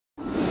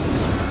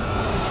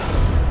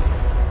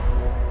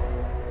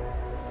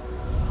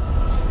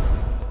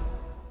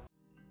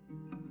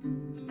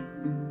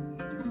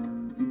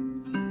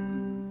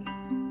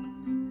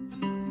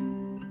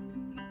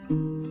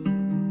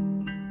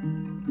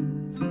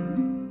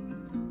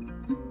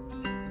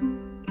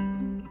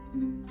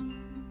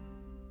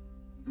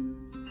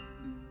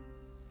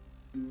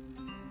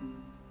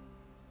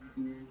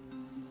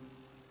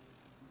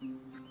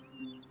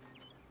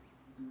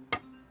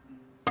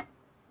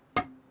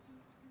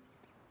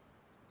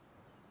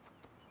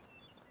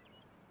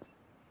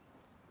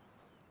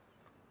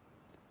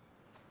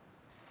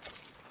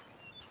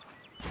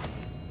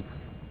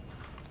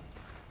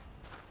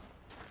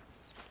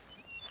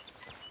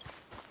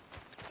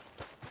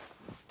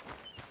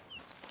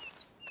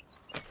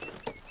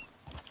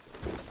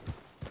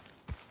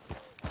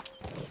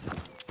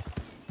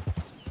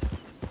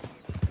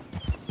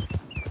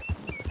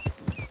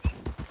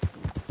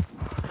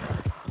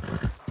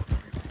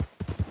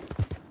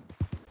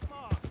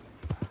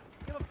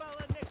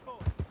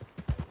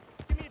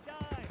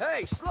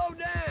Hey, slow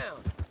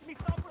down! Me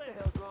stop, what the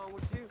hell's wrong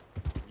with you?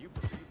 You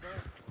believe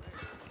that?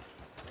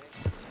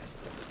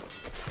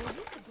 Well,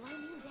 you could blow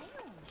me down.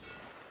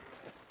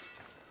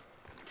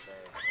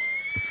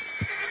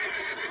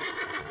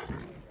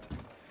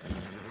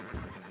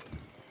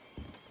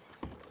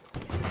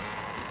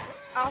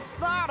 I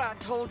thought I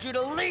told you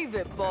to leave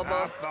it,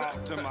 Bubba. I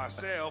thought to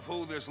myself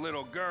who this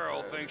little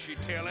girl thinks she's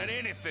telling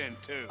anything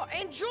to.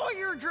 Enjoy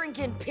your drink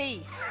in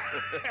peace.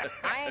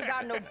 I ain't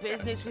got no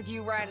business with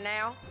you right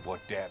now.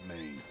 What that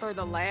mean? For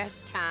the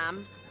last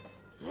time,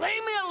 leave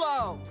me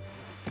alone.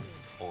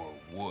 Or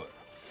what?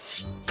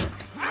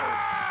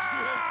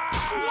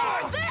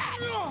 What's that?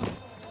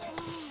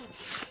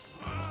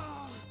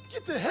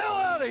 Get the hell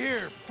out of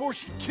here before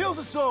she kills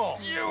us all!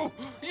 You!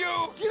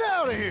 Get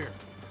out of here!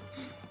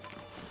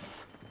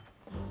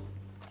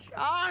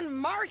 John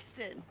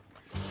Marston.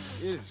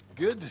 It is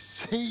good to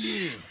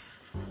see you.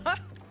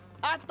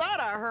 I thought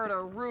I heard a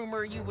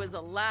rumor you was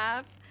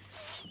alive.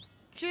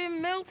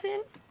 Jim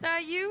Milton,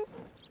 that you?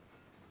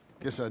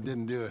 Guess I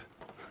didn't do a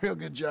real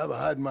good job of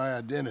hiding my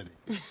identity.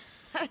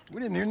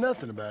 We didn't hear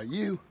nothing about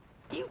you.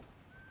 You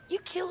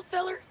kill a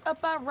feller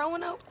up by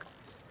Roanoke?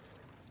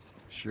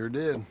 Sure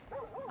did.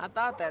 I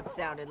thought that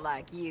sounded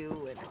like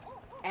you and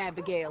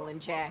Abigail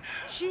and Jack.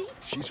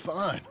 She's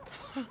fine.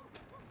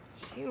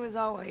 She was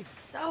always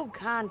so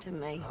kind to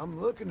me.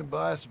 I'm looking to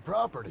buy some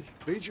property.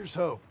 Beecher's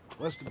Hope,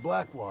 west of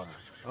Blackwater.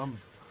 I'm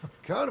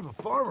kind of a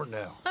farmer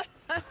now.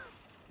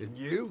 And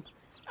you?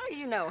 Oh,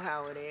 you know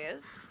how it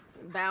is.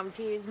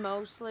 Bounties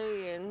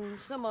mostly,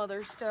 and some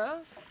other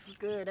stuff,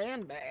 good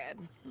and bad.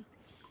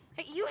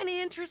 Hey, you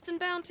any interest in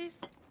bounties?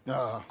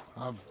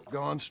 I've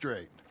gone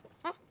straight.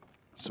 Huh?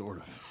 Sort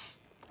of.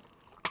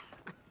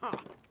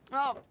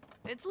 Oh,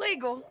 it's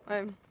legal,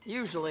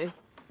 usually.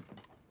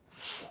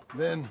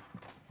 Then,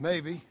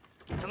 maybe.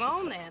 Come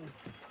on, then.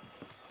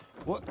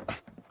 What?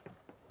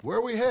 Where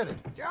are we headed?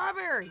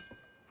 Strawberry.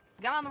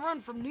 Got on the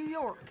run from New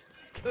York.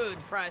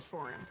 Good price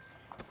for him.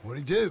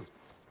 What'd he do?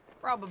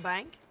 Rob a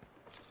bank.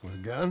 With a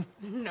gun?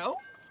 No,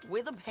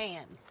 with a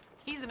pen.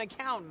 He's an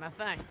accountant, I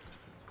think.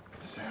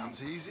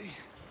 Sounds easy.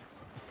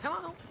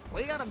 Come on,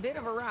 we got a bit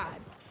of a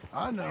ride.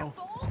 I know.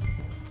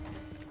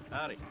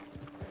 Howdy.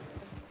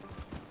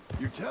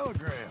 Your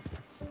telegram.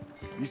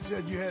 You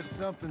said you had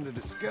something to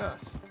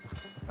discuss.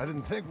 I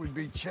didn't think we'd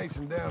be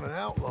chasing down an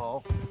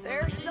outlaw.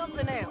 There's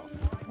something else.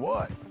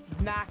 What?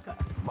 Micah.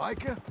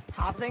 Micah?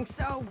 I think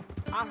so.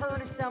 I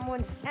heard of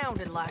someone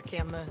sounded like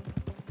him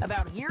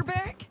about a year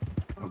back.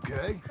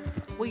 Okay.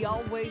 We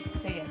always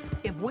said,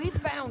 if we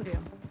found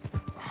him...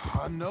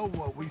 I know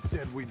what we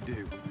said we'd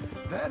do.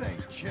 That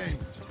ain't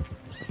changed.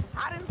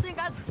 I didn't think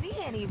I'd see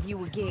any of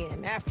you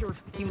again after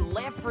you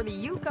left for the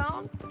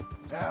Yukon.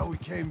 Now we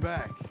came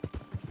back.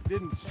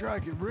 Didn't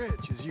strike it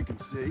rich, as you can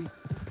see.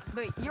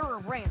 But you're a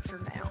rancher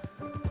now.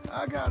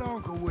 I got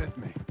Uncle with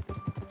me.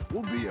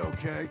 We'll be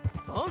okay.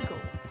 Uncle?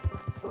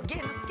 Well,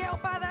 getting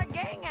scalped by that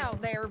gang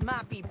out there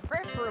might be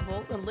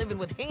preferable than living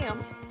with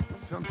him.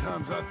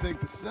 Sometimes I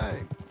think the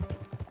same.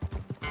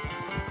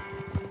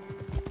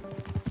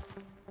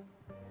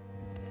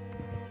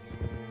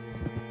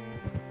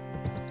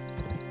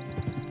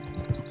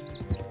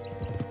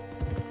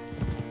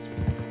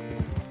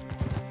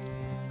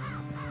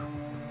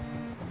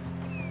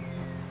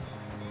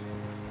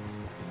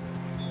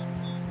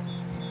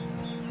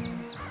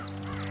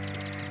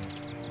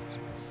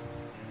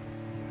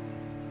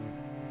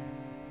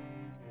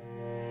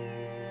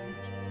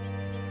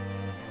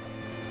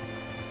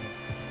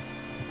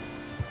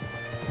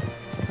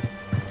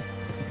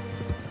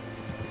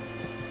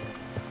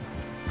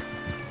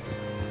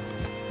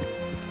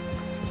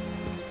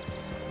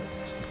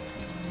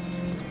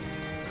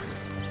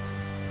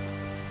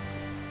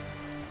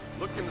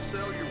 Looking to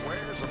sell your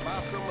wares or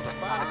buy some of the All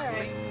finest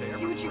right, meat they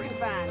see what you ever can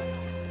breed? find.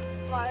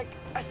 Like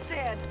I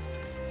said,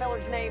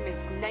 feller's name is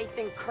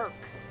Nathan Kirk,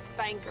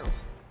 banker.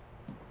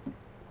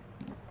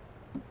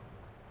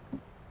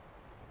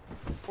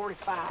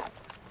 45.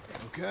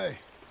 Okay.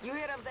 You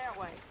head up that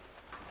way.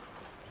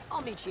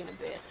 I'll meet you in a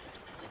bit.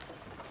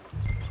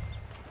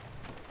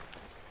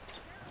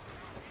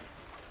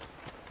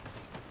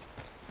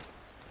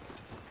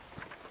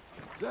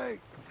 Say,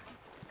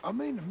 I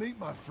mean to meet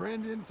my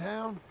friend in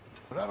town,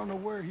 but I don't know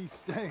where he's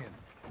staying.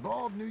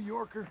 Bald New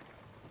Yorker,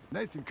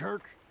 Nathan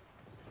Kirk.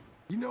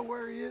 You know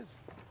where he is?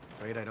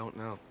 Afraid I don't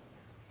know.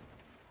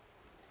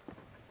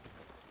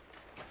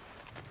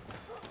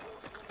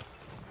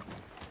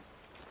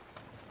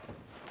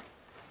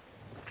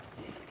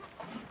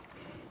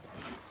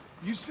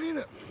 You seen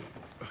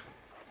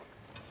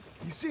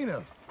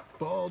a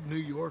bald New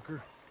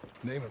Yorker,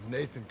 name of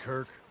Nathan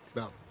Kirk,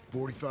 about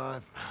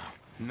 45?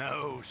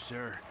 No,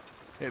 sir.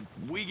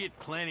 We get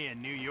plenty of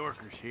New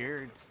Yorkers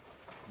here. It's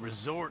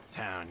resort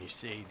town, you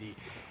see. The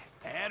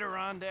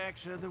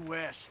Adirondacks of the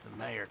West, the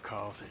mayor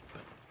calls it,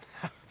 but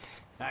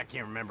I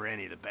can't remember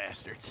any of the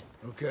bastards.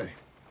 Okay.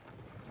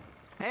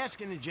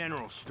 Ask in the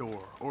general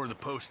store or the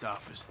post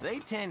office. They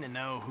tend to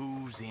know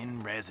who's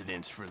in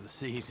residence for the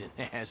season,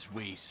 as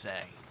we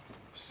say.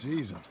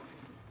 Season.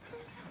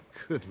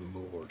 Good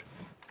Lord.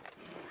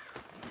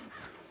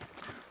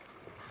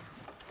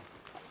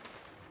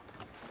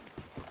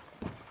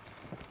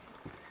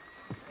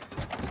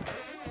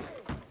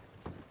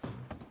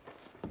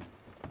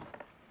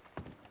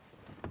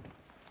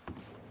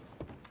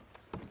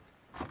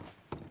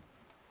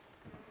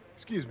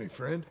 Excuse me,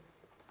 friend.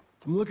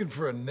 I'm looking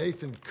for a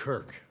Nathan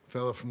Kirk,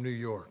 fella from New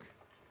York.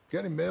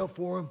 Got any mail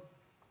for him?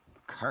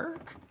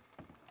 Kirk?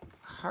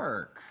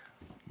 Kirk?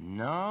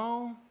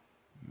 No,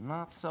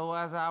 not so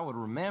as I would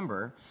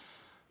remember.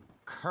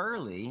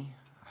 Curly,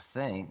 I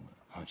think.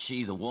 Oh,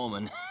 she's a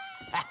woman.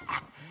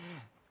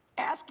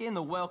 Ask in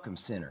the Welcome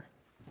Center.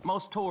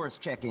 Most tourists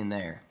check in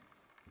there.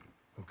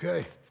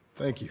 Okay,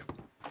 thank you.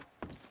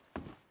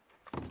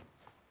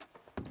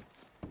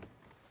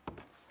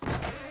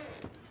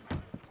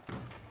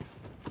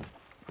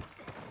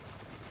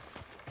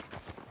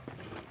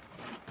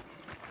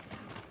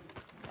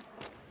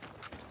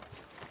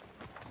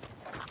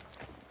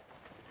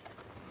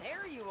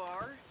 There you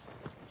are.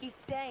 He's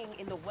staying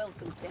in the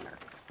Welcome Center.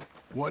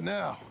 What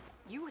now?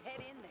 You head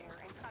in there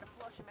and try to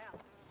flush him out.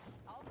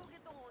 I'll go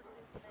get the horses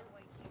and then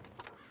wait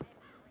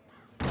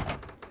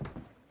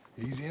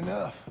here. Easy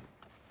enough.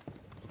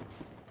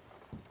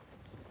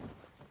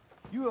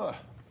 You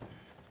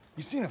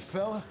seen a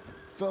fella?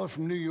 Fella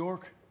from New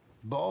York?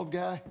 Bald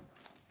guy?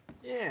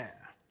 Yeah.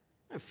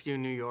 A few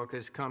New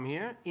Yorkers come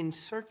here in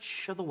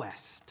search of the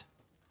West.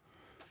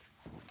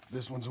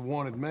 This one's a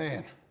wanted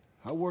man.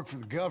 I work for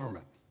the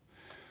government.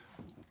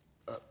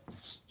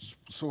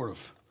 Sort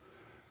of.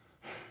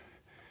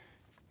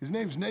 His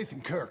name's Nathan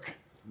Kirk.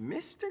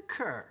 Mr.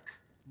 Kirk?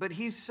 But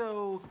he's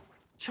so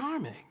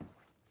charming.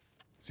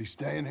 Is he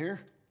staying here?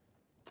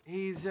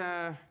 He's,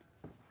 up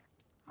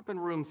in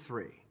room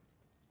 3.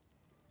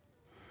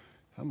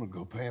 I'm gonna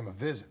go pay him a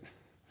visit.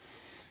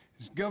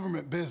 It's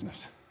government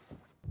business.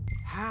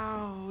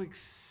 How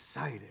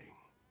exciting.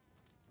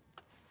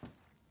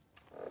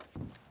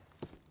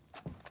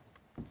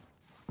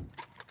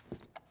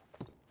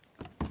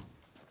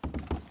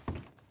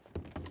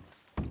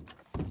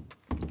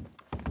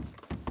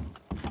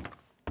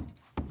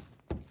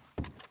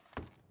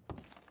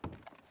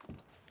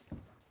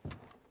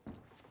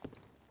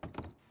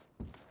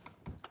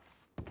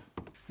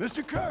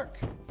 Mr. Kirk!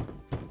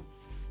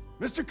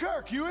 Mr.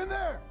 Kirk, you in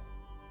there?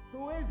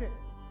 Who is it?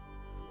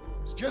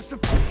 It's just a...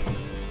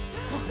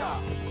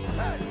 Stop!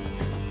 Hey!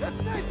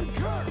 That's Nathan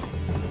Kirk!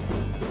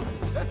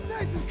 That's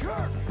Nathan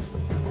Kirk!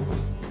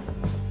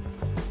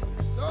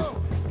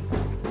 So,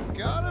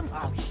 got him?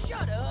 Oh,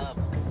 shut up!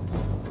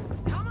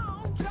 Come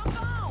on,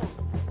 jump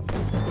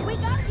on! We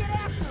gotta get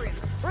after him.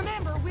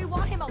 Remember, we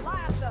want him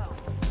alive, though.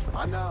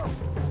 I know.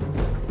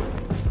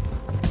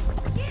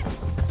 Get him!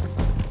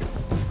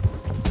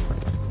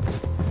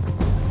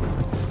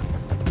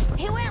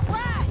 He went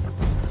right!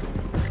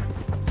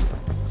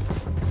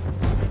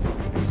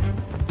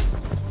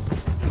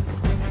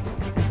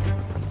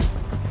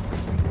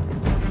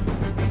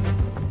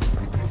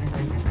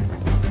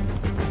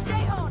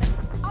 Stay on it.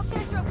 I'll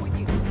catch up with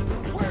you.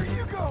 Where are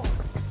you going?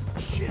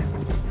 Shit.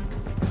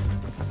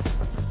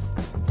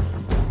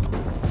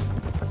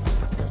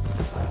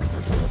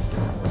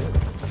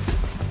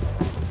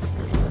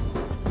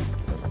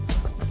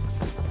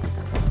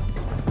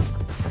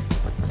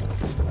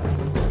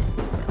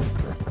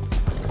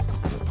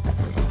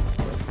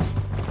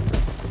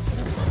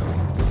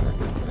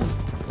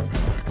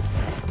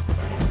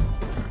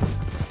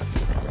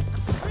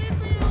 Leave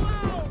me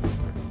alone!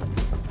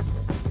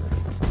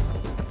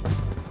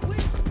 We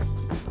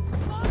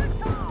wanna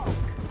talk.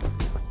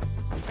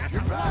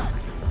 You're back.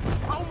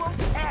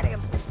 Almost had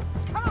him.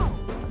 Come on.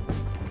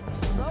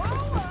 Slow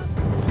up.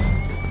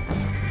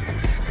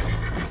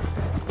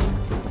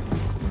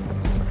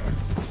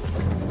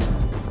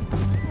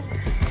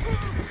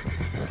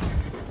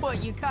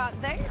 What you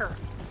caught there?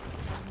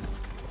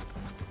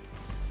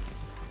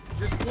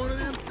 Just one of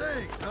them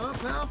things, huh,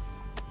 pal?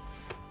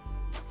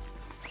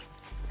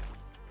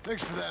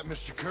 Thanks for that,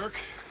 Mr. Kirk.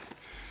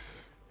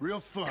 Real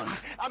fun.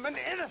 I'm an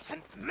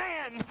innocent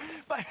man,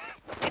 but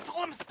it's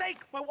all a mistake.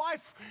 My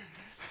wife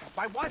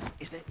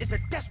is a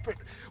desperate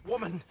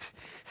woman.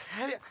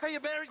 How you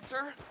married,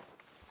 sir?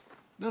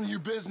 None of your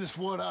business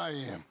what I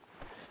am.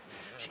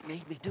 She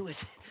made me do it.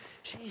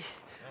 She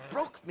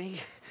broke me.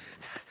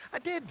 I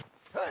did.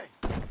 Hey,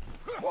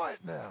 quiet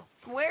now.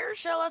 Where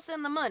shall I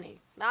send the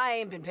money? I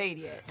ain't been paid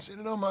yet.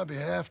 Send it on my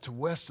behalf to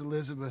West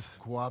Elizabeth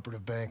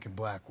Cooperative Bank in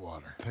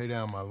Blackwater. Pay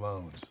down my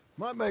loans.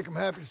 Might make them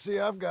happy to see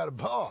I've got a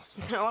boss.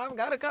 So I've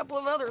got a couple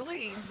of other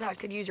leads I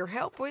could use your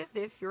help with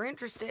if you're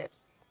interested.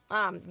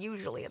 I'm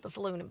usually at the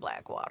saloon in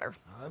Blackwater.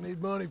 I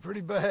need money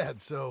pretty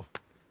bad, so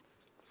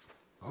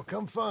I'll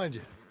come find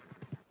you.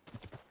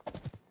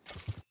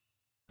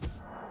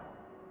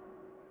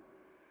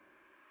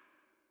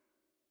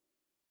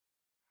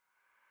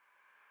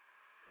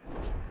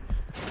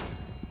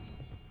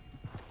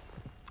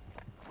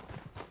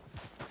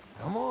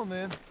 Come on,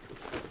 then.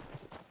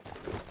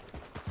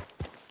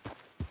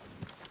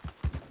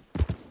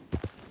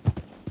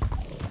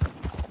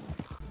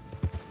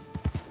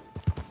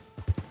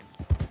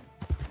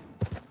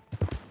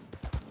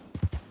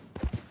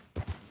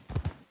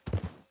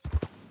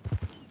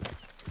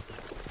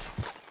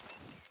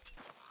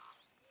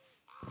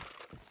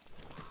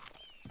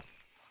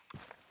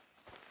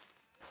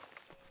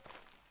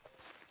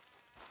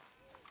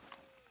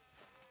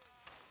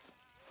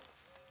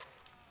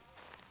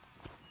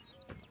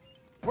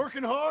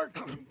 Working hard?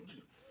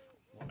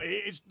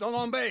 It's the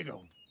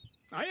lumbago.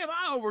 Now, if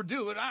I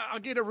overdo it, I'll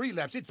get a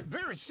relapse. It's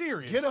very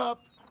serious. Get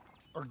up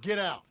or get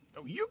out.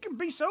 You can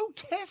be so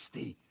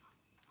testy.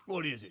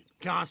 What is it,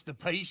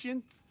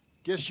 constipation?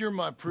 Guess you're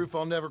my proof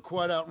I'll never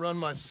quite outrun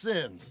my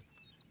sins.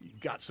 You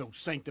got so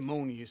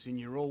sanctimonious in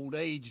your old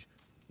age.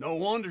 No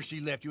wonder she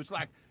left you. It's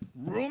like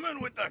rooming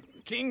with the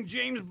King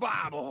James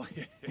Bible.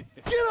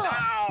 Get up!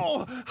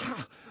 Ow!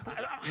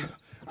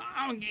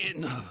 I'm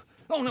getting up.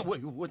 Oh, no,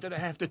 wait, what did I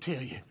have to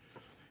tell you?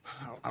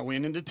 I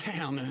went into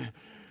town.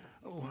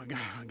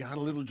 I got a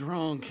little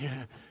drunk.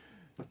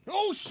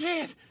 Oh,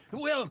 shit!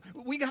 Well,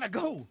 we gotta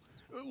go.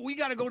 We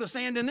gotta go to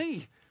Saint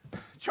Denis.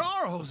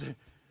 Charles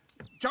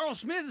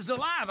Smith is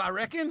alive, I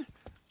reckon.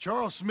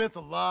 Charles Smith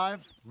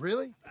alive?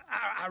 Really?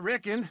 I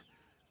reckon.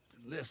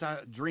 Unless I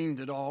dreamed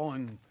it all,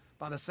 and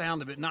by the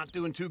sound of it, not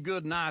doing too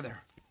good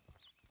neither.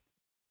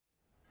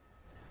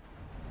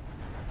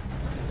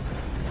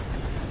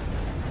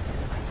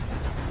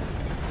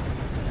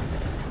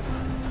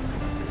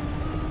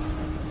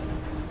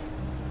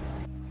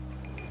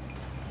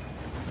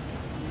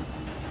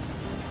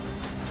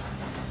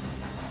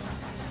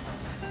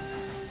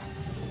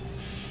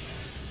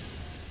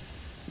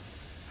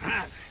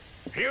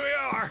 Here we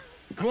are.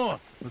 Come on,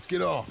 let's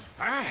get off.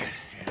 All right.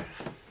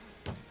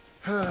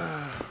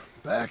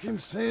 Back in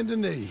Saint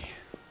Denis.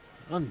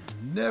 I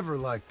never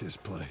liked this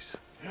place.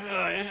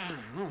 Yeah,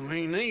 well,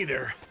 me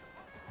neither.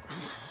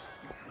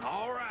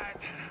 All right.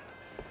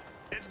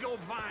 Let's go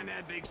find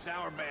that big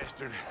sour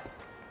bastard.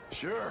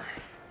 Sure.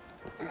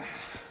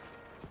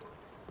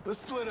 Let's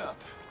split up.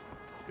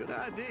 Good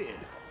idea.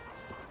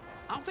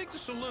 I'll take the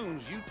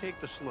saloons, you take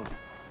the slum.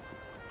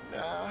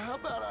 Now, how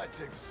about I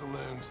take the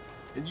saloons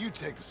and you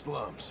take the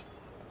slums?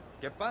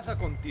 ¿Qué pasa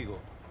contigo?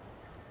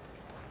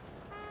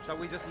 Shall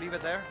we just leave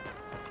it there?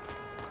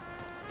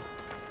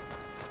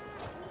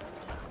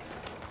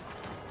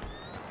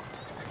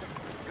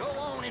 Go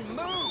on and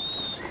move!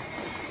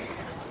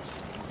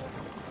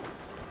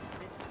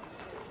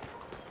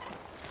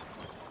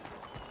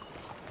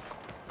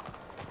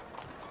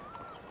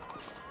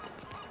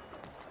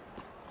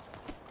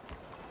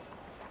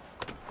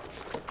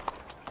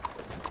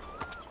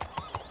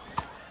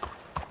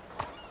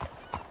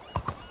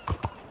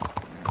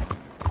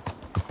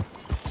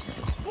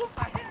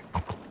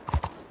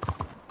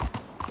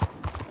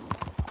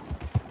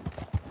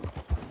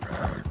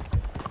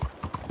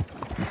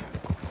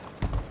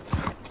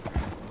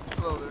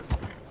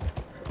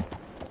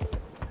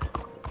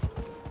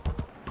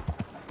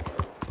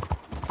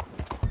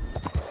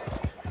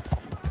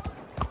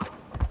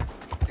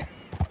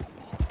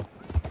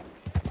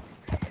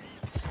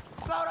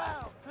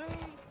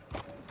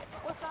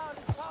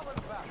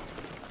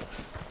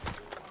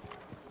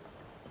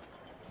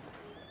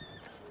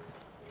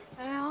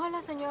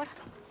 Hola, señor.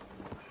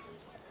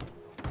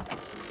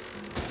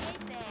 Hey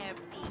there,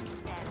 big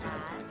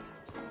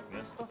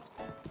fellas.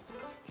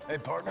 Hey,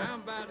 partner,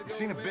 you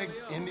seen a big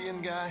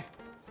Indian guy?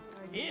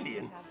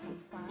 Indian?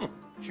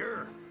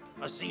 Sure.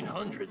 I've seen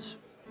hundreds.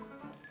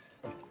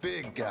 A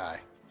big guy.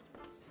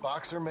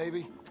 Boxer,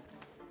 maybe?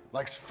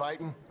 Likes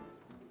fighting?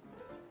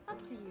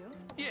 Up to you.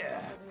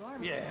 Yeah,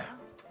 yeah.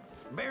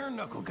 Bare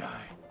knuckle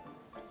guy.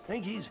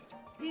 Think he's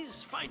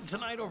fighting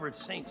tonight over at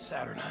St.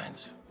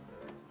 Saturnine's.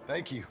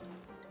 Thank you.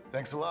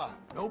 Thanks a lot.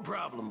 No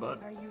problem,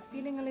 bud. Are you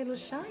feeling a little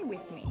shy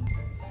with me?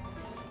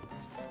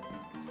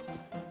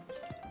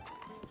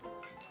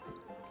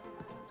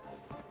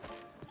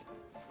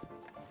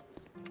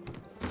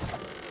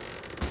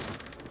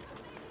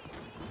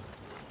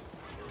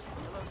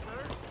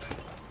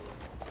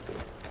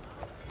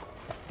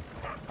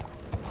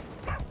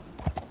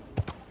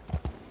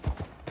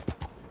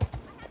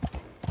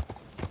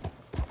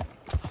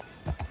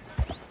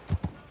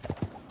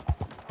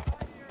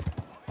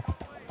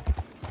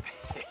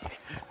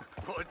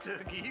 What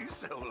took you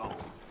so long?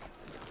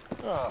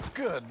 Oh,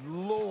 good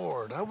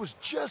Lord. I was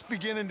just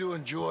beginning to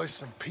enjoy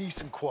some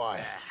peace and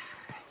quiet.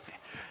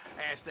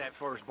 Asked that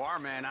first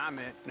barman I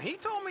met, and he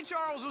told me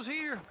Charles was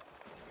here.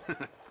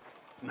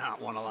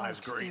 Not one of life's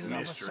great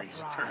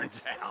mysteries,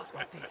 turns out.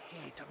 But they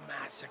hate a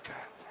massacre.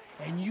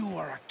 And you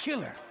are a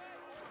killer.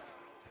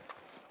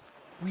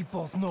 We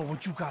both know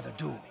what you gotta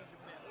do.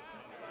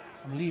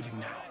 I'm leaving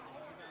now.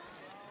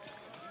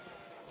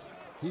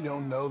 You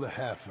don't know the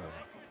half of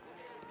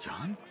it.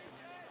 John?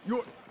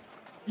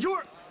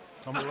 You're...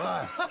 I'm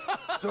alive.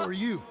 So are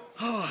you.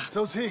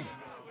 So's he.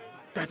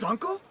 That's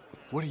Uncle?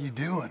 What are you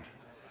doing?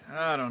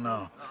 I don't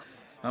know.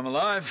 I'm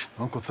alive.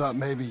 Uncle thought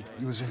maybe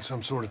he was in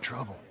some sort of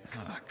trouble.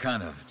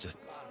 Kind of, just...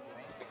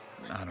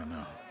 I don't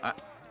know.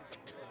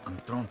 I'm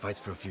throwing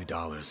fights for a few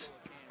dollars.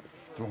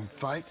 Throwing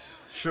fights?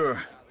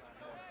 Sure.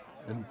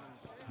 And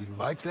you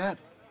like that?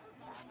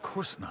 Of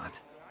course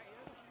not.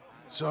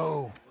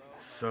 So,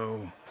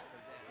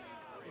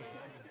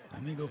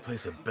 let me go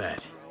place a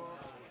bet.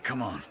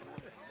 Come on.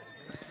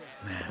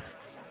 Man,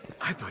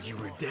 I thought you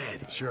were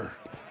dead. sure.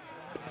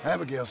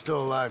 Abigail's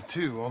still alive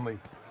too, only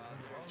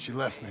she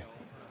left me.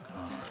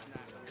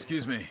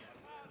 Excuse me.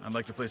 I'd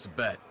like to place a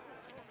bet.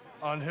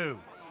 On who?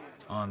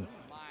 On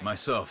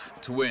Myself,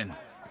 to win.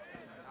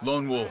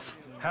 Lone Wolf.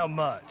 How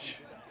much?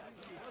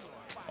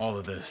 All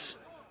of this.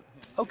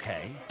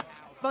 Okay.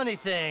 Funny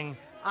thing,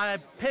 I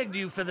pegged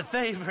you for the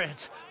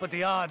favorite, but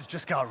the odds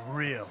just got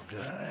real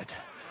good.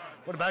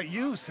 What about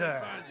you,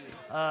 sir?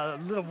 A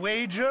little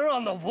wager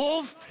on the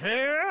wolf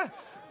here?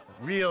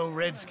 Real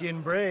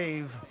redskin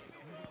brave.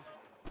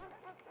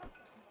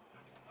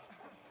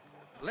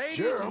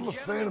 Sure, I'm a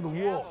fan of the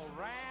wolf.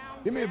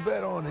 Give me a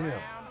bet on him.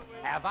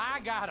 Have I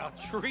got a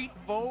treat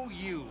for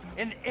you?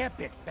 An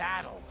epic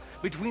battle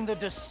between the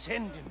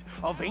descendant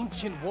of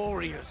ancient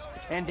warriors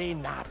and a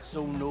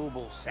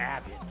not-so-noble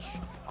savage.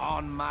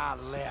 On my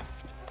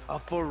left, a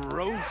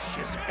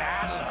ferocious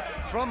battler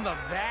from the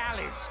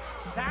valleys,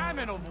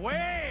 Simon of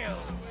Wales.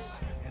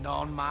 And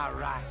on my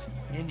right,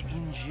 an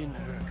Injun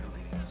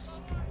Hercules.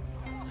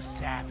 The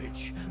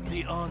savage,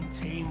 the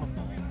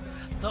untamable,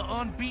 the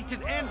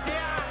unbeaten, and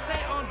dare I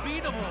say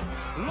unbeatable,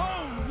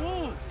 Lone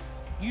Wolf.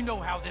 You know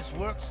how this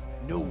works.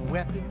 No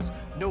weapons,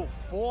 no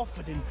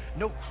forfeiting,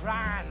 no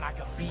crying like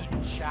a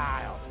beaten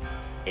child.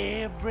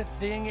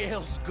 Everything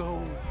else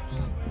goes.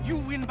 You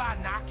win by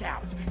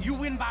knockout, you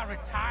win by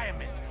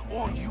retirement,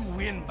 or you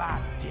win by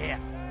death.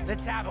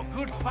 Let's have a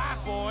good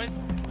fight, boys.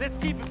 Let's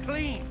keep it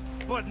clean,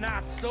 but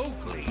not so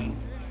clean.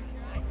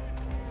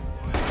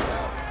 You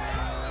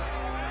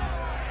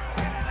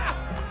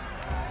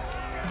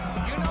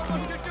know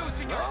what you're doing,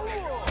 senor.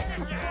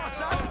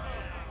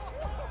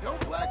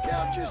 Don't black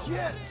out just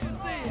yet. What is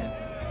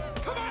this?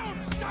 Come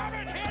on,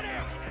 Simon, hit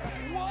him!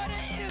 What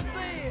is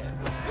this?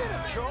 Hit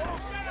him, Charles.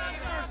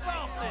 Or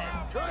something.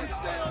 Try and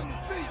stay on your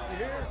feet, you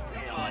hear?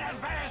 Kill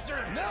that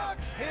bastard! Knock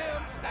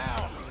him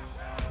out.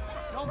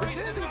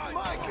 Pretend he's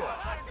Micah.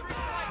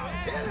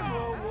 Hit him,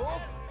 Lone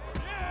Wolf.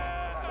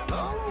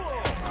 Lone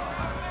Wolf.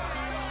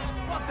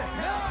 What the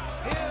hell? Knock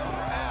him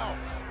out.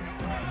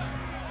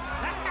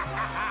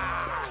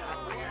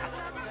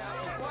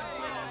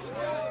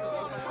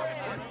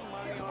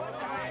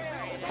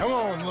 Come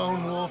on,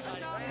 Lone Wolf.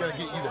 Gotta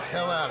get you the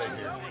hell out of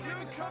here.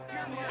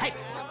 Hey,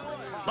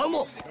 Lone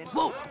Wolf,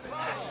 whoa!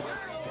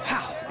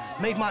 How?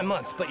 Made my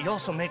month, but you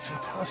also made some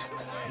fellas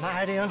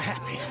mighty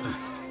unhappy.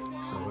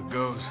 So it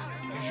goes.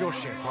 Here's your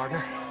share,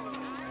 partner.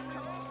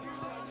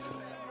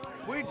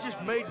 If we'd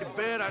just made the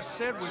bet I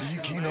said we So you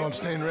keen on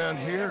staying around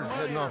here or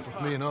heading off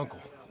with me and Uncle?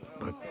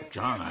 But,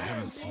 John, I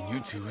haven't seen you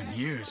two in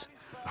years.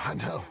 I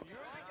know.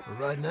 But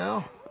right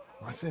now,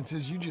 my sense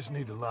is you just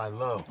need to lie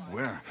low.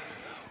 Where?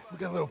 We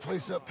got a little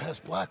place up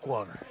past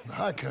Blackwater, in the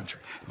high country.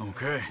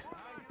 Okay.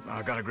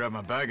 I gotta grab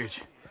my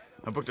baggage.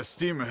 I booked a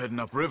steamer heading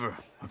upriver.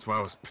 That's why I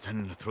was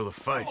pretending to throw the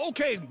fight.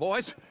 Okay,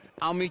 boys.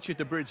 I'll meet you at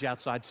the bridge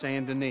outside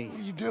Saint Denis. What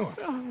are you doing?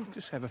 Oh,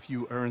 just have a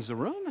few errands to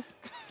run.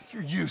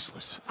 You're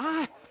useless.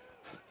 I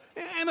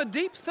am a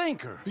deep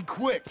thinker. Be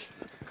quick.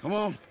 Come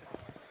on.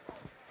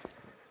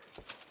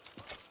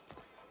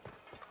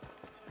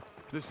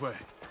 This way.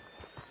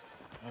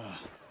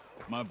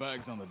 My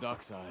bag's on the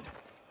dockside.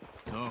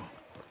 So,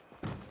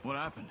 what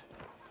happened?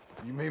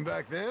 You mean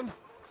back then?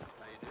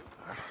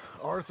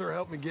 Arthur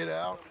helped me get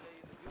out.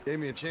 Gave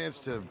me a chance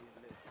to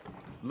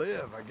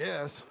live, I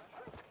guess.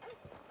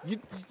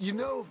 You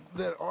know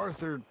that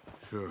Arthur...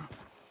 Sure.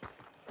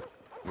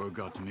 Word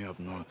got to me up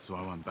north, so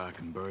I went back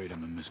and buried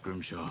him in Miss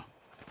Grimshaw.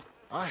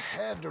 I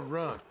had to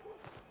run.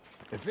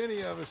 If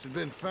any of us had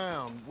been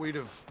found, we'd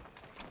have...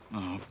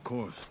 Oh, of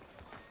course.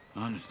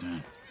 I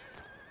understand.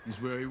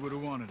 He's where he would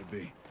have wanted to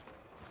be.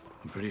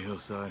 A pretty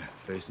hillside,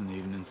 facing the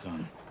evening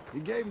sun. He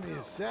gave me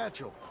his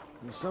satchel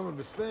with some of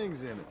his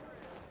things in it.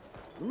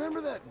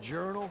 Remember that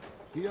journal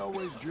he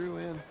always drew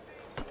in?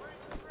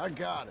 I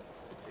got it.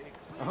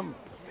 I'm a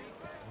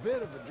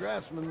bit of a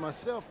draftsman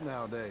myself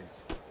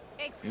nowadays.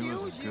 He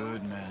was a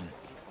good man.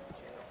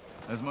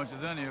 As much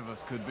as any of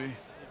us could be.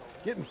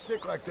 Getting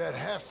sick like that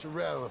has to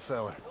rattle a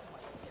fella.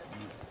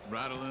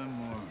 Rattle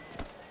him or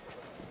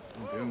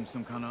give him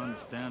some kind of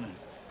understanding.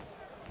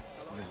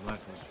 What his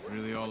life was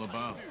really all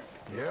about.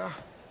 Yeah?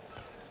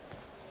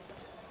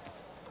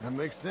 That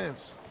makes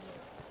sense.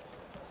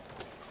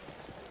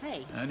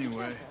 Hey.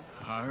 Anyway,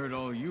 I heard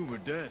all you were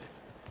dead.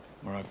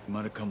 Or I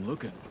might have come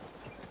looking.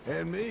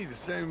 And me, the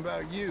same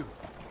about you.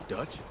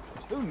 Dutch?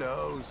 Who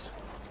knows?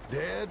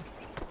 Dead?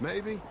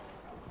 Maybe?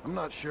 I'm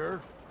not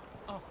sure.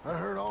 I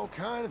heard all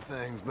kind of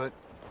things, but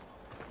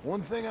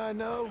one thing I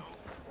know,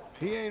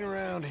 he ain't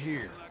around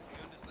here.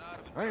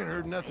 I ain't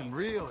heard nothing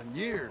real in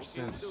years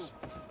since,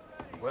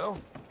 well,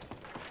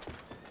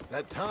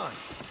 that time.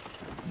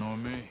 Nor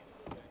me.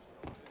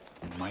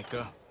 And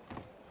Micah?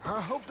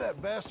 I hope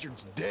that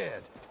bastard's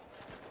dead.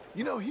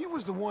 You know, he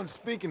was the one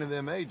speaking to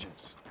them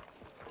agents.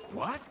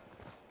 What?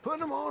 Putting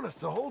them on us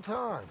the whole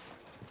time.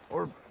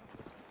 Or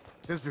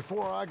since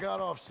before I got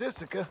off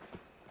Sisika.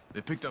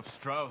 They picked up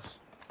Strauss.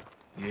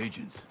 The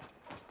agents.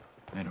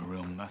 Made a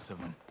real mess of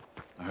him.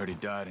 I heard he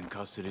died in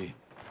custody.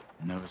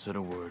 Never said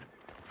a word.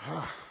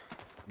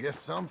 Guess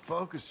some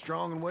folk is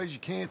strong in ways you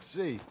can't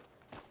see.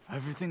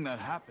 Everything that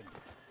happened.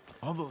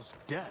 All those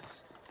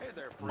deaths. Hey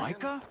there, friend.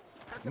 Micah?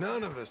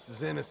 None of us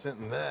is innocent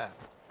in that.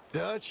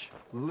 Dutch,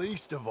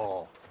 least of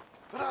all.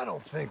 But I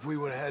don't think we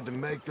would have had to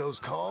make those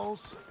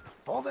calls.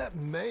 All that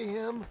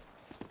mayhem.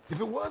 If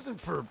it wasn't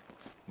for...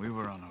 We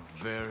were on a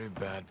very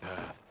bad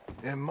path.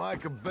 And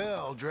Micah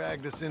Bell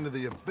dragged us into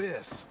the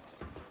abyss.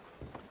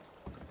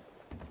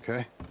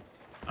 Okay?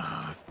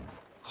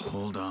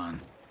 Hold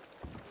on.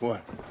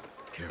 What?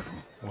 Careful.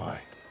 Why?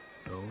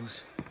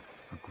 Those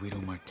are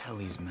Guido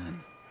Martelli's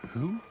men.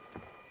 Who?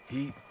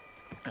 He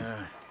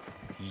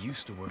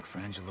used to work for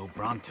Angelo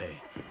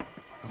Bronte.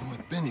 I've only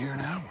been here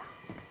an hour.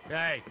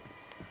 Hey.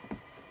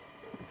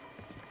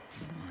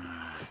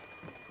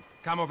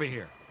 Come over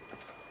here.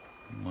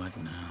 What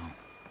now?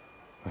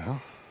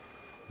 Well,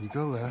 you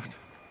go left,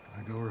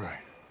 I go right.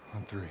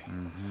 On three.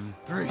 Mm-hmm.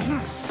 3.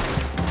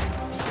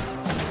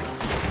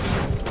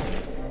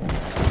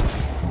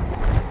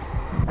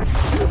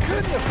 You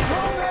couldn't have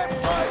thrown that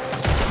fight!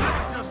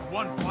 Just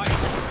one fight.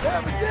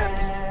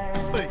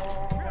 Evidently!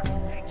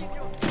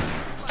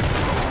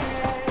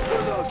 What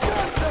are those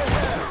guys they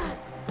have?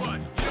 What?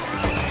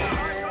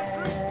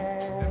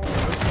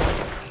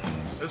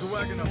 There's a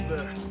wagon up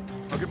there.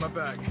 I'll get my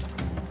bag.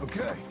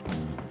 Okay.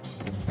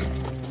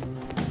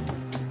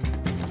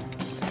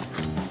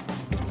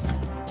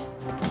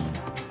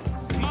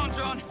 Come on,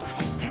 John.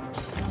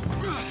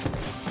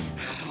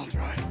 I'll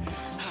drive.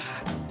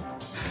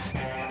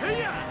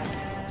 Hey-ya!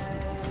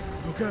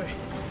 Okay.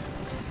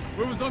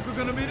 Where was Uncle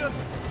gonna meet us?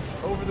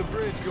 Over the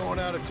bridge going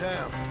out of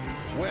town.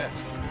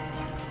 West.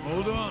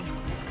 Hold on.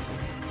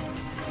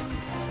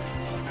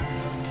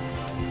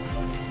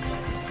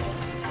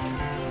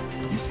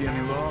 You see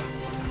any law?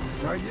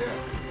 Not yet.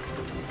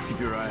 Keep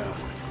your eye out.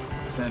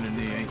 Saint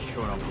Denis ain't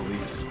short on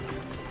police.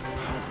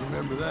 I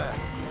remember that.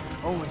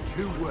 Only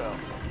too well.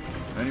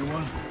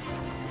 Anyone?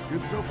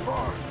 Good so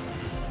far.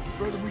 The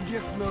further we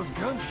get from those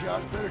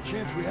gunshots, better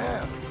chance we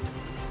have.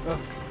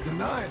 Of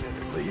denying it,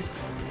 at least.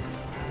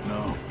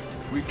 No,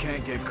 we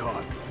can't get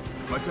caught.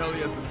 Martelli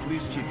has the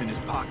police chief in his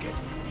pocket.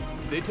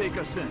 If they take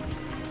us in,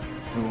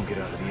 we won't get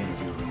out of the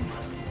interview room.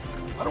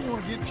 I don't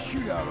want to get in a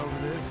shootout over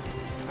this.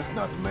 That's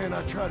not the man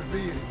I try to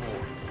be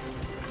anymore.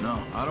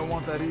 No, I don't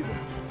want that either.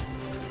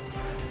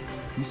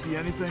 You see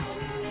anything?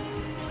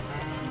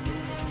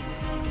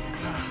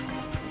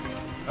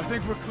 I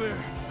think we're clear.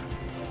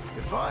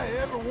 If I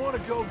ever want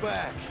to go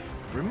back,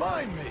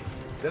 remind me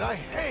that I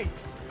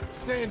hate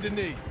Saint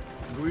Denis.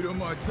 Guido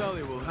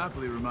Martelli will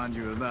happily remind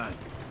you of that.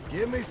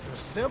 Give me some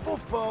simple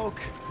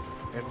folk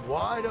and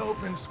wide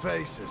open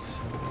spaces.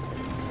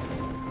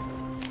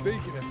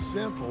 Speaking of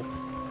simple...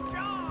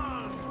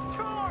 John!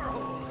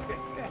 Charles!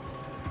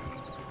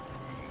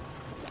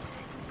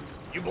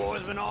 You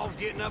boys been all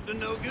getting up to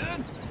no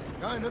good?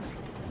 Kind of.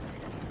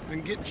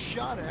 Been getting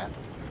shot at.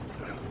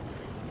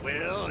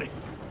 Well,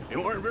 they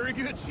weren't very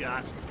good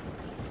shots.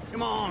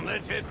 Come on,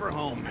 let's head for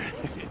home.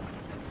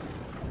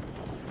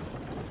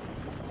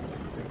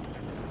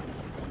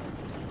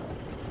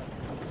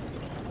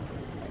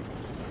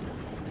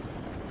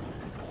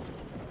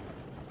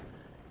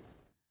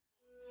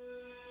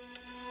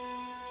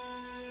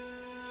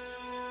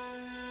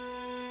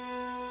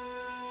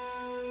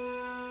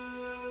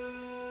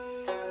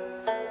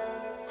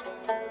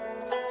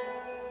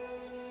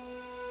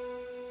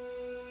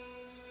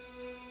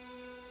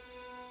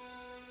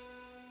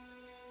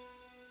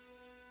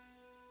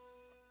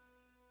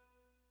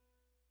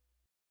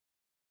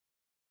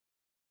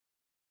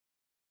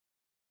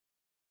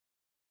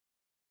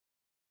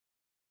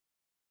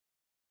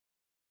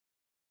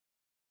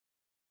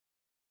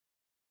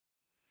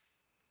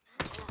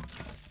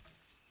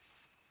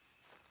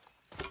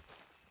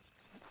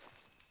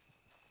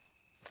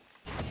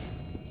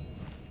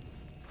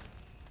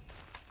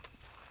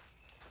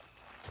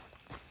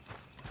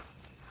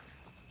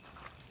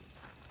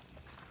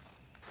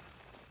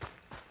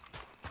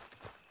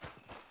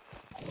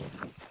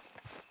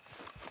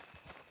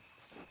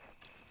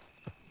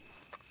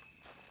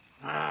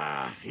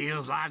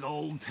 Feels like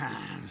old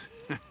times.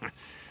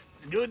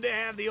 It's good to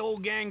have the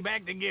old gang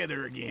back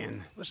together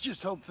again. Let's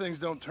just hope things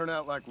don't turn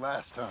out like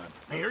last time.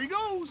 Here he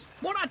goes.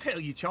 What'd I tell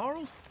you,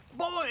 Charles?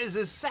 Boy is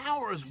as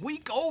sour as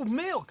week-old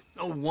milk.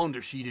 No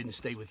wonder she didn't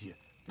stay with you.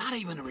 Not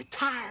even a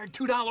retired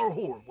 $2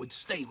 whore would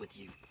stay with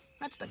you.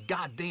 That's the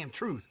goddamn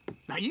truth.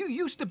 Now, you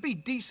used to be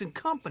decent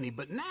company,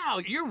 but now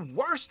you're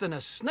worse than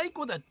a snake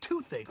with a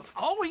toothache.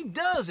 All he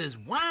does is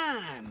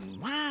whine,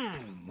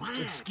 whine,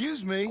 whine.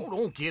 Excuse me? Oh,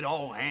 don't get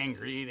all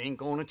angry. It ain't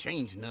gonna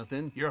change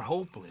nothing. You're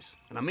hopeless.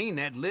 And I mean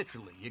that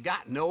literally. You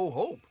got no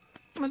hope.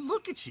 I mean,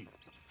 look at you.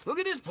 Look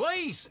at this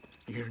place.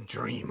 Your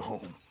dream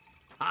home.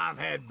 I've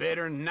had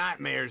better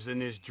nightmares than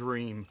this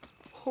dream.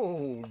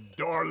 Oh,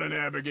 darling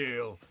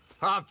Abigail,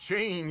 I've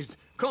changed.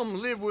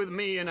 Come live with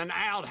me in an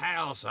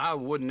outhouse I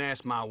wouldn't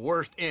ask my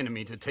worst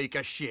enemy to take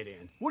a shit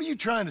in. What are you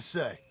trying to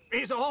say?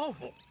 It's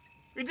awful.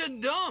 It's a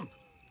dump.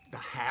 The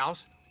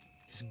house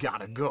has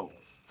gotta go.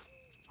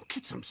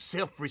 Get some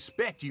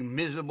self-respect, you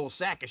miserable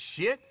sack of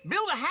shit.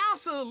 Build a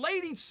house a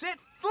lady'd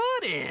set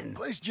foot in. The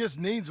place just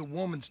needs a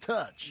woman's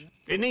touch.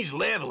 It needs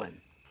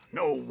leveling.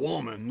 No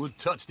woman would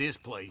touch this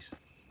place.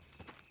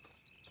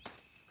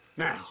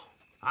 Now,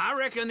 I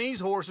reckon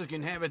these horses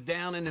can have it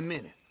down in a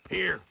minute.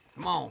 Here,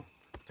 Come on,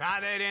 tie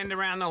that end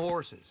around the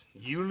horses.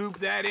 You loop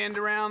that end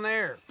around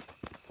there.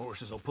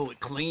 Horses will pull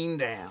it clean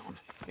down.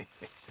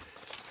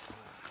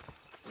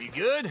 We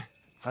good?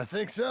 I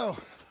think so.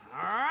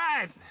 All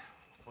right.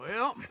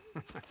 Well,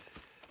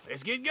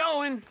 let's get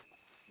going.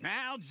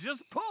 Now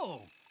just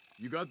pull.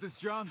 You got this,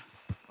 John?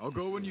 I'll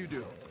go when you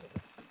do.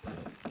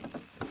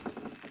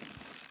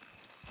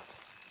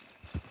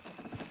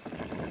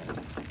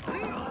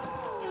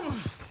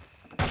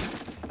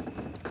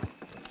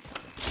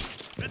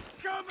 It's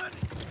coming!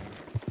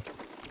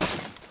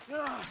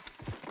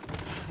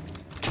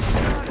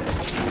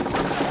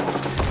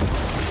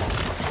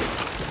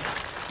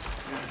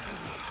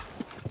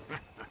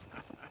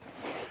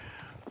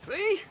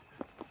 See?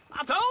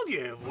 I told you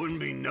it wouldn't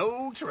be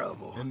no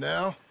trouble. And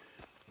now?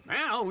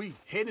 Now we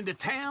head into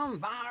town,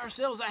 buy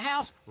ourselves a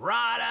house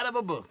right out of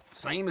a book.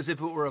 Same as if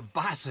it were a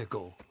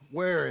bicycle.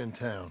 Where in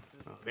town?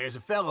 There's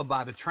a fella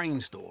by the train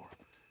store.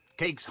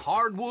 Cakes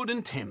hardwood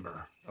and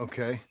timber.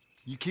 Okay.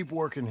 You keep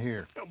working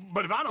here.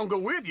 But if I don't go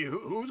with you,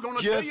 who's gonna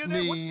tell you Just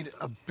that? need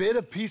a bit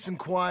of peace and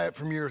quiet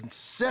from your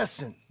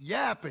incessant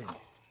yapping.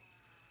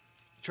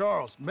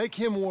 Charles, make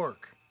him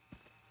work.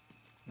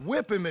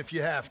 Whip him if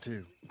you have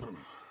to.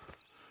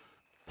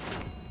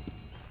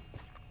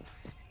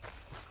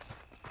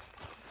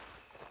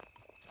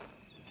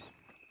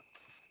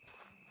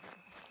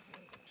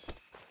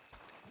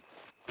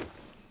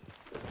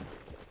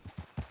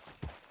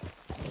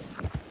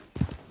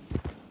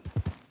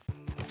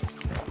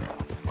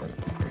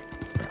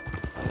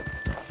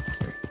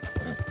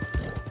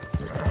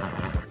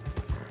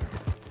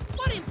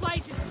 What in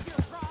places is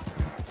your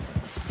problem?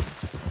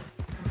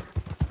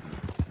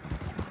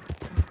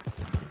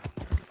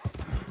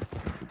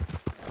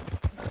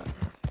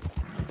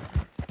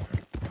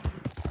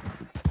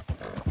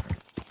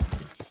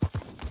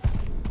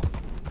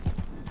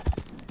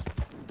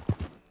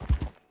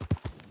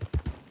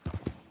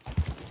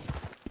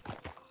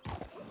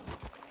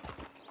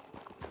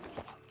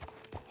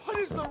 What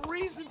is the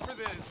reason for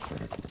this?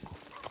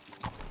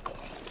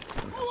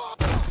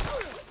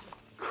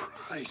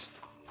 Christ.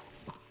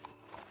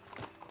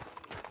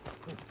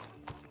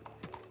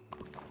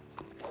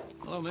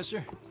 Hello,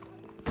 mister.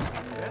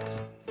 Yes.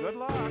 Good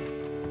luck.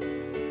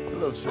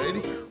 Hello,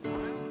 Sadie.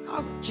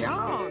 Oh,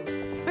 John.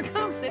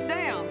 Come sit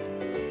down.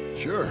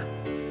 Sure.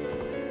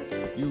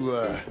 You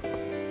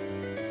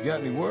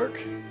got any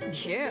work?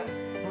 Yeah.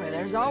 Well,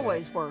 there's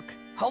always work.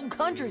 Whole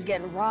country's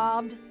getting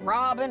robbed,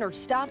 robbing, or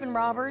stopping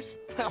robbers.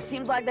 Well,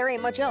 seems like there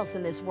ain't much else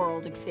in this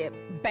world except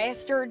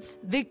bastards,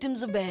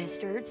 victims of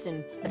bastards,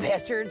 and the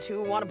bastards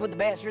who want to put the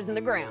bastards in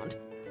the ground.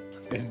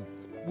 And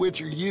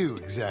which are you,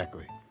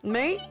 exactly?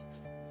 Me?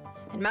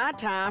 In my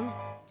time,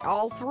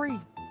 all three.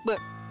 But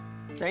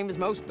same as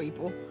most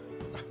people.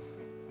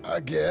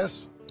 I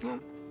guess. Well,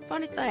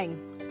 funny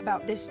thing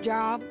about this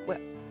job, well,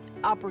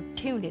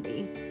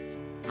 opportunity,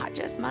 I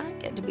just might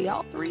get to be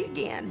all three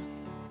again.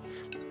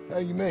 How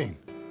you mean?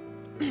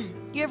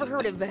 You ever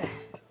heard of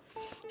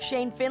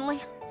Shane Finley?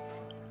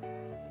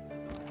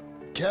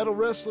 Cattle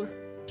wrestler?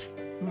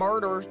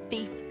 Murderer,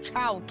 thief,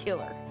 child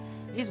killer.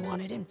 He's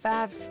wanted in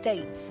 5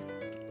 states.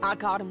 I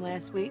caught him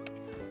last week.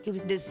 He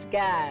was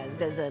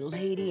disguised as a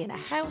lady in a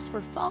house for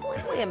fallen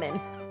women.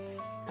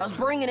 I was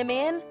bringing him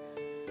in,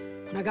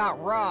 and I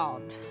got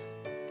robbed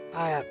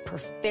by a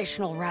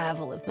professional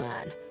rival of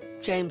mine,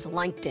 James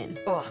Langton.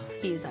 Oh,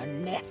 he's a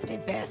nasty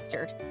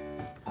bastard.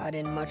 I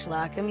didn't much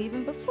like him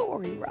even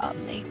before he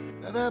robbed me.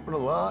 That happened a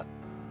lot.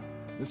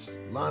 This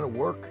line of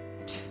work.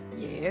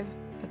 Yeah,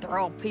 but they're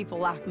all people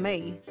like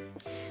me.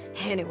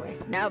 Anyway,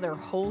 now they're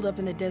holed up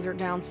in the desert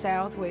down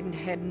south, waiting to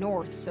head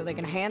north so they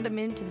can hand them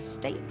in to the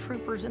state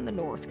troopers in the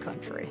north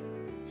country.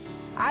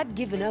 I'd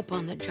given up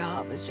on the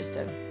job as just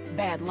a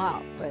bad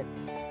lot, but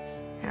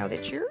now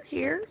that you're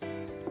here,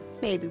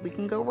 maybe we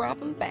can go rob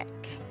them back.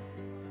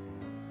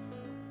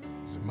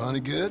 Is the money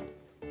good?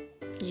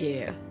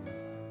 Yeah,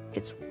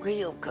 it's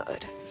real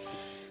good.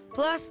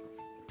 Plus,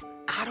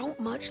 I don't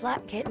much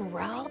like getting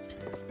robbed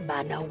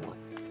by no one.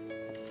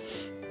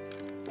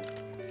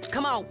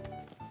 Come on.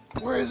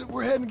 Where is it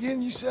we're heading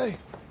again, you say?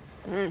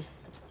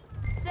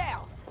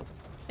 South.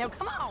 Now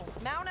come on,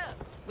 mount up.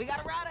 We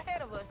got a ride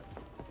ahead of us.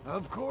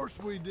 Of course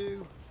we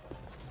do.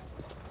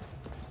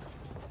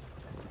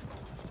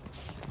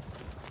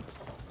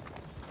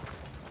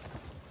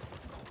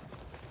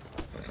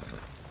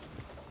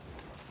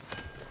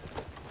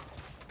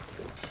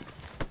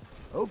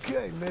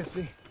 Okay,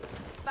 Missy.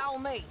 Follow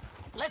me.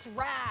 Let's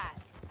ride.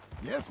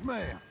 Yes,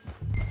 ma'am.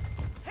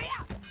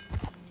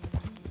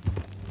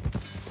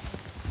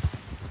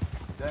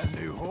 That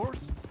new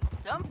horse?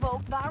 Some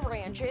folk buy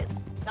ranches,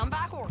 some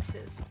buy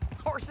horses.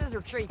 Horses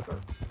are cheaper.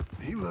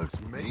 He looks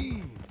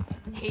mean.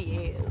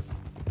 He is.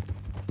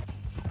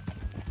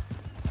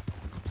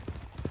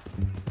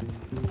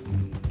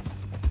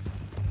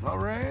 My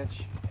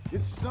ranch,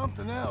 it's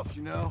something else,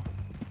 you know.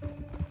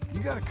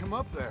 You gotta come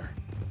up there.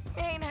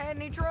 Ain't had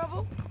any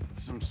trouble?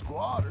 Some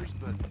squatters,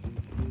 but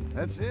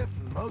that's it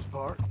for the most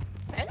part.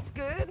 That's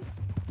good.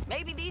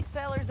 Maybe these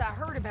fellers I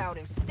heard about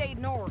have stayed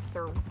north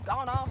or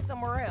gone off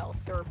somewhere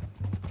else or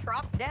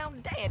dropped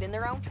down dead in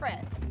their own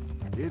tracks.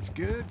 It's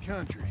good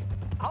country.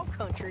 All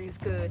country is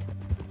good.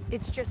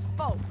 It's just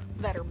folk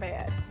that are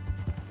bad.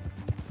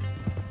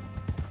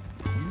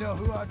 You know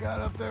who I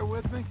got up there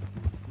with me?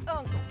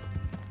 Uncle.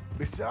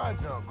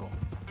 Besides Uncle.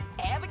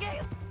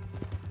 Abigail?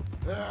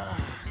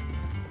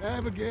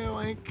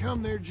 Abigail ain't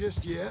come there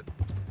just yet.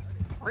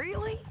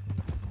 Really?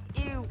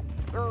 You,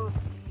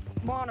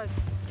 wanna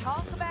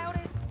talk about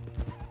it?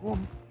 Well,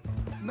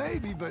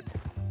 maybe, but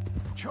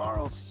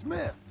Charles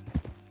Smith.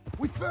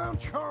 We found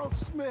Charles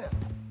Smith.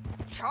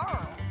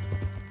 Charles?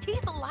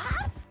 He's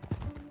alive?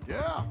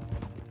 Yeah.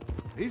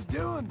 He's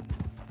doing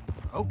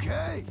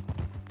okay.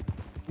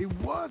 He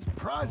was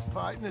prize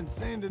fighting in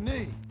Saint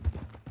Denis.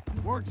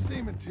 Weren't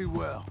seeming too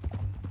well.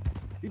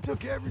 He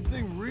took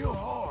everything real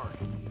hard.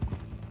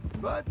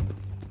 But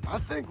I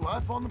think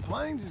life on the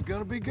plains is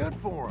gonna be good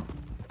for him.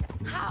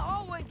 I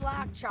always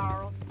liked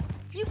Charles.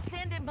 You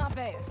send him my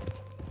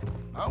best.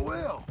 I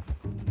will.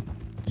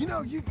 You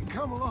know, you can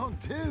come along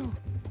too.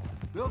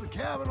 Build a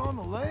cabin on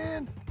the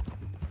land.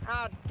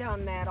 I've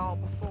done that all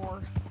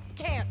before.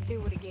 Can't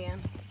do it again.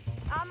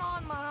 I'm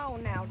on my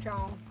own now,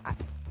 John.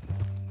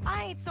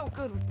 I ain't so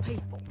good with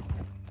people.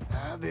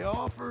 The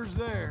offer's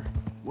there,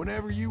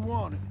 whenever you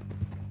want it.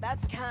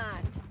 That's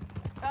kind.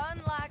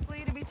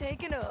 Unlikely to be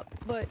taken up,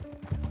 but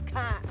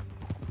kind.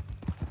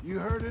 You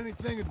heard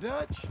anything of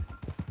Dutch?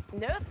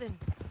 Nothing.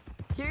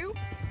 You?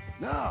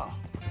 No.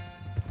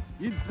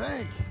 You'd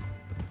think.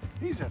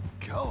 He's a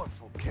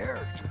colorful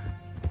character.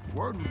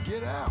 Word would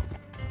get out.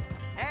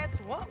 That's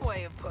one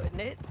way of putting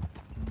it.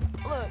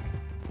 Look,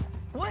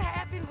 what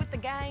happened with the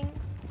gang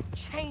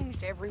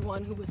changed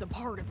everyone who was a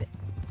part of it.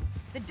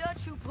 The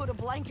Dutch who put a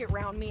blanket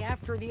round me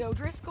after the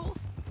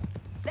O'Driscolls,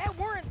 that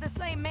weren't the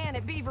same man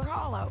at Beaver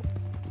Hollow.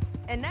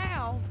 And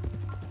now,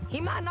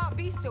 he might not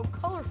be so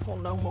colorful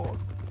no more.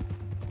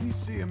 You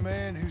see a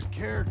man whose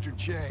character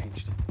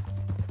changed.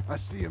 I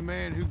see a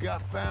man who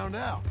got found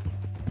out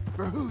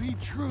for who he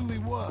truly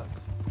was.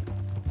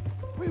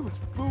 We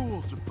was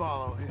fools to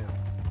follow him.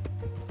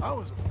 I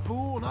was a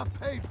fool and I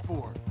paid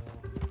for it.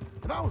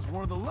 And I was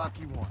one of the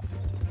lucky ones.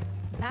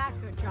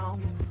 Micah,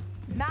 John.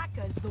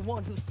 Micah's the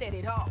one who set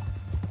it off.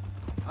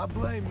 I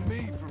blame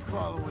me for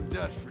following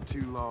Dutch for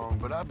too long,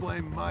 but I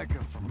blame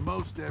Micah for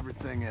most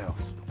everything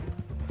else.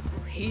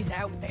 He's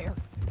out there.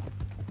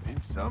 And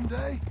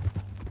someday,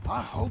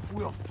 I hope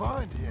we'll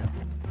find him.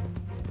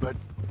 But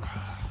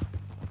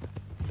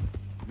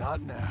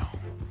not now.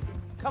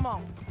 Come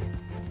on.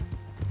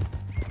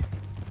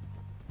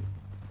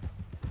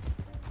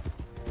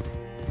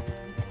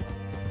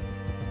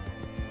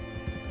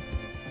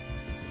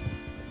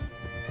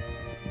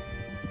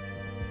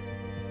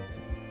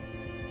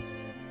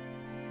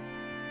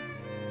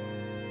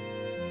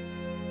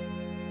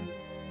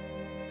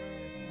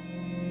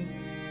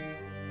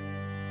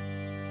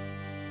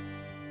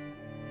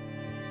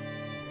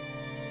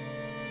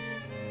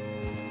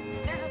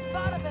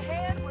 Spot up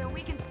ahead where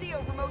we can see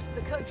over most of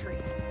the country.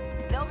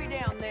 They'll be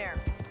down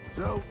there.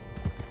 So,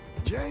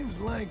 James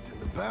Langton,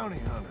 the bounty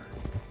hunter,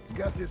 has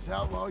got this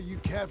outlaw you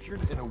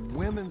captured in a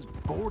women's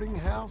boarding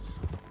house?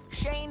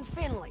 Shane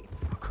Finley,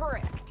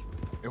 correct.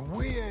 And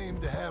we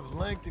aim to have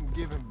Langton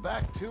give him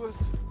back to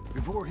us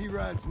before he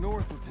rides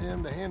north with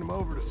him to hand him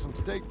over to some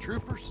state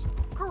troopers?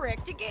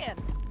 Correct again.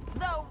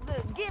 Though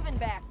the giving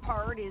back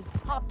part is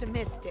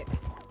optimistic.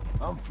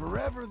 I'm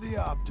forever the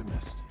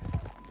optimist.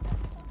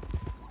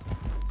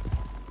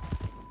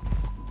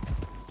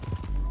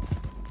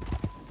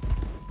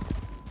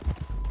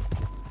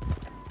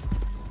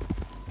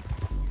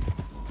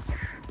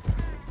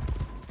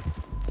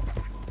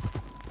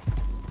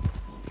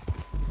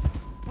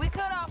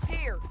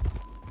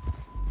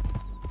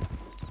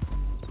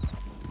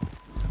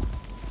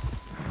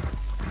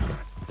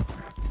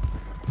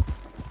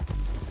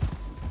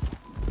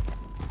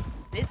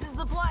 This is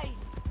the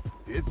place.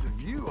 It's a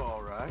view,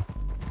 all right.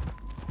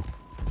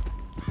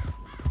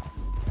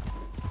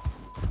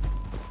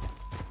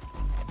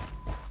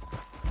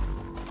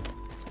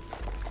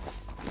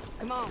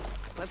 Come on,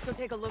 let's go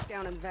take a look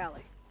down in the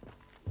valley.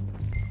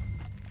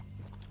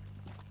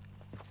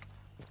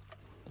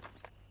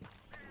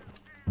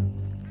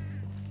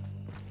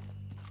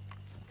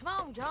 Come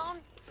on, John.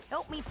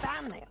 Help me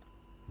find them.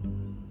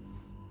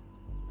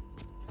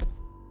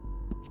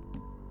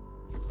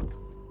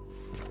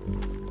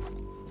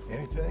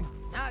 Anything?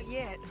 Not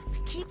yet.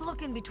 Keep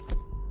looking between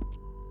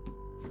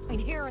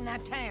here and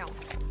that town.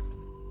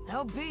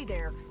 They'll be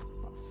there.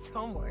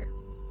 Somewhere.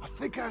 I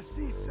think I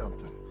see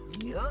something.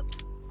 Yup.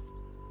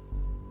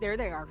 There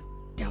they are.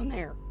 Down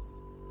there.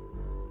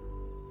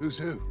 Who's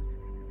who?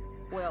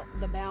 Well,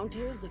 the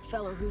bounty is the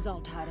feller who's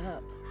all tied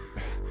up.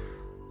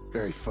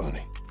 Very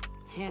funny.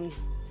 And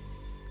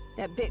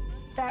that big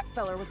fat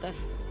feller with the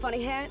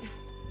funny hat,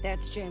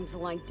 that's James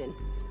Langton.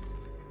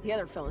 The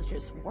other fellas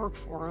just work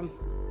for him.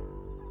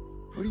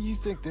 Where do you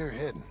think they're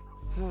heading?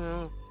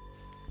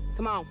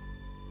 Come on.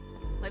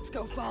 Let's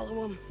go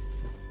follow them.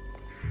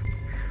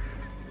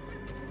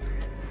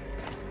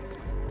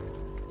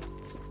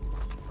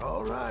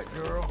 All right,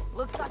 girl.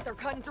 Looks like they're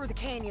cutting through the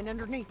canyon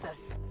underneath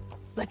us.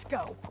 Let's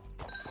go.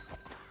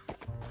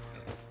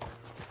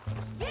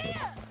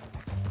 Yeah!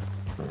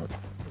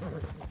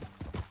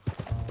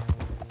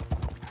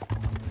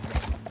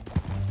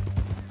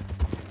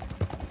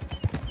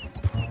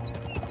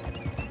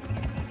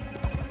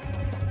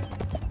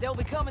 They'll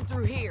be coming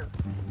through here.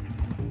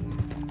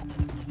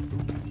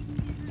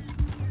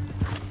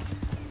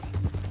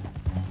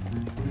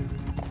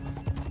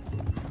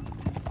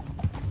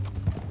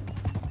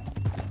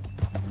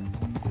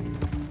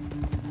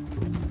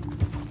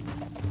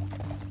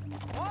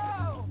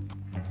 Whoa!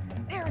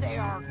 There they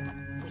are.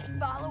 We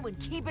follow and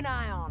keep an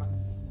eye on them.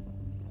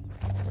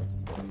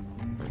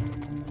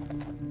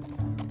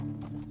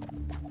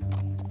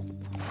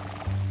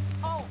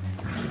 Oh!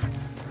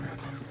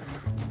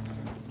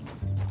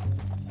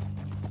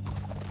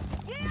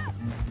 Yeah!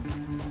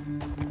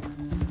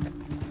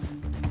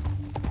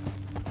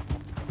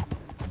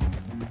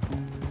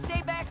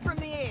 Stay back from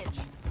the edge.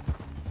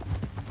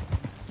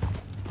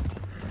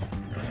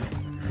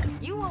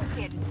 You won't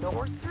get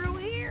north through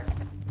here.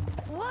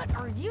 What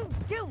are you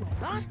doing,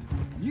 huh?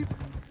 You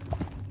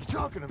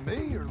talking to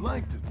me or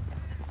Langton?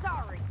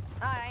 Sorry,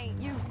 I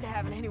ain't used to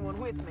having anyone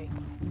with me.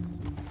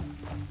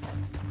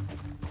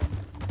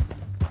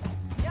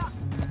 Yeah.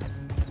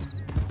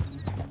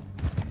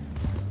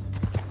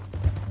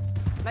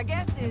 My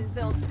guess is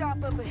they'll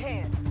stop up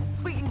ahead.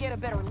 We can get a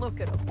better look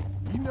at them.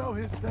 You know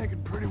his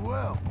thinking pretty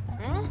well.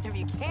 If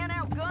you can't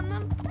outgun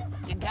them,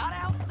 you gotta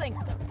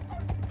outthink them.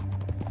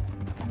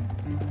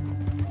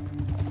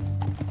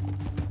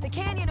 The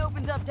canyon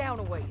opens up down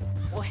a ways.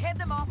 We'll head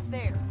them off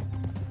there.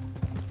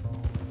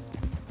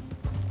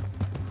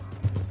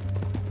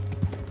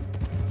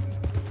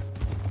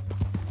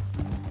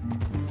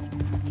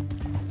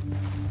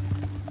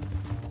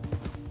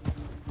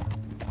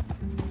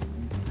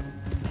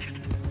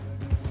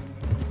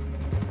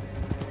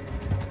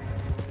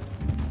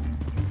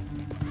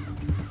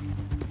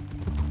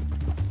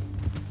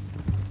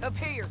 Up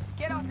here,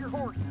 get off your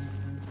horse.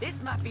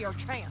 This might be our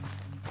chance.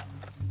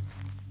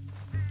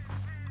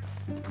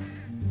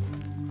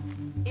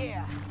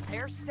 Yeah,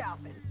 they're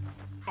stopping.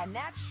 And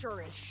that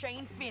sure is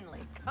Shane Finley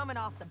coming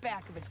off the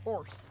back of his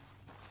horse.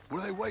 What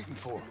are they waiting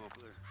for?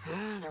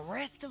 The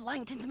rest of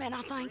Langton's men,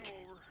 I think.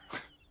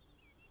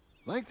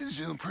 Langton's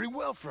doing pretty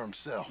well for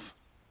himself.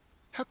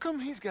 How come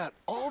he's got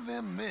all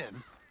them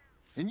men,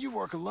 and you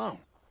work alone?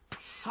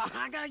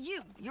 I got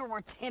you. You're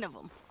worth 10 of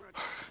them.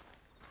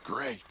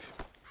 Great.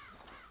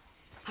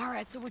 All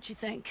right, so what you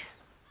think?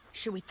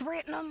 Should we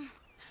threaten them,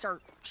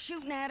 start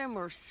shooting at them,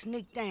 or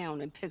sneak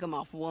down and pick them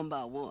off one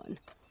by one?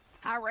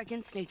 I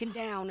reckon sneaking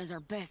down is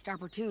our best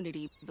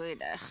opportunity, but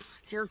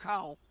it's your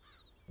call.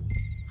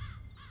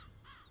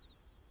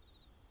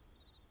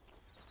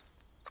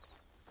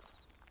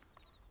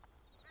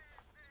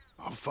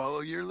 I'll follow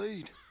your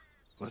lead.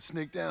 Let's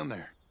sneak down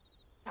there.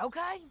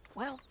 Okay,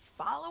 well,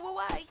 follow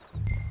away.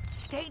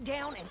 Stay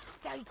down and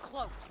stay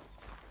close.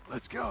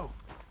 Let's go.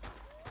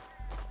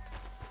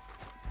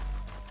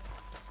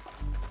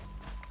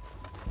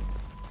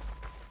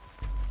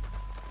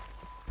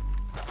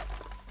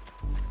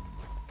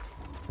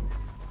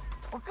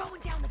 We're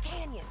going down the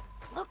canyon.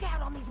 Look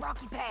out on these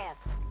rocky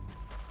paths.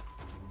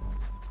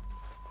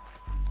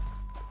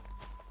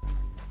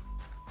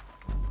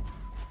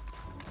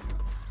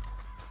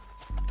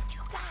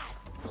 Two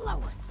guys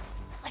below us.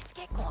 Let's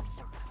get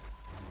closer.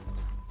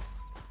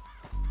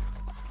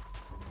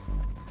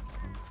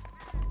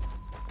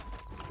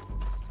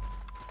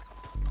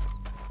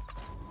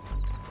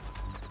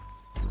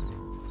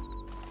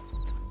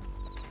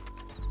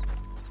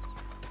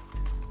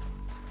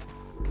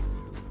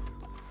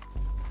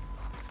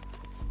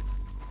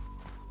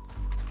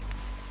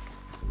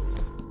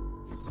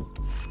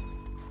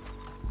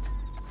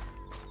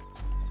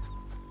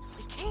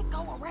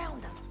 Go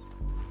around them.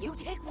 You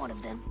take one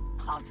of them,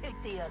 I'll take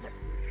the other.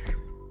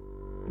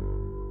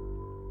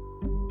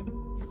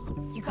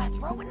 You got a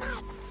throwing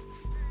knife?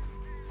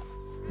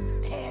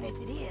 Bad as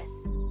it is,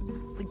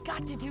 we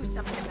got to do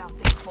something about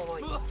this,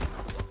 boys.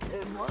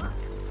 Good work.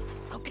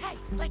 Okay,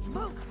 let's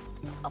move.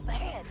 Up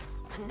ahead,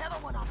 another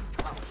one on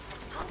the coast.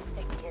 I'll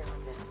take care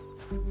of it.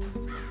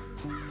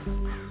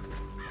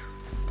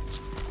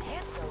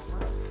 Hands over.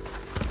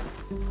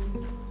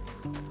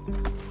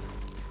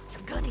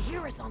 Gonna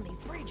hear us on these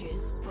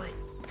bridges, but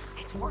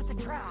it's worth a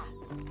try.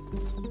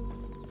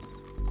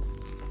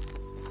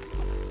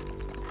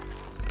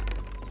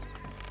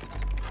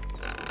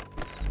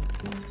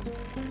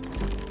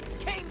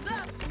 Game's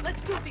up!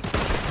 Let's do this!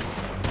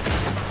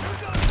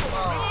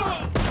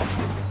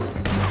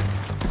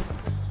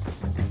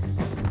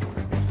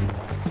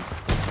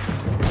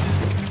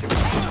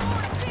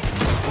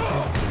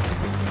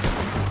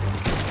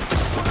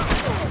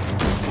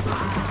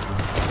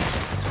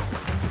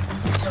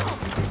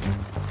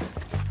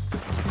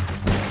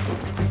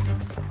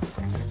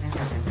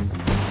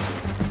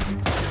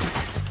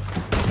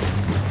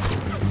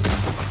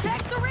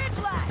 Check the ridge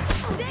line!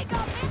 They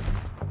got me!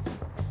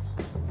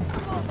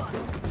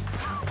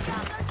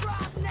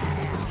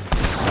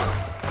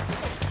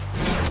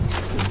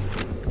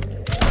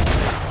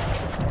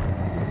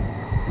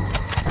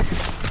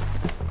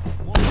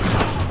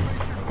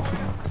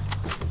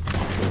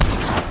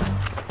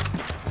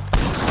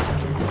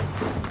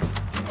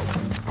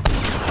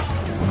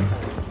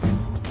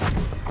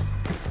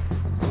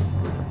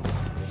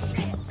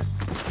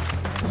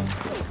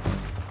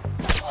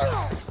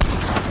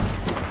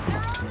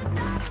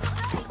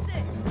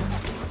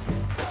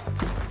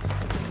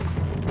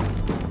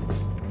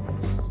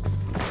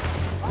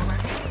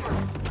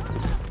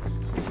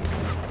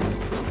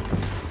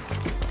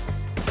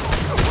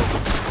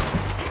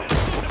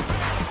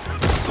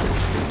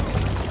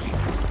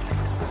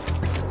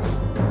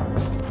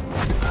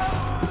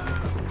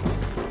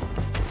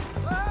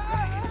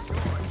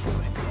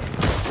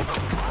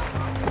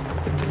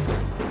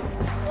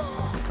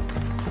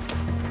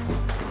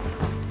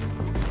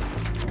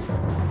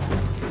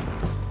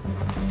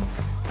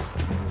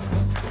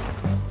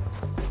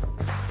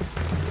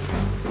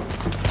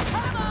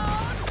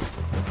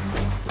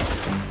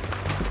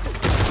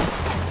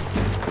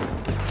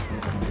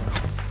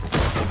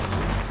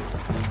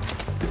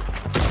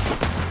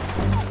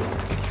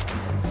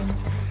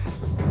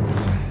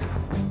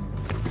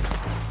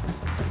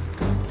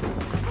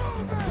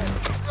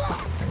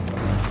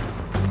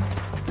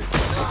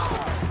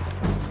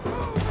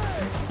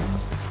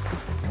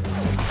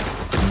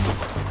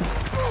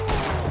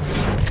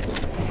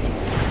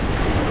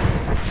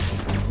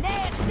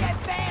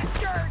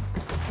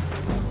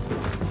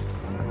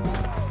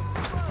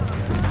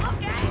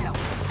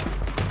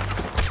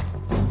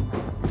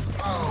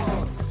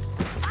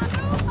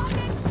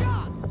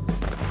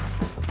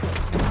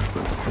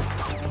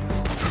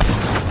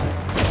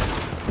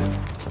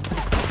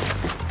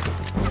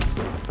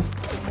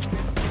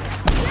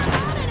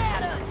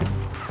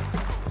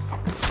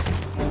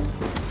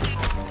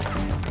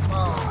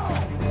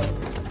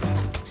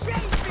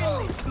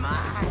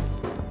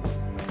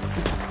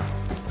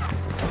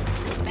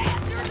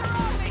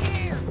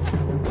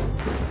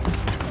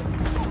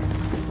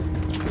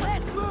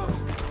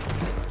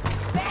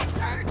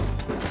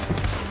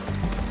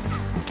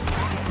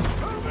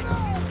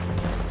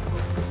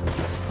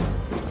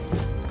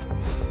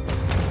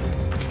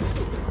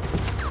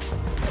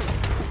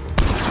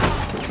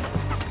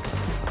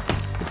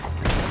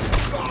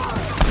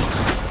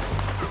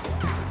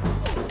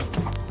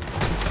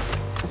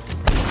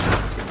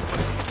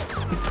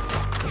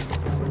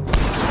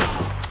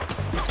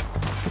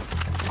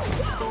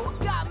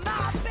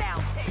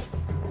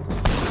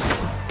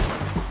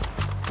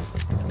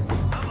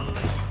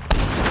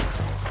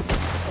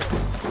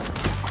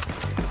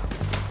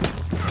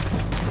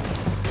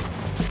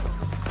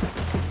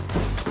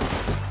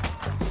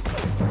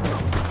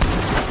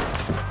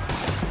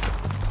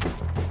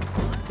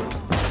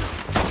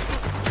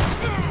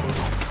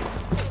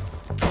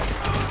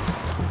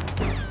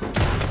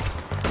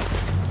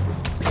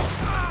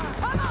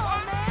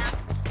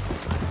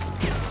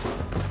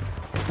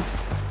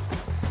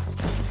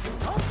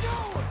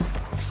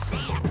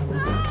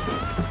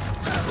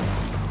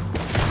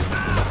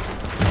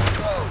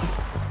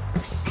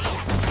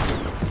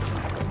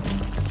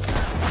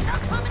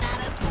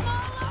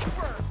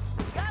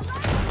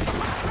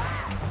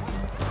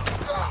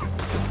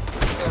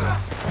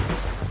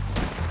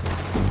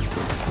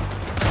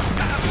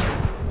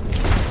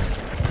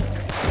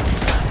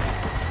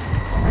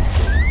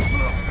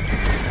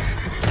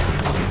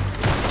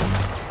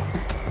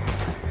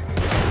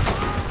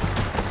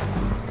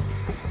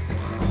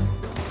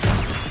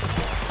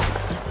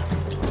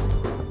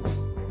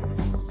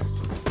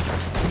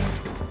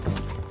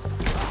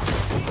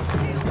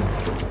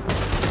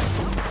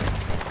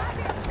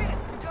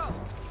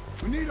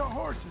 your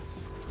horses.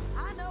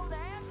 I know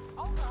that.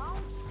 Hold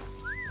on.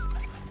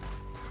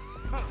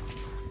 Huh.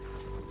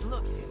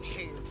 Look at him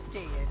here,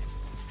 dead.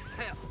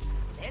 Hell,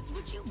 that's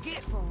what you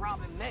get for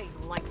robbing me,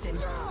 Langton.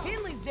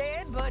 Finley's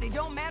dead, but it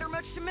don't matter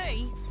much to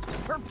me.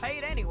 We're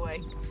paid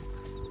anyway.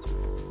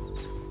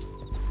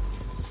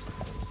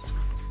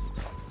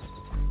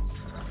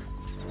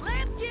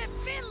 Let's get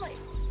Finley!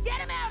 Get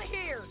him out of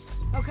here!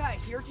 Okay,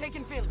 you're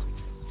taking Finley.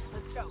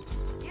 Let's go.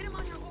 Get him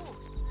on your horse.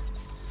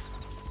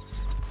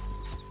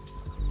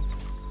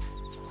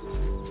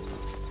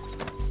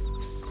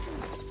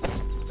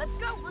 Let's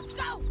go, let's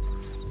go!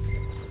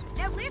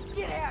 Now let's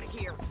get out of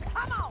here.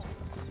 Come on!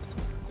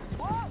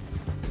 Whoa!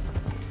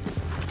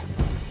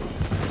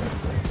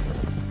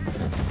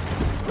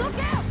 Look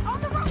out!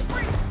 On the road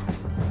bridge!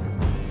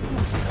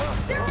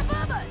 They're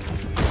above us!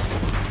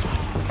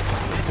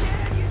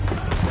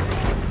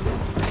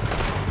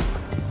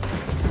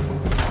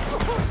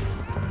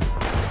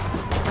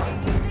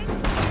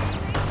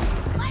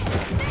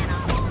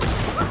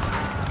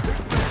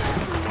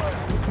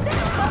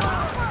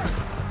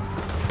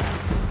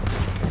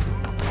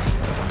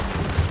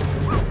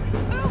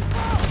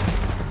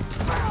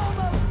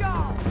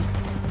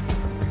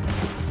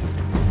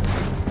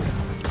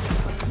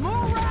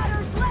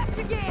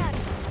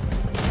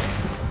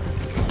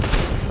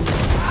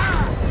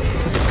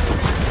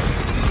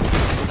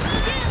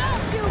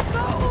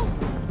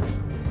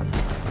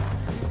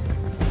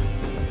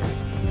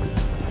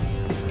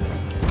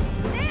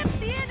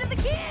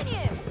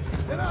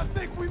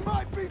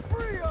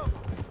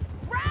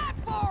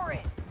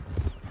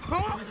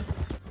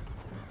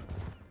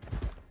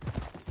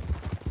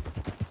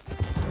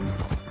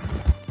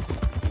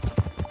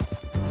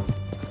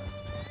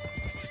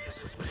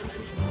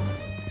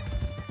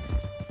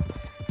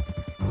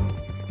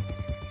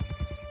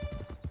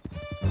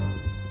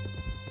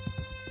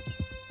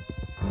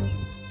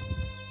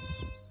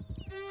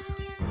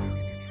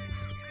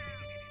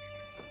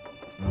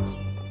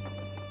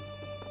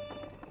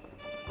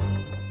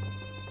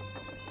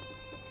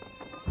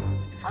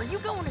 Are you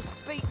going to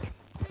speak?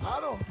 I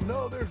don't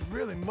know there's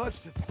really much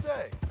to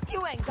say.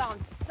 You ain't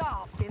gone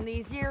soft in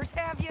these years,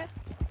 have you?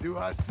 Do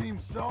I seem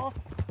soft?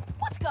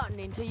 What's gotten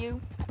into you?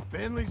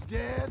 Finley's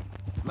dead.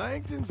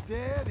 Langton's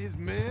dead. His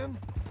men.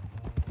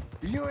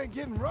 You ain't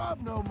getting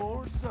robbed no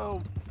more,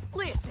 so...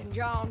 Listen,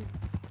 John.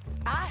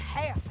 I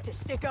have to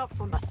stick up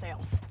for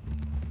myself.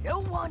 No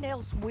one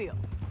else will.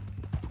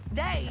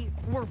 They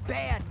were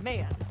bad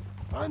men.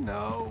 I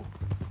know.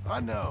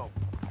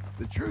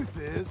 The truth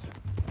is,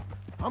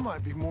 I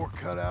might be more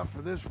cut out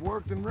for this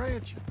work than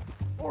ranching,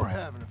 or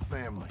having a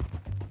family.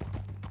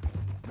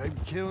 Maybe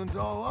killing's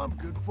all I'm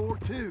good for,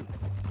 too.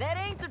 That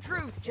ain't the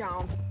truth,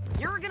 John.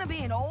 You're gonna be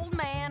an old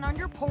man on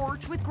your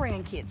porch with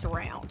grandkids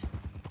around.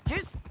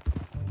 Just,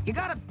 you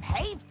gotta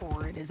pay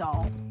for it is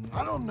all.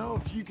 I don't know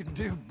if you can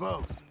do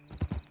both.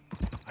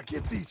 I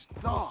get these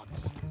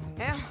thoughts.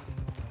 Yeah,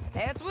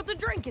 that's what the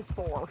drink is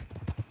for.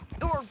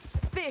 Or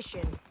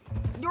fishing,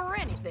 or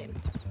anything.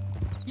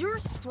 You're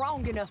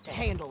strong enough to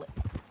handle it.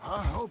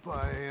 I hope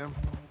I am.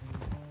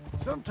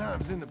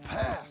 Sometimes in the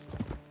past.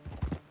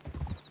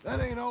 That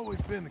ain't always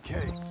been the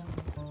case.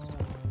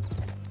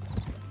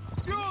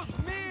 Dios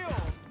mío!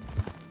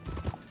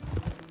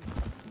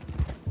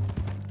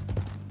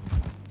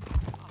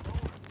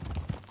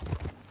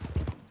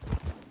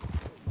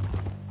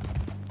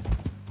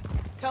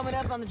 Coming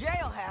up on the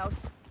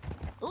jailhouse.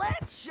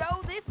 Let's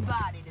show this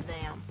body to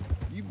them.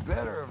 You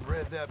better have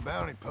read that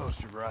bounty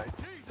poster right.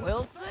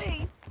 We'll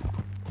see.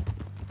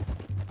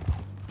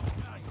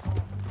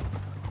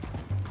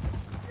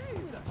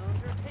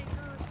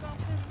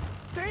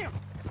 Damn!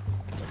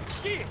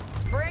 Get!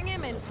 Bring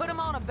him and put him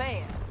on a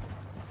bed.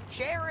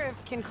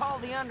 Sheriff can call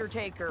the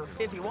Undertaker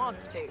if he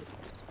wants to.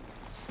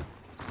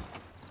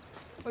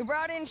 We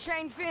brought in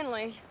Shane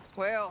Finley.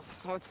 Well,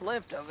 what's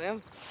left of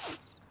him.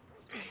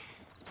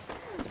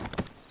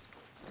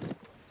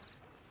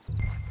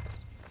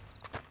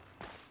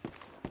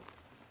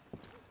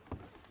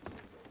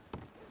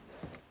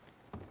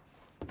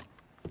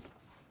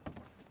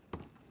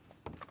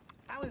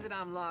 How is it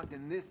I'm locked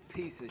in this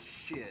piece of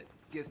shit?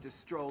 Gets to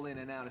stroll in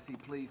and out as he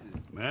pleases.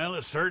 Well,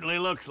 it certainly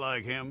looks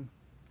like him.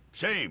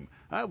 Shame.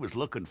 I was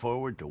looking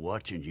forward to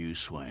watching you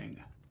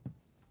swing.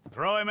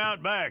 Throw him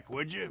out back,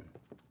 would you?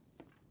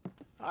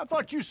 I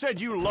thought you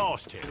said you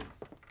lost him.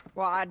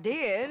 Well, I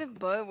did,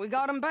 but we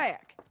got him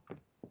back.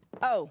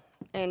 Oh,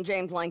 and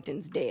James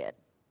Langton's dead.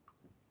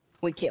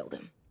 We killed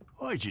him.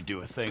 Why'd you do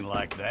a thing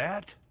like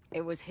that?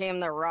 It was him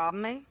that robbed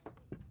me.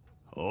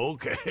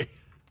 Okay.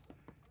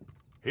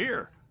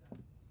 Here.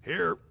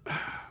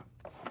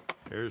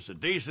 Here's a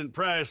decent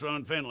price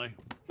on Finley.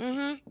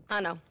 Mm-hmm, I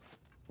know.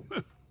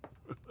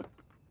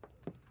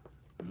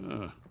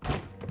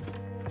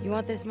 You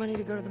want this money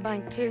to go to the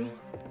bank, too?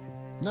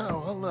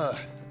 No, I'll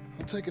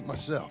take it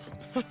myself.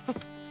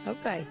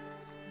 Okay,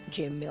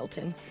 Jim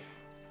Milton.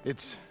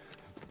 It's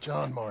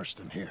John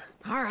Marston here.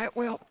 All right,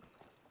 well,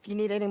 if you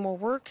need any more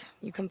work,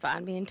 you can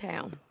find me in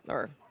town.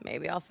 Or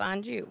maybe I'll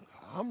find you.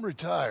 I'm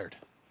retired.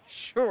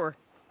 Sure.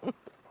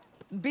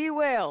 Be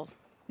well,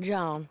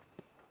 John.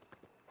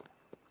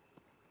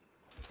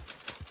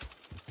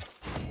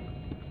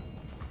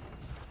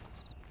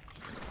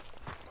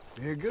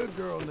 Be a good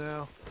girl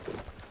now.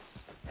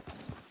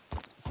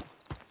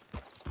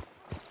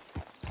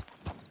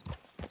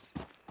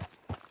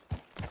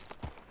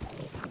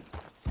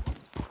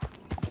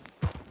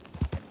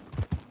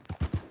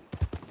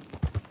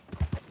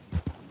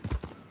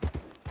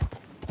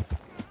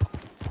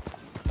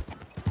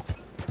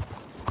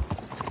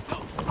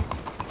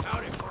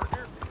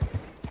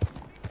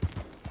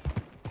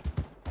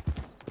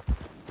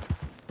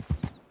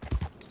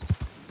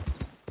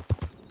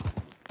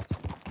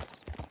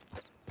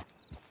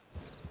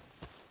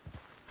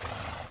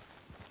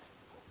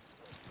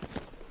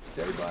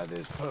 Stay by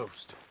this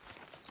post.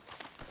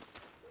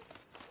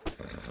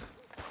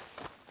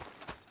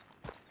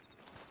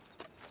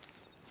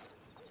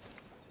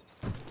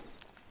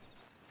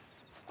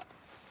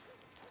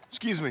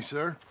 Excuse me,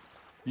 sir.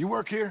 You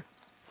work here?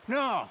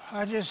 No,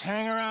 I just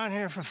hang around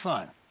here for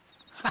fun.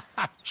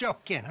 I'm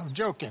joking.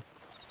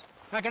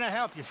 How can I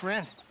help you,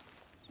 friend?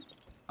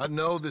 I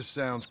know this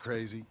sounds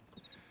crazy.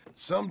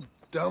 Some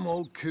dumb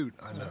old coot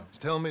I know is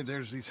telling me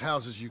there's these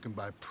houses you can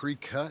buy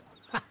pre-cut.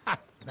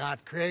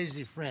 Not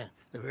crazy, friend.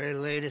 The very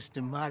latest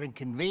in modern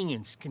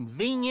convenience.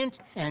 Convenient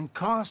and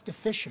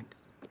cost-efficient.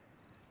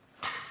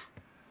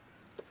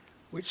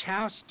 Which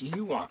house do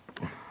you want?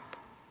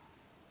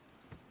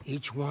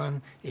 Each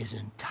one is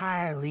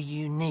entirely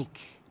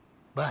unique,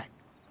 but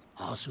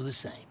also the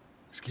same.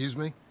 Excuse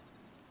me?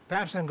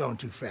 Perhaps I'm going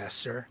too fast,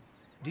 sir.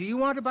 Do you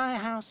want to buy a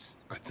house?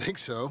 I think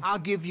so. I'll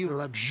give you a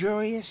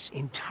luxurious,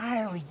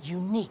 entirely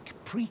unique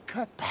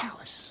pre-cut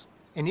palace.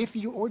 And if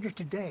you order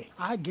today,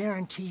 I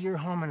guarantee you're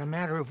home in a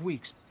matter of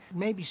weeks,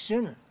 maybe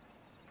sooner.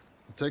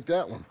 I'll take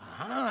that one.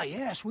 Ah,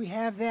 yes, we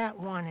have that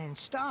one in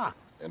stock.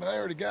 And I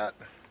already got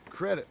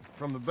credit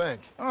from the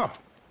bank. Oh,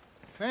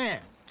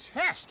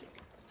 fantastic.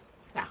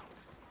 Now,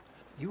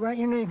 you write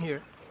your name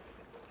here,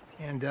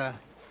 and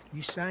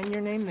you sign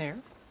your name there,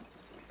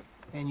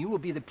 and you will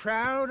be the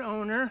proud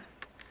owner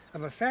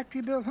of a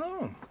factory-built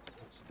home.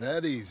 It's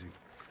that easy.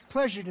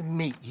 Pleasure to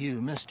meet you,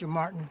 Mr.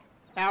 Martin.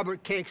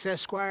 Albert Cakes,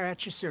 Esquire,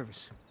 at your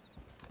service.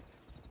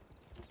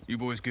 You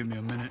boys give me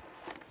a minute.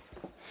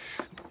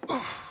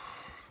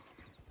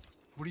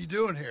 What are you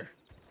doing here?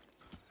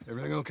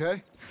 Everything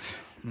okay?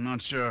 I'm not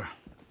sure.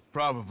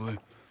 Probably.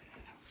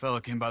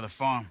 Fella came by the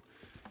farm.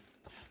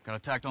 Got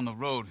attacked on the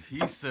road.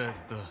 He said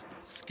the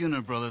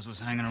Skinner brothers was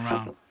hanging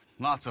around.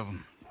 Lots of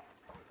them.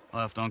 I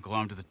left Uncle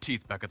armed to the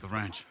teeth back at the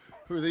ranch.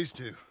 Who are these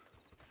two?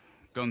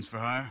 Guns for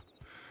hire?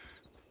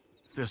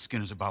 If they're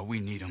Skinner's about,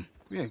 we need them.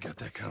 We ain't got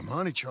that kind of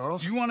money,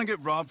 Charles. You want to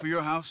get robbed for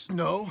your house?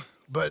 No,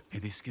 but... Hey,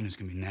 these Skinners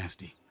can be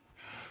nasty.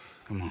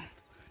 Come on.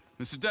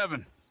 Mr.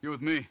 Devon, you're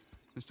with me.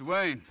 Mr.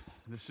 Wayne,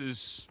 this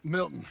is...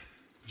 Milton.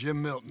 Jim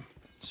Milton.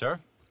 Sir,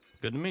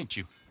 good to meet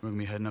you. We're gonna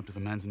be heading up to the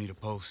Manzanita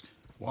Post.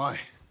 Why?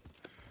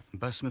 The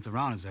best smith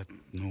around is that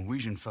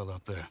Norwegian fella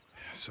up there.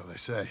 So they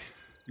say.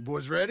 You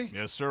boys ready?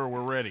 Yes, sir,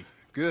 we're ready.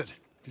 Good,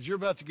 because you're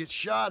about to get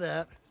shot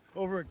at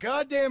over a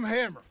goddamn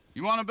hammer.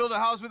 You want to build a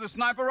house with a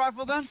sniper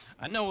rifle, then?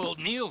 I know old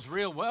Neil's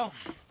real well.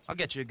 I'll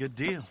get you a good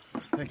deal.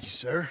 Thank you,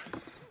 sir.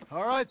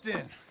 All right,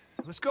 then.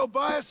 Let's go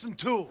buy us some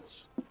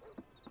tools.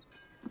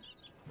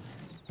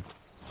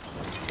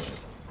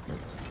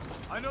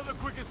 I know the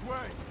quickest way.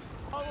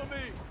 Follow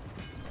me.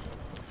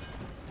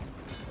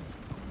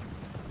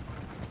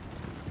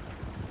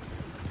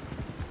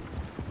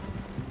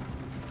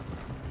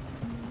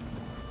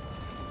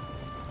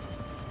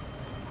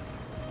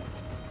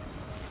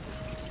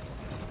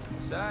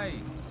 Say,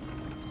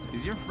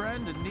 is your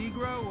friend a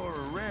Negro or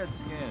a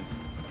Redskin?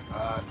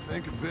 I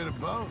think a bit of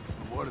both,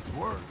 for what it's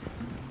worth.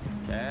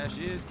 Cash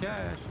is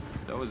cash,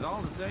 though it's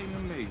all the same to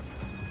me.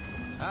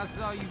 I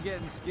saw you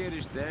getting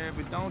skittish there,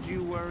 but don't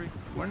you worry.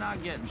 We're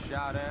not getting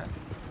shot at.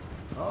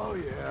 Oh,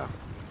 yeah.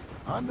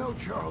 I know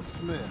Charles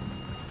Smith.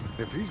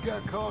 If he's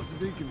got cause to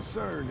be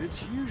concerned,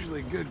 it's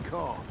usually good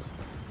cause.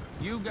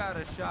 You got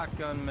a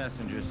shotgun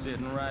messenger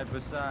sitting right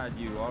beside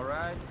you, all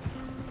right?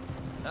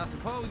 I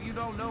suppose you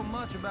don't know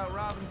much about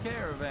robbing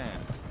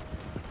caravans.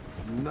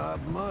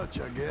 Not much,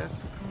 I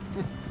guess.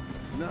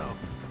 No.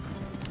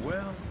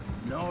 Well,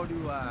 nor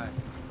do I.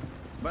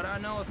 But I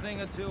know a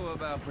thing or two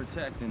about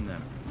protecting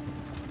them.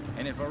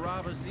 And if a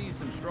robber sees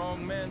some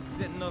strong men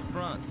sitting up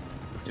front,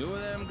 2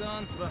 of them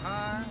guns for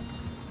hire,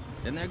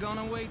 then they're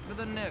gonna wait for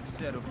the next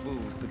set of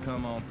fools to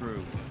come on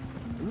through.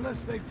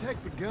 Unless they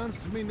take the guns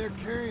to mean they're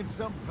carrying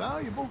something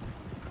valuable.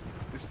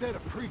 Instead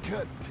of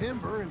pre-cut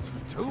timber and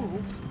some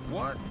tools.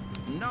 What?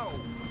 No.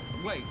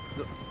 Wait,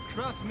 look,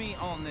 trust me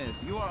on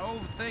this. You are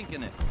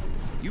overthinking it.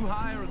 You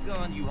hire a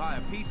gun, you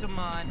hire peace of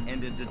mind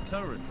and a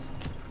deterrence.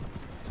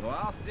 So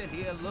I'll sit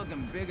here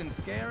looking big and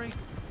scary,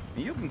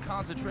 and you can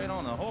concentrate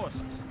on the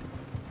horses.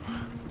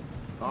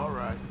 All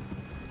right.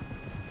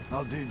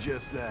 I'll do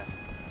just that.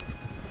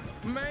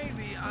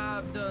 Maybe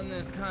I've done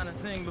this kind of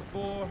thing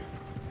before,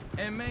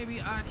 and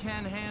maybe I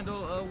can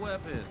handle a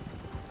weapon.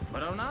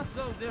 But I'm not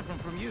so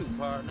different from you,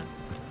 partner.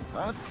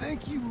 I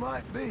think you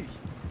might be.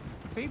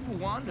 People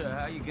wonder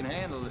how you can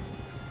handle it.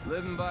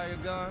 living by your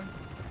gun.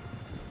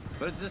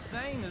 But it's the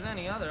same as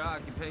any other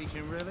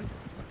occupation, really.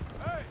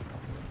 Hey,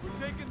 we're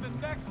taking the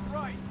next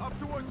right, up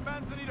towards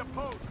Manzanita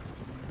Post.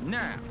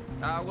 Now,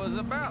 I was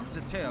about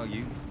to tell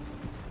you.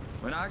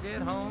 When I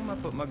get home, I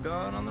put my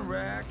gun on the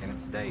rack and it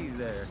stays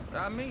there.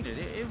 I mean it,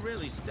 it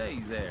really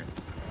stays there.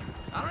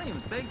 I don't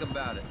even think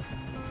about it.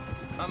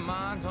 My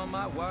mind's on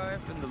my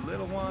wife and the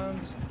little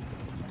ones.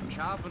 I'm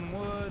chopping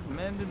wood,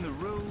 mending the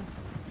roof,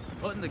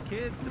 putting the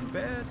kids to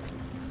bed.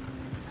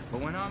 But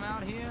when I'm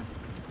out here,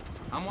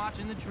 I'm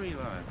watching the tree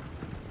line.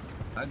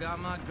 I got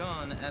my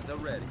gun at the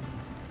ready.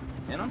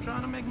 And I'm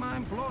trying to make my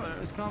employer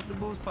as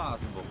comfortable as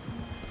possible.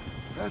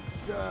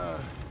 That's,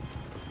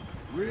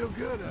 real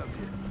good of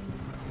you.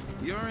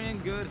 You're in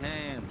good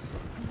hands.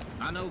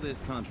 I know this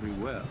country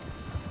well.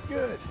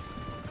 Good.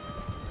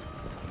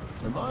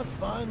 Am I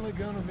finally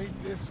gonna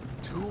meet this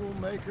tool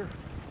maker?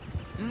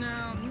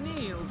 Now,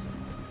 Niels,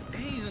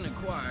 he's an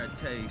acquired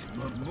taste,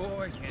 but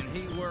boy, can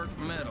he work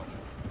metal.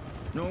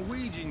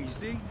 Norwegian, you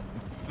see?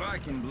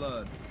 Viking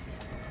blood.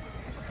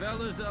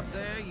 Fellas up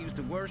there used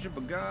to worship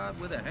a god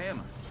with a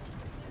hammer.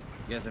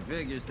 Guess I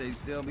figures they'd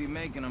still be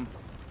making them.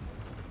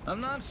 I'm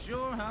not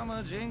sure how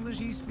much English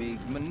he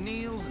speaks, but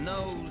Niels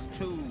knows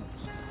tools.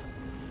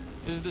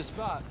 This is the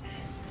spot,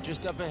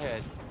 just up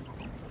ahead.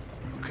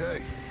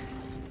 Okay.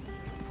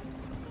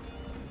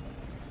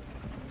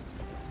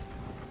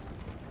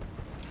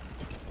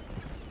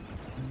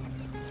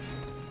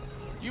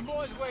 You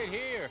boys wait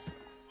here.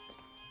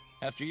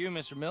 After you,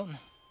 Mr. Milton.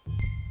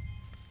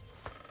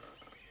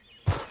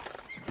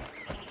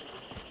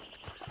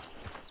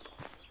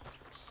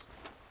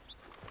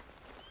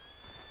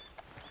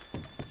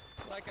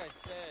 Like I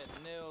said,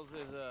 Nils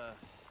is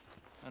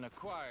an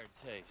acquired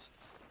taste.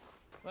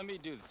 Let me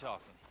do the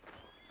talking.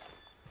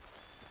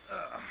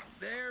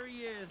 There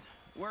he is,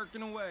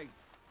 working away.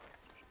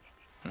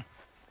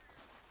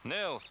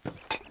 Nils.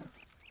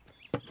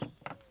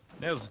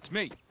 Nils, it's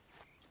me.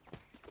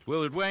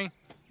 Willard Wayne.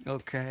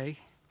 Okay.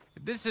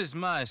 This is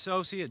my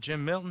associate,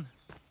 Jim Milton.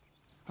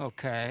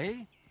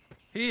 Okay.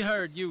 He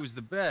heard you was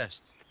the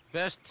best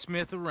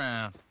smith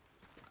around.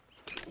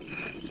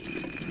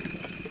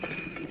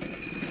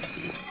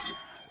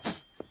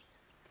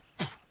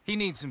 He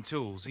needs some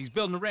tools. He's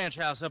building a ranch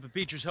house up at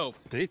Beecher's Hope.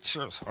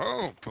 Beecher's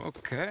Hope,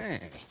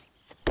 okay.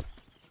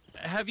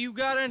 Have you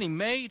got any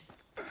made?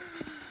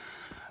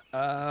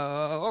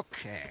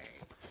 Okay.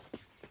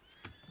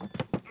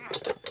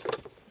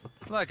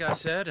 Like I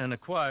said, an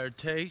acquired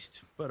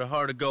taste, but a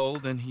heart of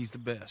gold, and he's the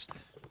best.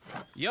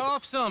 You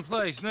off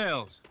someplace,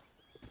 Nils?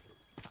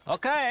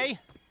 Okay.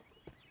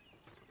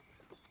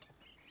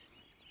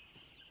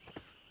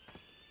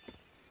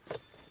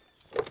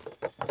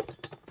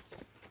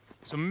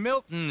 So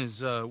Milton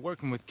is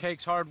working with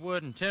Cake's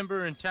Hardwood and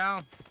Timber in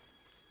town.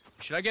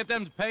 Should I get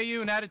them to pay you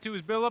and add it to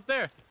his bill up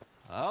there?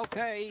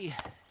 Okay.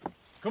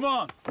 Come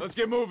on, let's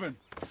get moving.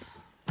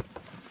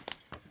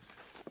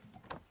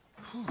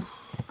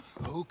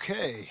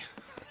 Okay.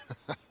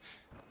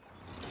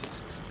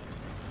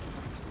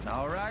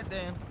 All right,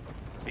 then.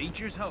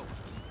 Beecher's Hope.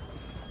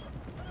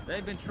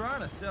 They've been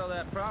trying to sell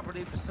that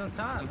property for some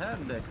time,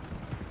 haven't they?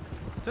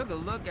 Took a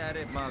look at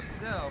it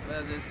myself,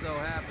 as it so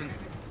happens.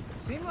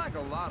 Seemed like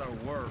a lot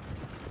of work.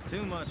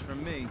 Too much for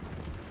me.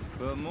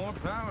 But more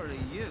power to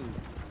you.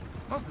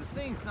 Must have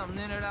seen something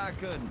in it I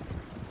couldn't.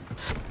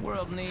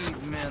 World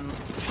needs men.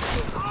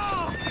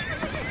 Oh!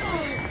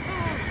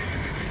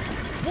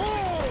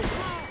 Whoa!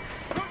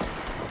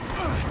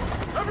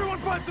 Everyone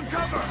find some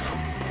cover!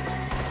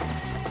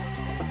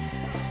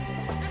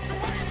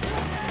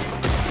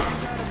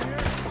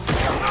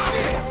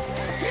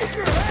 Keep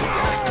your head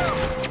down!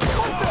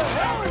 What the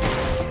hell is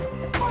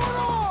going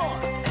on?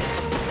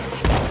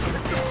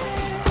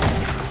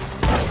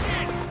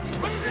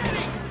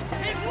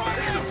 He's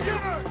running!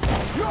 Skinner!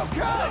 You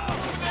okay?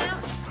 There!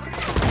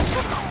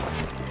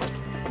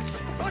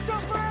 Watch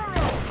out for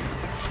arrows!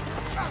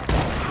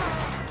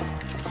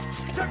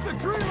 Check the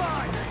tree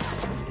line!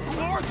 Who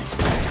are these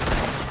things?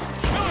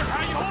 Miller,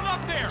 how you hold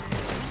up there?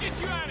 We'll get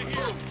you out of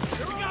here.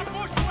 We got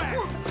bushwhacked.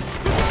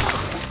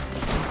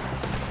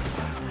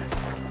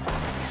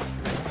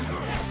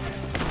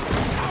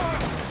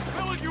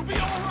 Miller, you'll be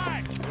all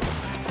right.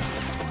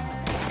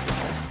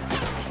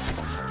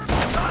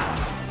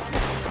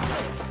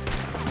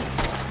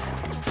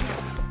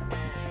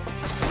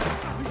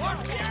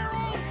 Watch the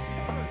arrows!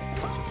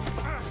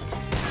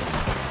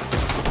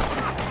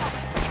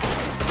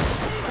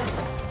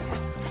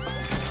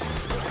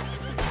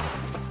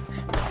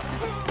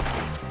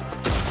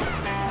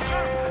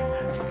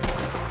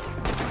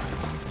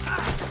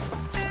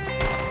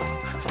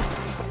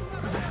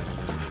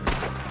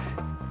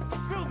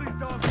 Kill these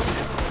dogs!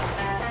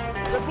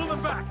 They're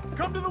pulling back!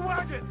 Come to the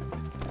wagons!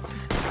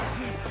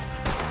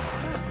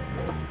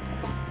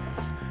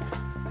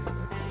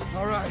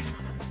 All right.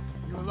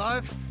 You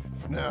alive?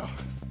 For now.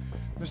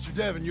 Mr.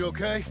 Devon, you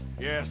okay?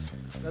 Yes.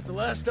 That the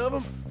last of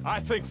them? I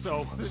think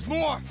so. There's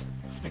more!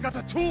 They got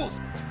the tools!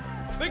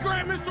 They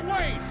grabbed Mr.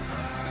 Wayne!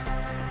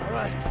 All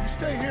right, you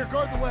stay here,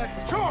 guard the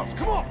wagons. Charles,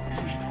 come on!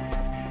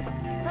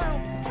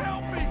 Help!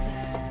 Help me!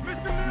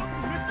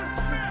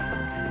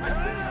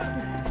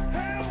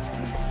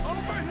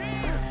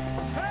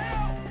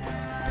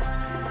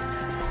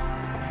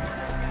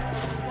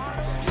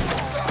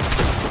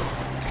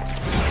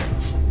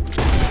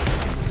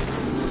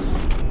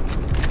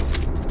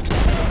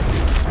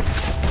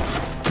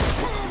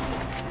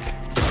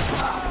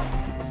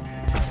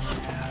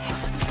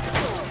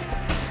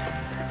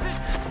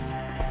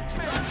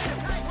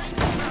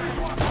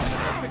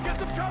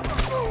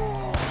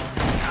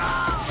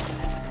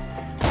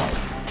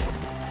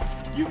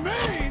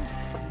 Mean?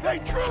 They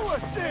drew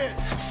us in!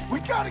 We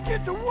gotta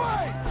get the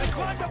way! They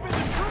climbed up in the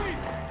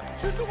trees!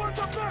 Shoot the ones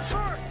up there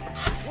first!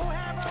 We'll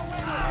have our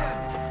way again!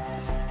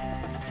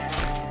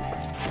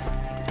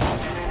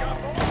 Put him down,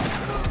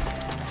 Peter!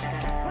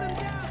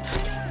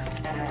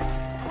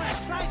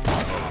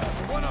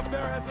 One up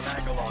there has an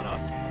angle on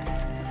us!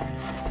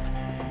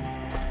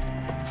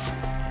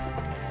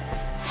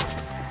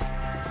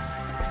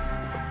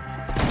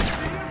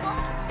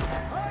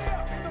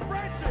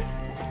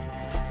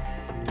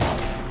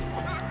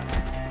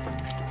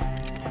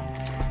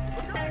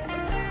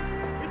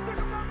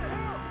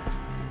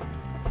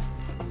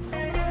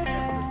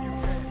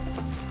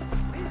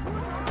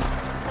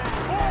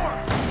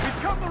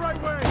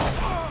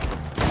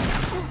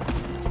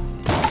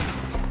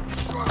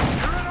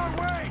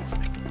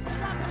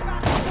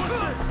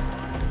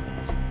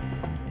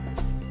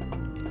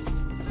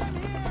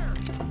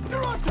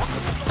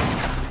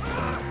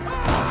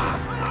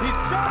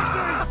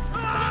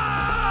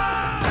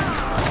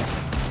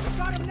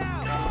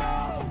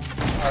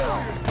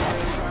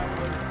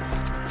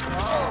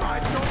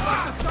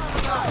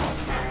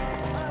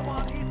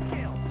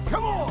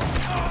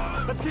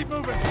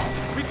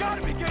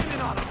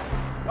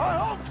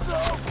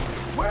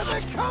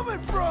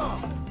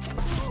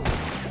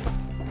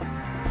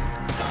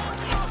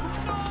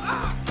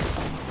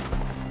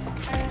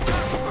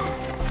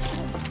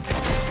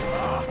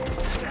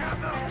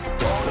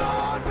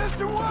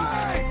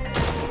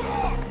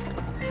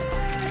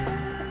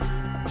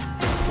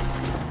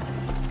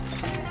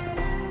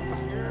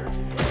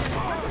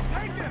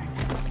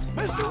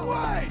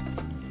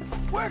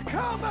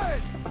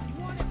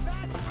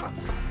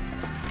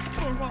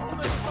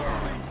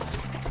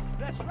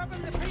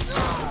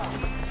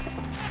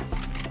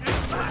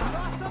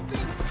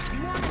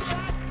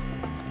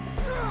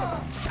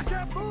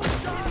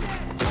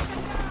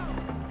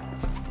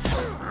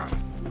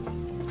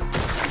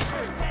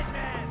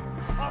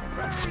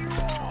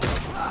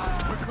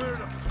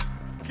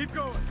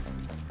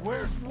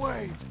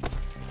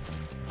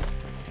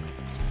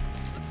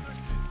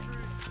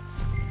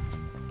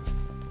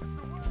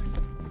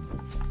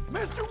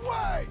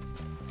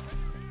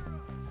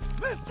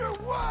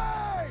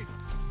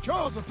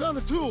 Charles, I found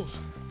the tools.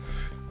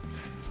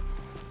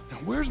 Now,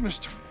 where's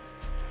Mr.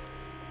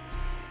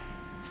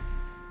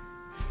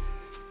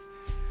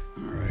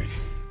 All right.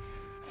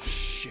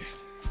 Shit.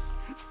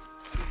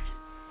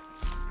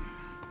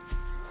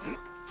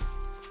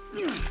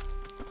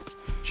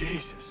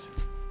 Jesus.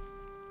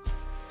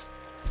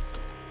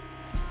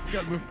 You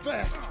gotta move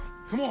fast.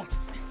 Come on.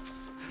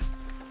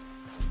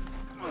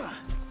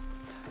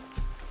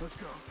 Let's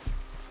go.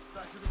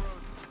 Back to the road.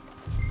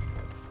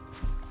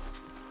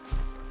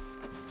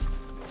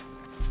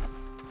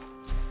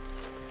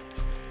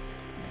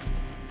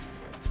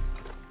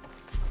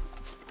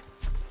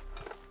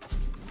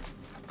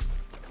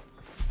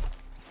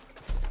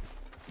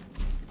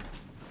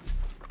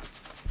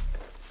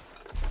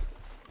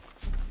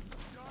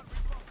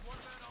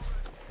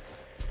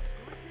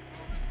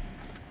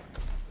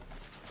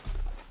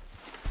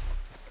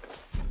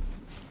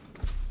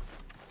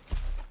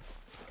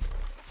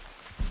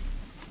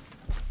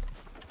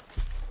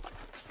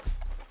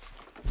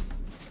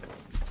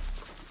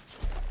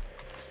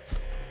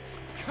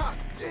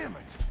 Damn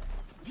it!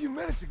 A few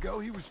minutes ago,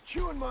 he was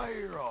chewing my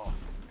ear off.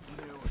 He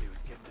knew what he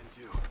was getting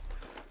into.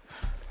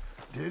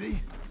 Did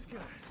he?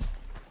 Scared.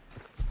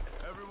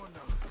 Everyone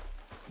knows.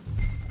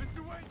 Mr.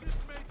 Wayne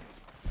didn't make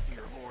it.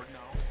 Dear Lord, no.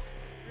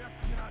 We have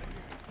to get out of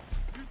here.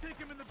 You take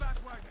him in the back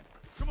wagon.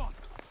 Come on,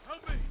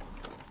 help me.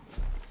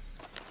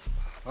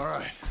 All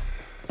right.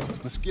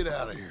 Let's get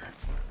out of here.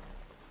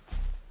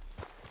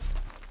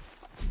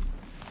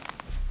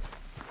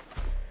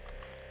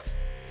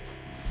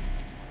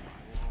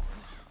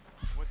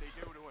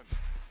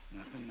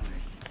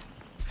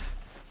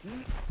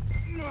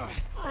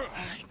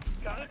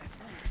 Got it?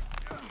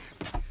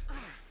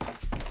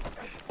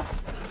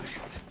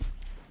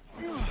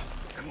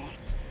 Come on.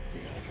 We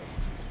gotta go.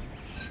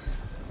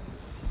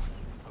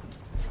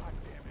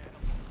 Goddamn animal.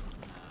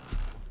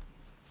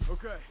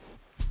 Okay.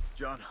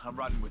 John, I'm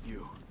riding with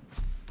you.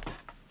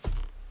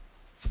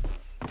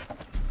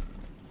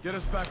 Get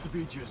us back to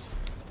Beecher's.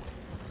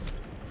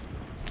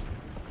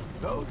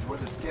 Those were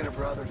the Skinner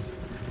brothers.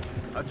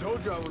 I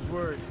told you I was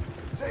worried.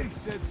 Sadie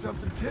said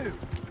something too.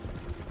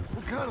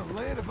 What kind of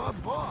land have I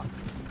bought?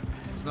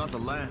 It's not the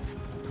land.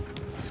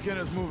 The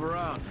Skinners move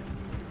around.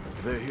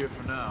 They're here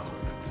for now.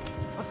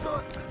 I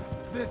thought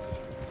this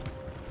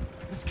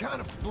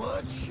kind of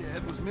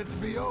bloodshed was meant to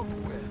be over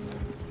with.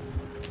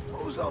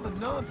 What was all the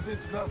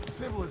nonsense about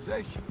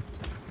civilization?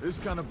 This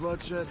kind of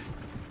bloodshed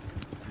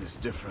is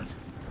different.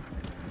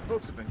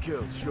 Folks have been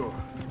killed, sure.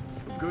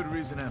 For good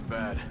reason and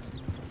bad.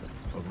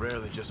 But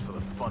rarely just for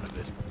the fun of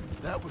it.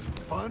 That was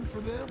fun for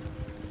them?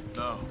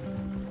 No,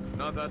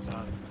 not that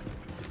time.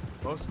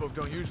 Most folk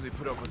don't usually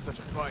put up with such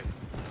a fight.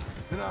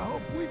 Then I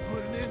hope we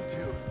put an end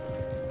to it.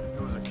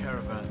 There was a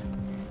caravan,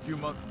 a few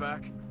months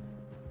back,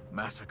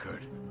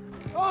 massacred.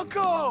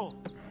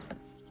 Uncle!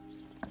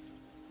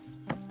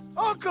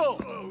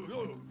 Uncle!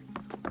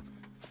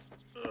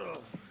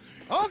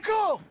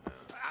 Uncle!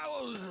 I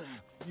was...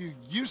 You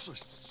useless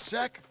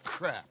sack of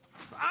crap.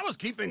 I was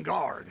keeping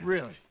guard.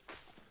 Really?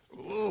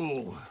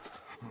 Whoa.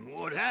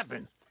 What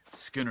happened?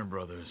 Skinner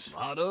brothers. A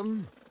lot of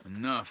them?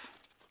 Enough.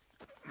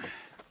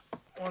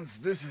 Once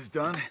this is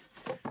done,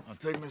 I'll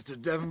take Mr.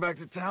 Devon back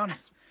to town and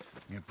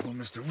get poor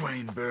Mr.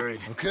 Wayne buried.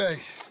 Okay.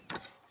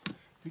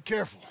 Be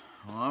careful.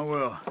 Oh, I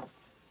will.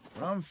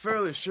 But I'm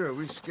fairly sure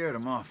we scared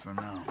him off for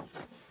now.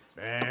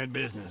 Bad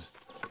business.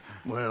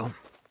 Well,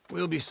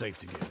 we'll be safe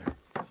together.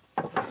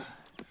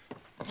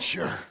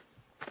 Sure.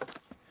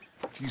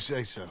 If you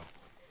say so.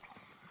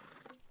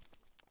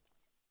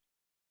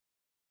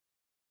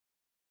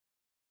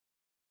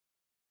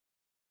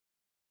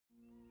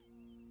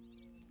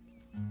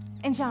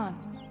 And John,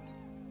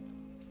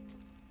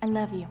 I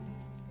love you.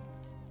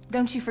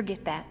 Don't you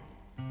forget that.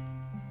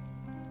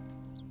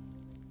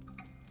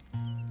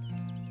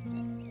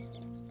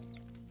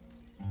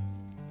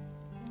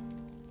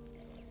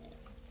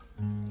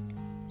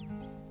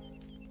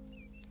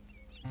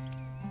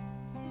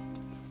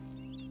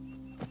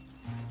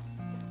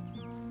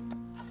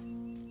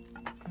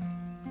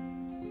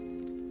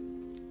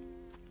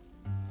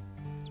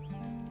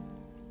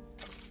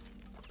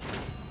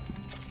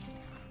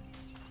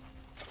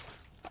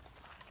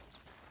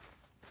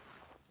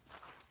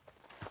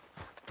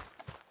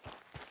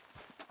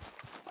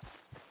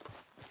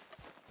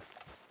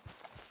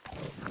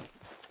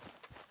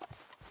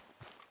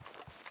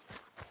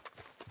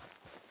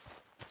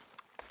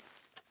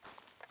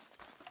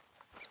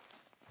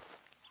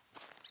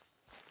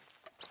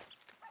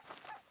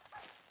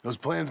 Those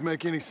plans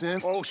make any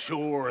sense? Oh,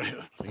 sure.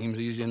 Seems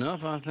easy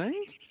enough, I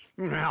think.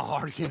 How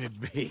hard can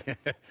it be?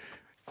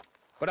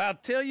 But I'll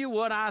tell you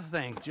what I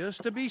think.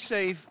 Just to be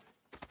safe,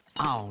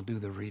 I'll do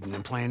the reading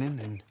and planning,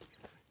 and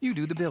you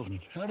do the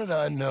building. How did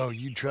I know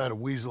you'd try to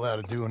weasel out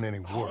of doing any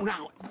work? Oh,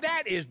 now,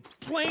 that is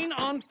plain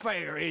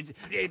unfair.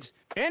 It's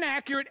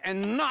inaccurate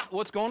and not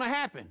what's going to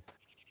happen.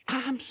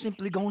 I'm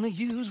simply going to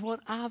use what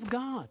I've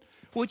got,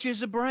 which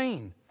is a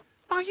brain.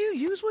 While you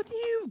use what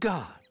you've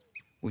got,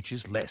 which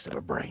is less of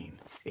a brain.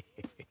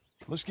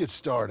 Let's get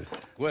started.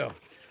 Well,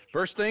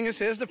 first thing it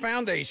says the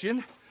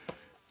foundation,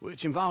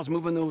 which involves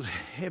moving those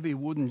heavy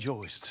wooden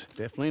joists.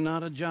 Definitely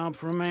not a job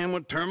for a man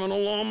with terminal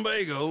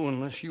lumbago,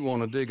 unless you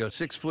want to dig a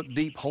 6-foot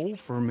deep hole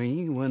for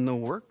me when the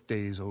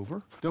workday's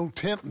over. Don't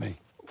tempt me.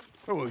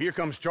 Oh, here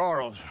comes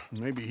Charles.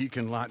 Maybe he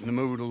can lighten the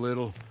mood a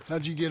little.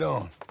 How'd you get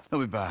on? He'll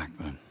be back,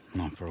 but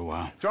not for a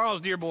while.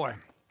 Charles, dear boy,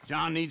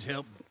 John needs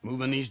help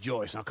moving these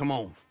joists. Now, come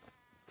on.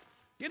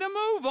 Get a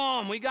move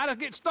on. We gotta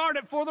get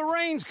started before the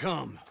rains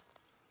come.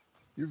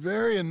 You're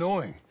very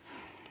annoying.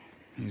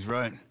 He's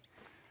right. We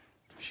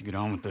should get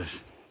on with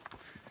this.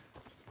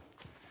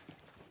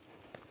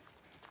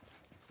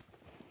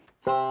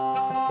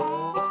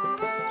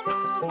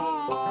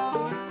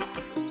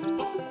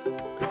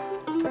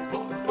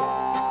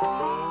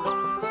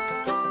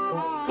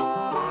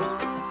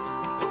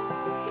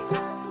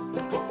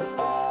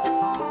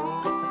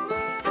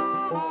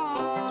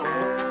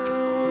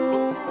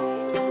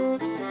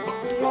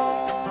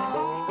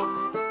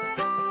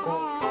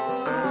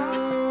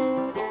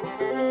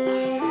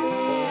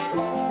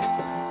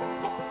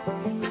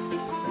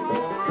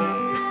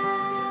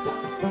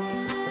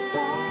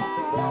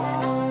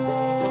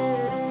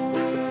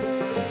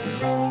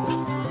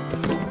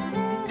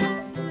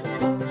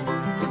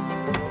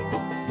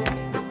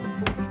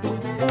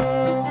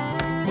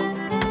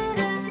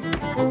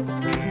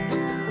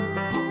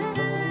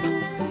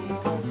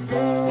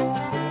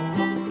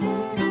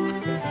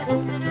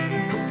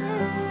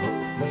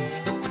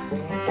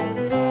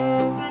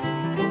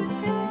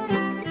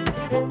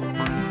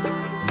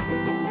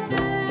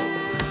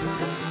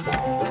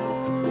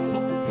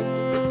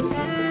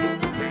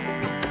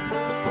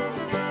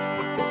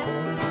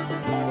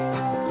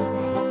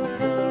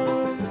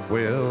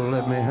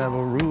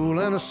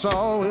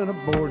 Saw and a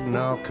board and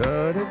I'll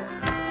cut it.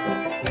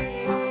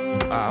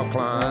 I'll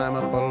climb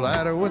up a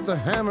ladder with a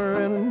hammer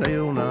and a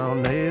nail and I'll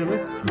nail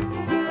it.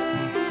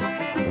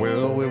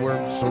 Well, we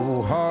worked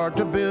so hard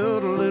to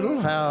build a little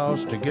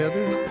house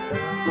together.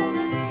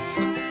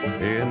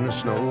 In the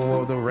snow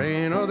or the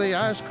rain or the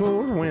ice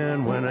cold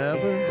wind,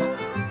 whenever.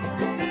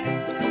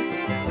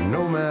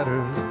 No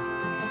matter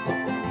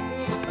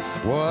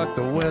what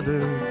the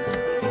weather,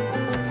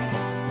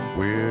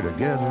 we're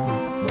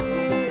together.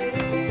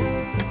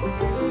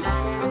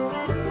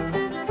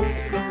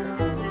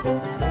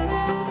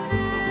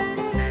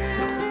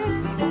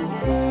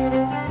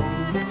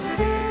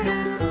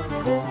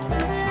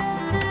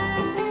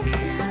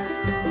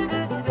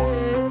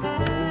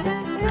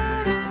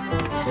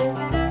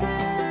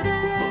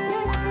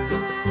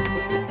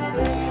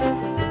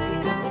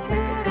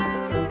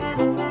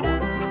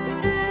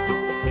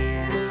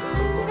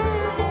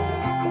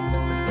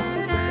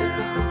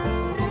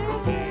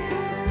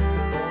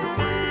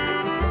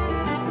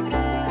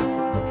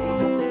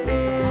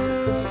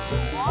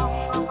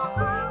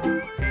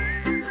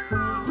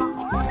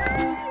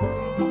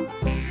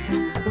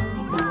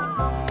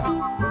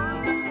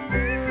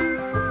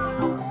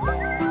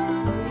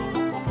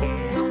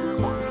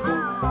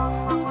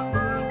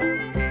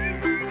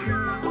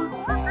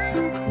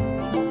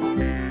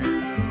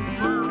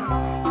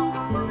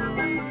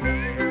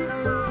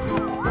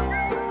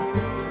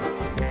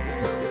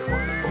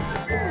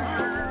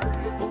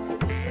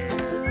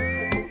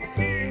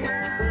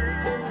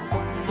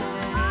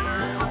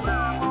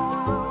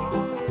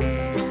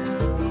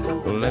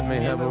 Let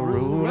me have a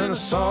rule and a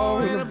saw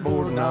and a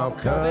board and I'll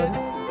cut it.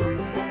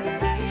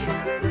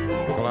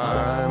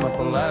 Climb up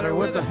a ladder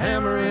with a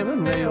hammer and a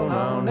nail and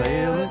I'll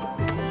nail it.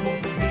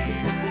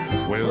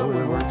 Well,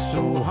 we worked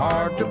so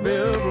hard to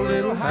build a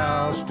little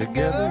house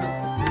together.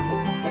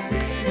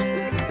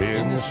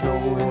 In the snow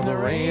or the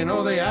rain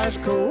or the ice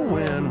cold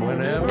wind,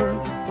 whenever.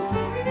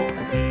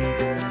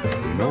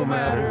 No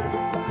matter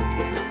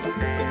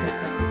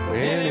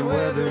any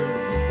weather,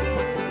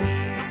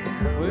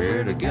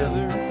 we're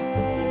together.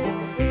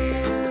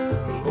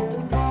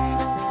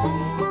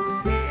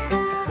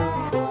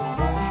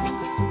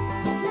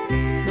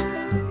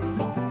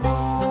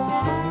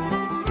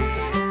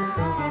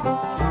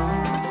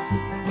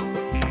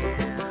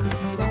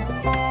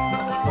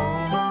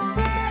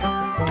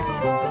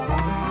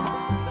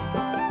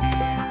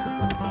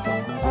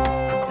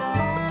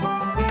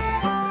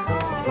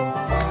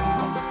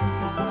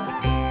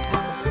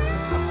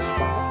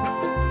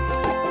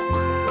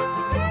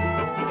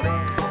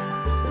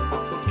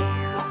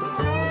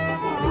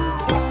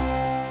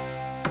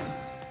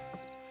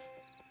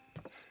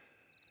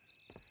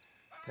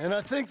 And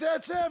I think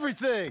that's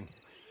everything.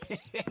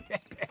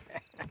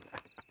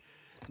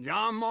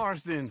 John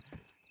Marston,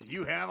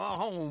 you have a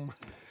home.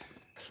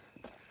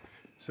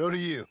 So do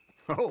you.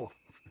 Oh,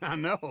 I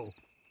know.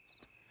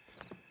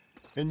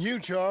 And you,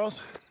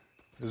 Charles,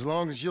 as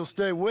long as you'll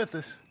stay with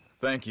us.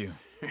 Thank you.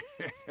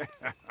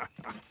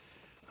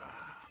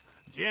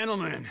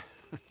 Gentlemen,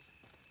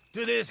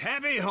 to this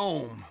happy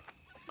home.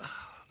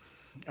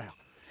 Well,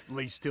 at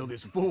least till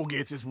this fool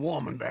gets his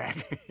woman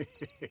back.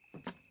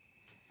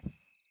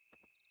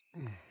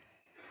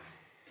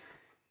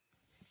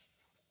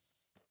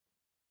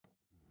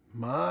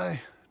 My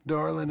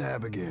darling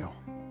Abigail,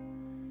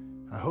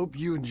 I hope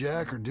you and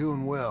Jack are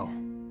doing well.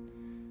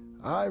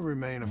 I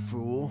remain a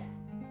fool,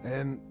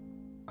 and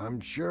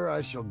I'm sure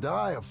I shall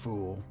die a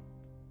fool.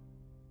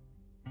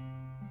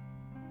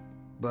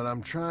 But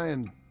I'm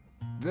trying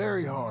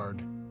very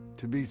hard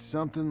to be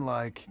something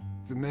like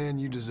the man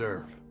you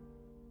deserve.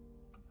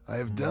 I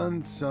have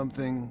done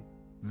something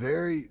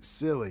very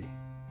silly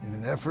in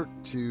an effort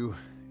to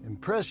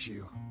impress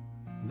you.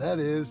 And that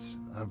is,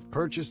 I've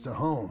purchased a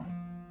home.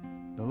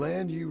 The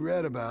land you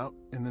read about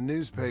in the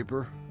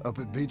newspaper up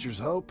at Beecher's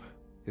Hope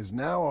is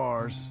now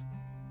ours,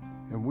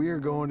 and we are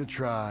going to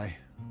try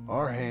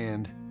our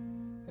hand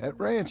at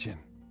ranching.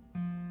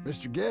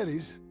 Mr.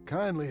 Geddes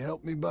kindly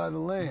helped me buy the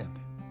land.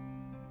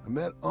 I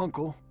met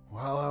Uncle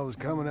while I was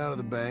coming out of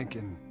the bank,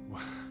 and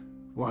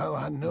while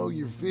I know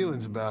your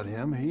feelings about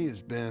him, he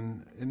has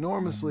been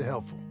enormously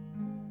helpful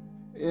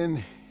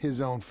in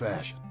his own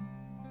fashion.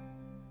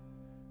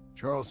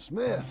 Charles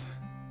Smith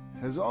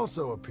has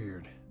also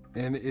appeared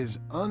and is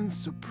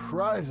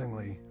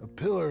unsurprisingly a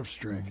pillar of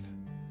strength.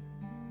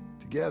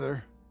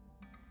 Together,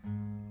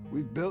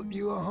 we've built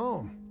you a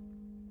home.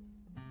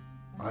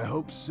 I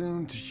hope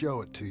soon to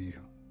show it to you.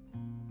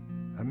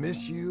 I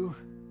miss you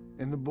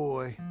and the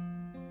boy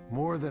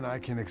more than I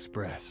can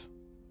express.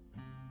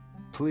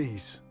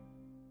 Please,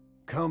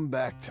 come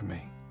back to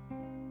me.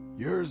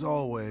 Yours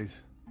always,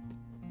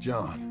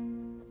 John.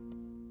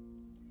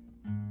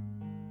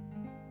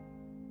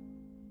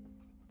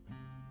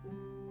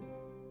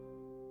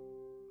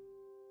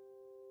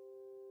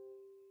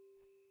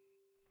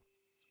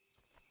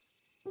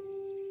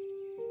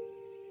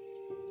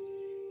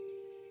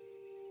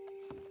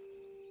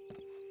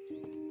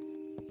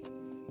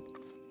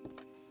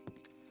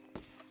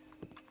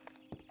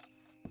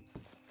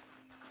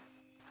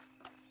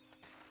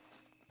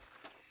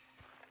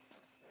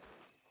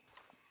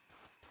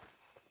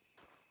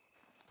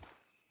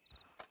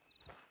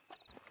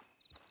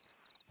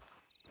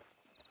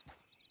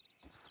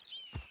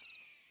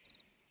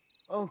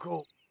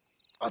 Uncle,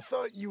 I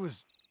thought you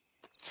was...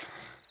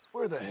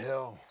 Where the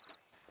hell?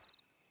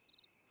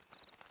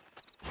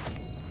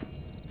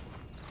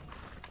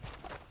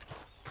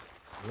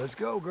 Let's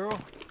go, girl.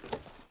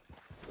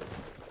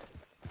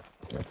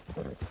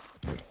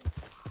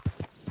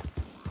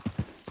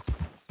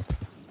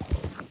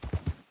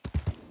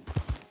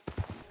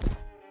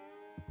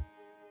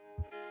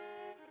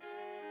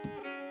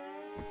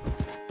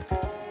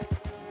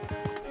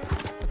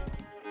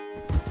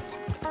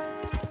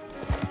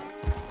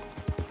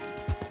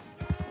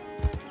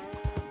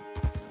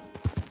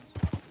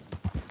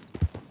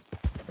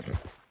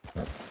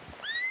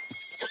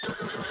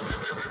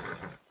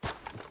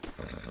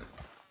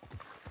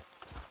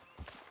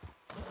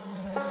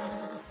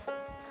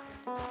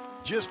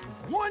 Just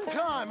one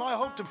time I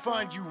hope to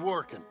find you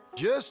working.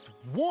 Just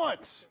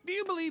once. Do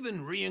you believe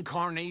in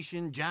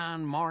reincarnation,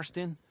 John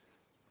Marston?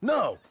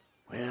 No.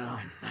 Well,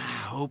 I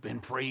hope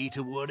and pray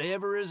to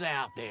whatever is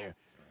out there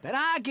that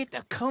I get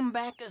to come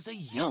back as a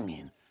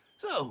youngin',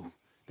 so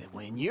that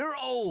when you're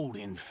old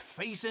and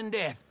facing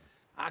death,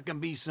 I can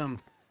be some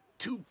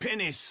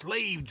two-penny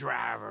slave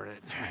driver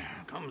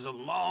that comes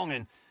along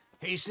and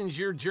hastens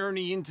your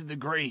journey into the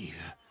grave.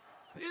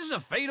 This is a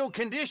fatal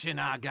condition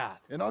I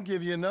got. And I'll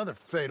give you another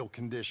fatal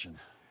condition.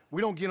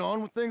 We don't get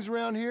on with things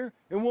around here,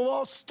 and we'll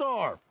all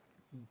starve.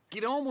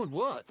 Get on with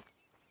what?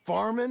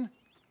 Farming.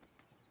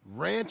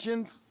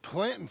 ranching,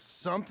 planting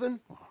something?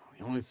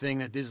 The only thing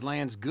that this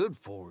land's good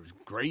for is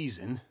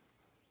grazing.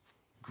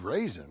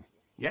 Grazing?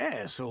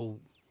 Yeah, so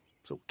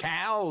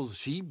cows,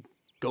 sheep,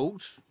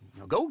 goats.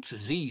 Now, goats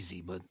is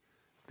easy, but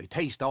they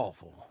taste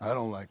awful. I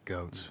don't like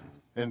goats.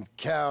 And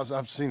cows,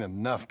 I've seen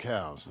enough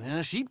cows.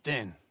 Yeah, sheep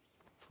then.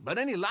 But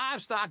any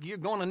livestock, you're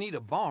gonna need a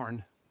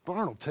barn.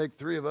 Barn will take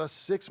 3 of us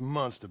 6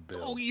 months to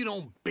build. Oh, you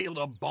don't build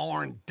a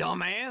barn,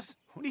 dumbass.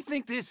 What do you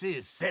think this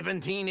is,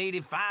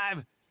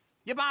 1785?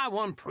 You buy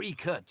one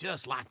pre-cut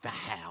just like the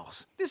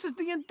house. This is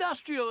the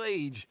industrial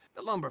age.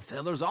 The lumber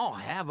fellers all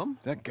have them.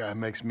 That guy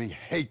makes me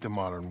hate the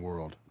modern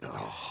world.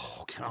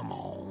 Oh, come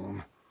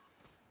on.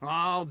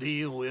 I'll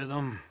deal with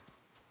them.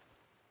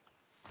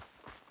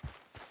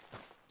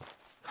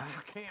 I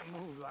can't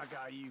move like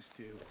I used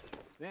to.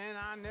 Then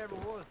I never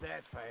was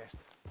that fast.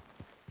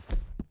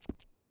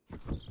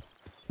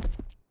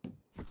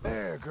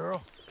 There,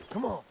 girl.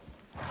 Come on.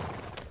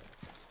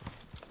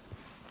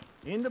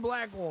 Into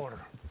Blackwater.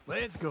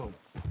 Let's go.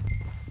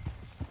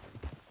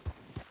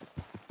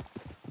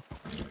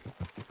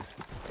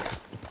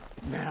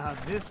 Now,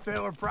 this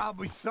fella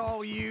probably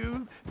saw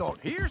you, thought,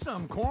 here's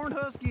some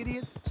cornhusk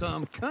idiot,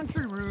 some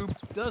country rube,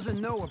 doesn't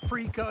know a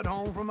pre-cut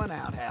home from an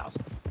outhouse.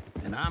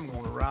 And I'm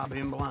gonna rob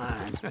him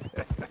blind.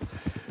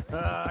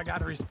 I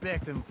gotta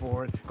respect him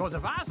for it, because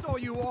if I saw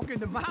you walk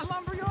into my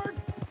lumberyard,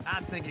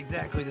 I'd think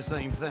exactly the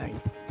same thing.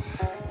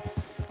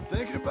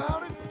 Thinking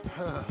about it?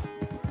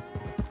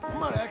 I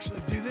might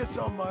actually do this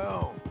on my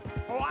own.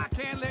 Oh, I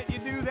can't let you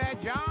do that,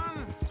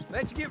 John.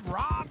 Let you get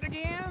robbed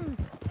again?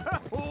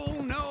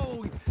 Oh,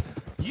 no.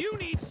 You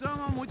need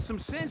someone with some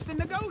sense to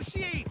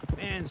negotiate.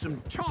 And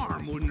some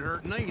charm wouldn't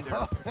hurt neither.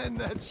 Oh, and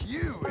that's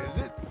you, is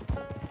it?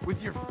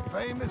 With your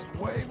famous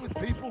way with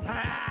people?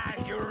 Ah,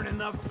 you're in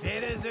enough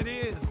debt as it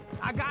is.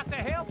 I got to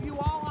help you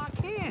all I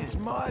can. It's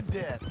my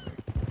debt.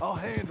 I'll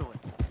handle it.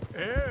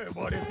 Yeah,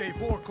 but if they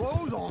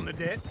foreclose on the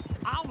debt,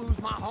 I'll lose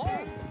my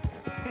home.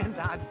 And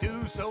I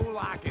do so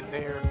like it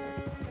there.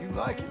 You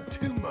like it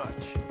too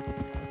much.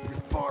 You're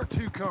far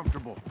too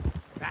comfortable.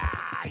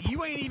 Ah,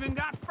 you ain't even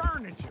got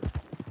furniture.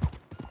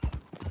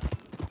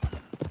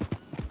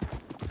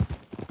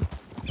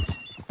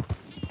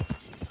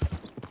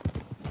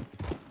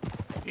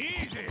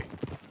 Easy.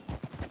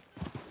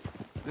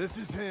 This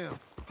is him.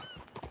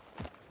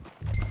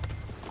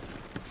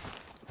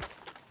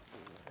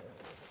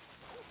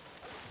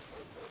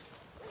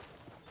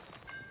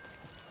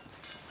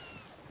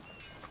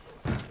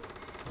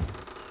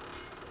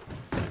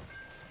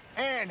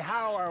 And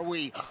how are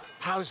we?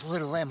 How's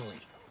little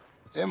Emily?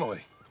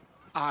 Emily.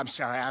 I'm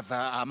sorry,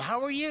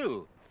 how are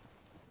you?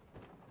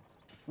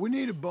 We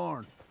need a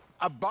barn.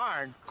 A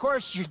barn? Of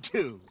course you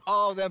do.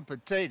 All them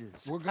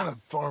potatoes. We're gonna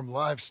farm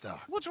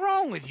livestock. What's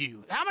wrong with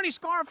you? How many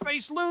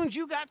Scarface loons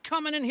you got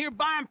coming in here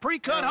buying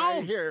pre-cut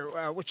homes?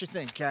 Here, what you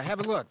think? Have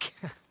a look.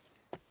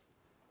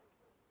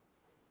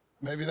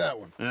 Maybe that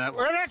one.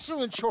 We're an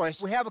excellent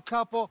choice. We have a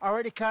couple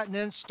already cut and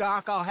in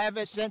stock. I'll have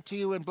it sent to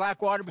you in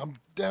Blackwater. I'm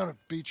down at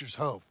Beecher's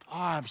Hope. Oh,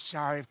 I'm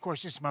sorry. Of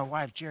course, this is my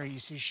wife, Jerry. You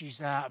see, she's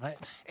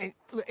but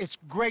it's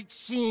great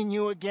seeing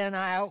you again,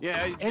 Al.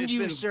 Yeah, and it's you,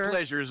 been sir. a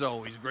pleasure as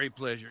always. Great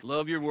pleasure.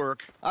 Love your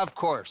work. Of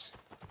course.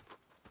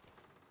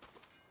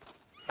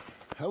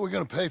 How are we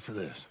gonna pay for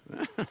this?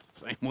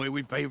 Same way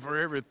we pay for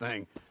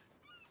everything.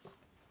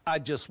 I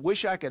just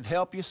wish I could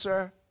help you,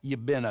 sir.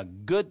 You've been a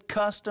good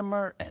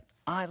customer, and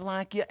I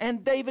like you,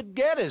 and David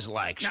Geddes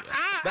likes you.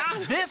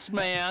 But this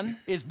man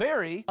is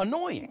very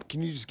annoying.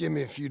 Can you just give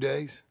me a few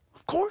days?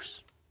 Of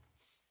course.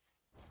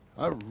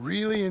 I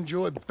really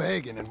enjoy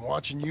begging and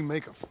watching you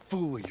make a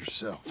fool of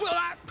yourself. Well,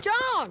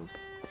 John!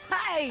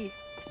 Hey!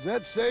 Is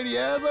that Sadie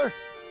Adler?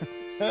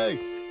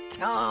 Hey.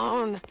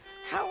 John,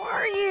 how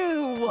are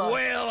you?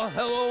 Well,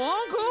 hello,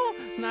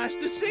 Uncle. Nice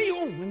to see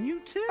you. And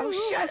you too.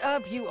 Oh, shut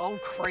up, you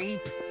old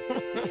creep.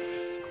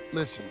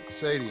 Listen,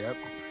 Sadie, you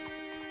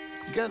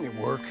got any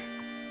work?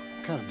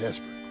 I'm kind of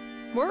desperate.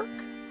 Work?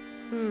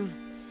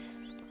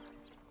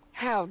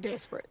 How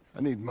desperate?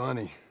 I need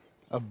money.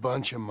 A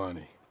bunch of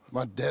money.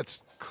 My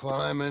debt's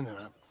climbing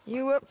and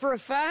You up for a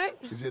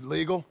fight? Is it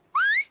legal?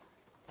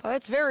 Well,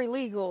 it's very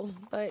legal,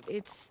 but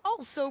it's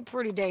also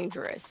pretty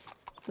dangerous.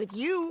 With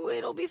you,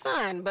 it'll be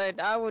fine, but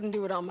I wouldn't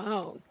do it on my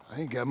own.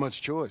 I ain't got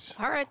much choice.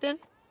 All right, then.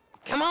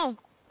 Come on.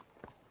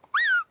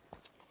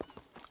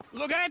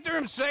 Look after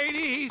him,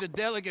 Sadie. He's a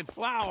delicate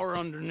flower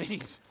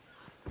underneath.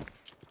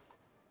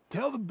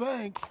 Tell the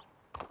bank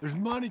there's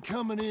money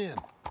coming in.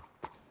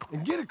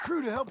 And get a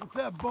crew to help with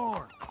that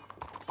barn.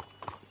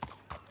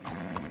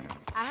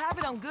 I have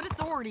it on good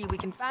authority we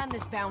can find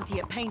this bounty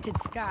at Painted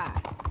Sky.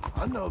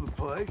 I know the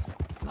place.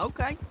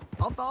 Okay,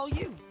 I'll follow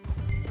you.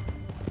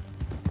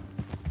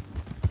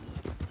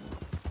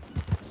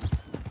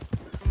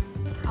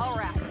 All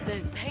right,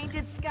 the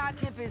Painted Sky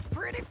tip is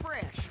pretty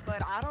fresh,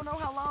 but I don't know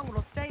how long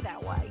it'll stay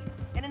that way.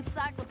 An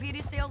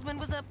encyclopedia salesman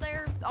was up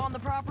there on the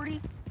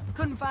property.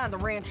 Couldn't find the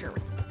rancher,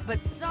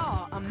 but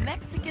saw a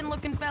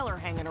Mexican-looking feller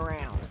hanging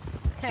around.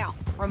 Now,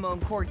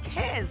 Ramon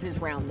Cortez is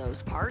round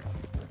those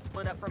parts,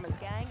 split up from his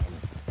gang and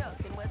stuck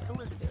in West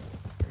Elizabeth.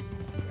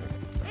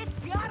 It's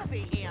gotta be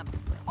him.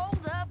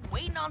 Hold up,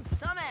 waiting on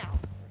some out.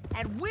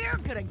 And we're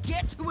gonna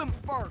get to him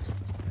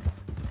first.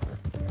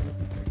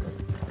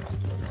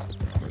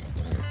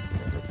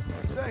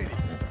 Sadie.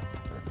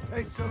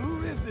 Hey, so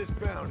who is this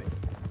bounty?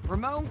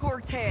 Ramon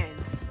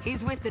Cortez.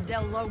 He's with the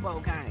Del Lobo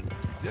gang.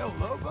 Del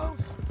Lobos?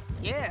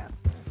 Yeah.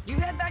 You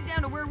head back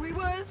down to where we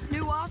was,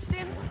 New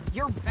Austin,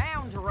 you're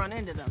bound to run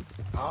into them.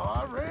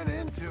 Oh, I ran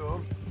into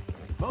them.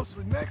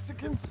 Mostly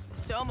Mexicans?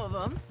 Some of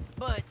them,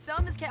 but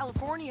some is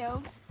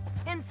Californios,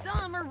 and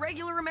some are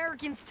regular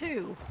Americans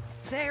too.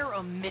 They're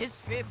a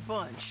misfit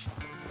bunch.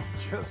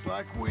 Just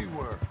like we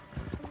were.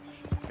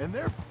 And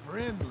they're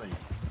friendly.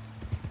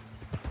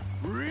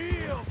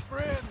 Real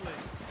friendly.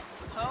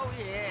 Oh,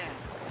 yeah.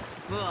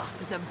 Ugh,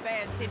 it's a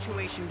bad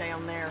situation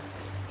down there.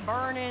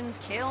 Burnings,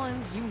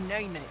 killings, you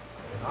name it.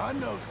 I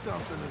know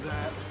something of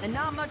that. And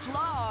not much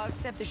law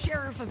except the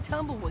sheriff of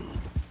Tumbleweed.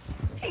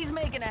 He's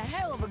making a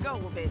hell of a go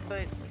of it,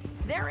 but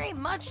there ain't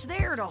much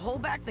there to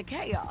hold back the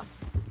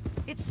chaos.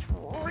 It's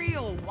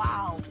real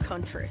wild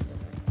country.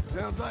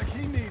 Sounds like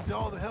he needs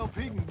all the help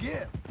he can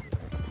get.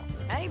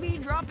 Maybe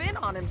drop in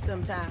on him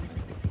sometime.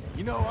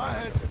 You know, I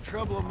had some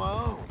trouble of my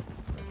own.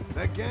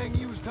 That gang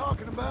you was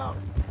talking about,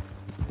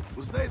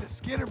 was they the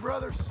Skinner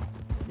brothers?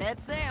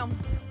 That's them.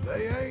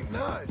 They ain't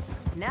nice.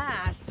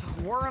 Nice.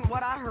 Weren't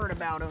what I heard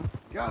about them.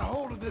 Got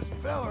hold of this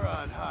feller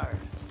I'd hired.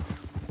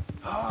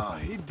 Ah,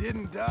 he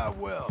didn't die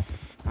well.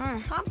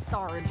 I'm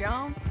sorry,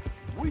 John.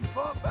 We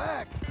fought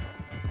back.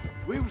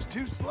 We was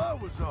too slow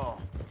was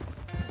all.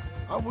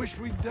 I wish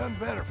we'd done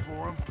better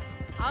for him.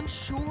 I'm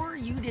sure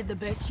you did the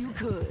best you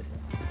could.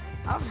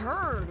 I've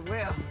heard,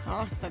 well,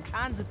 the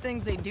kinds of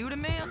things they do to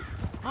men.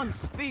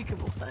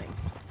 Unspeakable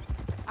things.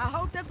 I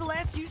hope that's the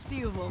last you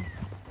see of them.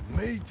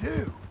 Me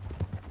too.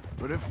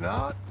 But if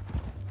not,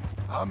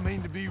 I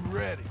mean to be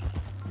ready.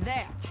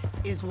 That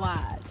is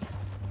wise.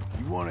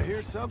 You want to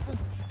hear something?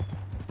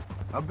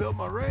 I built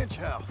my ranch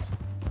house.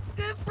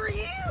 Good for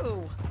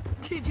you.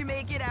 Did you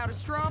make it out of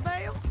straw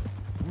bales?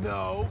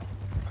 No.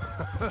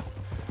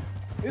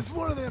 It's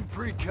one of them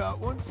pre-cut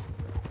ones.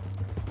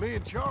 Me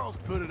and Charles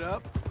put it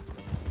up,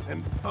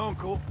 and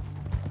Uncle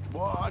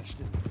watched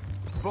and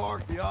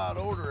barked the odd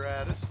order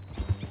at us.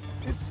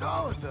 It's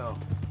solid, though.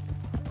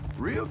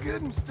 Real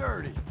good and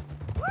sturdy.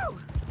 Woo!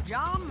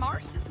 John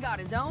Marston's got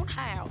his own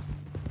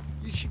house.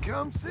 You should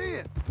come see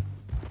it.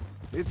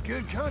 It's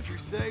good country,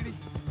 Sadie.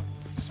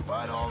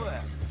 Despite all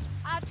that.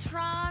 I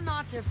try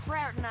not to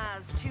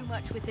fraternize too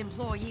much with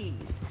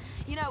employees.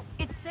 You know,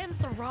 it sends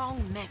the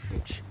wrong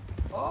message.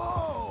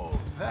 Oh,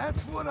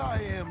 that's what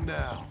I am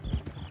now.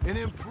 An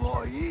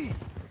employee.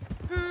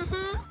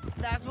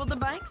 Mm-hmm. That's what the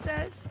bank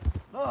says.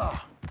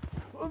 Ah,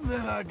 well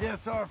then I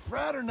guess our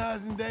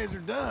fraternizing days are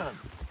done.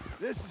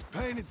 This is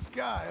painted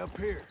sky up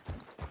here.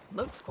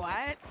 Looks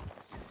quiet.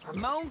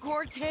 Ramon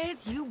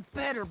Cortez, you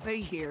better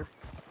be here.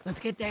 Let's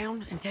get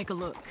down and take a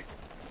look.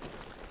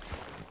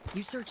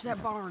 You search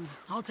that barn.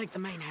 I'll take the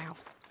main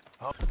house.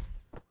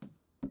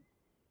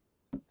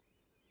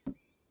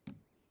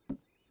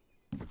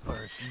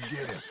 Or if you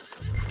get him.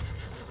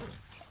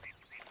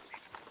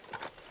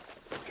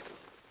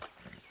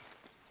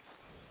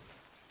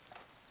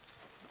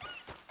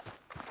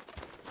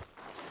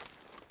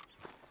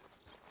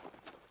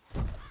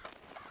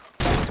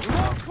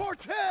 Ramon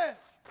Cortez!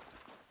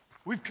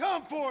 We've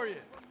come for you.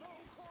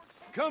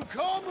 Come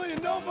calmly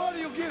and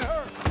nobody will get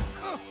hurt.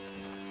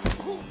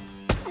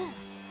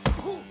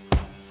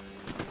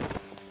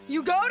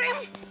 You got him?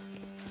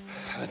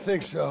 I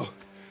think so.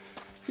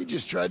 He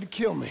just tried to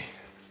kill me.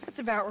 That's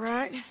about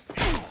right.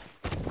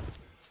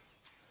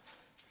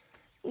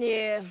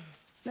 Yeah,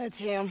 that's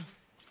him.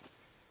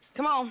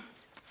 Come on.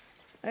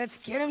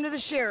 Let's get him to the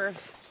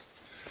sheriff.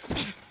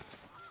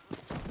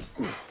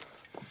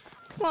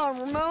 Come on,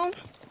 Ramon.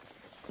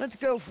 Let's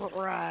go for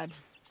a ride.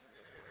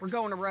 We're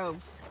going to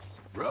Rhodes.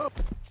 Bro.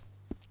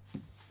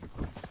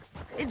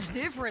 It's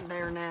different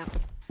there now.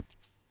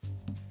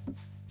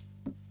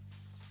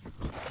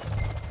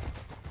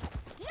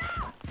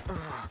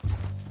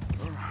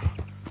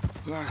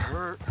 That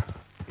hurt.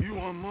 You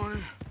want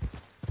money?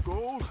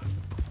 Gold?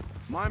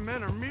 My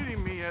men are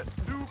meeting me at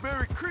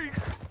Dewberry Creek.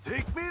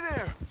 Take me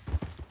there.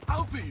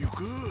 I'll pay you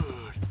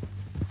good.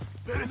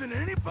 Better than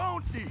any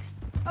bounty.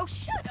 Oh,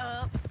 shut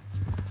up.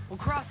 We'll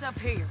cross up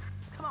here.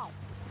 Come on.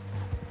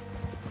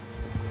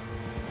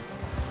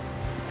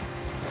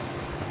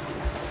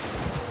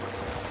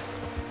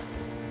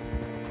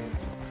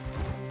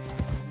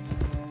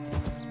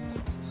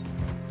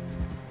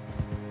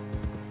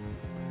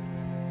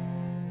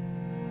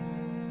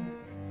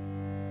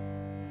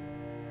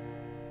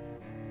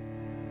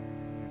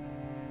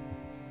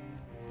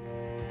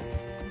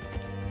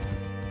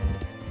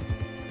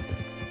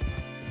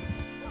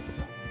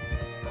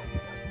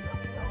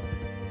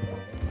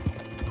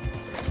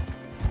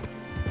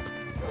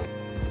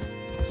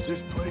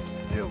 This place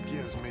still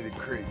gives me the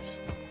creeps.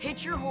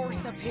 Hitch your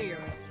horse up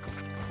here.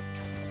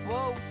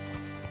 Whoa.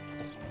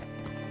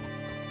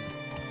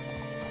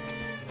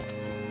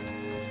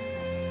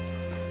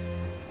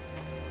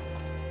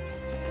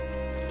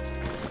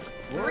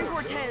 Bring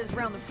Cortez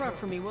round the front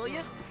for me, will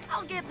you?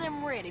 I'll get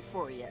them ready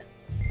for you.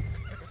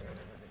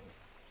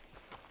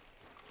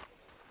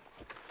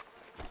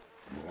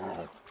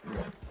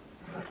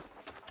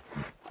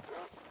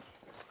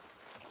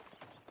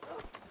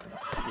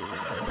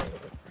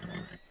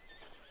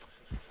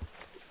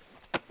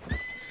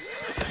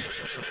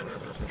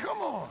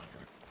 Come on!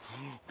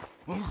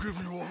 I'll give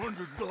you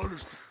 $100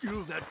 to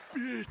kill that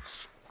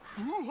bitch.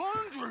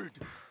 200!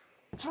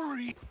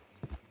 3.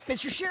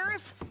 Mr.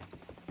 Sheriff?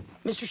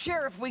 Mr.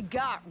 Sheriff, we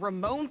got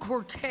Ramon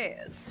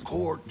Cortez.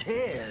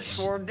 Cortez?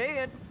 Sure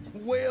did.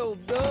 Well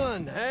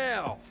done.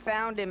 How?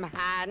 Found him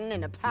hiding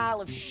in a pile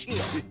of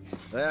shit.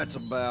 That's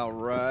about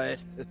right.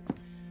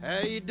 How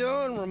you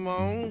doing,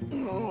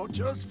 Ramon? Oh,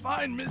 just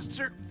fine,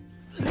 mister.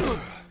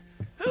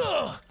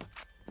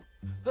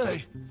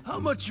 Hey, how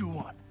much you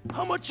want?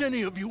 How much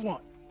any of you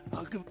want?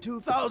 I'll give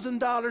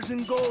 $2,000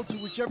 in gold to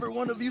whichever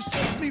one of you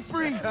sets me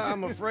free.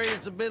 I'm afraid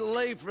it's a bit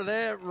late for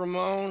that,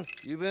 Ramon.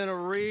 You've been a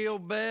real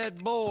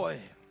bad boy.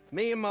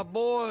 Me and my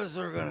boys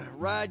are gonna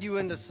ride you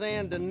into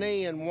Saint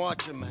Denis and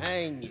watch them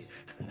hang you.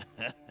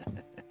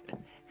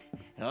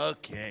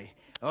 Okay,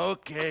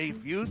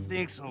 if you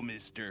think so,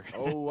 mister.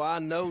 Oh, I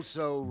know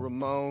so,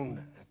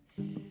 Ramon.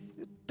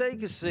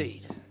 Take a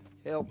seat.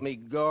 Help me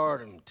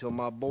guard them till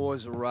my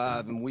boys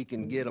arrive and we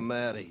can get them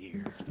out of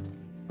here.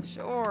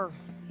 Sure.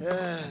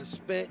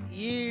 Spent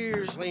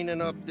years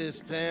cleaning up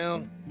this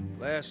town.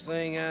 Last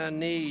thing I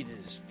need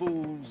is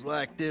fools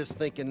like this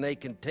thinking they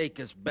can take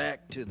us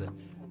back to the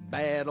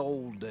bad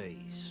old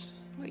days.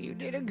 Well, you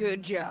did a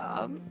good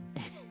job.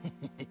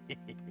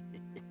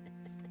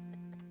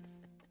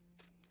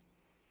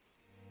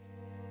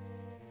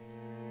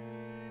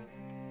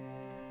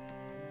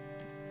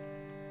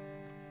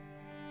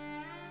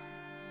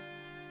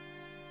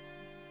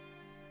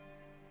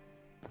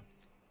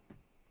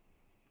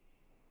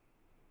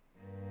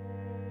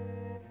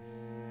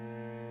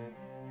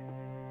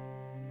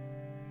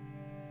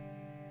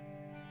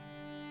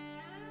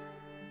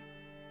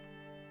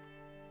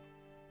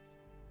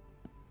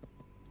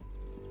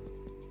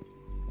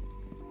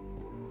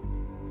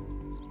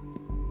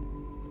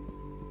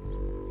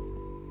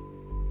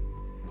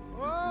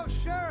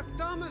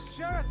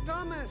 Sheriff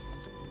Thomas!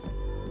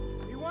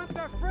 You want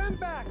our friend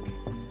back?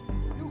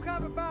 You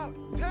have about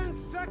 10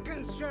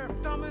 seconds, Sheriff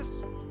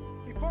Thomas,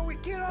 before we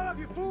kill all of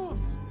you fools.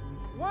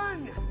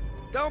 1!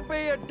 Don't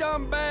be a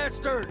dumb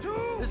bastard!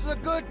 2! This is a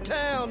good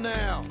town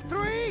now!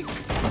 3!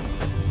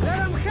 Let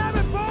them have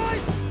it,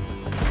 boys!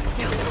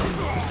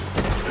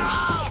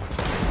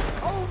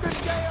 Hold the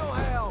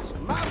jailhouse!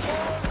 My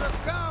boys are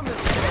coming!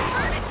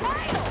 Turn a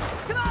tail!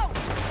 Come on!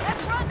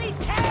 Let's run these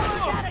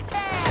cowards out of town!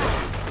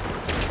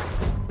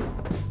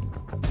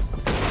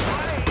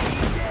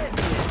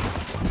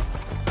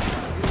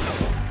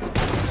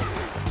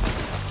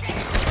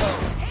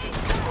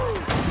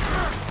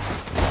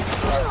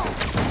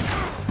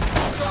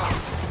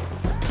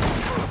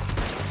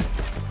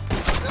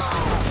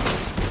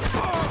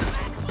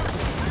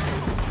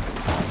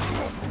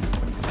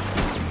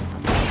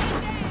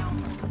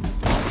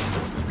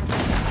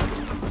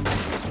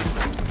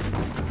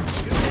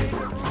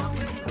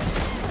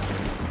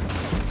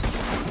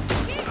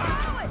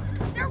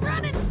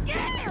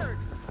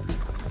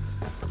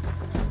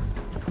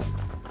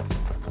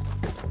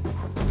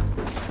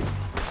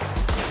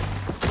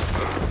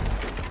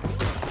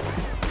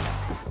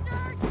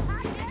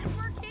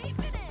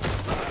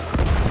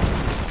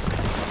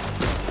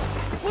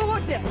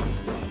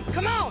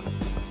 Come on!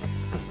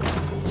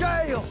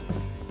 Jail!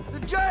 The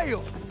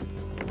jail!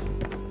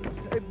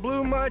 They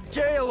blew my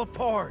jail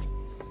apart.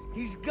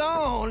 He's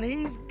gone!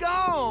 He's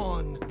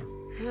gone!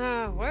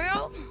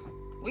 Well,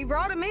 we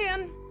brought him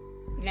in.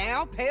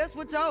 Now pay us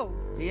what's owed.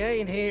 He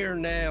ain't here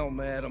now,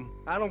 madam.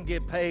 I don't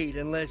get paid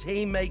unless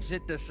he makes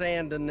it to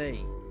Saint Denis.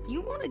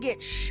 You want to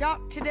get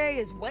shot today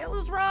as well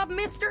as rob,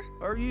 mister?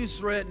 Are you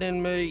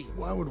threatening me?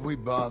 Why would we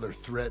bother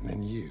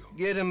threatening you?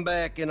 Get him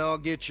back and I'll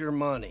get your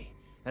money.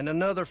 And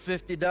another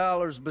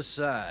 $50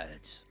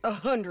 besides.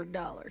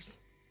 $100.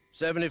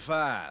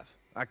 75.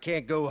 I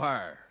can't go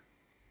higher.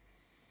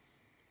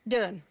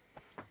 Done.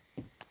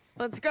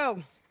 Let's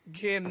go,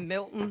 Jim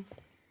Milton.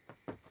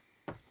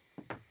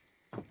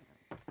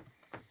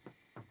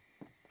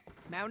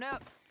 Mount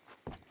up.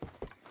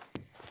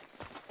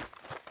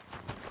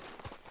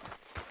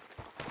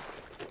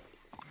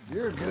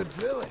 You're a good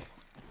filly.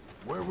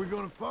 Where are we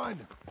gonna find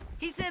him?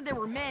 He said there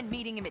were men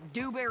meeting him at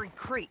Dewberry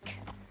Creek.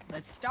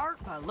 Let's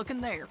start by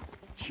looking there.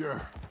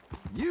 Sure.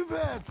 You've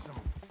had some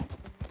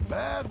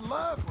bad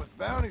luck with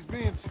bounties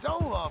being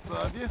stole off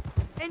of you.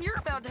 And you're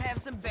about to have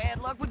some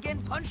bad luck with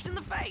getting punched in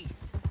the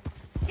face.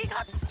 He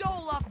got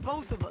stole off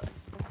both of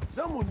us.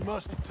 Someone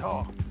must have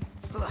talked.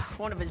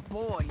 One of his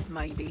boys,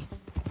 maybe.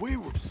 We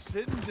were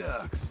sitting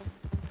ducks,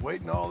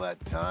 waiting all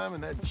that time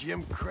in that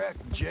gim-crack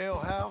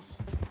jailhouse.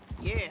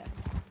 Yeah.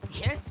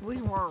 Yes,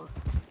 we were.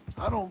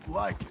 I don't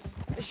like it.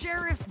 The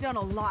sheriff's done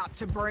a lot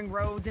to bring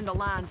roads into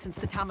line since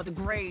the time of the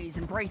Grays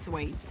and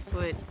Braithwaites,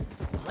 but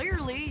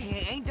clearly he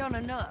ain't done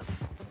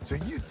enough. So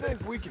you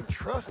think we can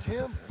trust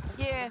him?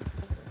 Yeah.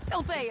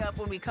 He'll pay up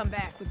when we come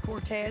back with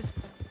Cortez.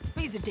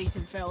 He's a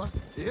decent fella.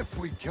 If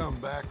we come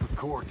back with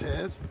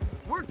Cortez.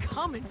 We're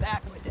coming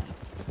back with him.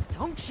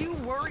 Don't you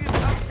worry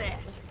about that.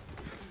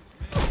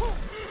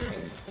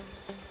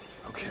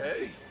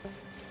 Okay.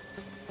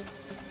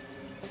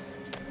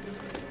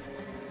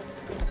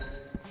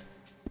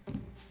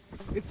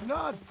 It's an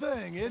odd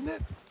thing, isn't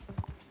it?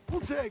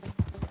 We'll take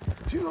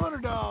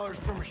 $200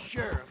 from a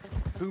sheriff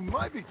who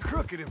might be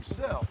crooked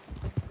himself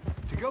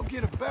to go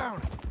get a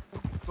bounty.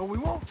 But we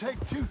won't take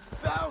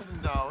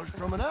 $2,000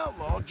 from an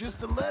outlaw just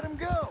to let him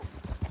go.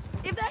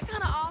 If that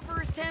kind of offer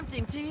is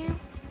tempting to you,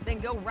 then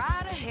go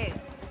right ahead.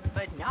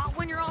 But not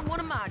when you're on one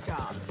of my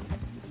jobs.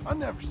 I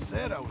never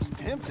said I was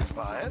tempted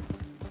by it.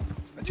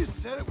 I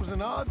just said it was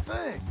an odd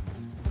thing.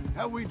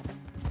 How we'd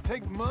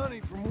take money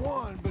from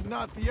one but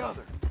not the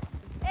other.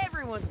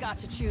 Everyone's got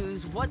to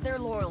choose what they're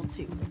loyal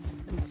to.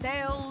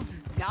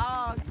 Themselves,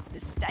 God, the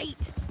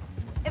state.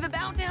 If a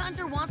bounty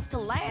hunter wants to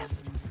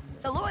last,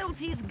 the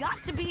loyalty's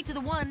got to be to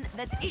the one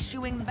that's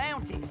issuing the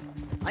bounties.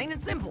 Plain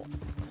and simple.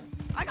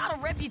 I got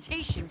a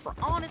reputation for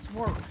honest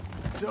work.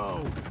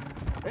 So,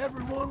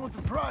 everyone with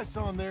a price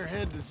on their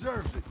head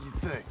deserves it, you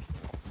think?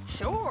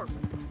 Sure.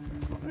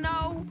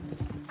 No,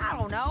 I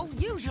don't know,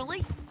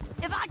 usually.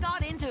 If I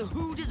got into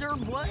who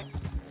deserved what,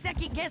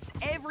 second-guessed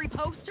every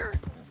poster,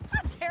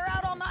 I'd tear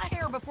out all my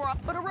hair before I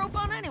put a rope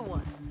on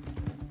anyone.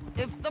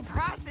 If the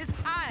price is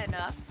high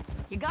enough,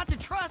 you got to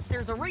trust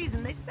there's a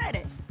reason they said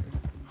it.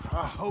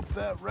 I hope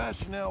that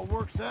rationale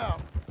works out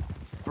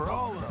for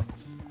all of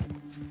us.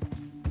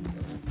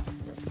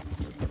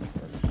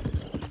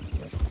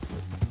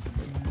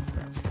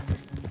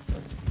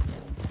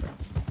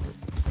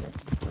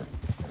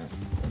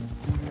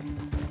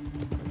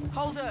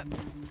 Hold up.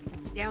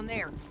 Down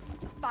there.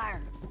 The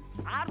fire.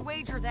 I'd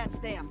wager that's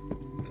them.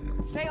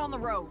 Stay on the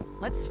road.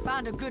 Let's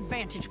find a good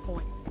vantage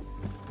point.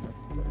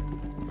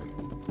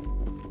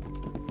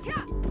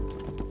 Yeah!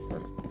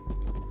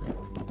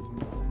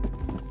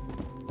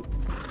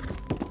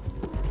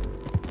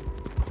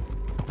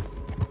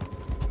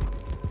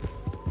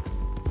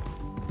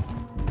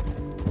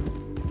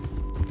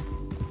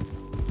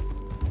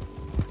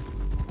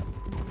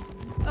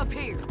 Up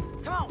here.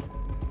 Come on.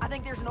 I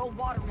think there's an old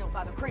water mill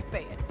by the creek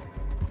bed.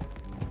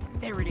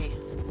 There it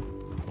is.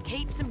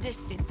 Keep some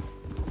distance.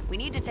 We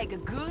need to take a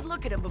good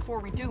look at him before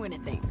we do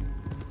anything.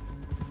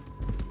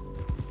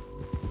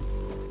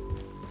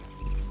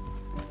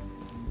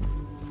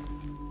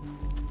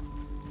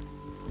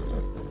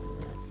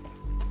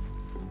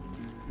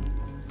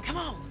 Come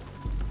on.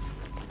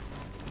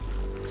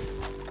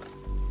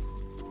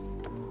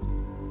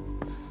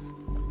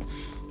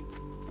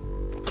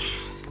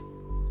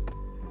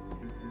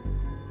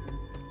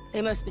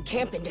 They must be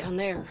camping down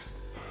there.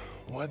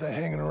 Why are they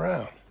hanging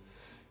around?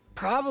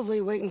 Probably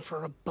waiting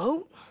for a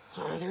boat.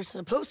 There's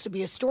supposed to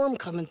be a storm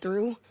coming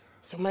through,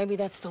 so maybe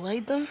that's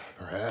delayed them?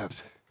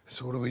 Perhaps.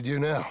 So what do we do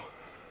now?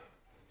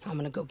 I'm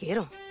gonna go get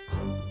them.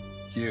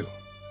 You.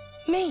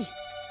 Me.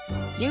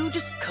 You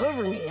just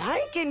cover me. I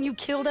ain't getting you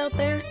killed out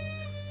there.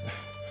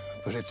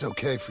 But it's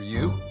okay for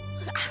you?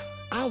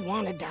 I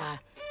wanna die.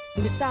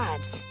 And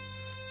besides,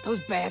 those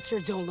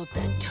bastards don't look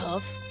that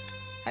tough.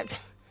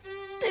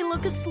 They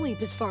look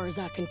asleep as far as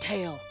I can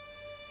tell.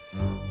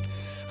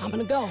 I'm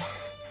gonna go.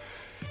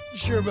 You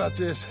sure about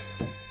this?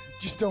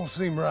 Just don't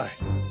seem right.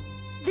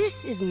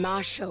 This is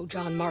my show,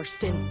 John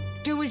Marston.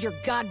 Do as you're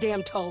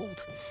goddamn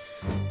told.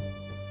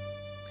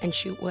 And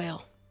shoot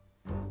well.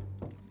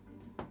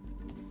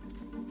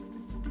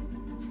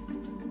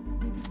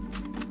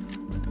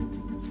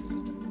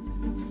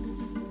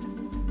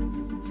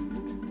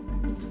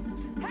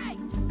 Hey!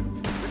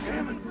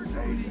 Damn it,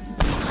 Sadie!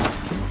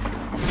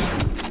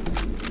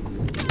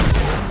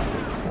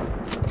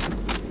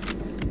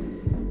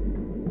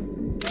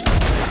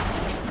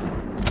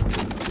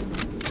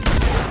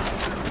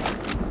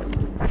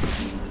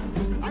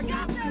 I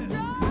got that,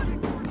 John!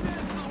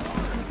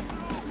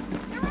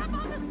 They're up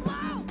on the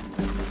slope!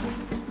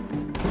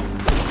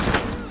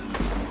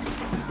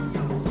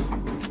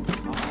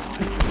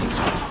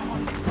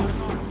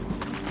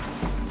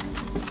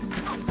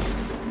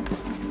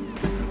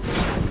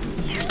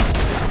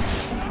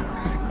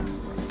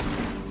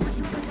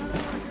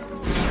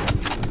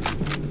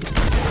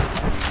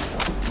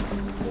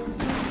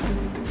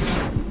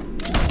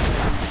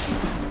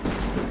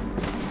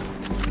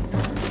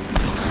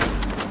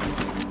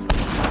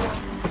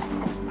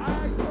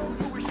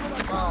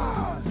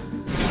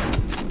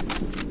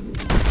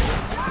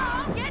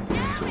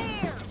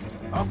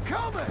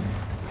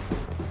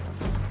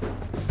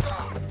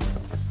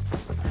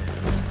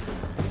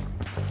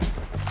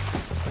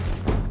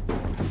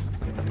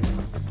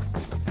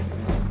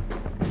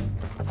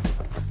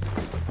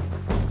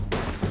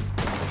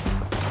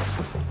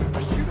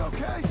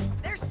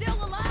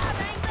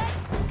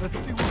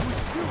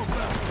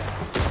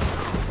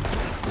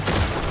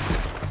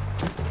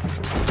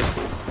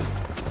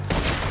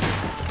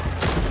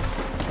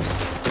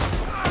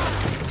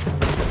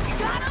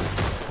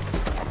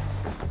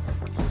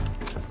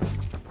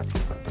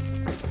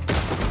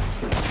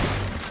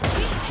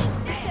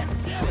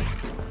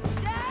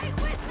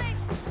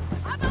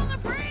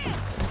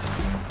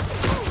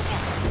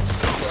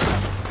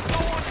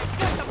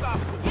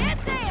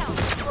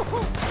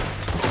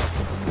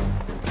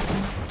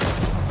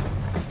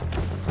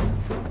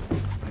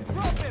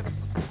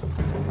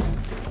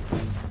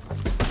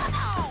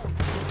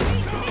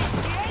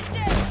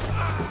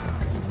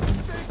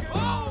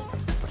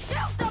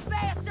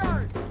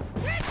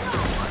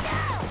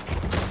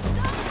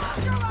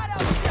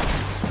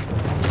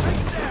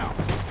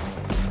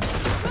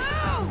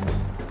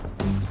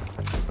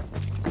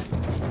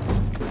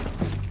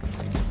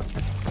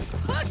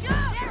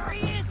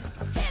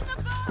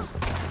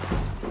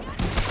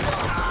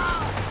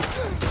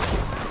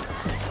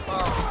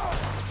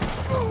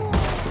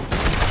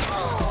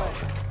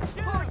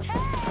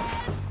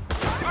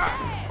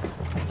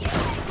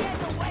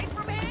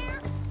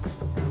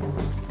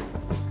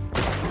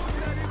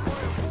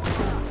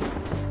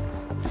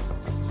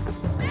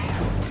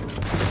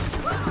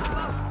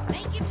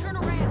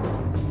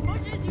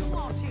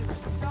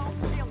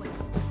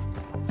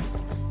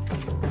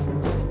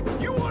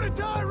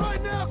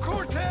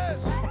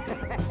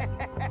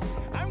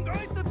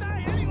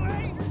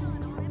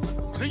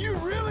 So you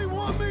really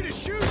want me to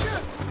shoot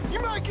you?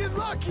 You might get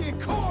lucky in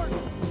court.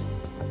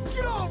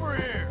 Get over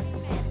here.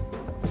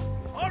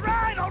 All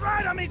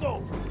right,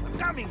 amigo. I'm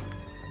coming.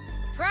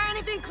 Try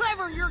anything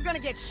clever and you're gonna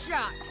get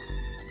shot.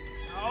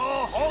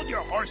 Oh, hold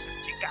your horses,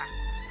 chica.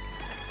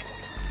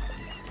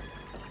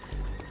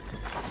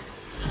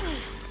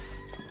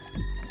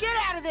 Get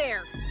out of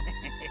there!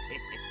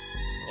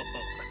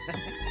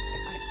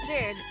 I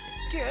said,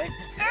 get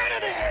out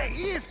of there!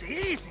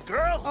 Easy, easy,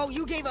 girl. Oh,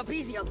 you gave up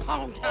easy a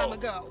long time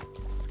ago.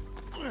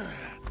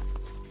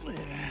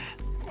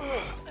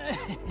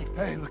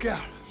 Hey, look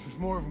out. There's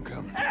more of them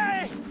coming.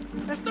 Hey!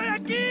 Estoy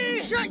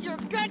aquí! Shut your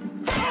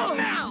goddamn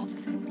mouth!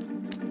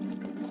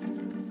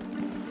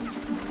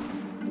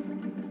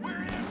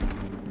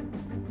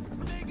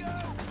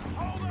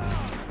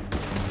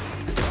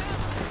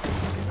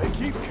 They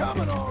keep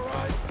coming, all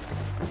right.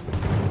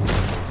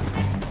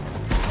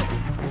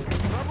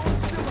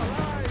 Everyone's still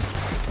alive.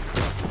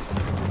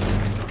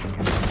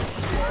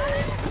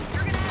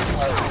 You're gonna have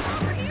to go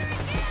over here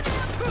and get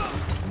him!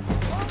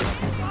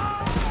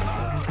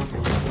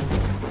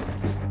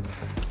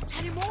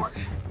 Any more?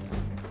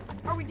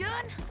 Are we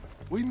done?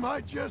 We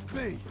might just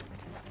be.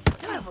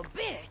 Son of a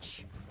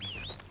bitch!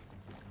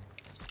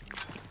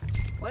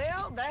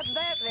 Well, that's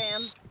that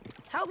then.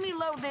 Help me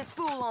load this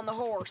fool on the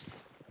horse.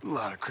 A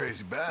lot of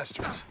crazy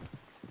bastards.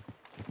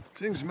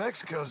 Seems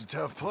Mexico's a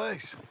tough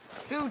place.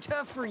 Too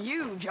tough for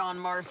you, John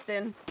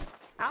Marston.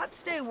 I'd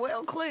stay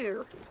well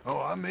clear.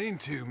 Oh, I mean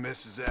to,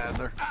 Mrs.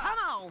 Adler. Come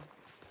on!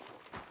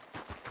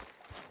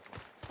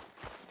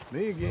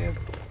 Me again.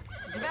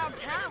 It's about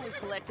time we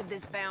collected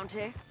this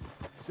bounty.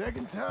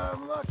 Second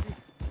time lucky.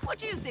 What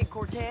do you think,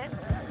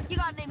 Cortez? You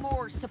got any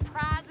more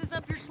surprises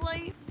up your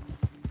sleeve?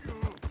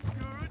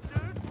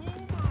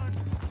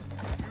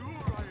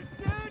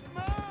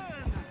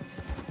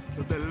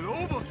 The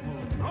Lobos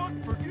will not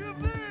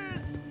forgive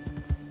this!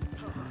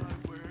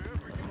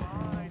 Wherever you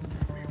hide,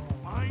 we will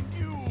find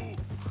you,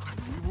 and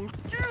we will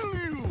kill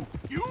you!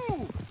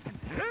 You,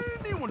 and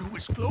anyone who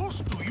is close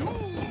to you!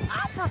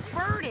 I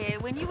preferred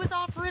it when you was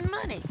offering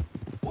money.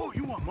 Oh,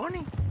 you want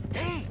money?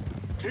 Hey,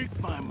 take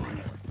my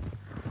money.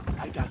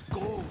 I got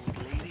gold,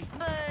 lady.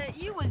 But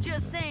you was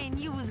just saying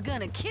you was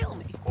gonna kill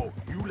me. Oh,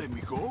 you let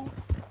me go?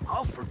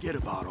 I'll forget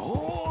about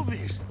all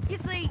this. You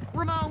see,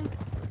 Ramon,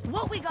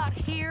 what we got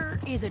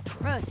here is a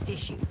trust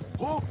issue.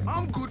 Oh,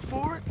 I'm good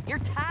for it. You're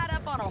tied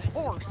up on a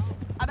horse,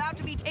 about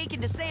to be taken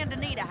to Saint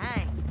Denis to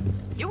hang.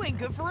 You ain't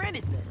good for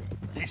anything.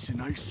 Listen,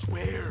 I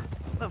swear.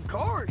 Of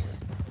course,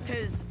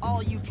 because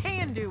all you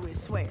can do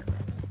is swear.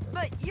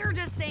 But you're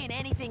just saying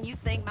anything you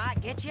think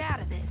might get you out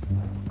of this.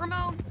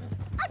 Ramon,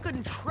 I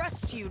couldn't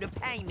trust you to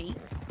pay me.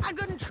 I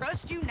couldn't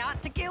trust you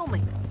not to kill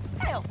me.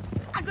 Hell,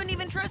 I couldn't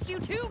even trust you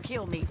to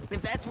kill me,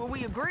 if that's what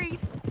we agreed.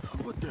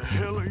 What the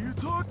hell are you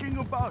talking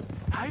about?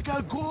 I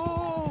got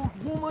gold,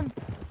 woman.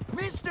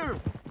 Mister,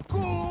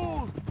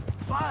 gold.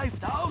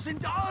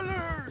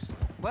 $5,000.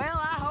 Well,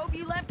 I hope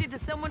you left it to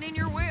someone in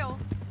your will.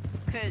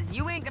 Because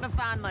you ain't gonna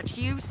find much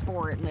use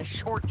for it in the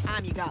short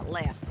time you got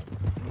left.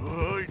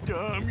 Oh,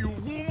 damn you,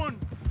 woman.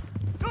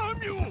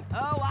 Damn you.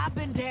 Oh, I've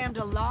been damned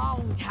a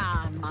long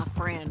time, my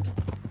friend.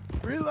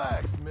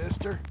 Relax,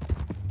 mister.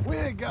 We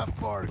ain't got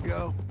far to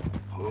go.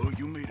 Oh,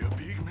 you made a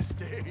big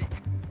mistake.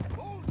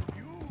 Oh,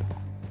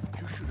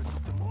 you should have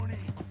took the money.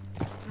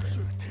 You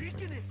should have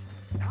taken it.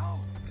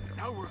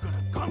 Now we're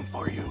gonna come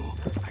for you.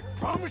 I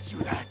promise you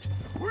that.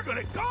 We're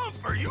gonna come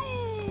for you.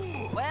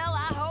 Well,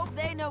 I hope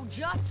they know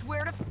just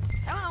where to...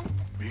 Come on.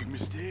 Big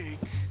mistake.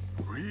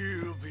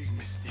 Real big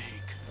mistake.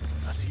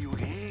 I'll see you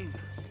again.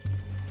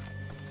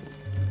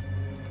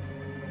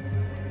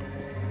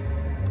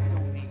 We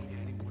don't need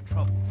any more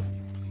trouble from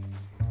you,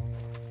 please.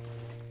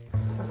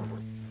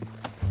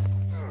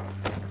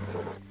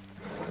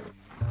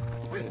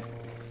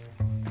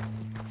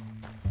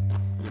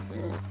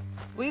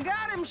 We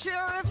got him,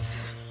 Sheriff.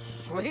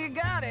 We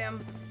got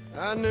him.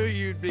 I knew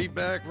you'd be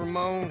back,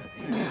 Ramon.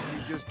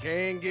 You just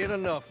can't get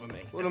enough of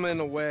me. Put him in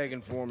the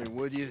wagon for me,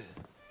 would you?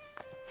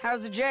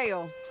 How's the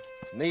jail?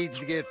 Needs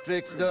to get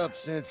fixed up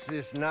since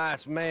this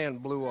nice man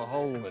blew a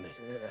hole in it.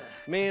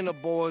 Me and the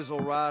boys will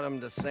ride him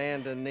to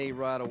Saint Denis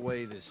right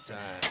away this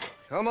time.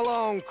 Come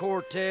along,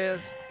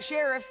 Cortez.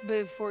 Sheriff,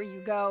 before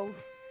you go...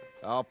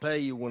 I'll pay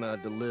you when I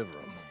deliver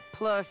him.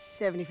 Plus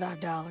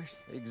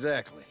 $75.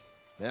 Exactly.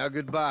 Now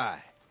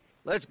goodbye.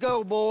 Let's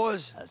go,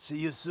 boys. I'll see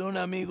you soon,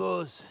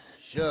 amigos.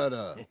 Shut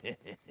up.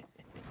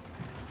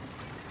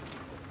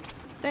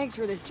 Thanks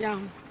for this,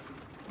 John.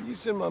 You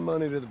send my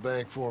money to the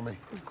bank for me.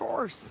 Of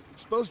course. I'm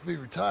supposed to be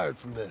retired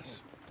from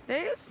this.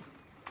 This?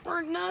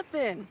 Or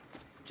nothing.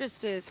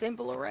 Just a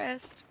simple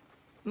arrest.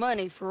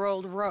 Money for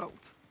old rope.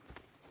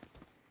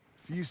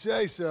 If you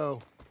say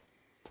so.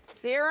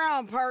 See you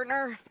around,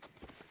 partner.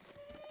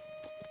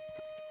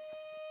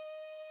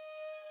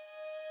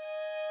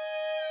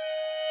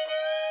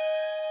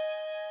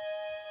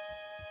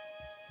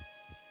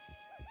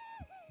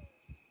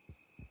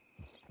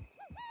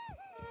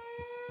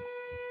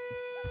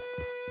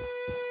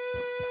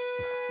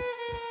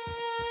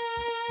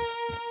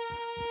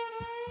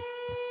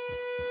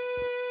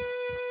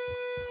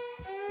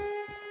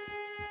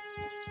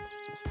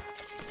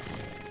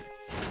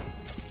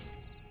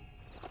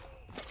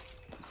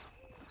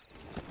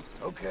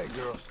 Okay,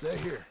 girl, stay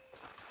here.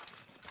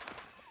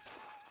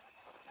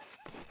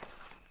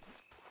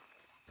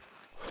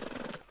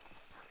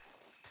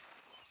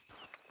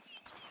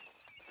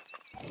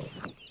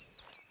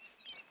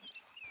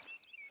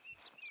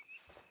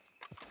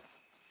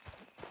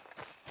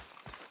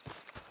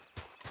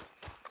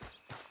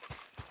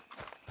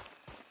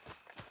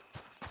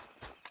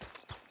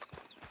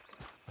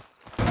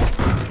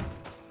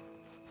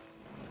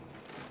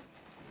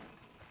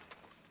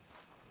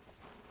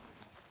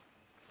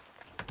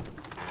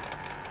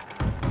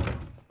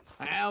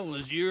 How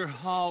was your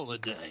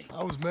holiday?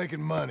 I was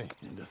making money.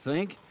 And to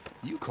think,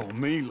 you call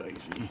me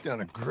lazy. You've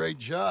done a great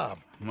job.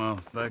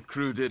 Well, that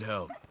crew did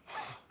help.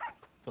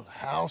 The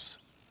house,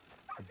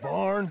 the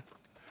barn.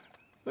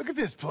 Look at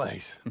this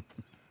place.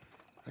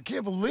 I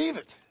can't believe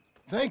it.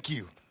 Thank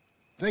you.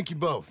 Thank you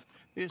both.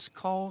 This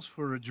calls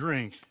for a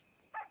drink.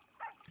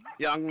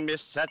 Young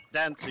miss at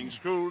dancing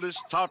school is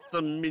taught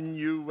the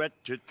minuet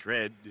to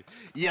tread.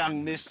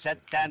 Young miss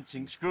at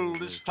dancing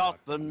school is taught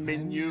the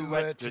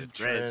minuet to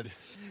tread.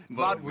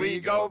 But we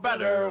go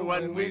better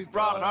when we've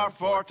brought our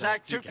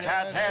four-tack to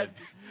Cathead.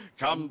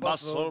 Come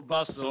bustle,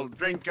 bustle,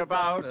 drink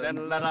about,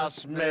 and let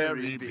us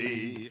merry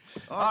be.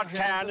 Our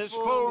can is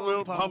full,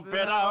 we'll pump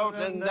it out,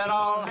 and then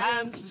all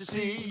hands to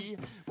sea.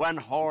 When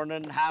horn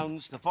and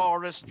hounds the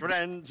forest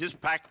rend his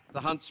pack, the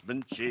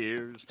huntsman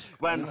cheers.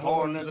 When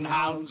horn and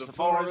hounds the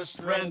forest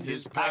rend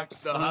his pack,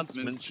 the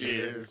huntsman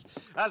cheers.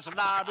 As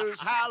loud as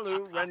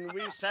halloo when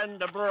we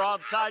send a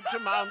broadside to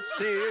Mount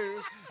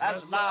Sears.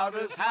 As loud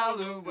as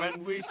halloo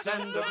when we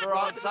send a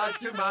broadside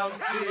to Mount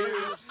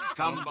Sears.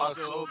 Come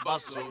bustle,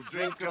 bustle,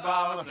 drink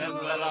about, and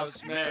let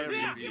us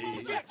merry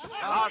be.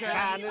 Our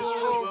can is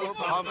full, we'll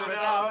pump it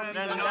out, and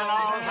then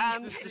all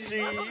hands to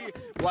sea.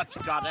 What's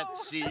got at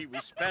sea we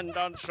spend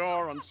on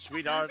shore on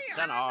sweethearts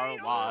and our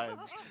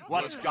wives.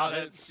 What's got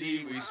at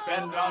sea we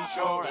spend on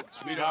shore at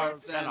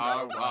sweethearts and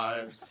our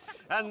wives.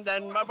 And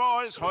then my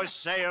boys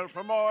hoist sail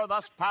for more,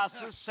 thus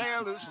passes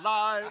sailors'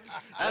 lives.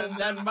 And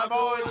then my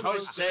boys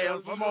hoist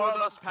sail for more,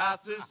 thus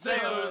passes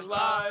sailors'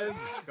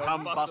 lives.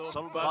 Come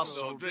bustle,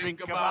 bustle,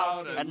 drink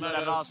about, and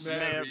let us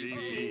merry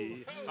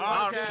be.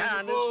 Our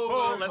can is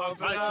full, let's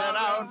drink it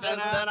out, and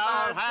then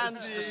our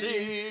hands to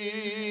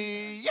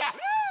sea. Yeah!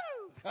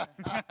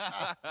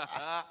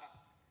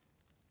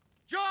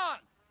 John!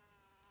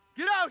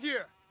 Get out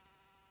here!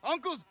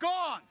 Uncle's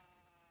gone!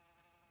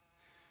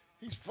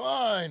 He's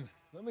fine.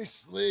 Let me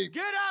sleep.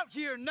 Get out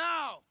here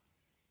now!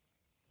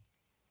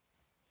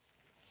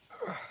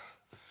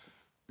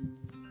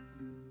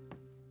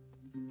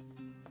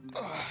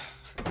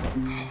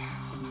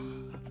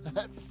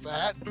 That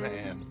fat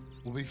man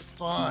will be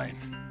fine.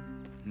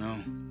 No,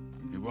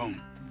 he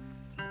won't.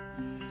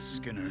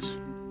 Skinner's.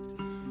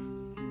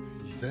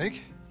 You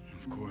think?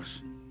 Of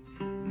course.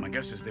 My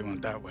guess is they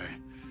went that way.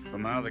 But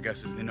my other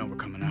guess is they know we're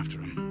coming after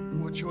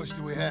him. What choice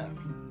do we have?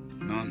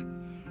 None.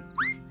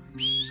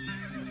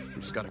 We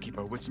just gotta keep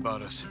our wits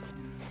about us.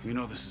 We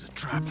know this is a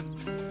trap.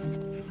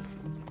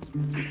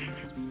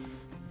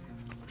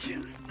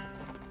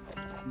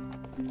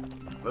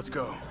 Let's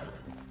go.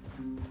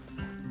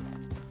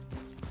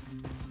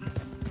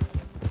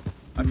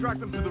 I tracked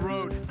them to the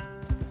road.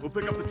 We'll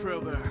pick up the trail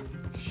there.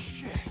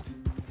 Shit.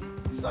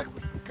 It's like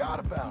we forgot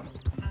about him.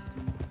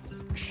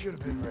 We should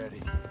have been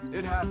ready.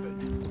 It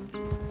happened.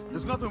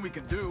 There's nothing we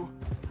can do,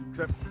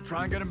 except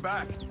try and get him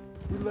back.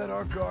 We let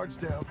our guards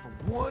down for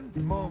one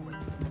moment.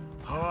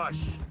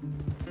 Hush.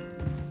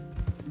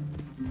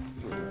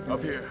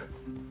 Up here.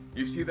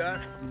 You see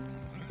that?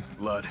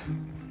 Blood.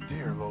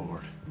 Dear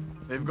Lord.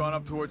 They've gone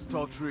up towards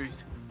tall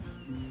trees.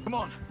 Come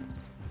on.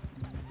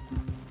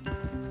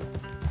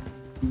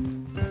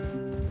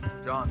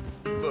 John,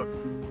 look.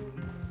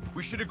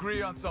 We should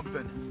agree on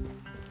something.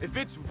 If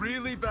it's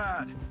really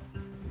bad,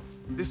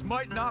 this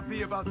might not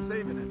be about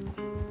saving him.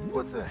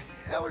 What the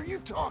hell are you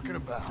talking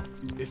about?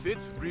 If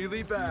it's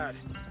really bad,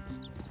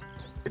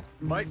 it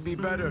might be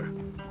better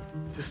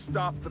to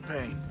stop the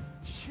pain.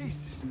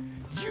 Jesus,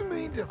 you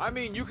mean to... I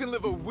mean, you can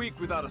live a week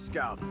without a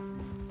scalp,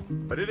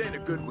 but it ain't a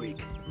good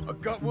week. A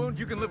gut wound,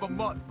 you can live a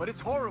month, but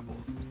it's horrible.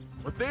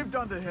 What they've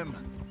done to him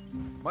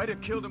might have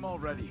killed him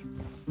already,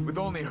 with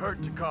only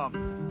hurt to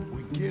come.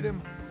 We get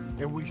him,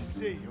 and we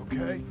see,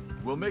 okay?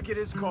 We'll make it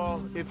his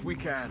call if we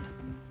can.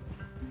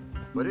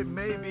 But it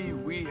may be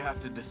we have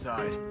to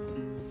decide.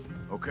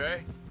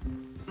 Okay?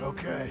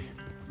 Okay.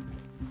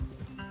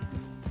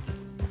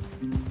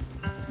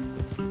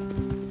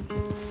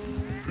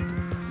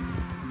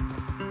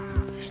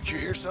 Did you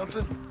hear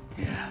something?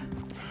 Yeah.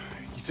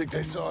 You think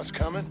they saw us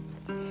coming?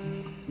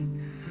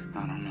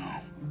 I don't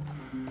know.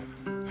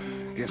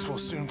 Guess we'll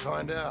soon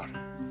find out.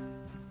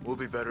 We'll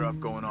be better off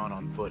going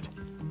on foot.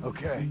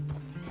 Okay.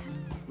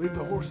 Leave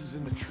the horses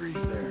in the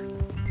trees there.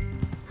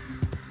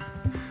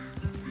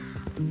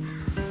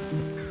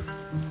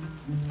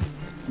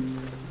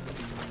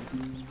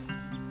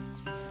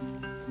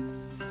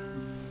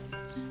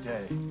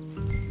 Stay.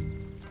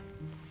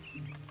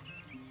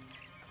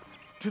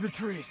 To the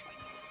trees.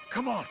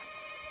 Come on.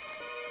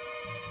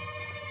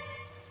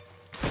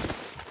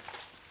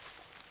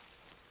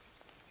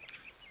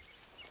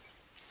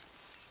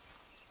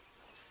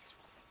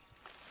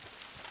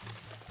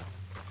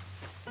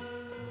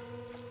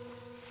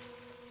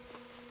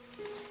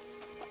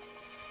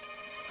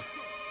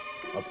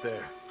 Up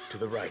there, to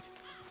the right.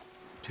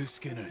 2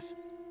 Skinners.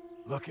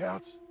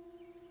 Lookouts?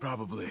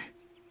 Probably.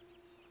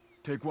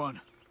 Take one.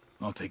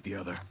 I'll take the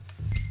other.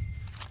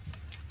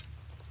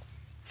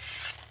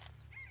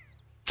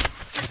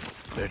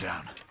 They're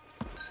down.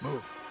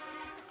 Move.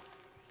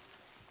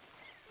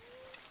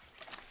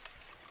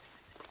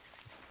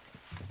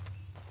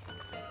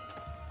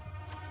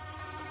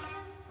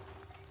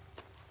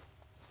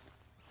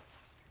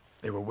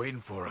 They were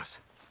waiting for us.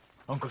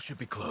 Uncle should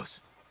be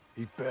close.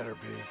 He better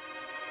be.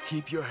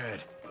 Keep your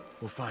head.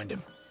 We'll find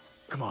him.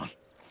 Come on.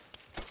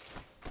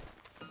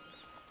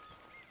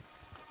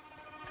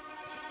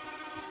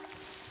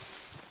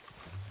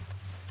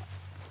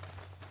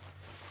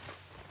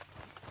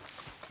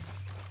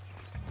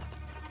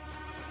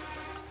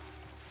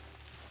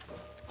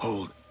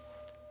 Hold.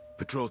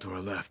 Patrol to our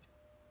left.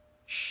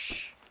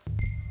 Shh.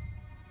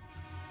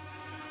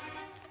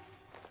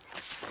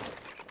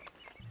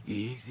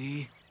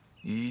 Easy.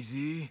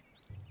 Easy.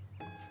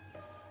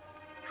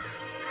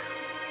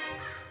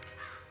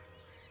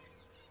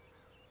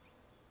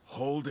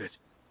 Hold it.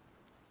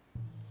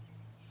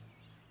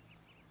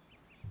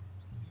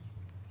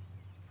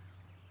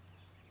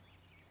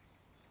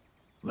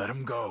 Let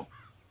him go.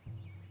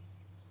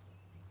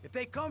 If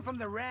they come from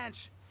the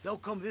ranch, they'll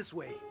come this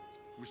way.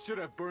 We should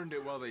have burned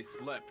it while they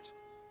slept.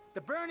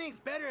 The burning's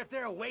better if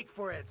they're awake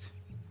for it.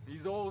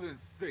 He's old and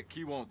sick.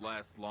 He won't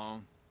last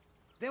long.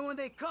 Then when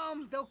they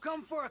come, they'll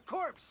come for a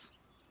corpse.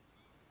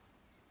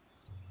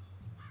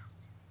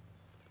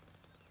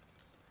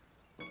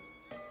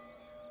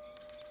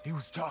 He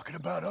was talking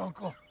about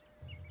Uncle.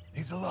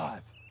 He's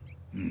alive.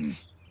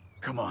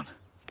 Come on.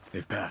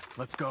 They've passed.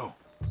 Let's go.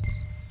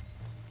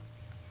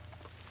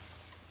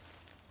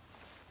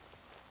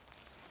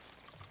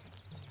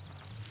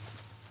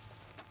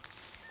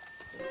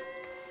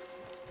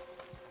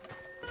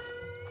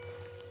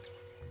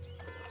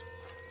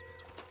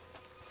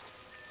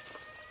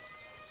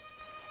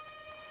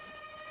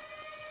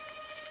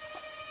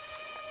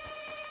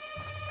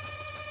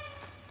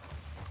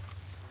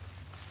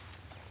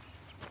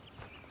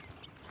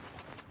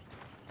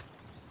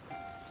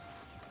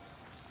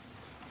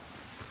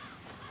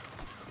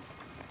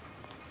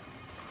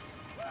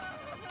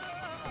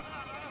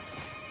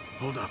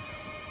 Hold up.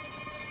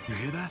 You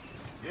hear that?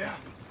 Yeah.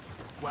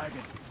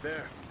 Wagon,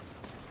 there.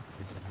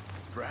 It's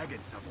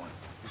dragging someone.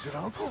 Is it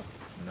Uncle?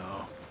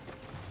 No.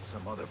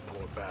 Some other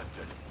poor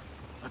bastard.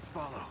 Let's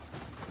follow.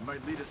 It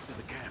might lead us to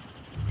the camp.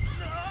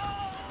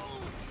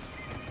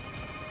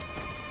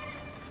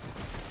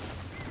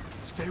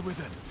 Stay with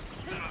him.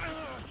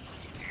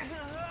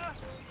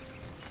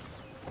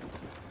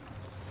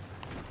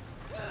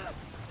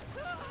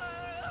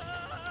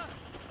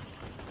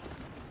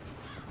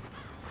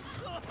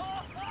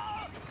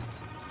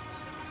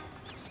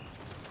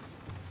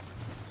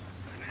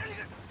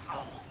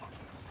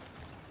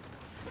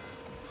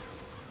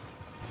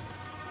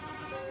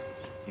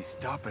 He's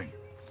stopping.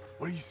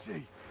 What do you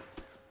see?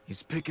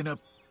 He's picking up...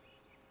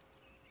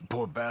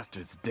 Poor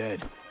bastard's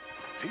dead.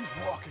 He's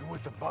walking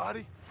with the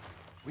body?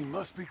 We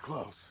must be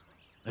close.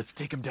 Let's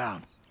take him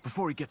down,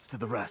 before he gets to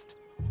the rest.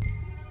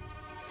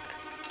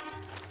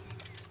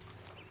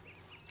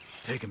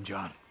 Take him,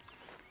 John.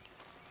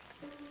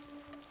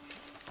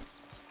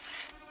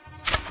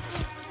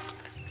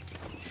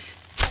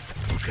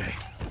 Okay,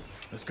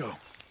 let's go.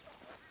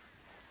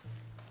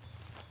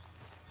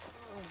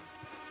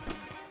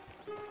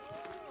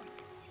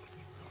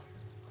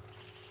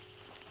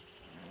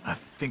 I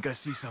think I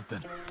see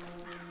something.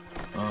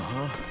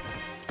 Uh-huh.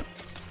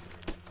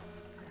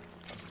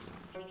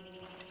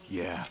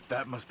 Yeah,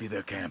 that must be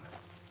their camp.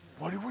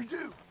 What do we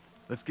do?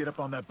 Let's get up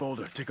on that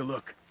boulder, take a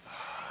look.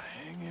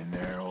 Hang in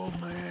there,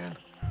 old man.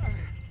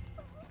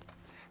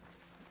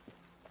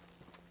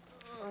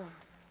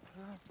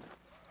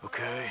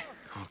 Okay,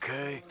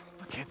 okay.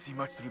 I can't see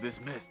much through this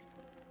mist.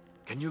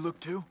 Can you look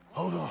too?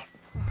 Hold on.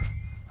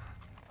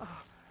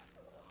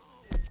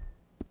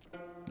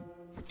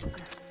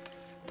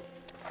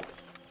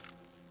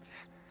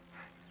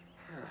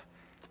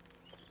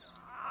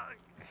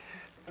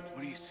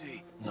 What do you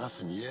see?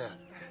 Nothing yet.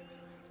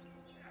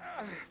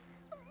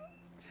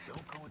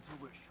 Don't go until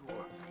we're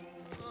sure.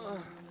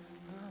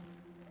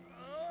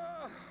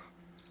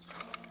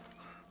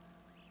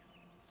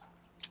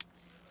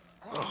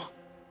 Oh.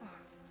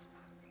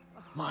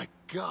 My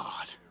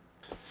God.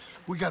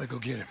 We gotta go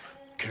get him.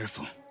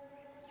 Careful.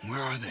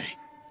 Where are they?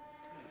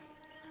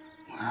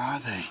 Where are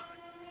they?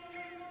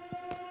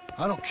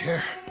 I don't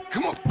care.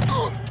 Come on.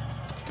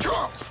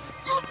 Charles!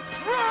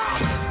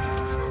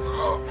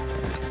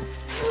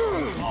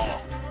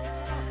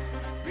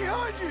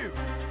 Behind you!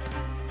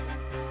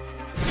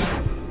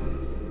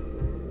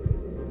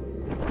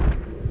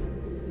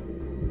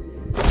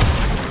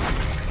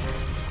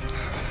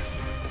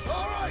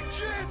 All right,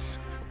 kids.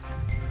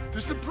 The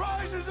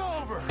surprise is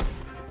over.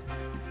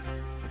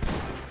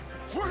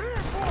 We're here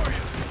for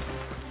you.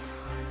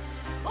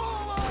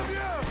 All of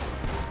you.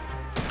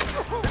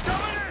 They're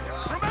coming in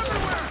from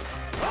everywhere.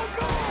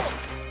 Uncle!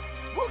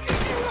 We'll get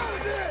you out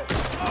of this.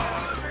 Oh,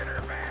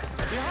 bitter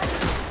bastard. Behind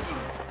you.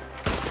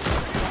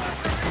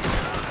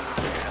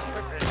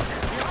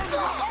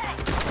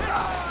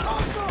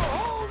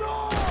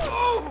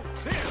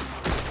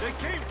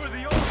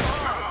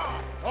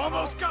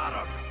 Almost got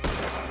him!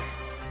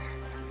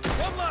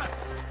 One left!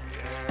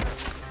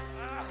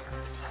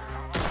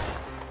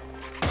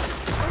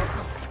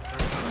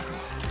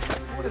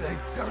 What have they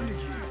done to you?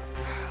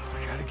 I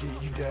gotta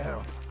get you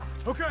down.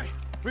 Okay,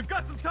 we've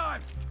got some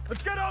time.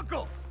 Let's get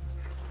Uncle!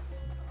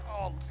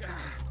 Oh, God.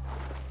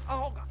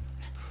 Oh, God.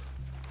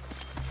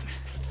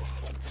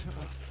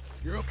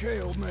 You're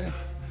okay, old man.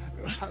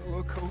 I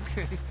look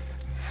okay.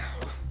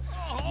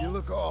 You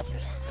look awful.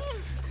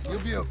 You'll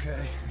be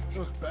okay.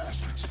 Those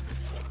bastards.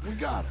 We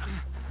got him.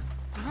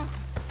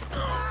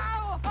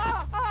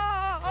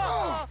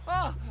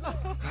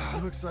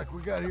 Looks like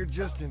we got here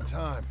just in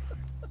time.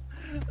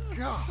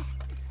 God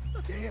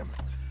damn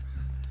it.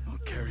 I'll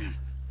carry him.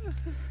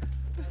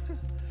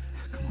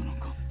 Come on,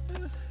 Uncle.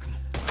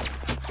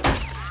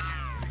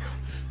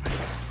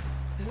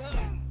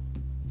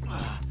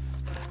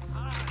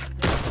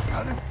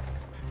 Got him?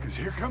 Because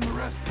here come the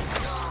rest.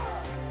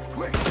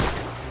 Quick!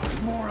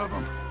 There's more of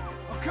them.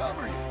 I'll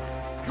cover you.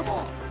 Come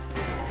on.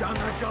 Down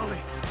that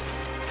gully.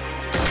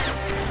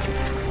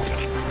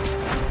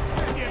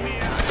 Get me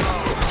out of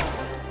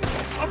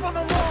here! Up on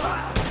the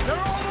lawn! They're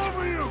all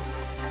over you!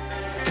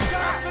 You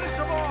gotta finish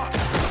them off!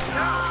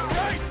 Now!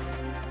 Right!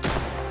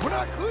 We're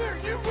not clear!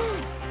 You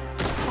move!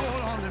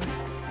 Hold on to me.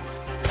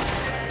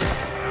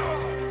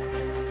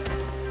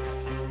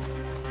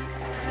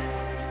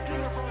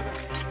 Skinner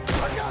brothers!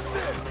 I got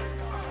this!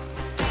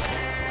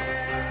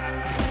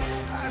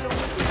 I don't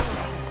feel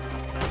right.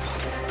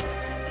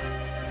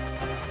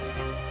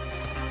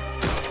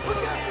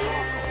 Look after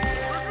Uncle!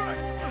 We're good!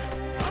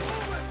 I'm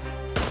moving!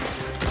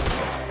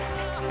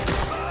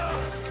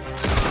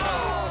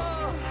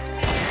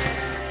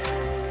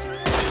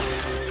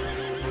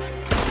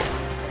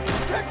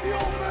 Protect the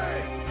old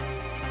man!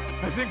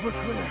 I think we're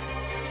clear.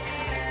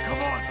 Come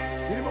on!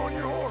 Get him on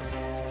your horse!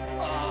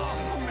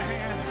 Oh,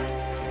 man.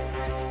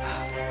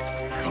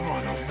 Come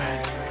on, old man.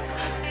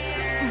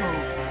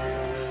 Move.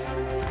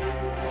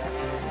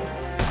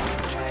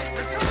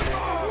 They're coming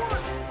from the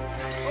woods!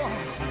 Oh,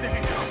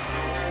 damn.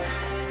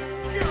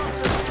 Get up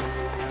there!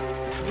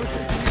 We're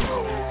taking you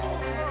over.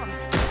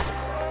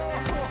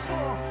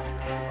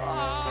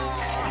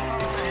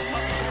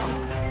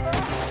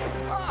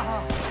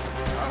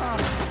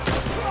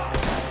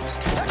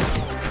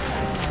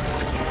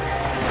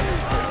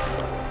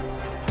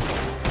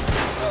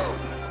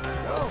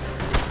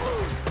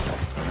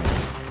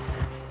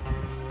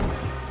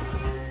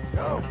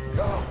 Go,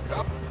 go, go!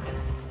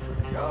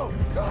 Go,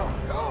 go,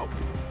 go!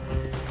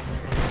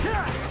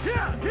 Yeah!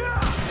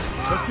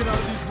 Let's get out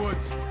of these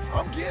woods.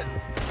 I'm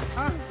getting.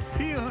 I'm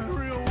feeling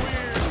real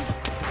weird.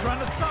 They're trying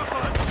to stop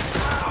us.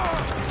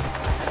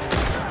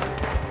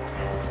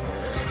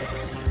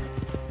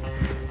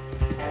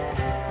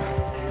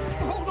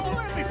 Oh, don't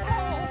let me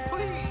fall,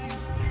 please.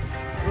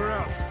 We're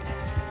out.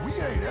 We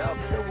ain't out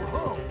till we're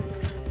home.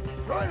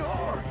 Right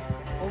hard,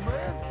 old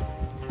man.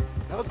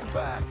 How's the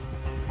back?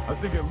 I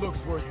think it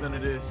looks worse than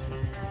it is.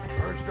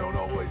 Burns don't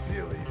always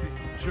heal easy.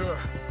 Sure,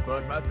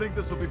 but I think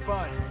this will be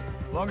fine.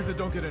 As long as it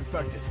don't get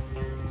infected.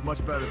 It's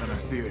much better than I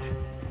feared.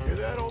 Hear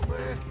that, old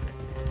man?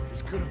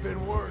 This could have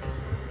been worse.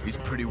 He's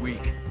pretty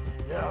weak.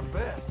 Yeah, I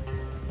bet.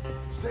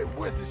 Stay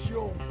with us, you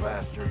old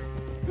bastard.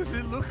 Does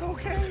it look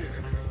okay?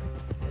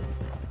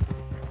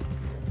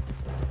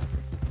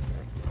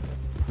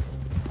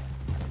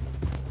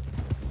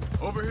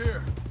 Over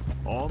here.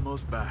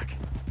 Almost back.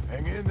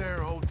 Hang in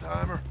there,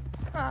 old-timer.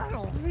 I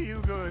don't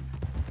feel good.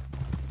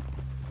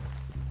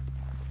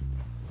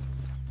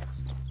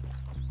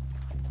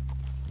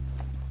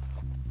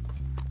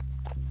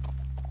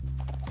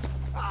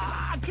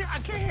 I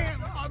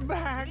can't. I'm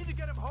back. We need to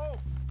get him home.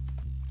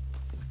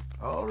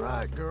 All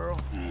right, girl.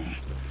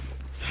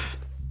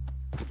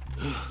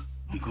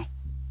 Uncle.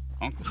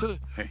 Uncle.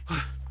 Hey.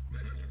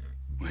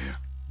 We're here.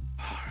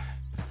 All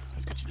right.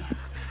 Let's get you down.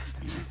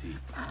 Easy.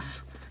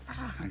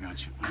 I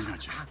got you. I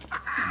got you.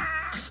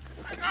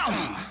 Come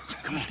on.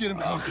 Let's get him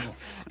comfortable.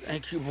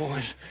 Thank you,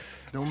 boys.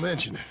 Don't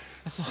mention it.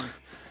 I thought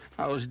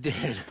I was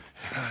dead.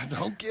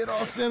 Don't get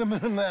all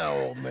sentimental now,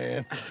 old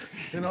man.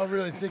 Then I'll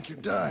really think you're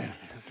dying.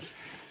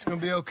 It's gonna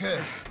be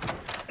okay.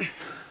 A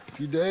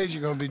few days,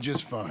 you're gonna be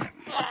just fine.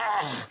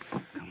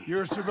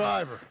 You're a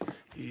survivor.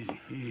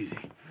 Easy, easy.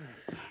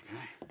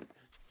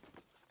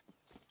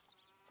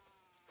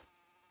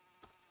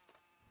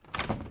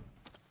 Okay.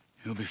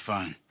 He'll be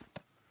fine.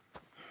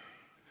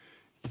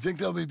 You think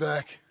they'll be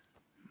back?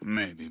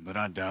 Maybe, but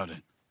I doubt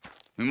it.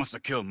 We must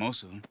have killed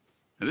most of them.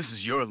 And this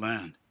is your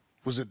land.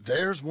 Was it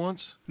theirs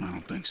once? I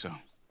don't think so.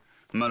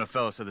 I met a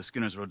fella said the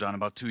Skinners rode down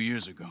about 2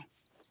 years ago.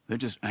 They're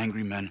just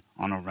angry men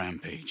on a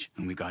rampage,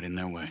 and we got in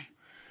their way.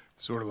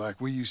 Sort of like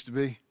we used to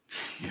be?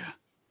 Yeah,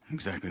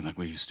 exactly like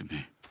we used to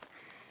be.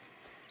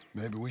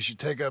 Maybe we should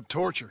take up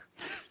torture.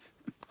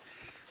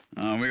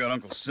 We got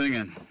Uncle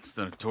singing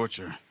instead of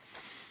torture.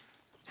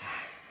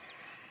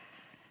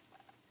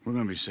 We're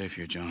gonna be safe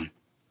here, John.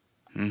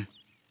 Hmm?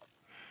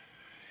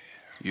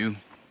 You,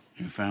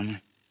 your family,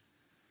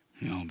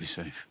 you'll all be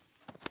safe.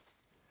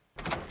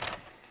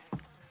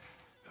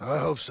 I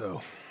hope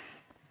so.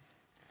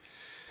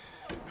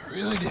 I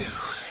really do.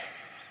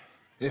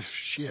 If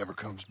she ever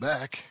comes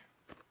back.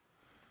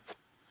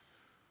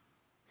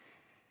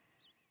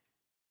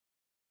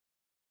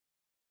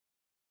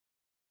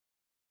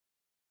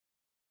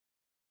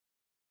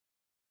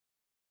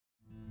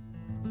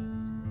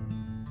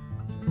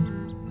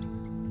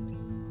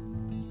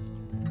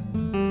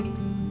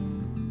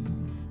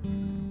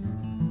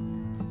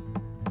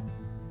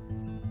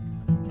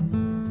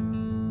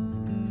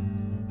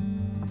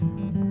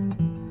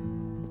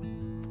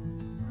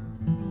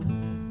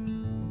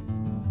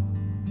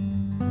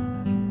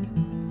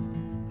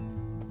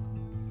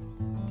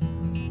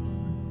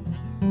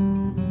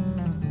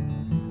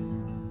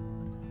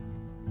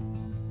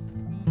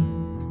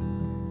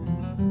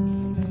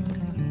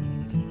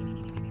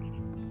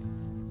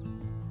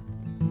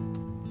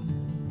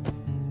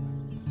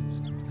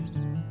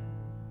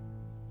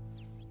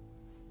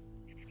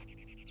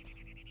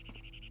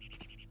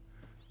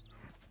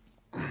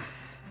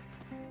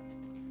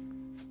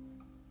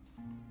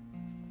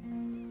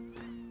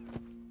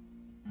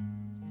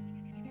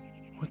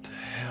 What the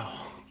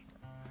hell?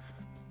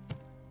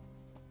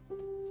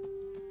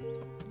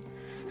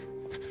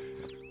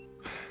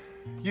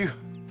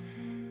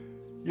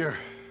 You're...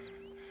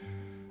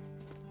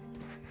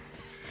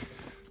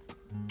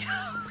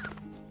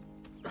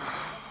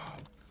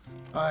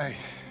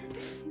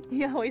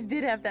 You always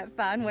did have that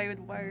fine way with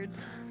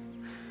words.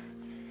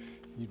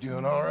 You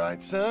doing all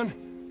right,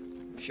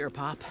 son? Sure,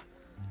 Pop.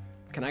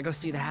 Can I go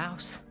see the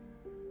house?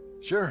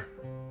 Sure.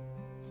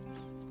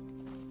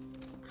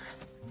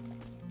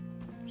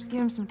 Just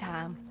give him some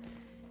time.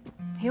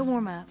 He'll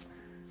warm up.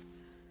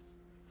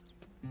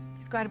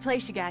 It's quite a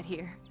place you got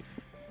here.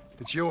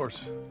 It's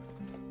yours.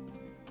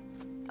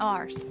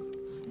 Ours.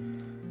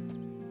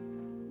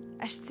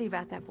 I should see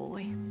about that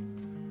boy.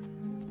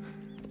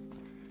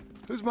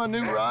 Who's my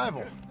new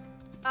rival?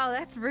 Oh,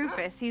 that's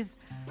Rufus. He's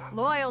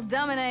loyal,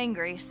 dumb, and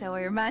angry, so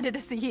he reminded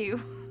us of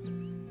you.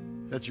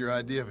 That's your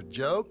idea of a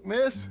joke,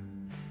 miss?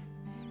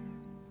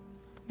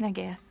 I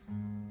guess.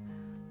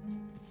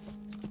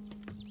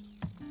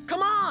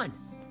 Come on!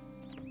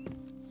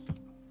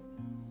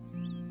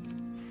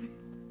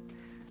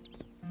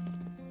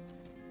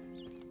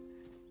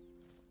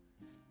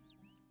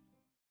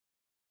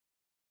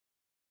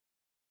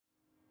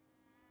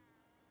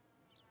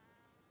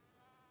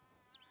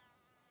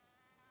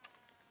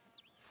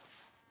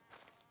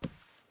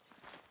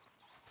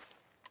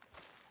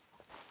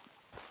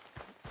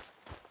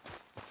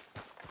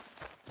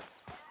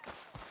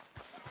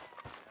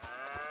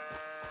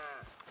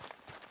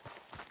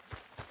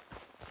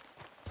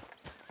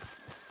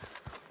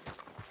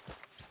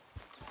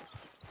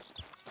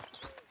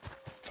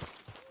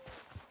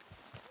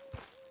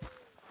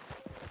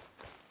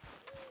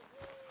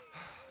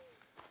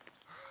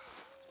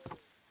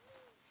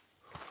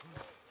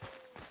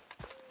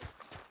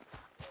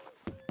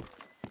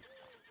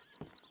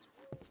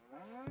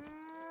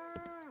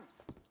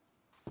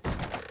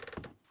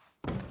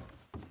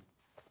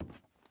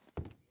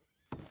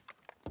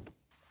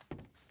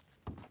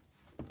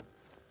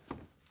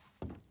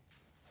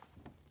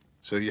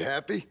 So you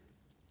happy?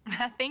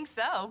 I think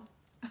so.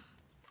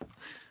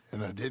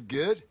 And I did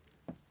good?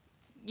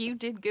 You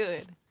did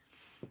good.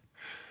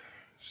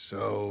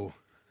 So...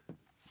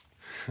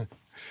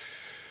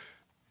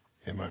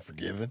 am I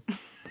forgiven?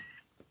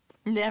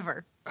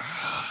 Never.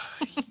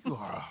 You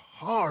are a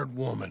hard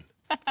woman.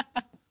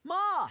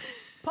 Ma!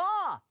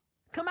 Pa!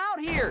 Come out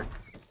here!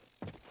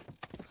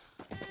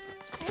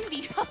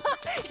 Sadie,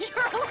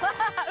 you're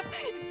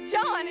alive!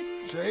 John,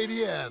 it's...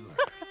 Sadie Adler.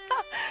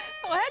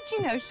 Well, how'd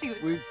you know she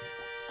was...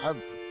 I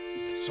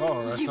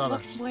saw her. I You thought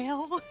look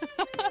well.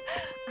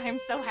 I'm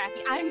so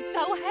happy. I'm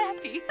so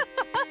happy.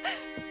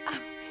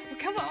 Well,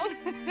 come on.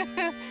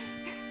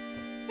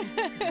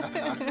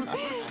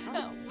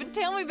 Oh, but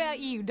tell me about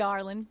you,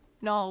 darling.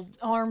 All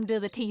armed to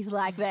the teeth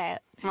like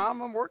that. I'm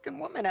a working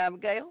woman,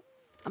 Abigail.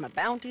 I'm a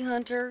bounty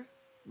hunter,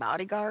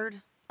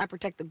 bodyguard. I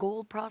protect the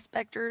gold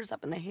prospectors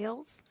up in the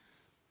hills.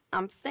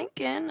 I'm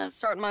thinking of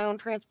starting my own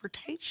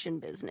transportation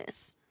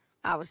business.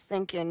 I was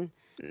thinking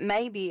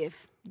maybe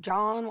if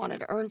John wanted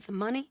to earn some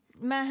money.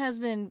 My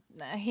husband,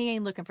 he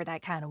ain't looking for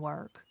that kind of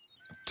work.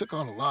 I took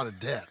on a lot of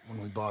debt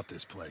when we bought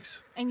this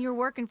place. And you're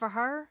working for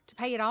her to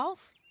pay it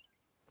off?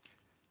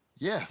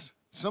 Yes,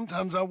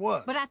 sometimes I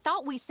was. But I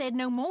thought we said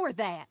no more of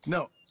that.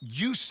 No,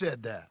 you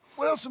said that.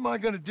 What else am I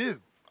gonna do?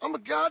 I'm a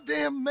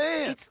goddamn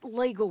man. It's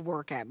legal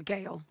work,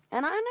 Abigail.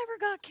 And I never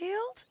got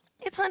killed.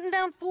 It's hunting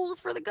down fools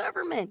for the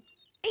government.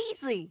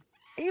 Easy.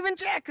 Even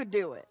Jack could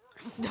do it.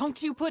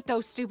 Don't you put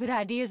those stupid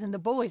ideas in the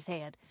boy's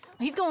head.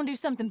 He's gonna do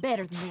something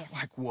better than this.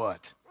 Like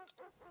what?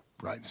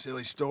 Writing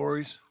silly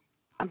stories?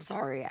 I'm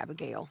sorry,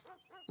 Abigail.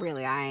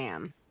 Really, I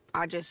am.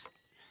 I just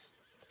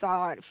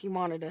thought if you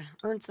wanted to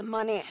earn some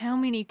money... How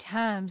many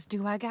times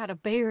do I gotta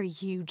bury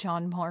you,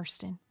 John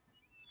Marston?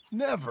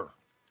 Never.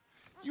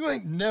 You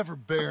ain't never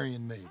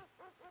burying me.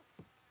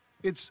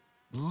 It's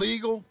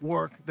legal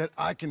work that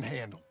I can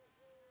handle.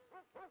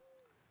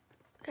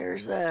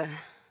 There's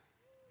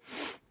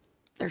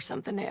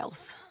something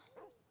else.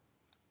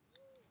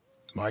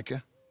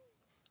 Micah?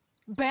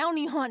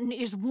 bounty hunting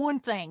is one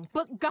thing,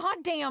 but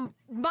goddamn,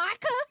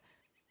 Micah?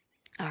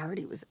 I heard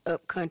he was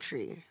up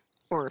country,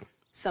 or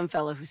some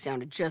fellow who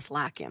sounded just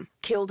like him.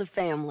 Killed a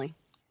family,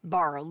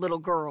 bar a little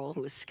girl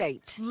who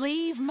escaped.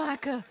 Leave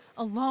Micah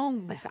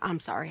alone. Listen, I'm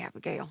sorry,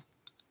 Abigail.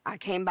 I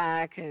came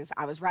by because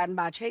I was riding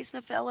by chasing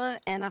a fella,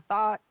 and I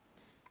thought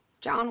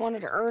John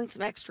wanted to earn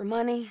some extra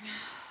money.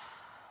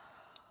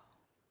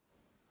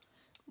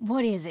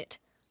 What is it?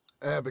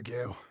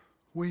 Abigail,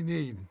 we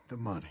need the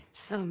money.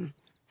 Some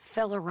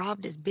fella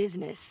robbed his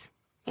business.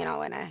 You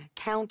know, an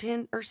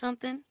accountant or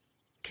something.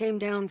 Came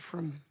down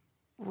from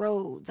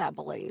Rhodes, I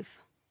believe.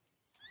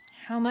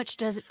 How much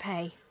does it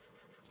pay?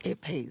 It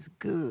pays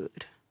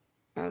good.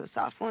 Well, the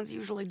soft ones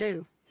usually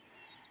do.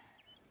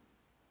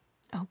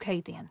 Okay,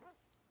 then.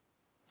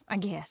 I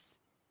guess.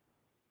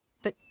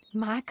 But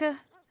Micah?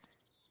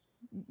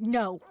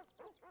 No.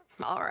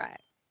 All right.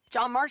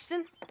 John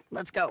Marston,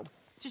 let's go.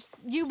 Just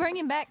you bring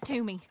him back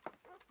to me.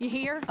 You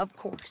hear? Of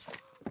course.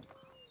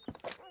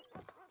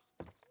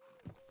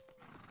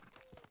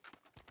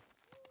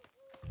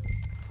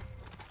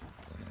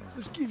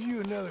 Let's give you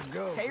another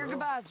go. Say your girl.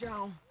 goodbyes,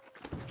 John.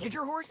 Get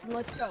your horse and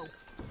let's go.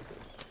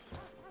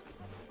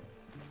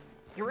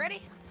 You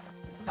ready?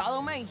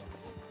 Follow me.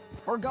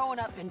 We're going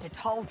up into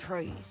tall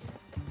trees.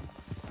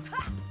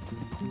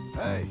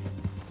 Hey,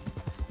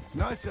 it's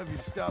nice of you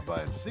to stop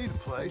by and see the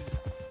place.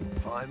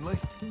 Finally.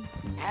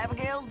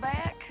 Abigail's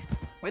back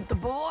with the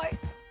boy.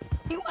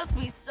 You must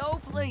be so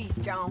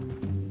pleased,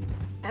 John.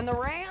 And the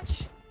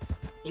ranch?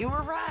 You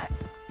were right.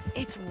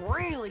 It's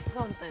really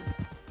something.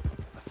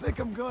 I think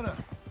I'm gonna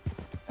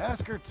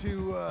ask her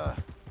to,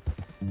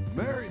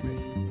 marry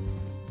me.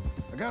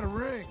 I got a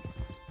ring.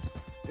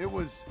 It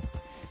was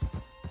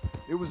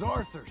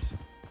Arthur's.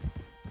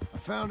 I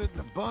found it in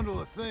a bundle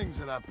of things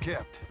that I've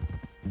kept.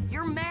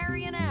 You're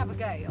marrying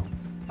Abigail.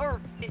 Or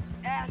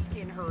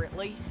asking her, at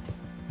least.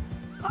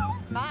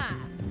 Oh, my.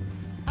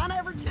 I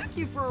never took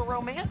you for a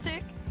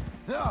romantic.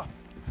 No,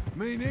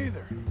 me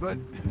neither. But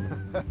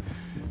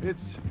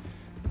it's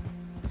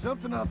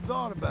something I've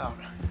thought about.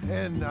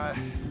 And I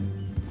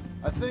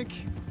think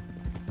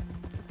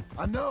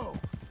I know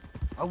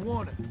I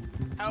want it.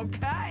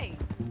 Okay.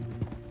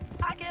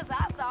 I guess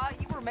I thought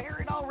you were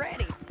married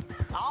already.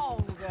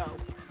 Long ago.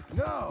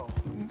 No,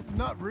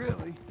 not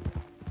really.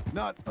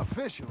 Not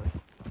officially.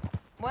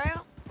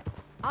 Well,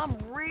 I'm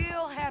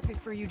real happy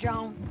for you,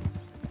 John.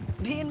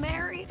 Being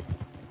married,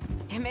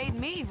 it made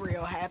me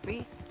real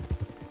happy.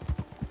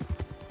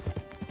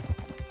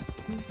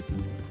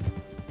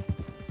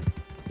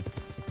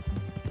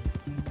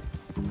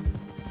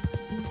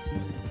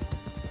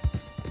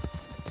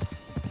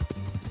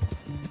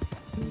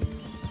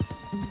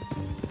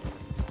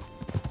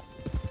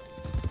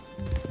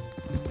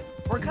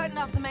 We're cutting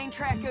off the main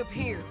track up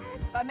here,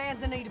 by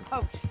Manzanita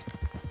Post.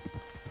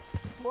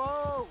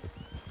 Whoa!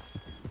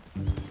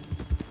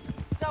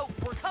 So,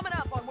 we're coming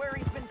up on where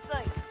he's been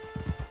seen.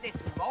 This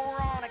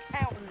moron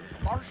accountant,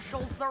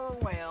 Marshall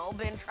Thurwell,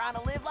 been trying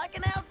to live like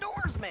an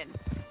outdoorsman.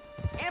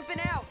 Camping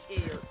out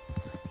here.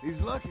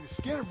 He's lucky the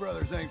Skinner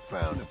brothers ain't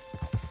found him.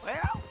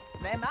 Well,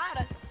 they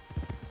mighta.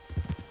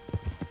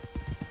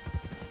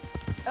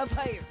 Up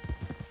here.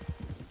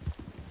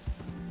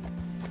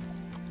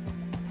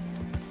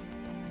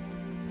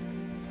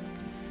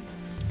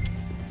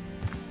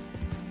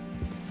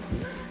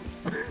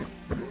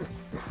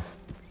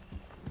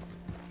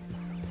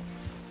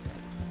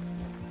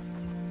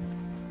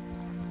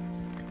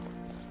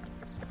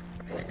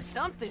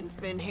 Something's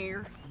been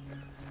here.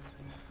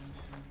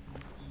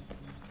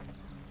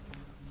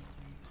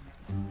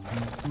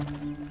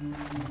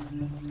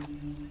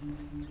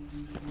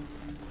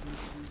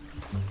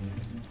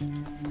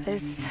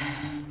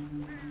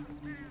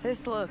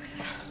 This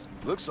looks...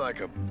 Looks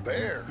like a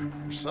bear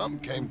or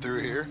something came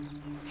through here.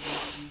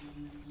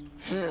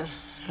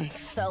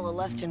 Fella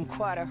left in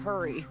quite a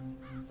hurry.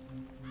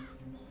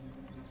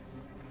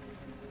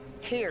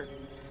 Here.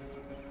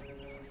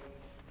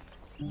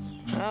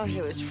 Oh,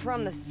 he was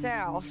from the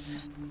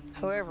south,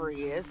 whoever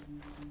he is.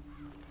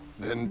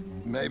 Then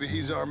maybe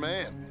he's our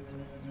man.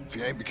 If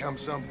he ain't become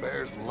some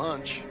bear's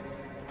lunch.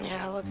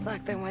 Yeah, looks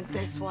like they went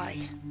this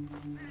way.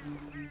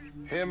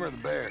 Him or the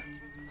bear?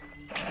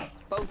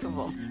 Both of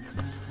them.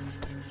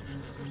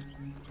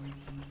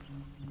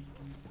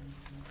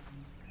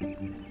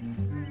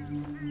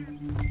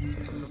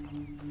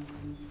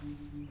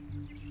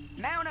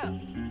 Mount up.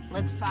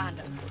 Let's find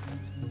him.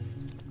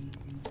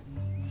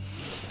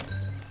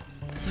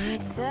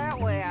 It's that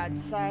way, I'd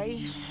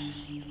say.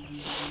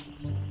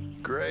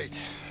 Great.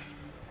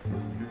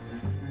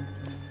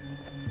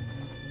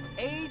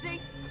 Easy.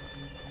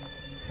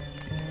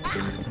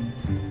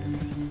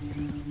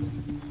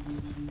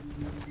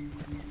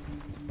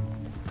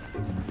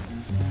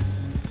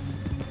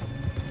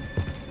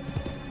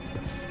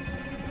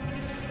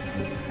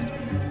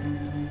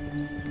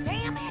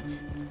 Damn it!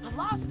 I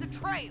lost the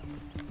trail.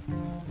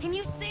 Can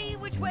you see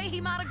which way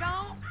he might have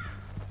gone?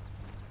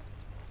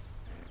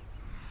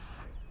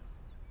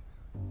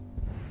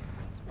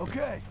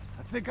 Okay,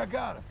 I think I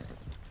got him.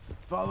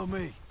 Follow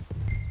me.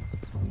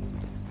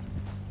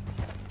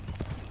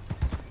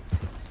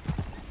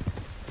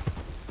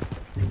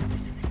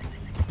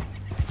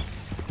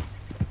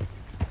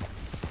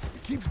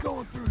 keeps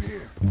going through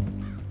here.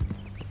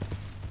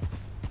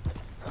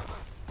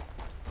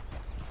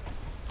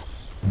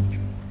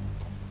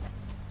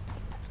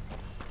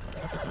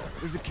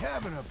 There's a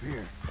cabin up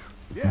here.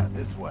 Yeah,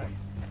 this way.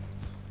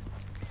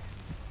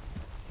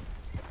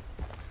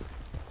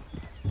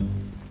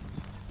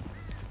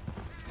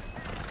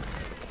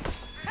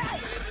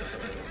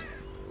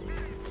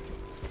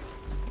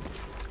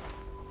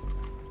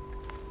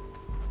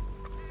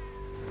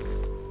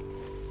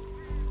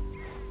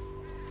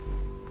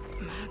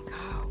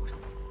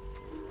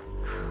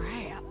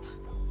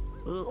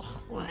 Ugh,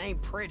 well, it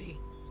ain't pretty.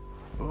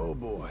 Oh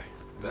boy,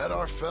 that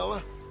our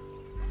fella?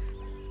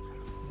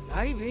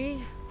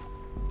 Maybe,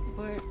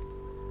 but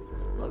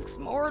looks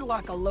more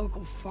like a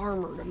local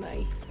farmer to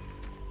me.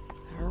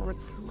 Or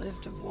what's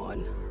left of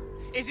one.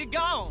 Is he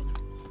gone?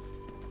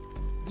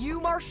 You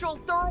Marshal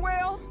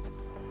Thurwell?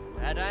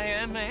 That I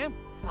am, ma'am.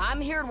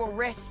 I'm here to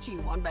arrest you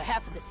on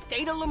behalf of the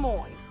state of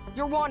Lemoyne.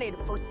 You're wanted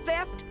for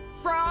theft,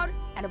 fraud,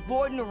 and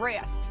avoiding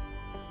arrest.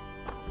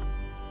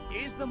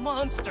 Is the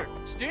monster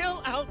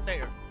still out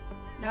there?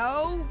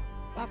 No,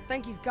 I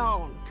think he's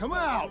gone. Come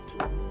out!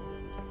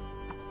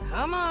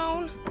 Come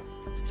on.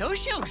 Don't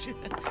shoot.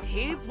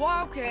 Keep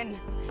walking.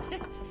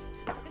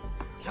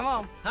 Come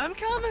on. I'm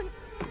coming.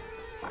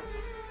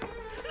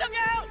 Look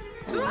out!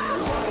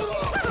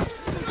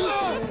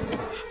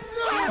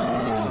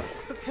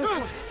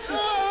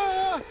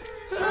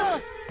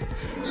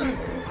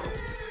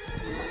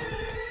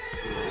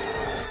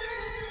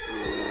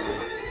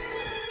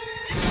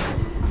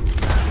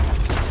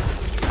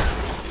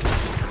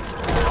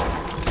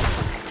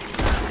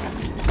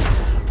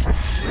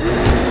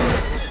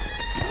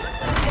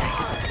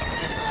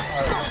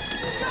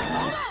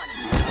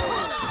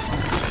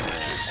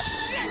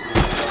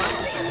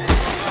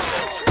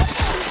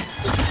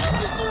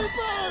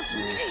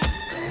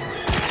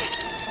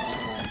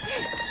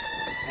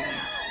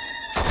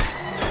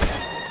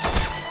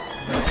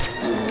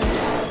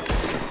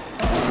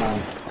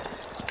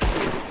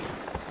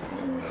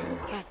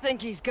 I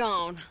think he's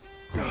gone.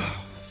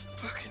 Oh,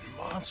 fucking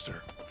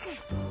monster.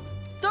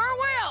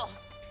 Thurwell!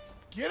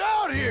 Get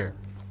out here!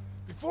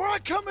 Before I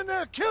come in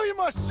there and kill you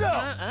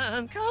myself!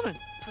 I'm coming.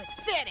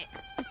 Pathetic.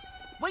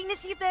 Waiting to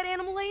see if that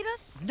animal ate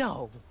us?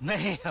 No,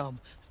 ma'am.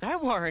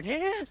 That weren't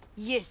it.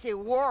 Yes, it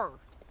were.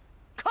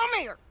 Come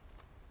here.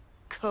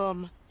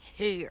 Come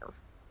here.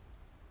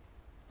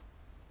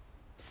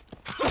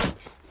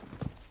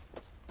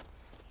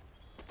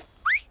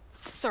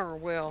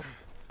 Thurwell,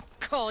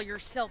 call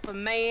yourself a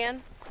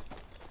man?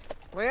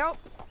 Well,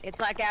 it's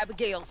like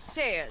Abigail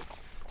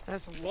says.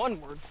 That's one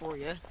word for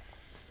you.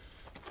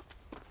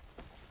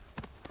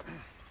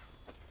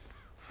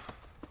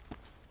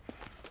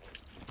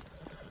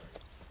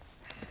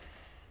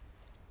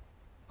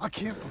 I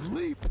can't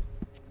believe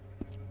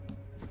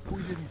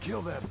we didn't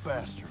kill that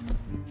bastard.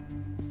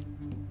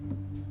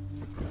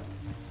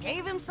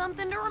 Gave him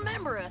something to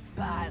remember us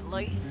by, at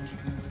least.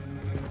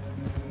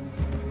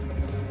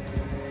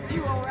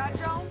 You all right,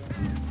 John?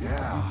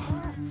 Yeah.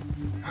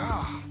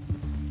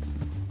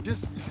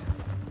 Just...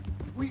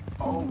 we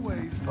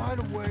always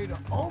find a way to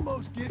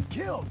almost get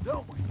killed,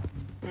 don't we?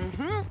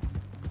 Mm-hmm.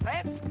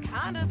 That's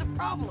kind of the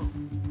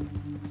problem.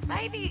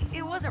 Maybe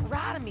it wasn't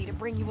right of me to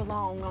bring you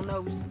along on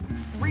those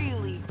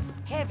really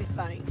heavy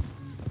things.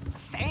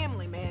 A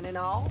family man and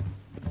all.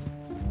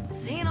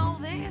 Seeing all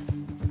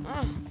this,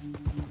 I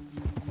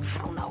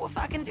don't know if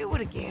I can do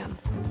it again.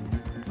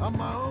 I'm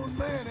my own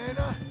man, ain't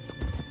I?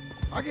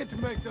 I get to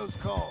make those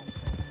calls.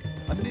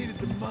 I needed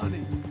the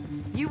money.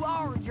 You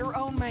are your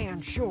own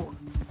man, sure.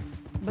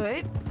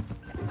 But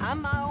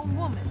I'm my own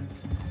woman.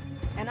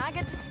 And I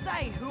get to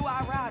say who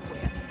I ride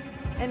with.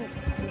 And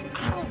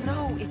I don't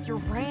know if your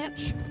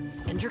ranch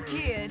and your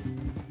kid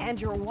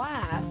and your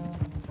wife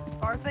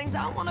are things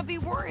I want to be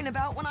worrying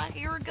about when I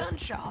hear a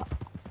gunshot.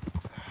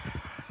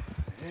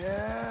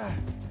 Yeah,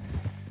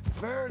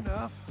 fair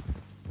enough.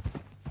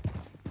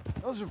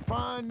 Those are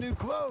fine new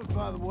clothes,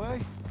 by the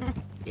way.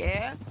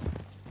 Yeah?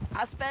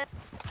 I spent...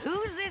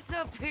 Who's this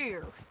up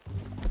here?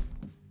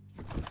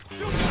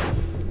 What's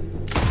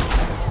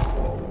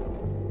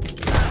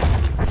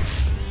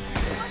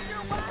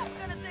your wife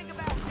gonna think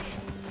about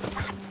this?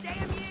 God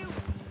damn you!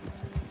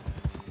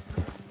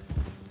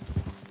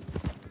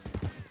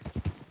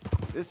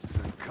 This is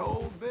a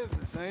cold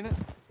business, ain't it?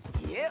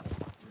 Yep.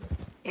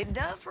 It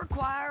does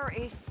require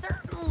a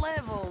certain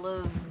level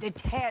of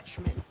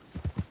detachment.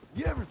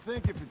 You ever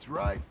think if it's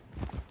right?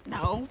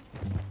 No.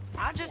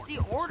 I just see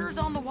orders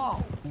on the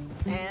wall,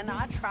 and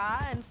I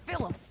try and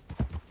fill them.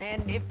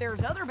 And if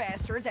there's other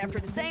bastards after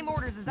the same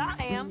orders as I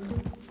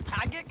am,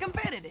 I get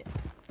competitive.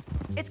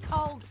 It's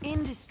called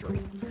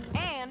industry.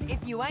 And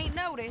if you ain't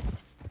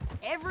noticed,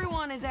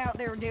 everyone is out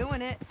there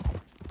doing it.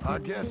 I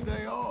guess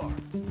they are.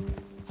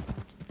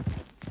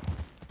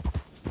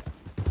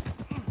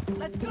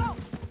 Let's go!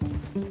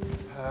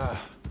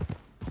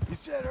 You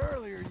said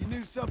earlier you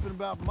knew something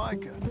about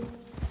Micah.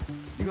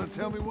 You gonna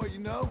tell me what you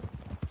know?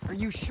 Are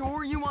you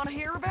sure you want to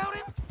hear about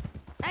him?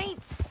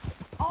 Ain't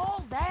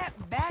all that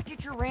back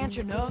at your ranch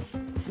enough?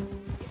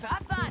 If I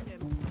find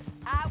him,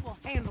 I will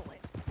handle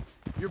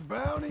Your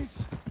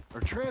bounties or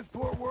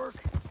transport work,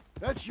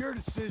 that's your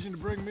decision to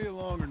bring me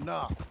along or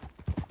not.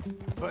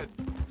 But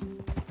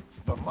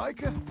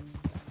Micah,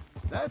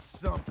 that's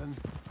something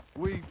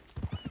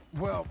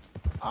well,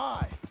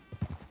 I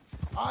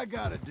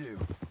gotta do.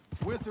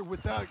 With or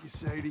without you,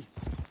 Sadie.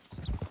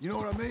 You know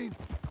what I mean?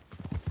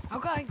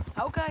 Okay,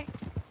 okay.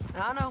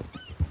 I know.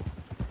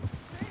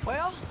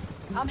 Well,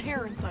 I'm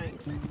hearing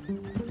things.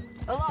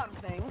 A lot of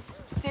things.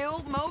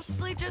 Still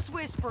mostly just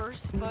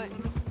whispers, but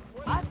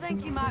I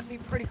think you might be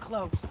pretty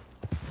close.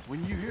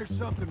 When you hear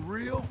something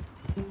real,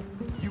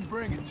 you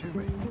bring it to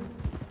me.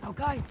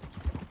 Okay,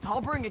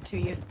 I'll bring it to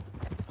you.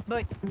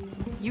 But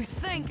you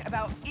think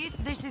about if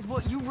this is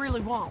what you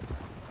really want.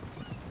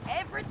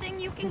 Everything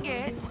you can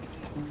get,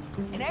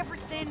 and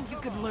everything you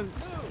could lose.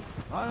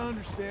 I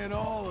understand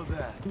all of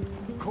that.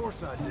 Of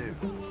course I do.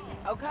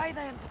 Okay,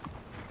 then.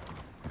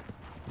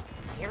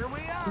 Here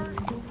we are.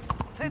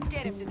 Let's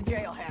get him to the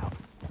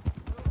jailhouse.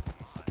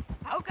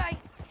 Okay,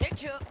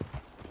 hitch up.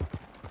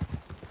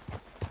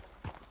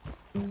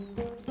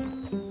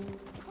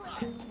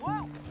 Christ,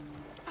 whoa!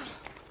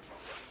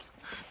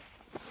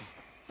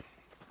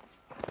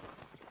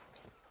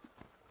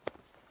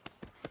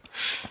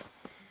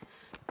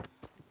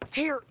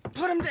 Here,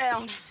 put him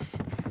down.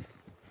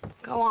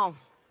 Go on.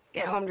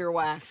 Get home to your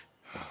wife.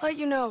 I'll let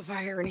you know if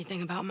I hear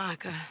anything about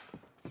Micah.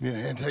 You need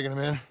a hand taking him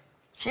in?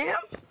 Him?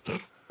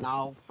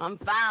 No, I'm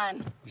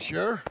fine. You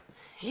sure?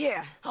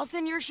 Yeah, I'll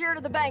send your share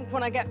to the bank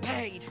when I get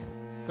paid.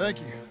 Thank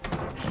you.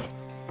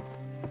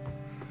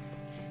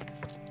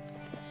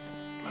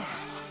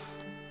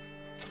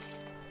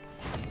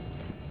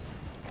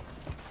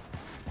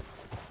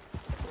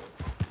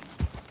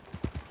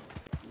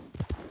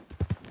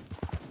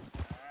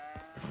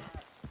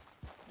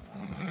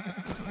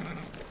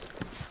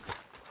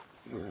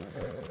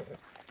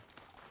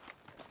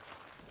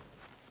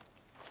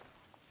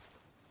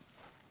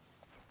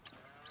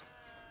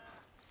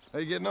 How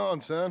you getting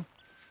on, son?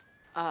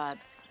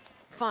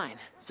 Fine,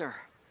 sir.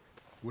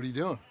 What are you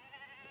doing?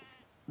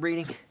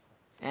 Reading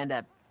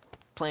and,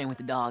 playing with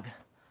the dog.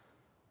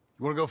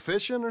 You wanna go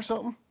fishing or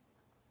something?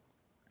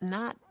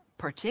 Not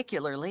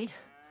particularly.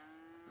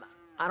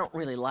 I don't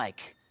really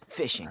like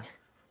fishing.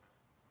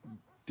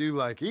 Do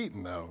like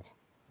eating, though,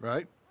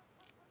 right?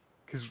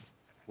 'Cause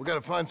we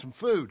gotta find some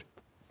food.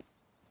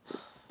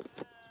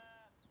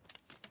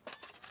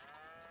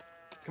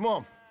 Come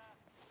on.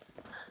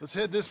 Let's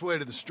head this way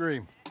to the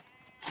stream.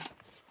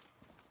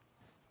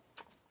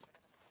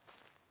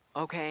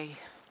 Okay,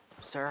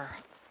 sir.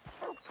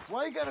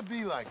 Why you gotta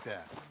be like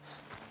that?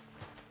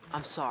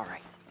 I'm sorry.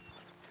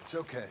 It's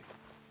okay.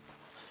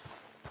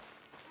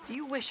 Do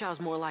you wish I was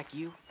more like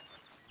you?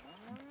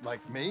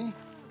 Like me?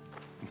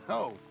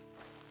 No.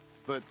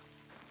 But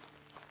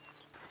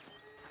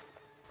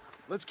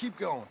let's keep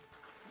going.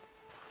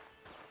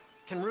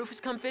 Can Rufus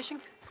come fishing?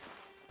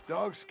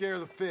 Dogs scare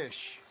the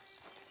fish.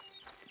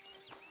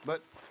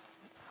 But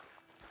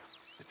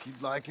if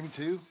you'd like him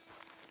to,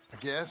 I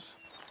guess.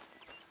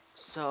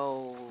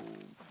 So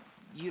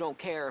you don't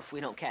care if we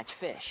don't catch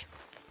fish?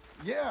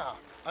 Yeah,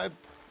 I'm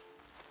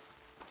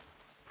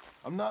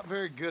not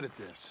very good at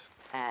this.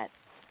 At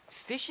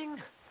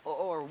fishing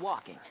or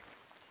walking?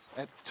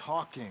 At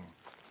talking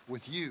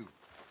with you.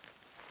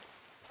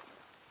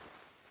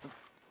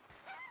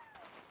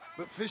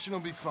 But fishing will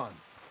be fun.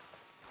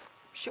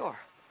 Sure.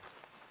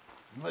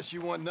 Unless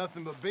you want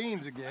nothing but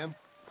beans again.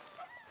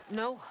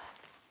 No.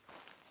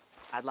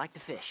 I'd like to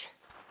fish.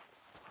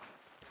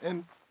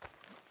 And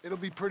it'll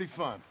be pretty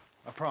fun,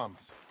 I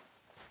promise.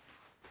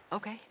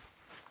 Okay.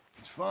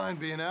 It's fine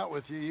being out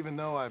with you, even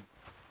though I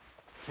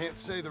can't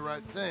say the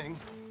right thing.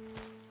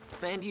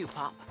 And you,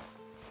 Pop.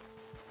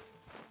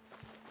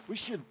 We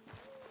should...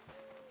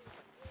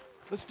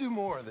 Let's do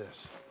more of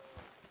this.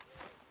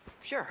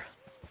 Sure.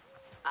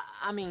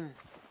 I mean,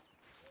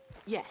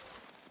 yes.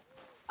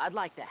 I'd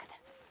like that.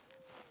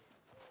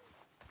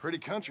 Pretty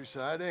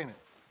countryside, ain't it?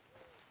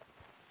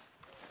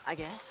 I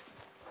guess.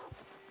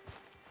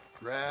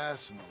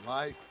 Grass and the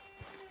light.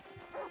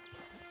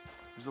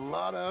 There's a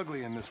lot of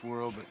ugly in this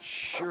world, but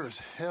sure as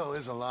hell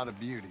is a lot of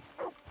beauty.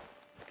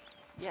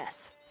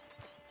 Yes.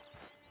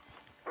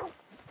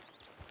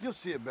 You'll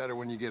see it better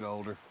when you get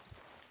older.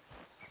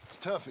 It's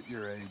tough at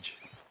your age.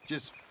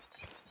 Just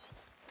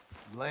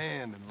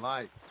land and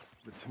light.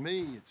 But to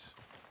me,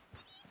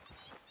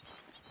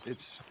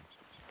 it's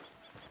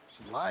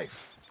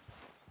life.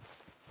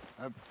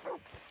 I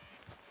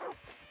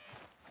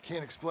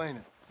can't explain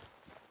it.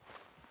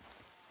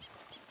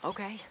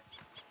 Okay.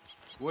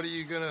 What are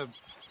you gonna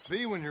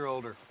be when you're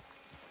older?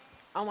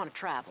 I want to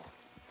travel.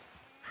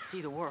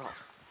 See the world.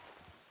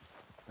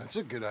 That's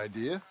a good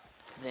idea.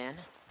 Then,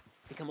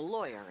 become a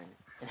lawyer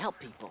and help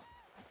people.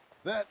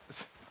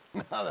 That's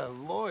not a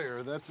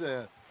lawyer, that's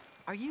a...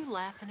 Are you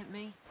laughing at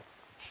me?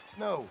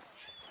 No.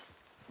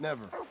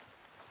 Never.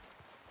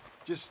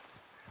 Just...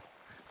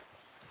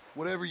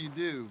 whatever you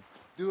do,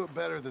 do it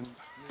better than...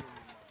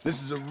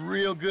 This is a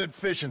real good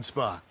fishing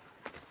spot.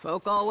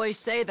 Folk always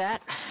say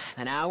that.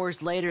 And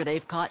hours later,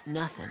 they've caught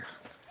nothing.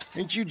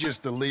 Ain't you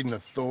just the leading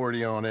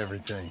authority on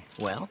everything?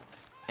 Well,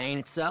 Ain't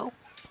it so?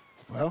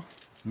 Well,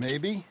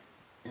 maybe.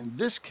 In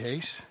this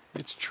case,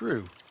 it's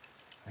true.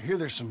 I hear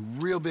there's some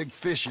real big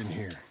fish in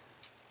here.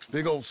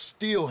 Big old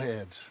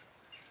steelheads.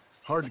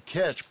 Hard to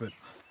catch, but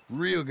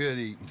real good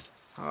eating.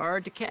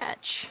 Hard to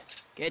catch.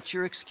 Get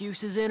your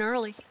excuses in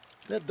early.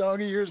 That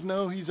dog of yours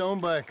know he's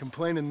owned by a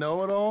complaining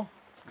know-it-all?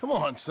 Come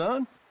on,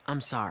 son.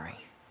 I'm sorry.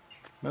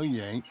 No,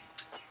 you ain't.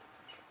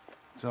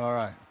 It's all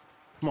right.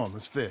 Come on,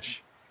 let's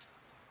fish.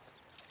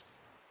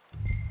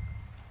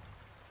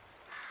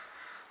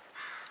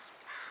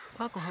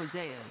 Uncle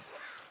Hosea,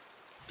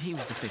 he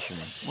was the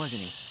fisherman,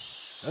 wasn't he?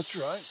 That's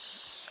right.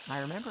 I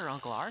remember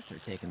Uncle Arthur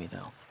taking me,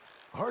 though.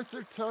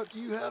 Arthur taught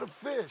you how to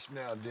fish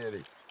now, did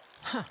he?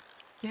 Huh,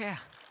 yeah.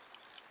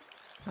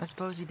 I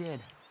suppose he did.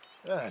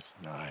 That's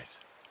nice.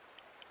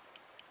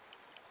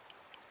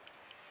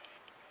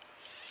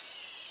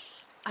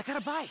 I got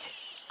a bite.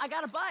 I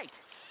got a bite.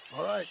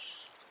 All right.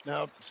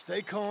 Now,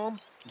 stay calm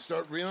and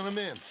start reeling them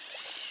in.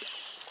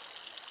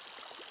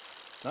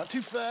 Not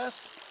too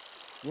fast.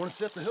 You want to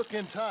set the hook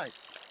in tight.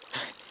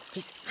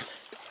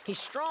 He's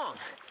strong.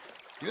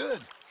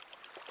 Good.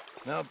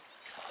 Now,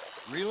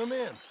 reel him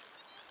in.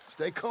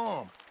 Stay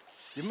calm.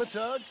 Give him a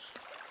tug.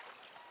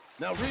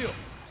 Now reel.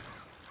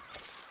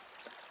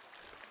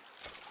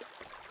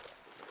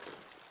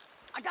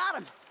 I got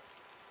him.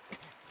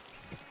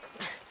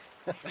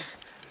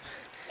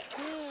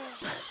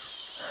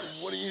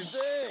 What do you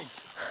think?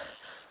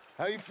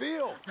 How do you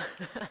feel?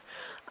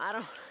 I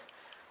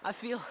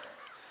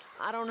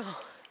don't know.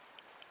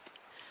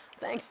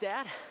 Thanks,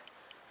 Dad.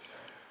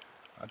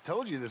 I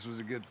told you this was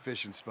a good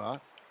fishing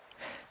spot.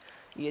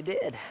 You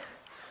did.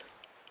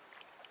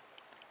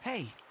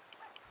 Hey,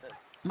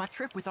 my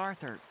trip with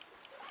Arthur,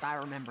 I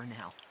remember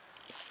now.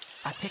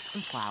 I picked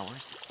some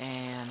flowers,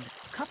 and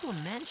a couple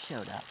of men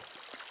showed up,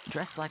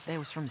 dressed like they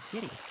was from the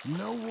city.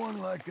 No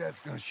one like that's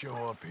gonna show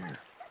up here.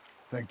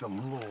 Thank the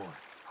Lord.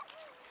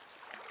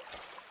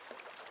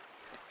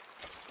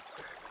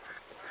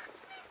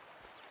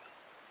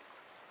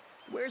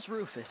 Where's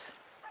Rufus?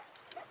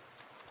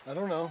 I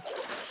don't know.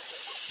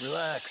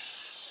 Relax.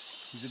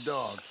 He's a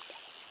dog.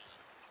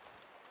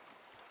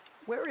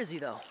 Where is he,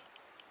 though?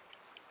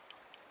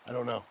 I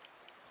don't know.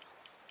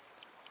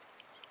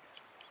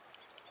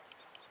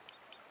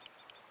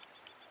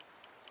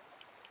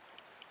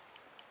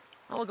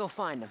 I'll go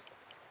find him.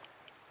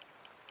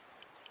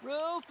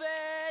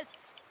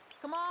 Rufus!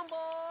 Come on,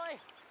 boy!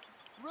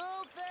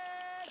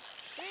 Rufus!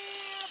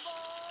 Here, boy!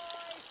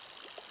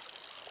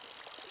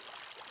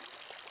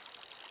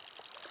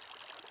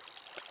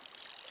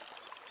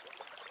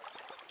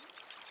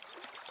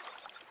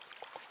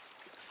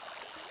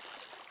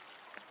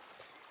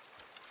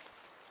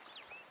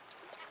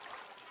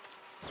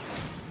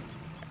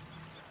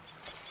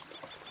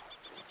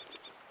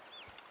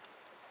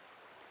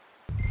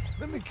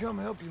 Let me come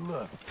help you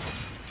look.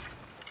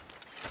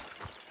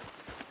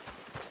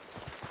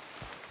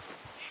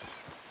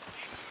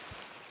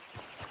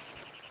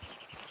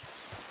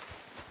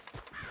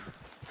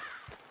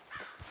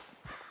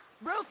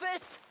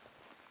 Rufus!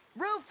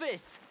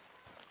 Rufus!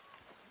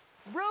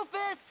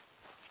 Rufus!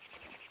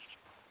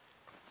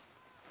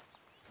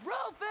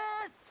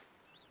 Rufus!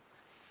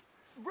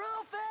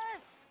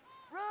 Rufus!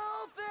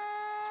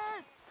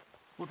 Rufus!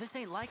 Well, this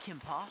ain't like him,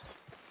 Pa.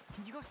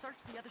 Can you go search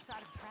the other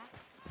side of the track?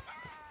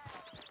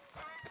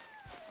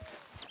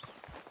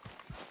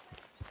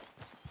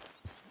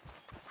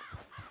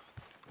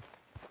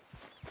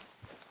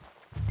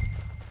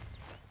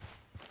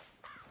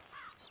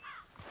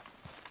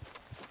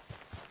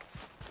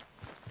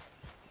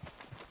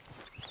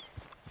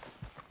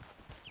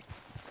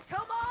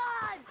 Come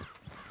on!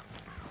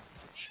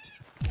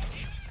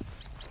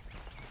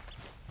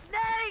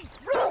 Snake!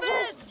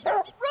 Rufus!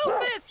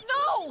 Rufus,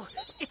 no!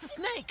 It's a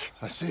snake!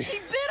 I see. He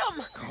bit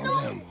him! Calm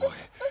down, boy.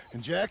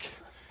 And Jack,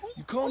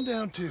 you calm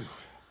down too.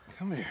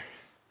 Come here.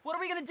 What are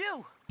we gonna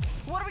do?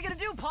 What are we gonna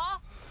do,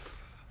 Pa?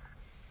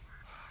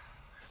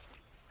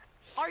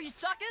 Are you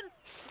sucking?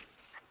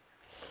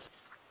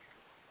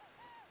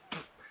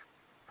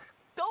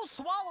 Don't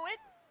swallow it!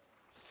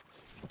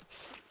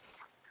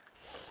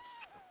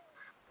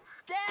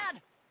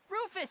 Dad!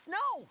 Rufus,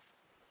 no!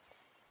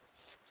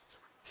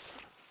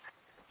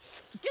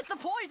 Get the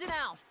poison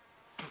out!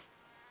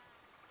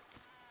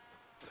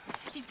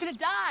 He's gonna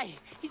die!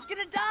 He's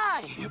gonna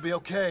die! He'll be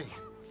okay.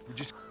 We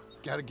just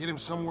gotta get him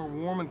somewhere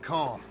warm and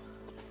calm.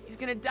 He's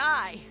gonna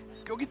die!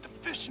 Go get the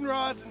fishing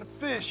rods and the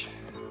fish.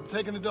 I'm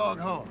taking the dog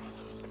home.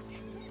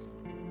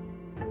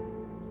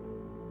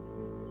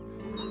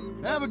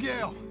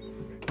 Abigail!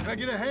 Can I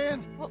get a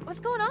hand? What's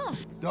going on?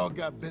 Dog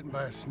got bitten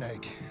by a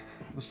snake.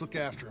 Let's look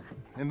after him.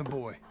 And the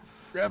boy.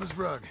 Grab his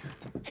rug.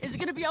 Is it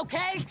gonna be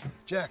okay?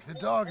 Jack, the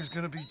dog is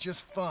gonna be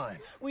just fine.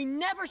 We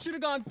never should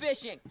have gone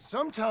fishing!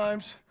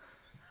 Sometimes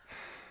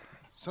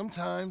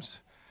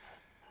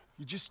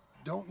you just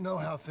don't know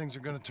how things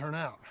are gonna turn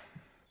out.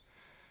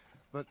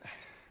 But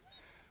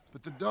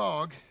the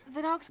dog...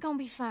 The dog's gonna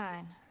be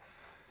fine.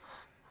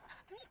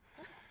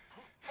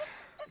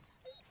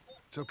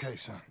 It's okay,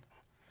 son.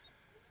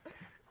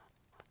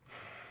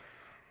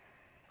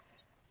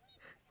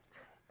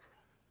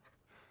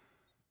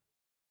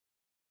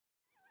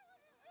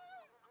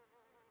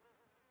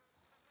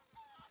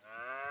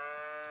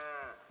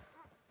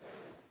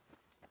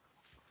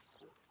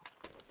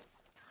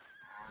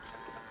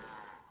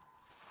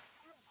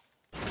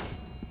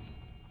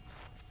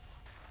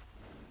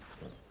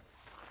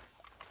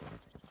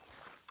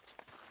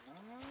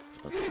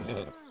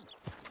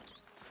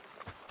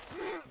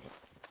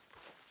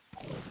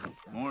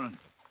 Morning.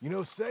 You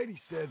know, Sadie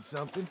said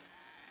something.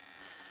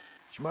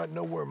 She might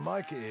know where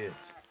Micah is.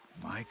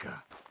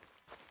 Micah.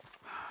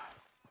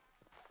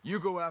 You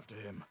go after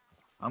him.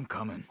 I'm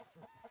coming.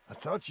 I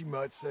thought you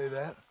might say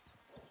that.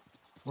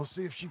 We'll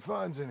see if she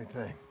finds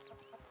anything.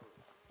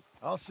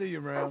 I'll see you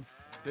around.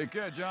 Take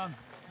care, John.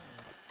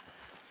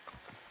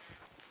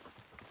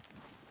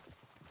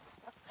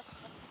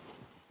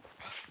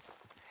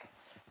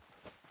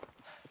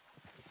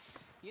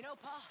 You know,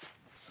 Pa,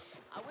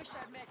 I wish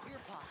I'd met your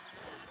Pa.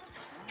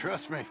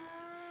 Trust me,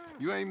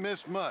 you ain't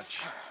missed much.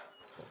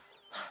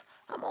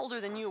 I'm older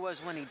than you was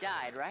when he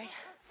died, right?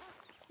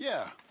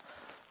 Yeah.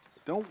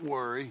 Don't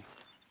worry.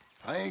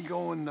 I ain't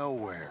going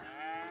nowhere.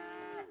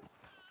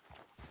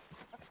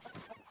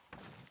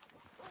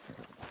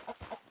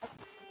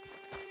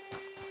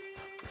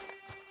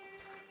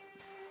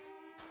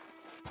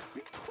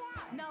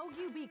 No,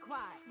 you be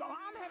quiet.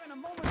 I'm having a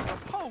moment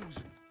of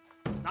reposing.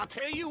 I'll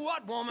tell you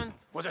what, woman,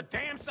 was a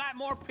damn sight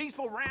more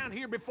peaceful round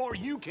here before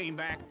you came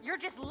back. You're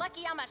just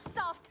lucky I'm a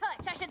soft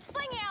touch. I should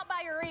sling you out by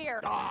your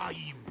ear. Ah,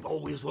 you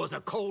always was a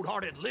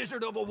cold-hearted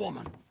lizard of a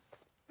woman.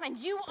 And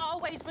you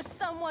always was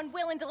someone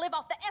willing to live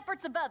off the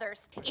efforts of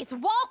others. It's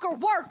walk or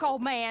work,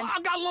 old man. I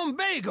got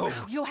lumbago.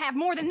 You'll have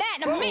more than that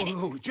in a minute.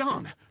 Oh,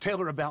 John, tell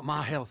her about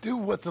my health. Do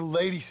what the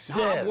lady says.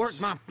 I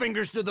worked my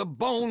fingers to the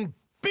bone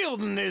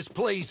building this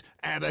place,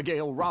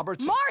 Abigail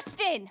Roberts.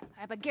 Marston!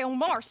 Abigail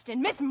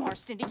Marston. Miss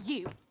Marston to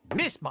you.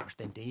 Miss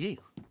Marston to you.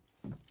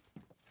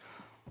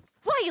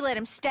 Why you let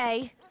him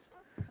stay?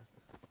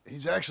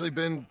 He's actually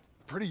been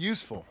pretty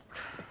useful.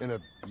 In a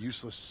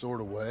useless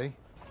sort of way.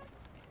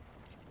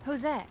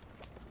 Who's that?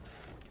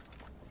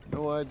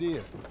 No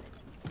idea.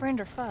 Friend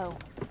or foe?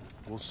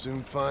 We'll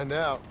soon find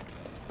out.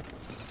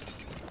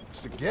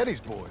 It's the Geddes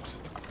boys.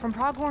 From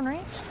Pronghorn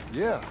Ranch?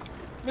 Yeah.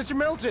 Mr.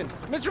 Milton!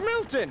 Mr.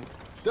 Milton!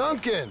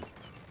 Duncan!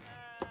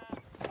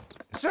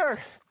 Sir,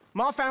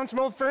 Ma found some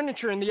old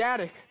furniture in the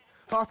attic.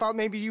 Pa thought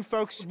maybe you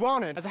folks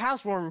wanted as a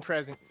housewarming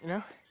present, you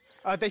know?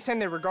 They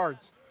send their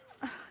regards.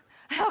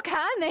 How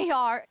kind they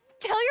are.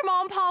 Tell your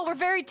mom and Pa we're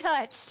very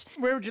touched.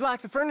 Where would you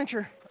like the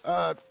furniture?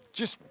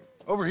 Just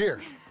over here.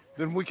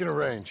 Then we can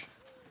arrange.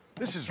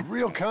 This is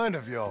real kind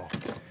of y'all.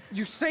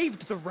 You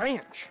saved the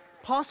ranch.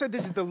 Pa said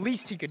this is the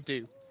least he could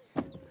do.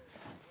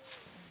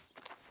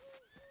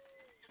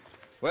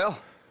 Well,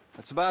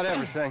 that's about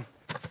everything.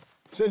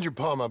 Send your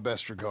pa my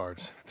best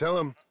regards. Tell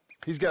him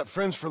he's got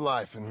friends for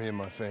life in me and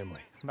my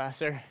family. Bye,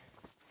 sir.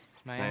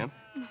 Ma'am.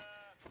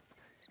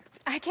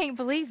 I can't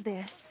believe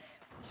this.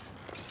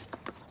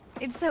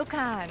 It's so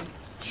kind.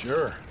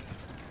 Sure.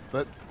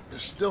 But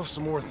there's still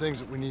some more things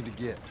that we need to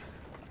get.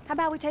 How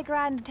about we take a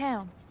ride into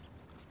town?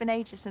 It's been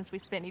ages since we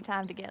spent any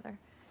time together.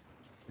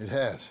 It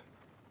has.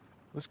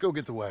 Let's go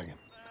get the wagon.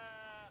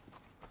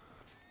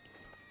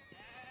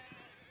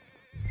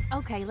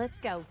 Okay, let's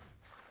go.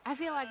 I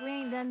feel like we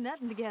ain't done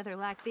nothing together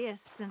like this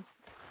since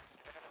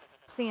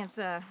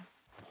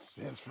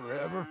Since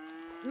forever?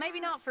 maybe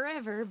not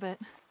forever, but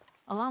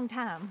a long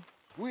time.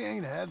 We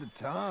ain't had the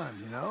time,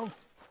 you know?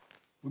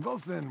 We've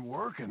both been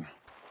working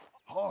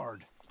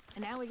hard.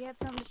 And now we got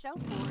something to show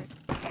for it.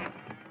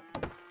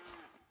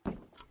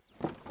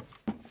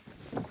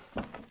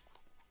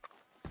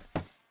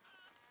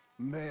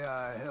 May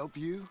I help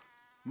you,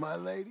 my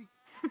lady?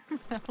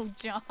 Oh,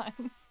 John.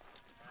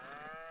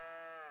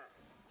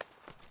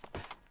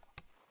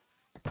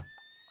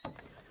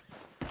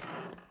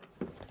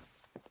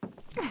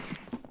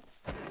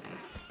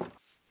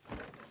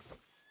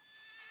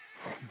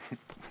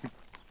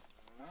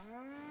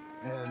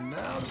 And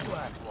now to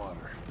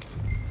Blackwater.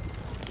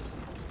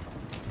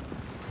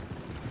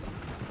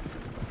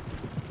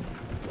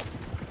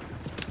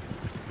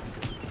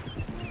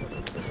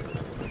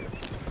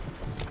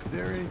 Is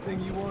there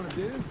anything you want to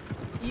do?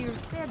 You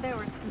said there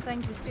were some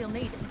things we still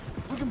needed.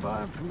 We can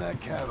buy them from that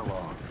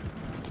catalog.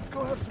 Let's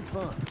go have some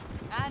fun.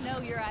 I know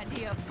your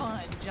idea of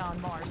fun, John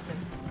Marston.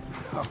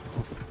 Oh,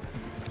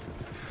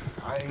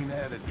 I ain't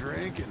had a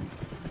drink and,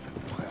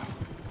 well,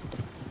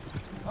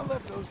 I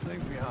left those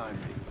things behind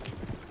me.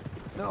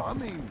 No, I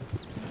mean,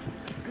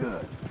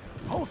 good,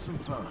 wholesome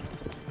fun.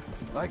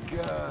 Like,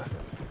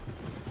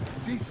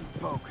 decent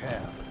folk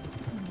have.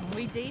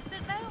 We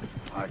decent now?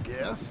 I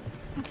guess.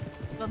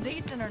 Well,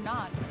 decent or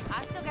not,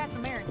 I still got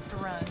some errands to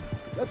run.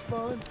 That's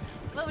fun.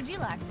 What would you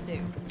like to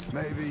do?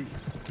 Maybe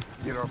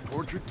get our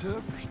portrait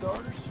took for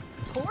starters?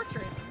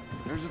 Portrait?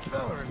 There's a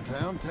fella in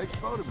town takes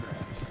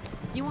photographs.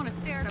 You want to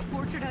stare at a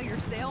portrait of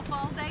yourself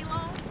all day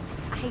long?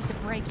 I hate to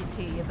break it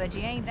to you, but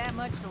you ain't that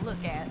much to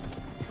look at.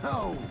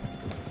 No,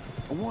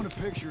 I want a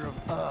picture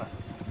of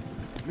us.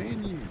 Me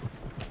and you.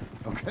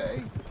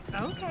 Okay?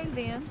 Okay,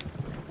 then.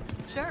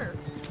 Sure.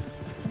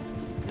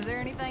 Is there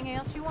anything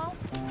else you want?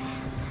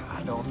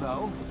 I don't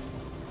know.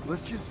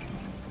 Let's just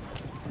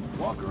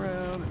walk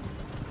around and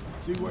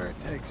see where it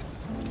takes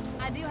us.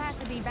 I do have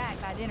to be back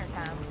by dinner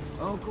time.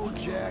 Uncle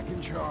Jack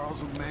and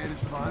Charles will manage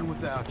fine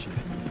without you.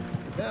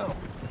 Hell,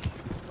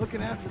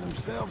 looking after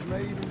themselves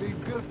may even be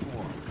good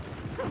for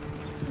them.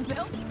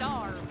 They'll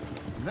starve.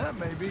 And that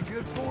may be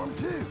good for him,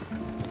 too.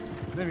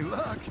 With any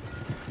luck,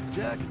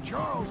 Jack and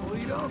Charles will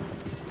eat up.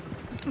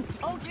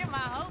 Don't get my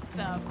hopes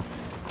up.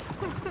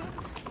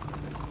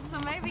 So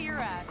maybe you're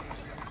right.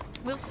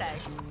 We'll stay.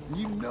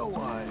 You know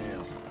I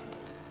am.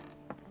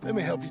 Let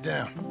me help you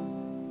down.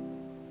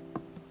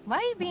 Why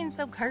are you being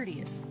so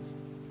courteous?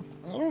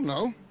 I don't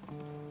know.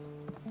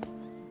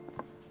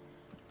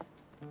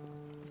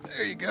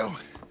 There you go.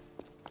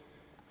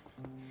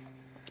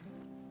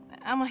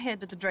 I'm gonna head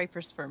to the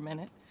Drapers for a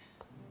minute.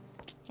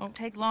 Won't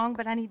take long,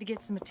 but I need to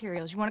get some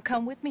materials. You want to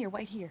come with me or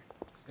wait here?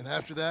 And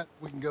after that,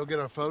 we can go get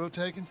our photo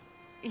taken?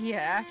 Yeah,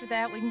 after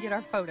that, we can get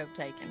our photo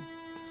taken.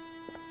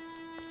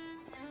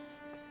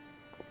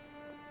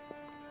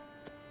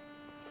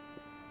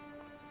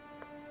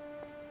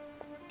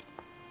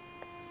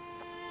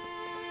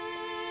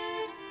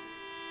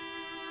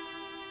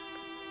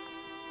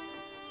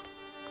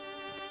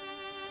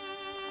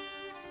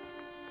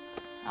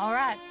 All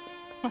right,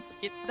 let's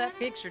get that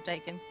picture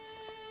taken.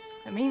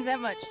 It means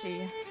that much to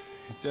you.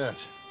 It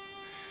does.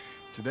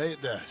 Today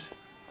it does.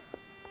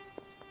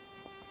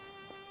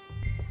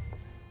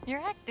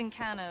 You're acting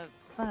kind of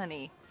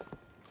funny.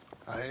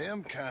 I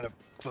am kind of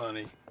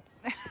funny.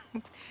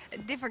 A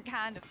different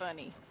kind of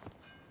funny.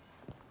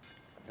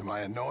 Am I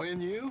annoying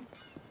you?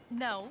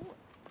 No.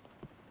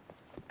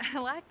 I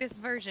like this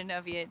version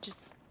of you. It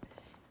just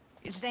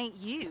ain't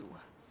you.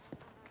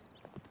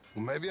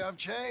 Well, maybe I've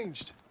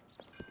changed.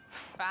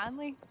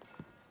 Finally?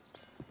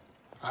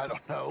 I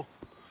don't know.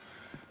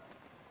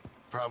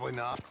 Probably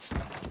not.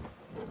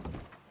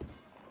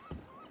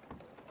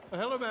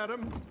 Hello,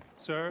 madam.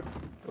 Sir.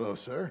 Hello,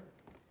 sir.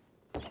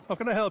 How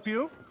can I help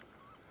you?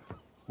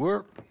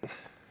 We'd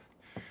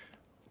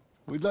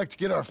like to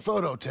get our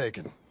photo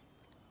taken.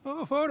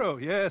 Oh, photo.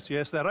 Yes,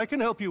 that I can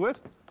help you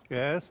with.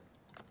 Yes.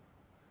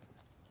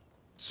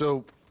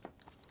 So,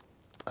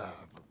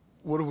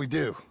 what do we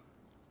do?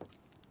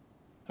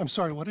 I'm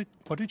sorry, what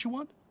did you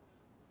want?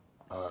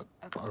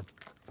 Our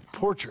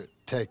portrait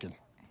taken.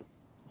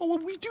 Oh,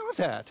 well, we do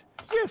that.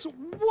 Yes,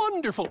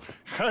 wonderful.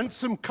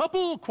 Handsome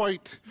couple,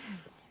 quite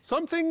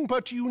something,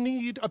 but you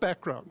need a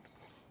background.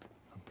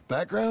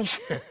 Background?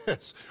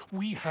 Yes.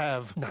 We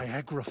have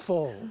Niagara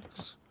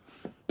Falls,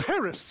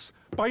 Paris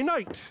by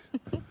night.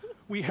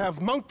 We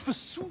have Mount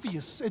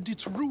Vesuvius and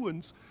its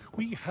ruins.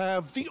 We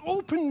have the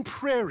open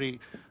prairie.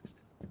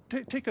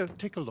 Take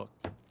a look.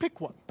 Pick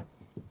one.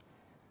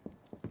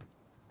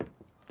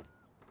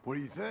 What do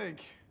you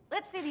think?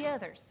 Let's see the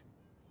others.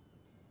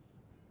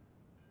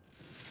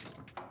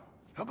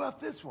 How about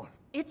this one?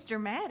 It's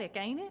dramatic,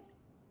 ain't it?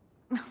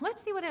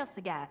 Let's see what else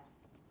they got.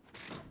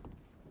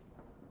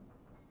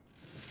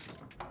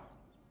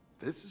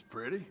 This is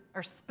pretty.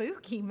 Or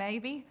spooky,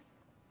 maybe.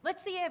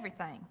 Let's see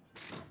everything.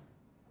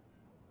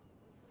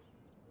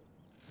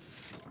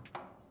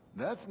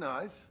 That's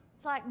nice.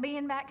 It's like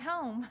being back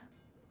home.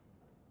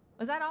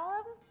 Was that all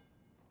of them?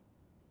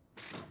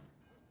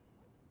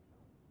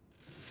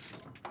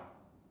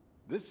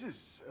 This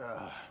is,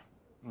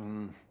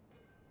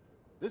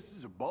 this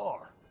is a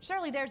bar.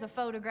 Surely there's a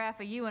photograph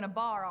of you in a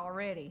bar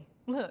already.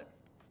 Look,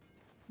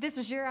 this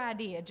was your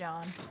idea,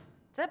 John.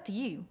 It's up to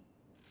you.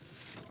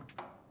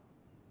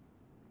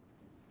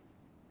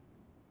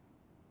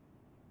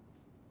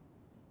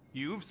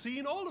 You've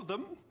seen all of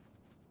them.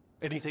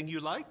 Anything you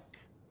like?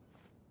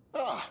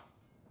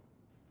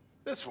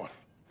 This one.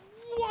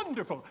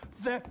 Wonderful.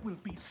 That will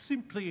be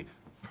simply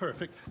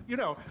perfect. You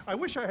know, I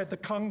wish I had the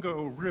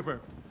Congo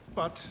River,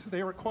 but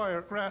they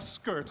require grass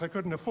skirts. I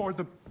couldn't afford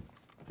them.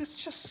 It's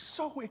just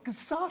so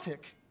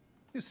exotic.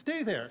 You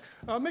stay there.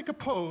 Make a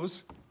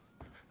pose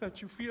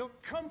that you feel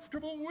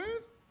comfortable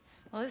with.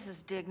 Well, this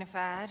is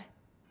dignified.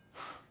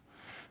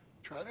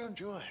 Try to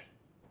enjoy it.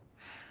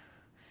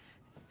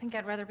 I think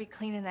I'd rather be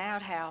cleaning the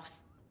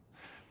outhouse.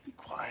 Be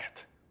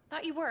quiet.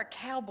 Thought you were a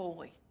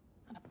cowboy,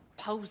 not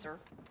a poser.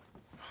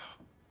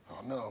 Oh,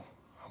 no.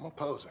 I'm a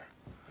poser.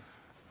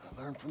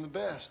 I learned from the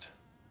best.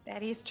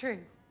 That is true.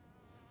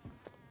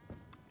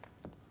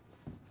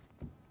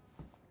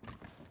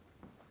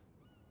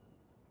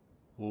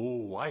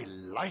 Oh, I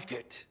like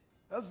it.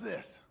 How's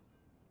this?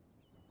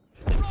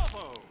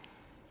 Bravo!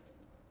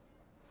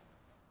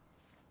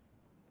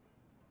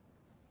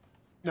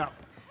 Now,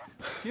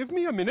 give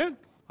me a minute.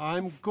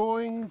 I'm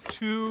going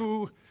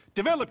to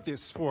develop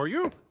this for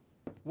you.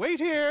 Wait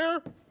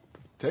here.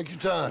 Take your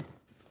time.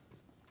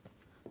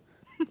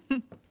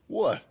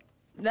 What?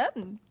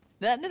 Nothing.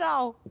 Nothing at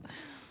all.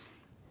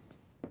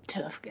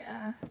 Tough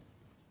guy.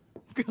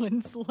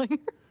 Gunslinger.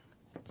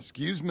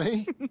 Excuse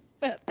me?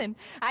 Nothing.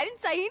 I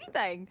didn't say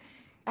anything.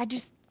 I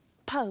just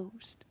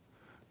posed.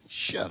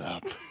 Shut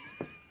up.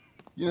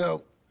 You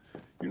know,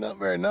 you're not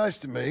very nice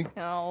to me.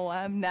 Oh,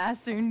 I'm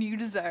nicer than you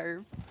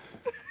deserve.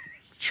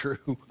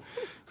 True.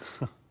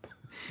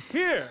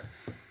 Here.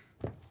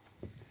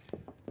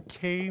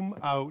 Came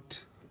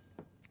out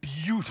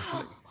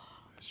beautifully.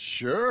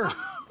 Sure.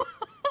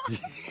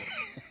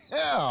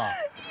 Yeah.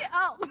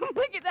 Oh,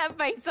 look at that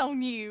face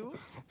on you.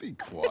 Be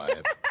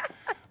quiet.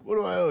 What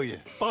do I owe you?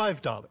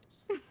 $5.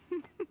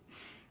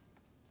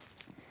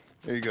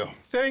 There you go.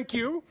 Thank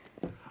you.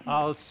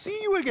 I'll see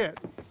you again.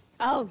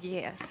 Oh,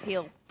 yes,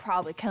 he'll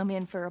probably come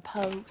in for a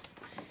pose.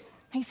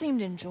 He seemed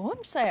to enjoy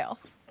himself.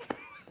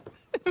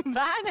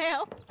 Bye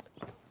now.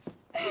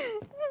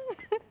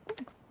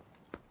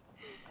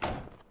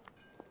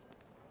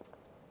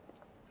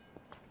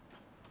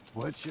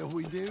 What shall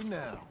we do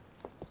now?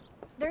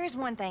 There is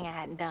one thing I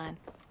hadn't done.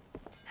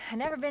 I've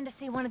never been to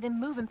see one of them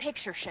moving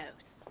picture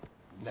shows.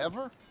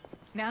 Never?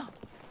 No.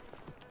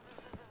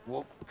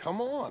 Well, come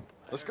on.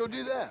 Let's go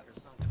do that.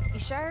 You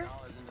sure?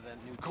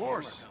 Of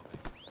course.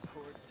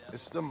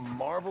 It's the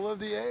marvel of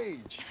the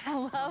age. I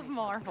love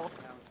marvels.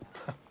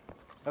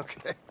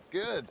 Okay,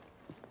 good.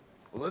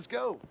 Well, let's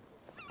go.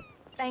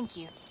 Thank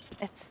you.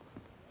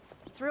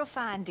 It's real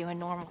fine doing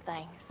normal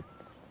things.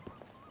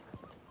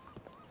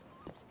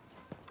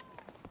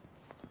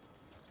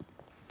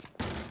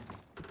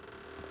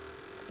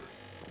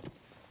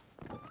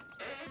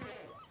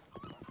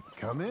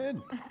 Come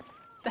in.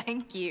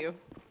 Thank you.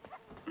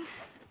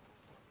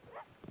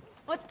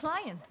 What's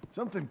playing?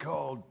 Something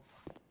called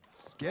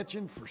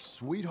Sketching for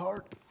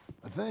Sweetheart,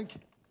 I think.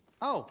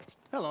 Oh,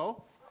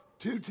 hello.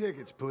 2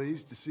 tickets,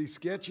 please, to see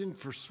Sketching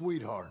for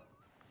Sweetheart.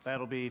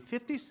 That'll be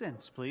 50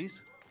 cents,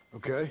 please.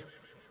 Okay.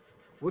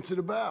 What's it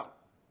about?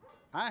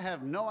 I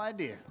have no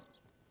idea.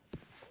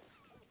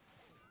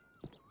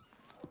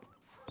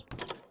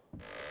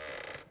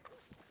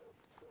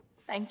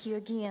 Thank you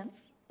again.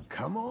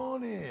 Come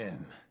on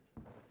in.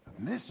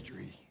 A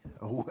mystery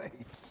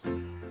awaits.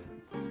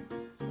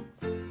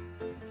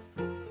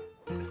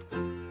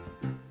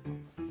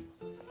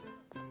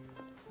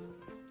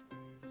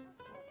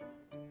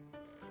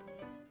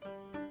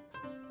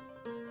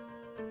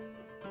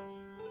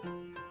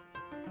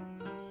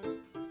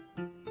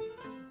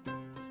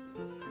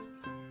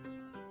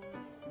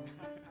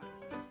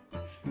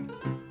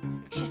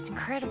 It's just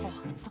incredible.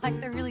 It's like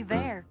they're really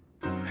there.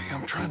 Hey,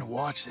 I'm trying to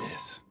watch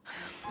this.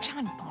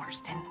 John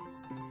Marston.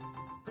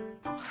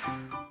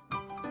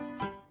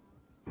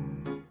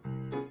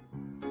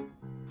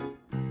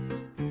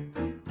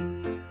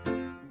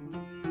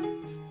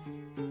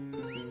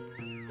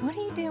 What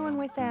are you doing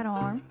with that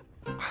arm?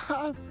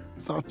 I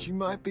thought you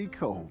might be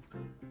cold.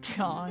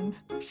 John.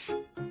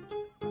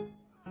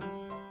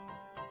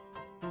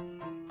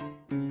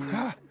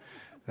 Ha!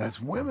 That's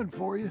women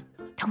for you.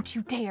 Don't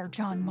you dare,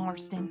 John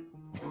Marston.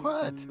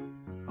 What?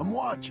 I'm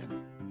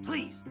watching.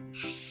 Please.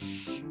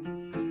 Shh.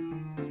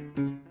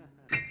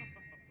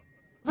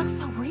 Looks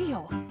so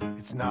real.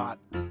 It's not.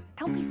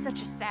 Don't be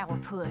such a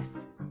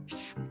sourpuss.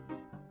 Shh.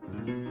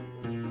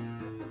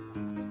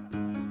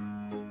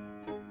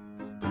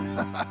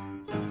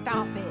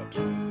 Stop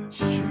it.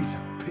 She's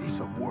a piece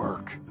of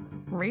work.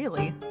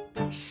 Really?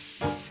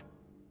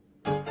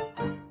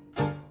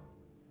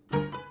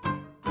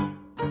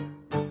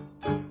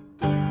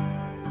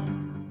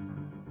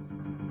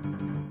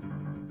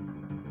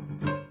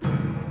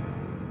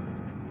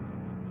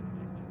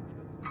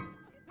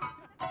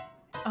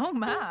 Oh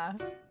my.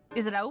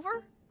 Is it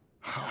over?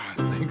 I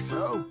think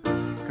so.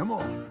 Come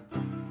on.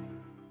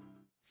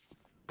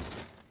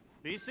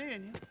 Be seeing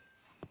you.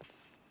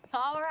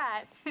 All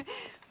right.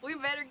 We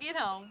better get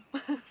home.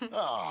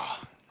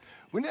 Ah,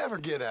 we never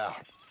get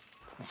out.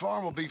 The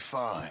farm will be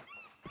fine.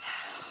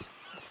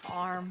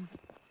 Farm.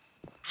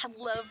 I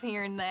love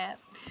hearing that.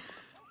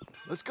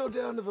 Let's go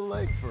down to the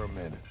lake for a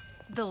minute.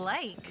 The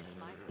lake?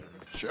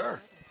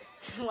 Sure.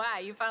 Why,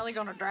 you finally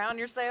gonna drown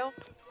yourself?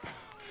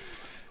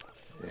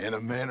 In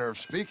a manner of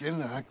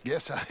speaking, I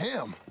guess I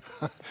am.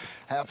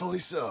 Happily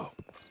so.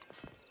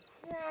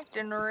 You're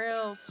acting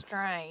real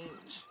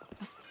strange.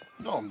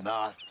 No, I'm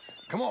not.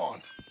 Come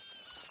on.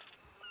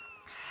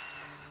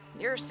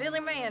 You're a silly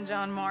man,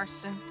 John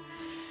Marston.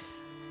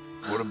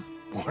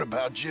 What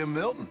about Jim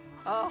Milton?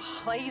 Oh,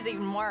 he's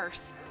even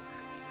worse.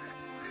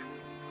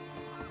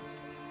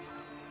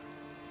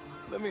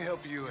 Let me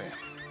help you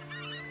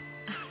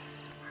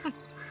in.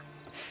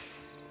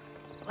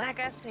 Like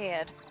I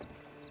said,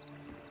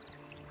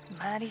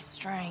 mighty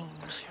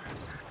strange.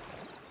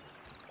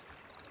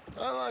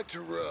 I like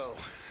to row.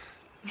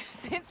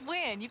 Since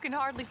when? You can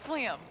hardly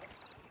swim.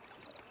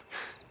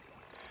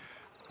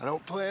 I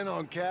don't plan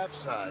on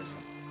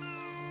capsizing.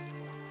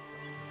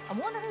 I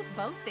wonder whose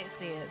boat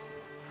this is.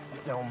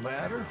 It don't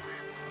matter.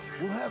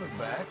 We'll have it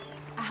back.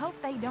 I hope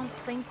they don't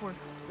think we're...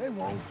 They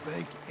won't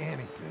think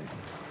anything.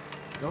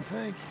 Don't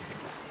think.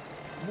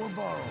 We're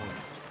borrowing.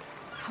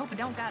 I hope it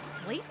don't got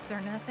leaks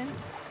or nothing.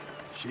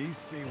 She's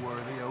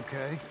seaworthy,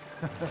 okay?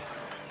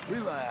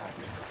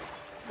 Relax.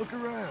 Look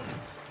around.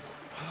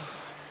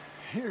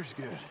 Here's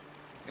good.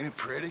 Ain't it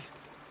pretty?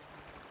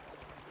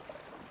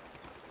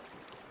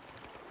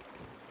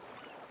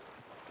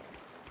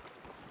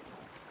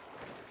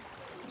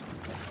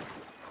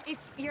 If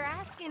you're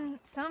asking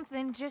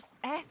something, just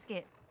ask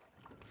it.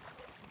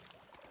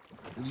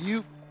 Will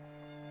you...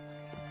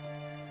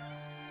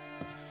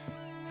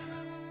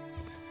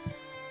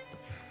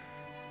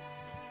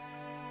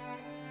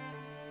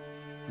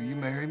 Will you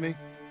marry me?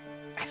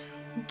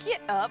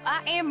 Get up.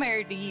 I am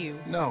married to you.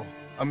 No,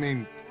 I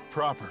mean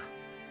proper.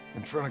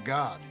 In front of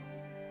God.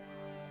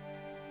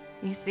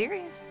 You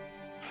serious?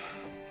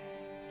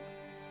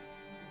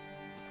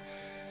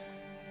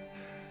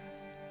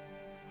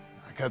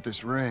 got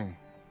this ring.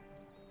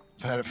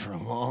 I've had it for a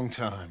long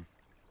time.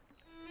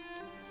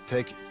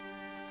 Take it.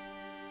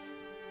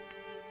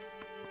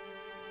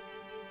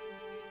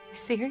 You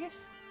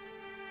serious?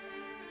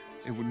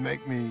 It would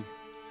make me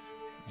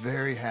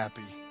very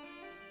happy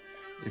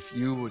if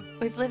you would...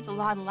 We've lived a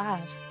lot of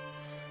lives.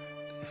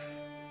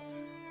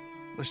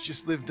 Let's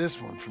just live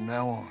this one from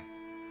now on.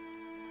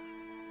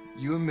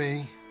 You and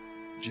me,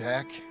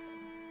 Jack,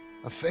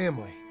 a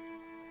family,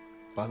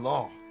 by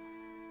law.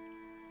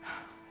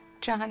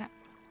 John,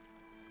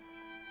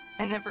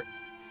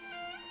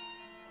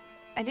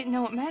 I didn't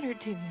know it mattered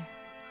to you.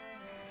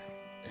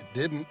 It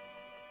didn't.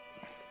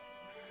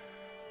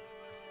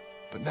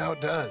 But now it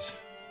does.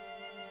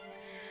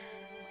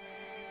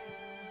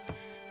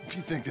 If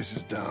you think this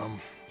is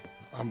dumb,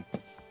 I'm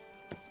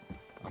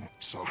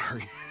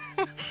sorry.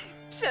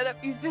 Shut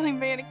up, you silly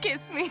man, and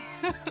kiss me.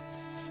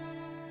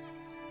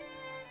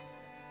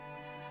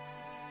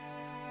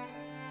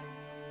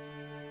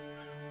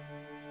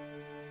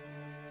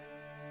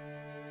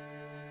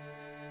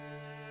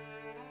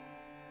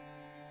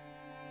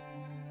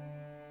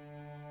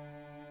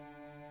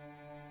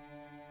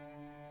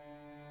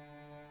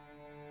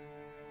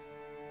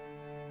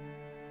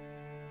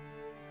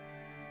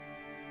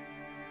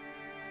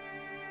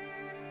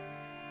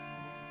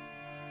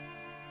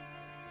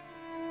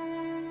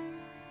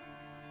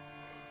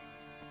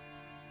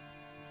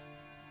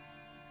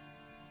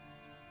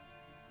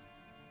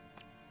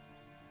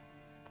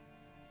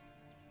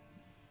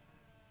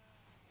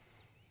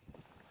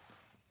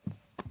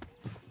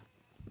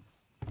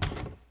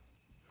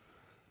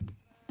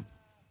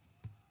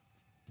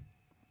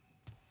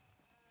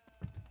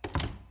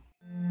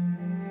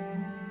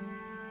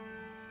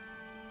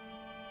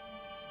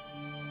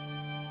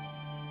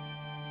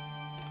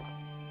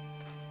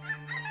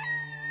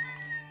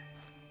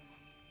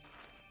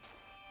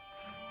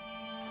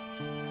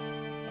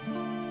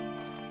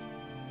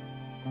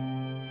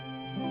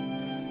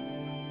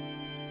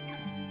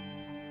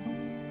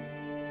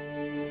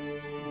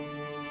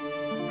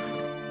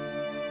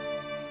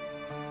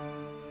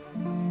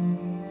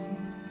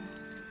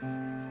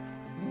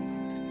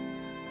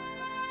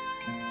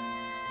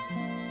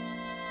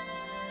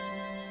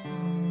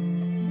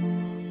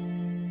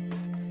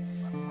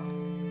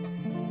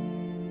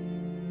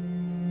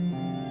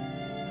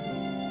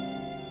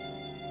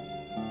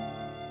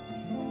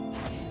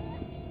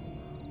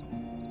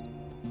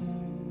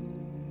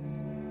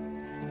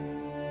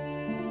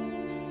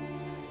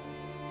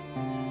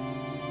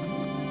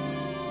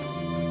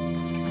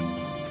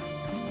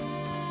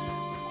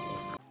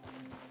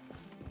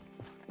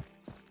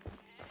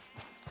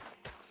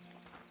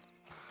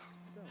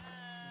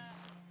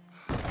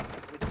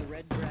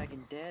 Red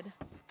Dragon dead,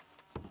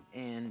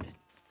 and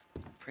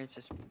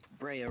Princess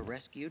Brea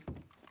rescued,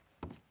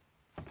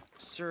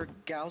 Sir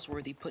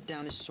Galsworthy put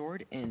down his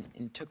sword and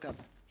took up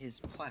his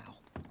plow.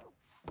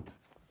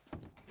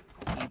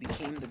 He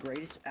became the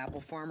greatest apple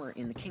farmer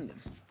in the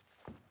kingdom.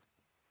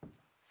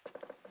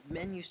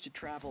 Men used to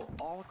travel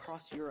all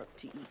across Europe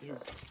to eat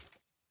his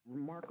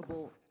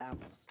remarkable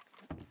apples.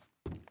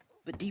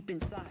 But deep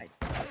inside,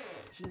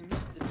 he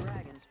missed the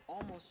dragons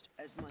almost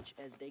as much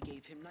as they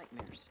gave him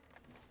nightmares.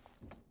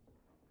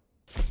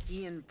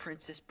 He and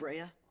Princess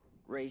Brea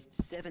raised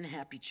 7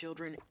 happy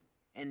children,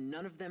 and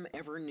none of them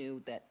ever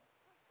knew that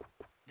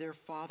their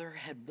father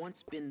had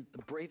once been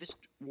the bravest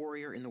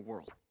warrior in the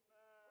world.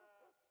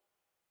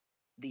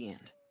 The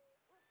end.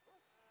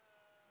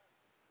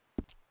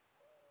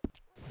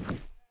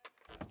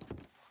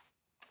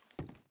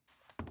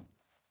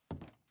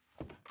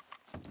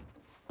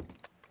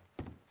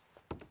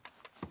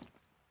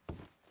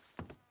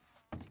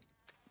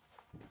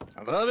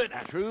 I love it.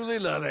 I truly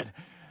love it.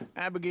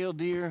 Abigail,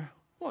 dear,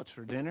 what's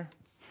for dinner?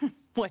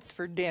 What's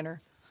for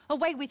dinner?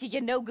 Away with you,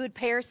 you no-good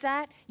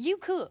parasite. You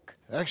cook.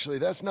 Actually,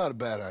 that's not a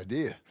bad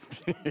idea.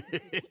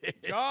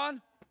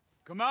 John,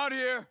 come out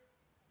here.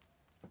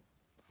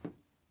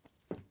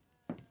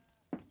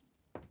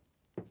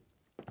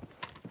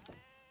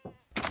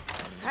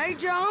 Hey,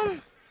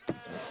 John.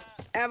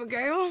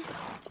 Abigail.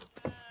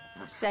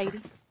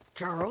 Sadie.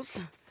 Charles.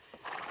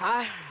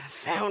 I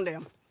found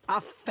him. I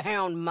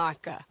found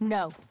Micah.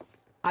 No.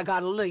 I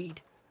got a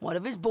lead. One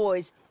of his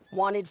boys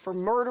wanted for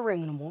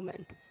murdering a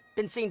woman.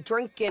 Been seen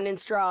drinking in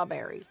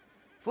Strawberry.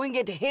 If we can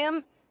get to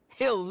him,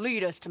 he'll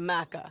lead us to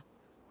Micah.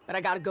 But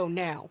I gotta go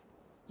now.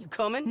 You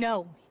coming?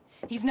 No,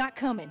 he's not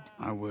coming.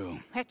 I will.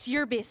 That's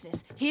your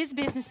business. His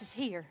business is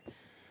here.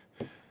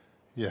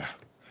 Yeah.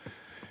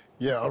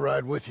 Yeah, I'll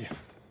ride with you.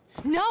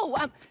 No,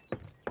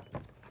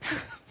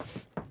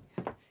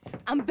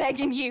 I'm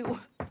begging you.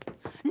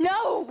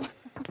 No!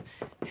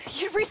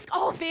 You risk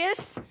all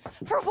this?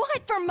 For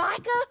what? For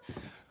Micah?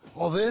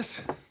 All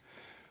this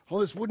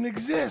wouldn't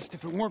exist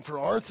if it weren't for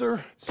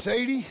Arthur,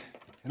 Sadie,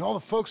 and all the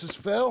folks that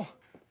fell.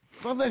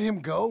 If I let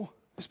him go,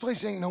 this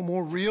place ain't no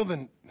more real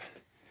than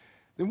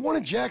one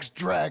of Jack's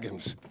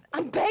dragons.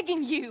 I'm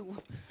begging you.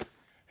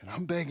 And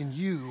I'm begging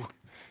you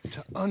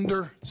to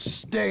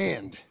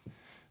understand.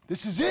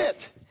 This is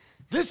it.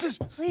 This is...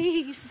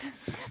 Please.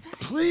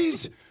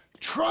 Please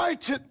try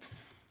to...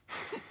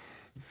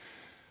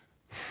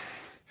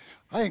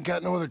 I ain't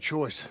got no other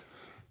choice.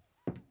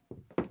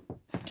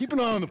 Keep an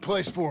eye on the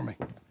place for me.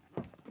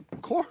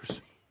 Of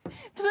course.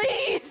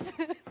 Please!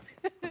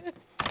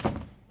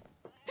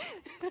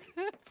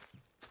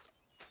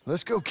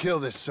 Let's go kill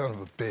this son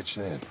of a bitch,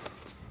 then.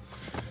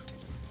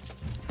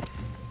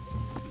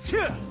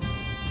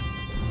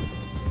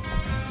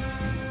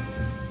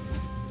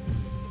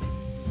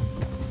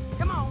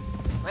 Come on,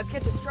 let's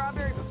get to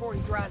Strawberry before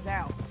he dries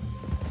out.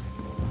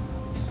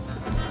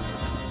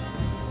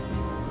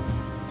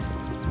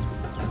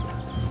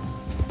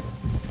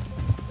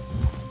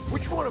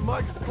 Which one of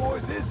Micah's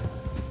boys is it?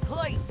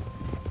 Cleet,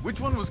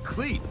 Which one was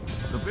Cleet?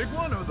 The big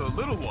one or the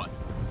little one?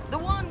 the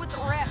one with the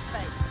rat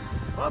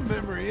face. My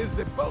memory is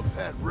they both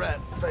had rat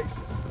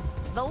faces.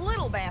 The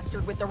little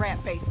bastard with the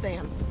rat face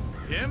then.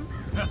 Him?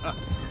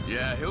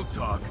 Yeah, he'll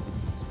talk.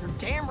 You're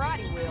damn right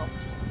he will.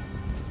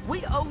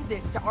 We owe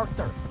this to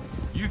Arthur.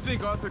 You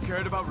think Arthur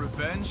cared about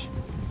revenge?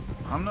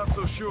 I'm not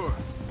so sure.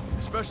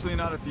 Especially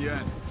not at the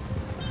end.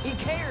 He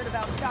cared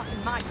about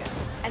stopping Micah,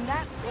 and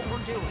that's what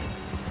we're doing.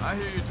 I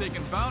hear you're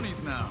taking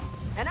bounties now.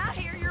 And I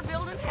hear you're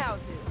building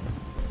houses.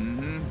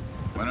 Mm-hmm.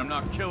 When I'm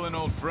not killing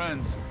old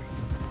friends.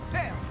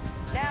 Hell,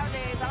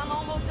 nowadays I'm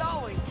almost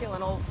always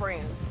killing old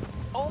friends.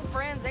 Old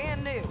friends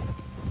and new.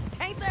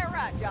 Ain't that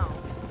right, John?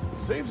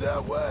 Seems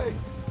that way.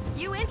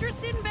 You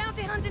interested in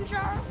bounty hunting,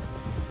 Charles?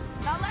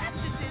 My last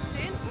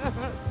assistant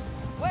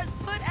was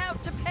put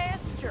out to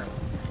pasture.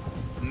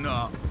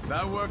 No,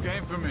 that work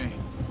ain't for me.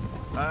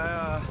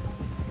 I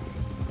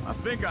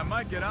think I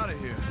might get out of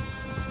here.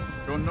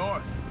 Go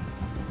north.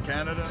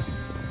 Canada.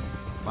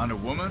 Find a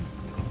woman.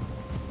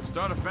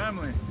 Start a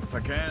family, if I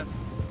can.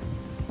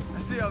 I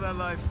see how that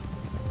life...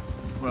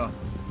 Well,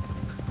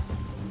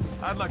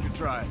 I'd like to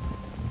try it.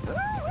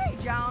 Ooh-wee,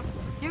 John.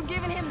 You've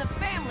given him the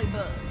family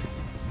bug.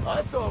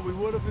 I thought we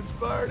would have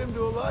inspired him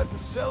to a life of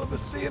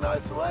celibacy and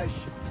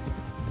isolation.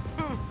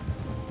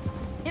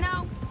 You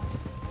know,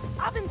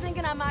 I've been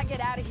thinking I might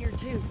get out of here,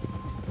 too.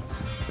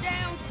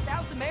 Down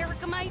South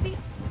America, maybe?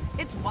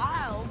 It's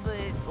wild,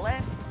 but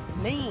less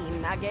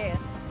mean, I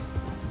guess.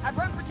 I'd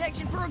run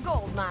protection for a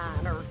gold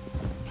mine, or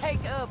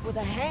take up with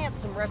a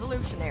handsome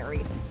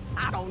revolutionary.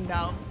 I don't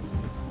know.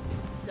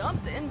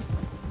 Something.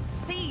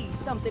 See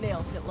something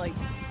else, at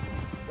least.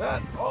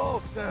 That all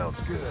sounds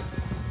good.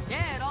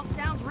 Yeah, it all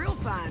sounds real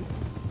fine.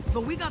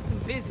 But we got some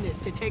business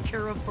to take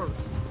care of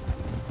first.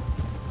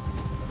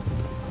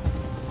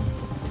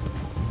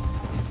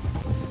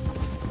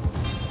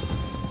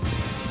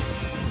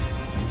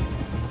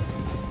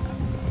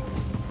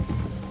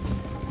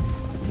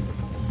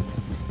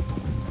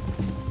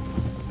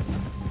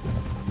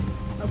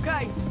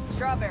 Okay,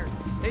 Strawberry,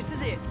 this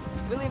is it.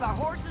 We leave our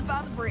horses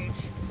by the bridge,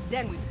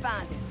 then we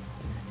find it.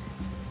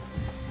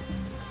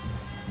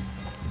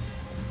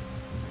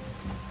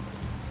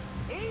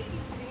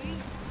 Easy.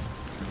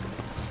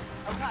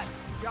 Okay,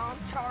 John,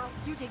 Charles,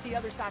 you take the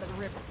other side of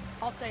the river.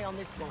 I'll stay on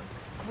this one.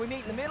 If we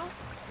meet in the middle,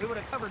 we would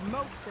have covered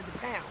most of the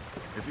town.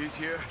 If he's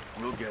here,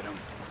 we'll get him.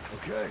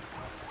 Okay,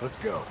 let's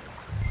go.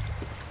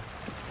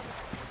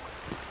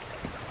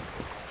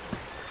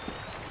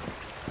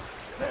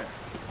 There.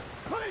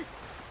 Cleet!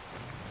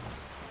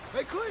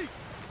 Hey, Cleet!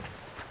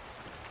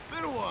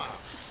 Been a while.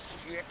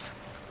 Shit.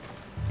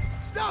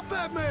 Stop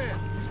that man!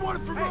 He's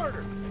wanted for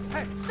murder!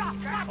 Hey, stop!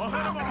 I'll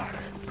head him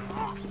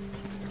off!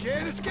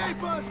 Can't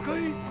escape us,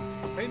 Cleet!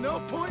 Ain't no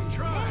point in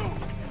trying.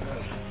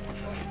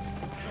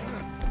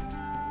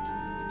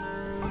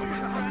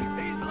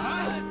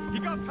 He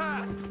got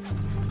past!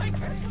 I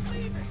can't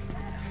believe it!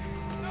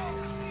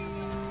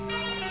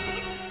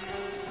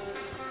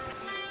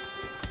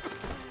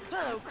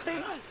 Hello,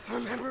 Cleve.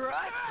 Remember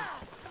us?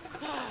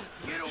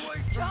 Get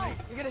away from Joe, me!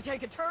 you gonna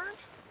take a turn?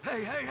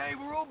 Hey,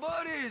 we're all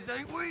buddies,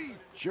 ain't we?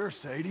 Sure,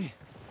 Sadie.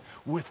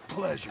 With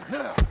pleasure.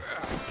 Now,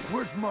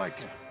 where's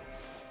Micah?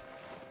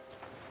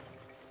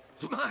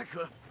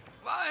 Micah,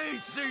 I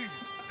ain't seen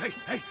you.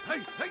 Hey!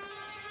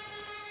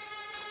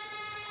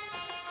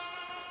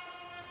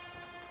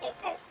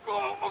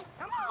 Oh.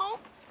 Come on.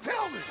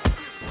 Tell me!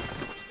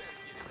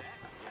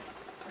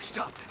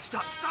 Stop.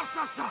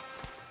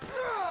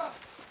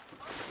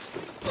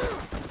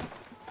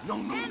 No.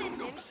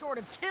 Anything short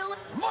of killing.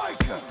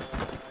 Micah!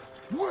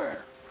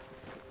 Where?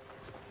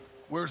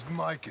 Where's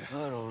Micah?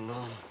 I don't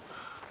know.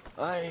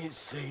 I ain't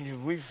seen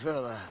him. We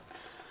fell out.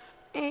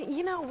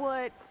 You know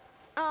what?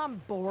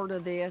 I'm bored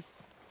of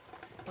this.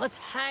 Let's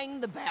hang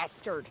the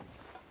bastard.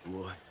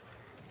 What?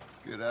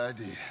 Good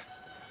idea.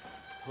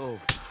 Oh,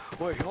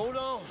 wait, hold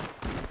on.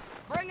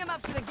 Bring him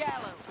up to the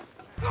gallows.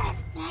 Oh,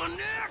 my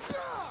neck!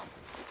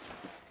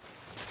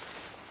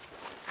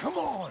 Come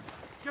on!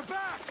 Get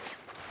back!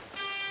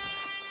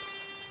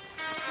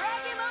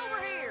 Drag him over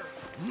here.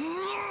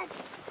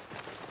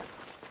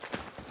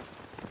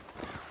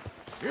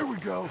 Here we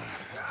go.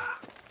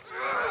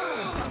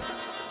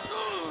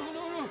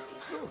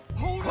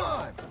 Hold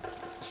Climb!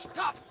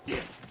 Stop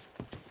this!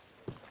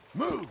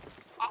 Move!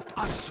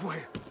 I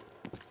swear.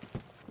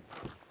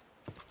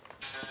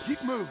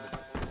 Keep moving.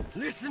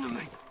 Listen to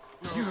me.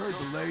 You heard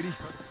the lady.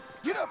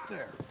 Get up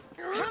there.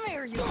 Come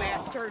here, you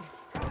bastard!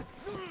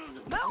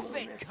 Move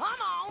it!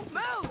 Come on,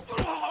 move!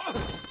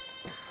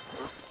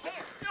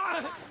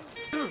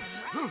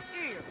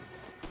 Here.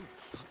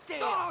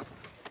 Still.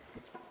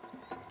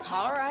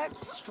 All right,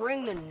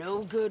 string the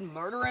no-good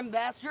murdering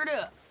bastard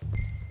up.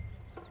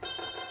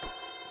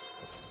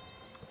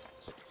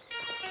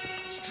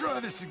 Let's try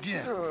this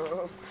again.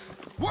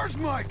 Where's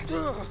Mike?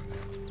 No.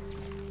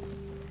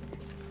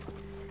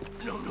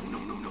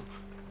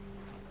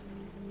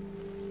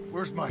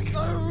 Where's Mike?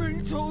 I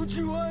already told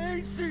you I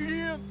ain't seen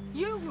him.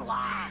 You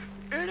lie.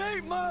 It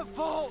ain't my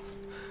fault.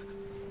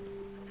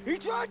 He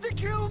tried to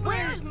kill me.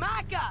 Where's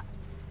Micah?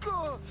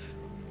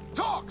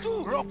 Talk,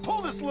 or I'll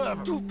pull this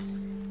lever.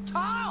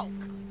 Talk.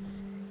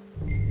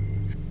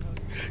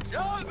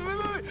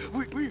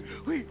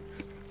 Wait.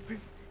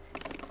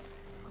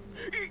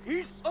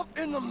 He's up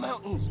in the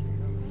mountains.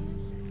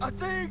 I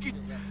think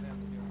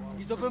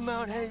he's up in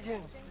Mount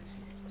Hagen.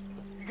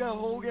 He got a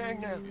whole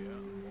gang now.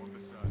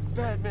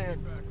 Bad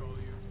man,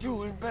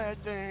 doing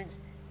bad things.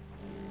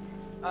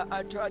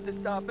 I tried to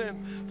stop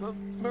him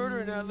from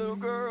murdering that little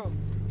girl.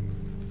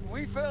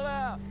 We fell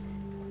out.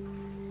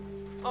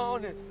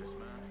 Honest.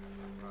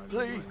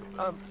 Please,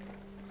 I'm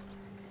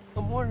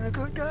one of the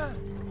good guys.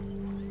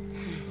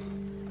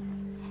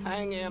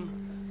 Hang him.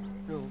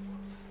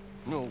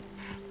 No.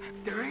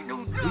 There ain't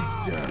no...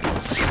 He's done.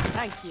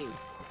 Thank you.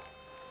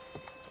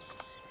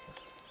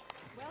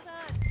 Well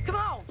done. Come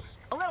on.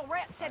 A little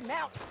rat said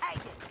Mount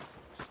Hagen.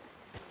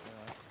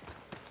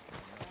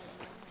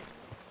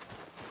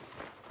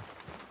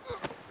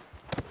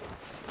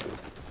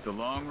 It's a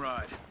long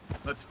ride.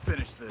 Let's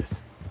finish this.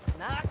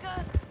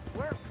 Micah,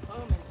 we're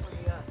coming for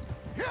you.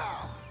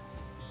 Yeah!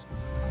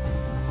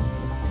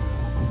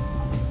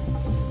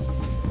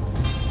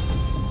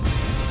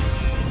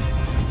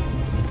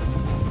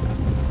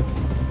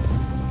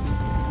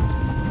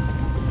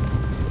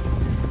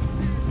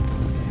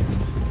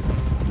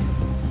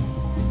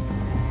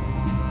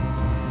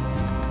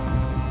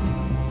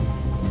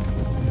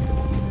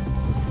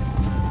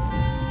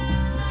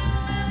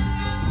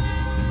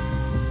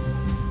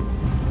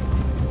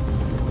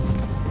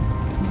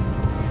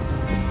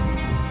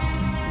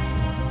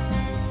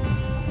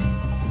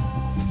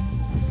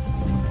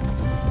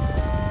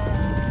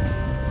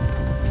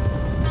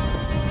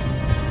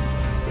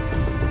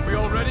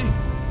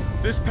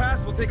 This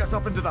pass will take us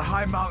up into the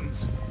high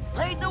mountains.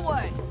 Lead the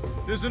way.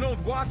 There's an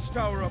old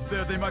watchtower up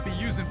there they might be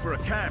using for a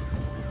camp.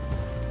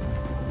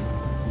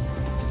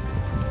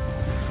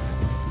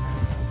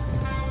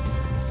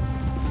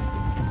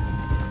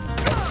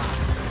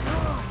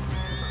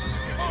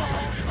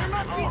 There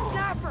must be a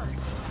sniper.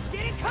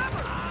 Get in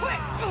cover, quick.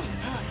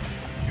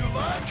 You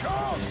alive,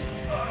 Charles?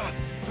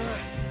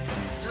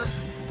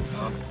 Just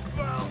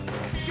about.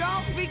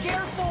 John, be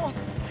careful.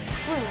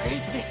 Where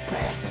is this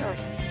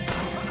bastard?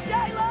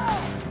 Stay low!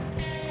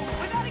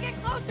 We gotta get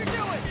closer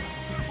to it!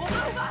 We'll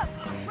move up,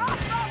 rock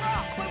by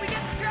rock, when we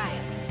get the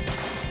giants.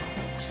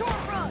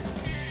 Short runs.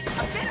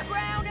 A bit of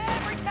ground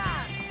every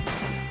time.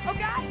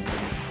 Okay?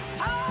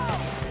 Oh!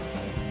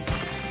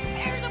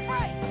 Here's a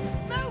break.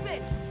 Move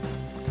it!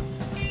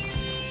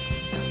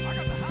 I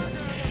got the high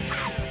ground.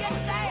 Get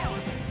down!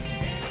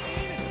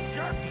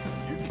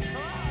 You can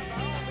try, by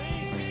all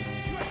means.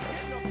 You ain't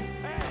getting up this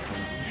path.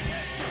 You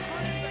got your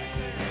friend back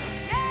there.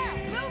 Yeah,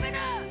 moving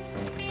up!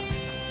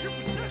 You're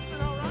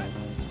persistent, all right.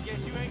 Guess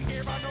you ain't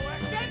here by no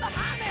accident. Stay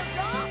behind there,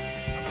 John!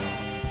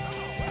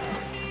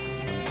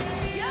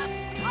 Yup,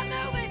 I'm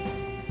moving!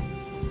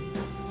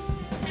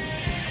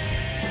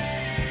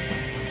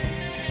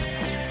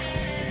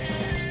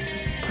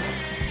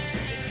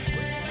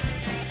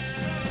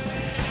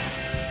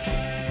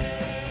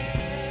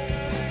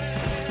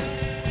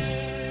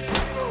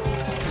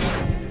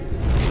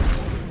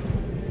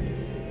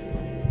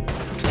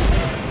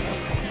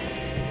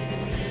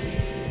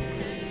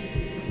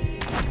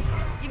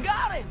 You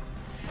got him!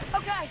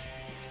 Okay,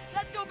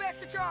 let's go back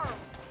to Charles.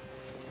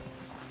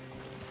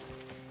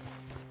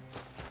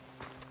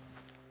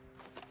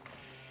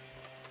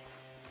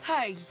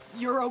 Hey,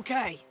 you're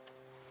okay.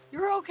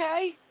 You're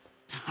okay.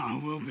 I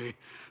will be.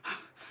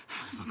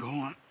 But go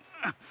on.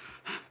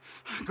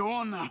 Go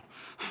on now.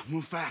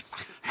 Move fast.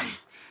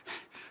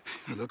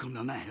 They'll come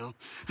down that hill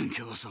and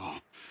kill us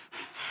all.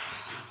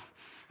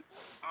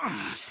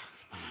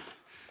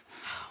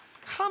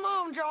 Come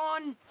on,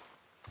 John.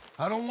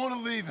 I don't want to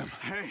leave him.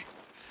 Hey,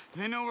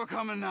 they know we're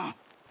coming now.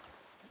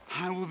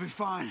 I will be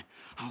fine.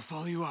 I'll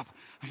follow you up.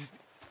 I just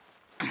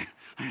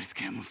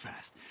can't move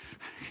fast.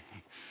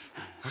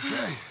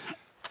 Okay.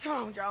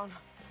 Come on, John.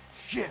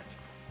 Shit.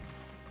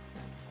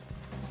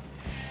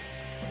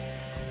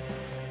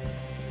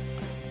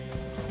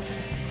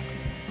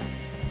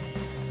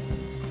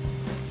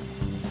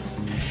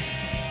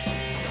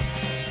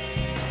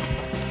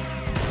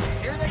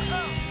 Here they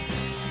come.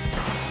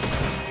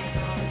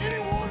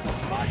 Anyone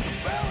with Michael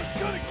Bell is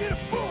gonna get a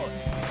bullet.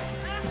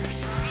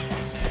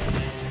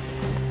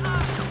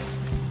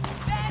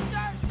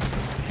 Bastards!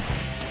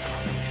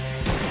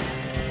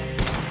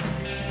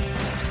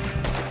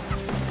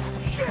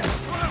 Shit!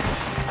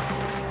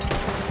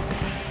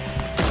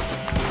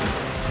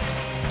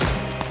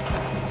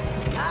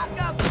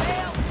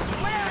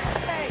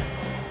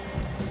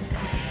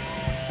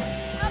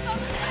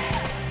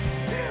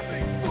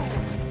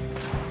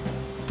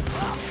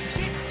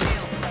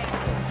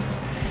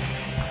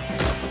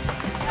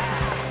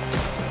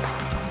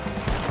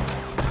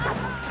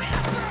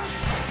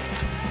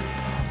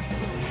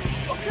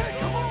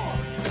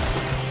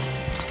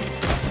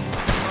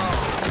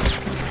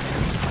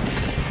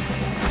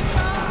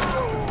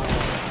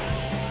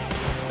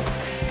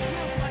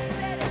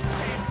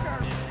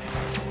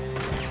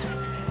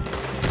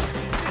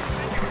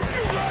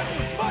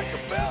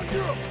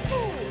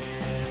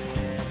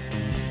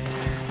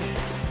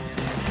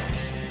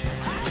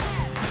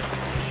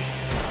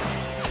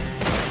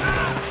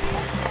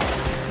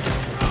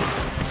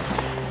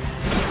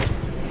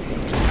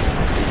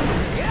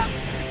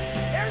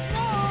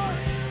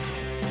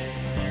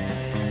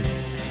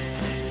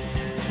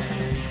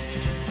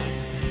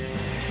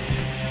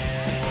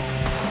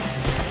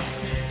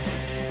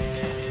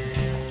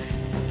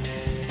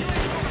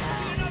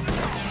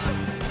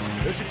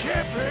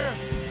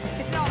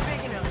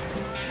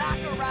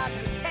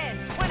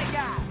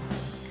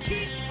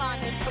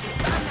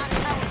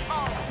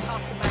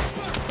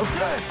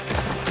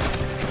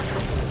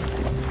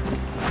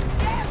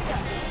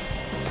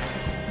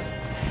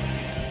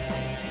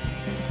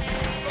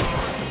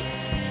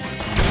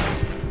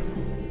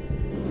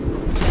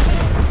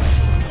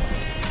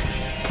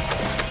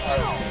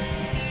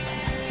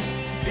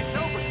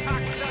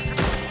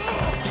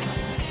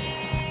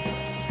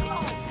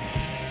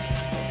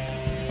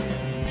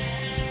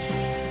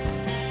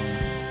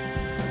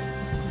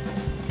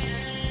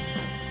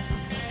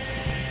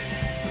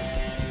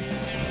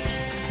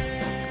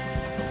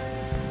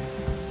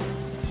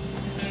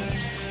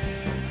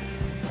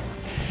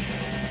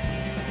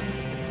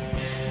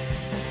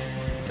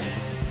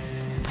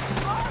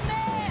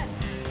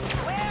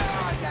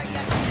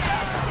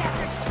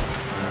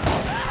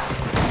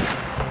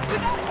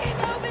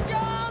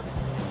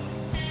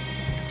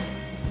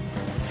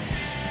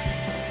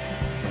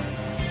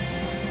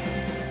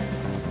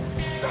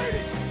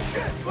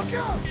 Look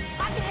out!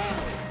 I can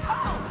handle it.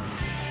 Oh!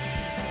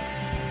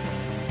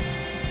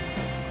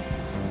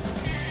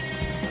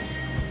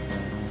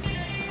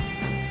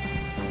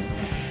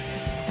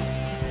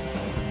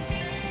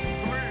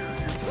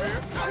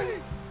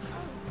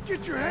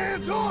 Get your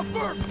hands off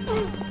her!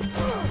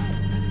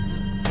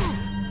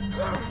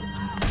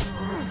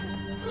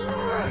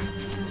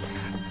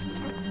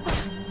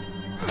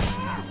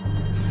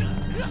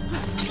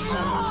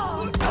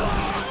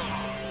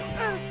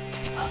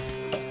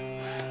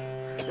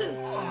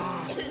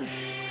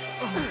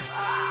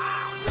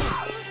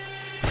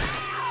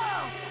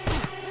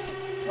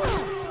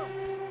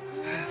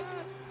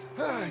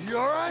 You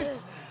all right?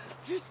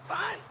 Just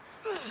fine.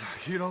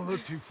 You don't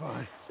look too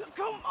fine.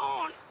 Come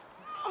on.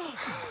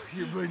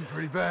 You're bleeding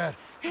pretty bad.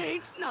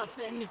 Ain't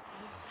nothing.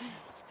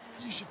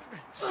 You should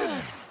sit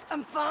down.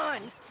 I'm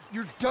fine.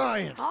 You're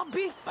dying. I'll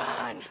be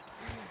fine.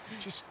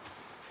 Just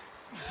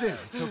sit.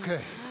 It's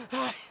okay.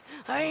 I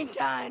ain't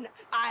dying.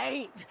 I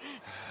ain't.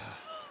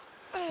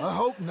 I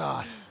hope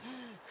not.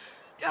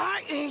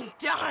 I ain't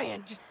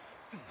dying. Just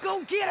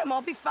go get him.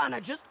 I'll be fine. I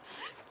just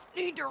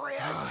need to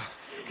rest.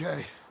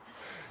 Okay.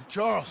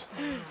 Charles,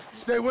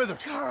 stay with her.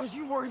 Charles,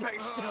 you worry about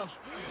yourself.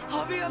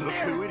 I'll be up Look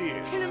there who it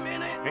is. in a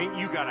minute. Ain't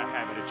you got a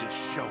habit of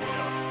just showing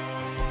up?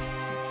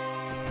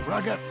 But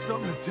I got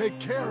something to take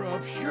care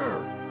of,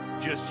 sure.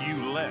 Just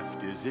you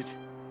left, is it?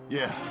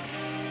 Yeah.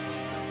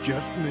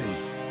 Just me.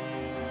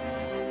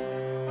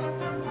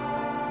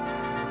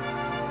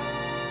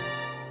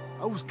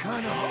 I was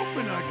kind of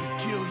hoping I could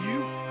kill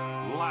you.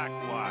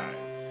 Likewise.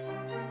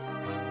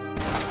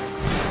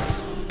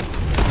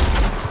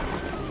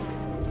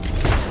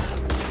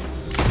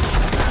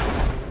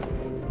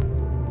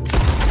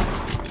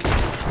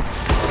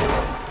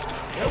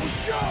 That was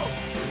Joe!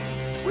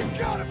 We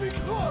gotta be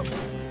close!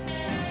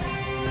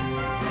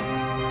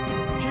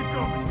 Keep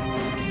going.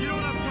 You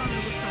don't have time to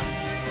look back.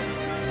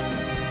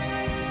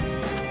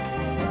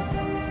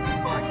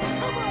 Mike,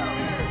 come out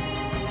here!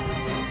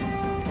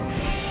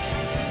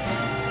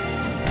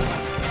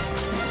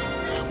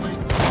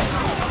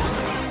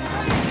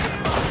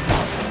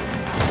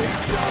 It's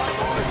John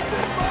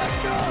Marston,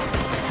 back up!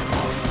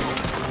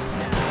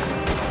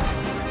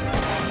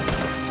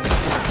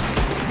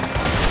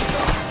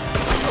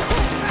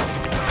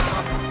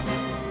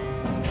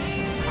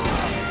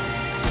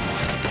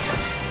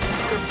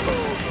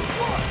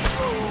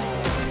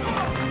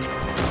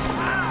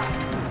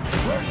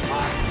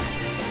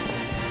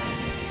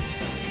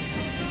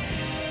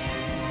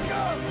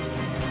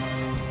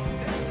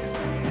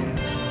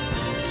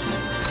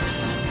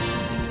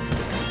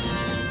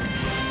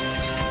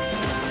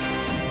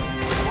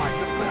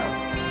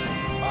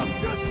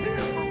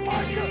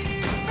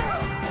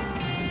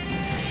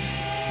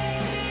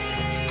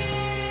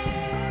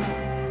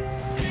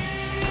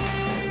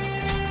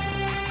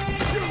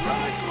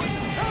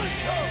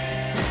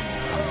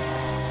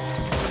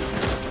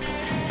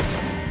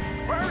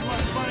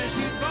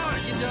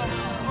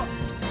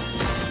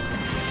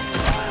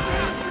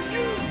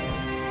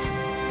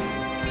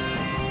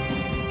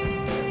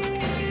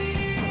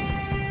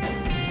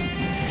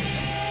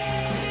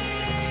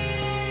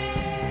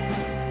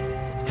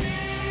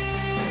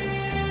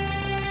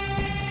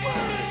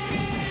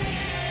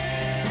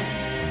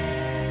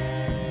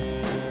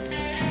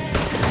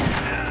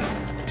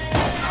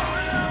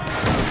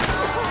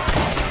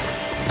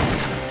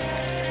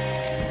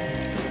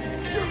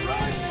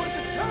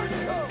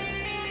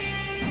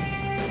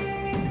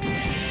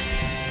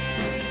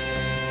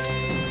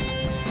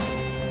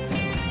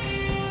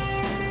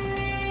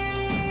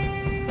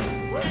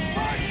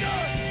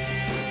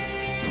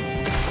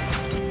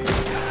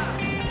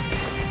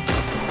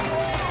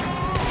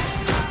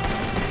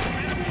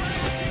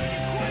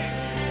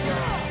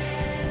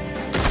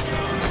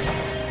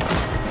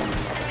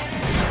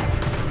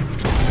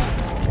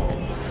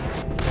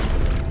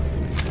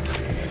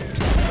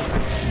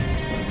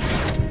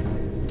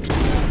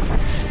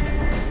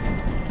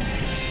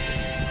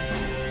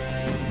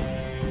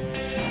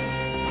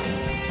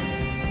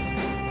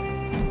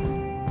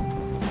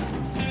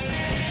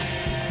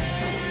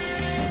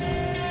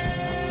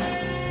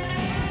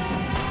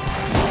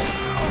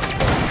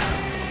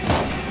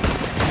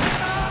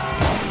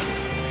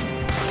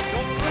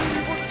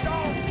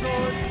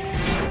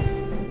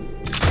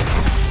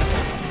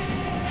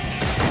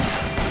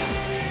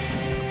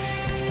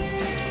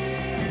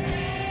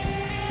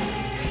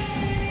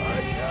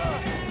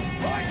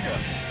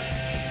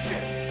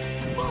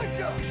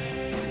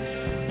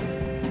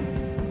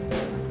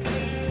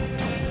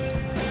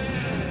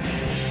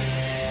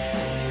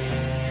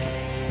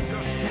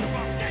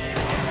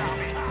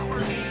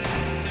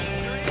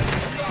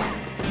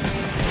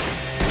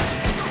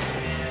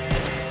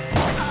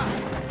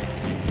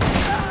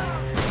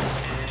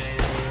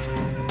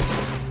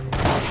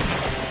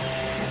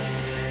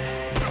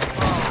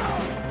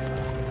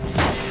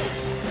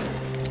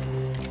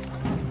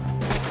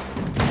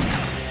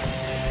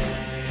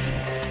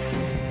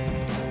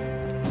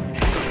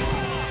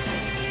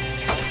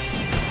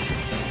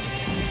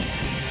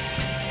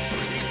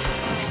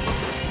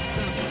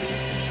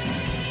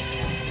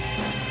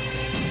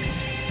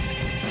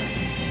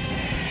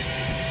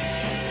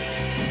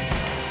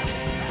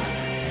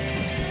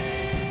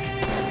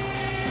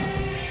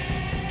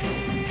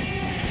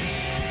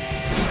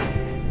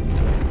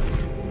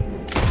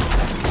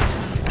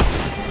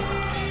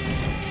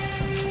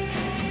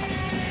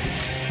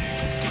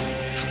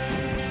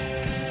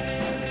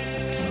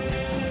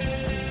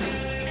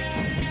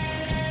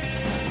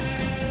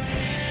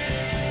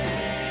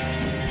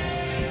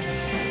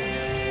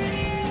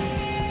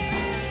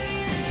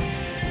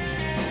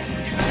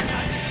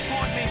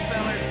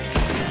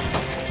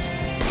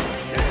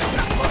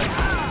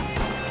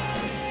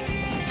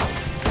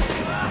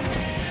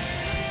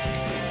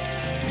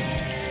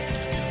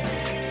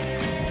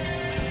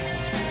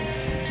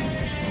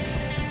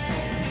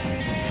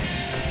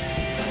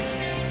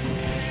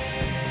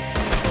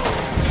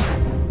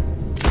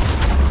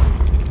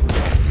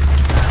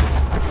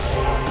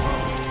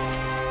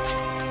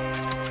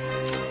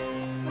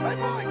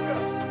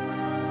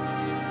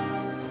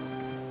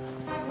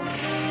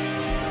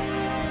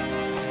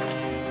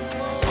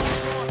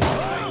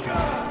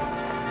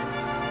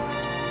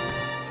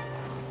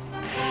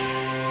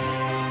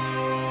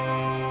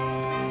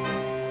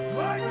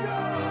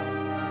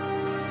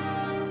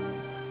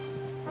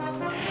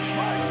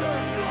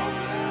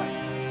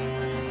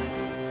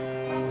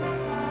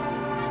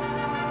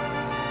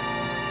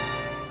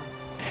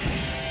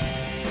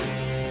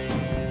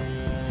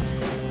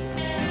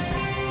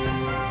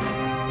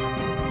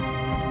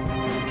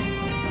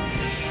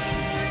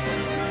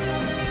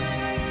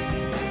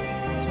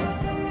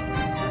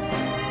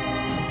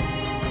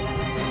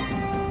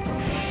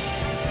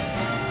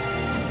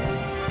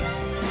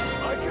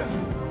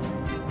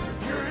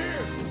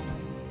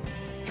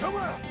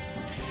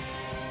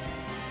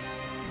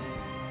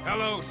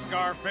 Hello,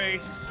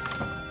 Scarface.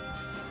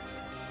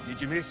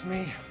 Did you miss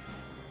me?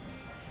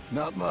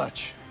 Not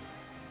much.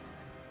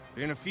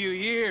 Been a few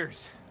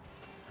years.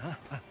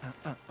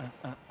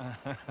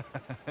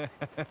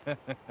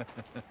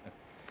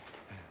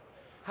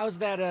 How's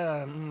that,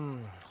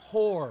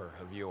 whore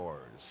of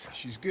yours?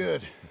 She's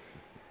good.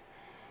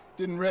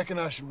 Didn't reckon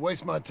I should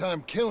waste my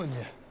time killing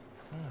you.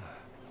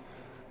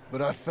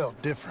 But I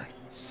felt different.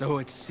 So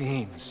it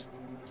seems.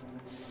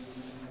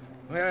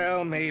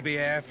 Well, maybe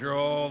after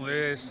all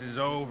this is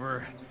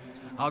over,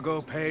 I'll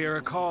go pay her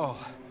a call.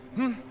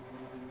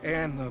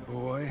 And the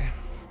boy.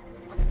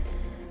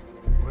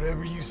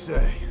 Whatever you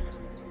say.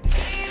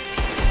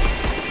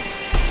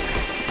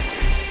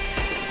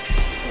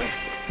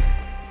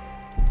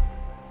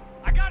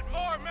 I got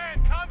more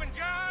men coming,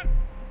 John!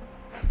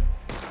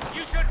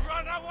 You should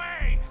run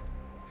away!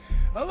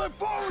 I look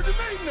forward to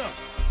meeting them!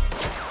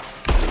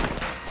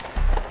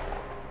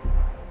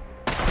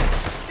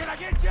 Did I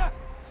get you?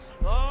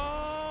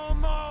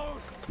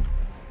 Almost!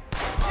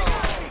 You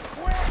gotta be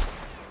quick!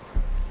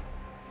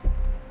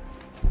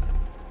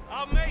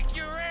 I'll make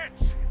you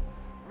rich!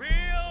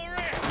 Real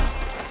rich!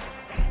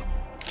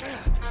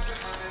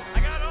 I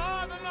got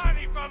all the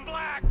money from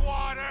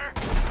Blackwater!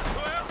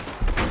 Well,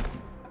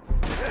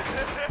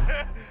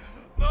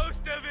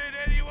 most of it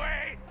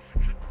anyway!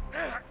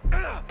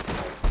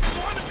 You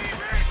wanna be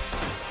rich?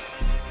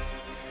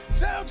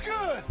 Sounds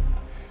good!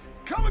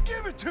 Come and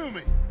give it to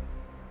me!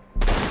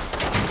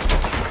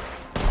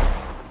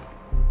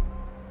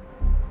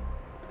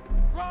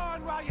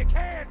 Run while you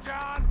can,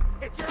 John!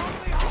 It's your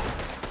only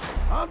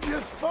hope! I'm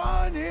just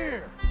fine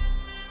here!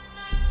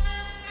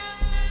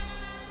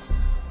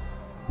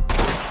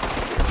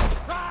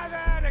 Try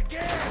that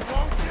again,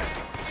 won't you?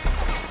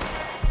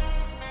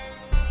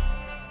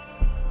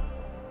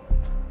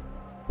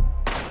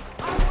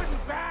 I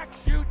wouldn't back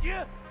shoot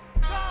you!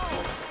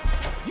 No!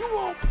 You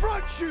won't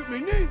front shoot me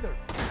neither!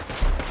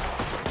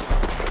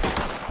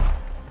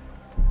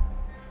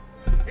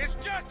 It's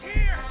just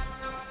here!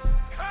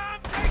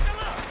 Come take a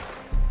look!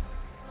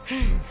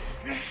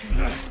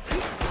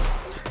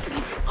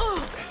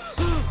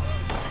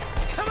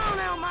 Come on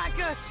now,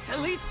 Micah. At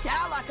least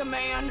die like a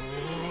man.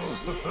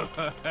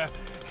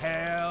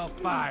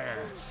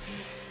 Hellfire.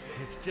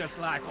 It's just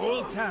like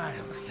old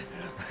times.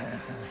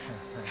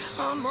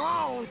 Come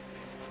on.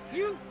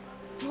 You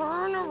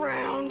turn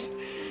around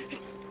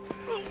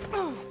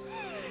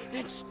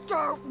and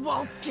start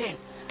walking.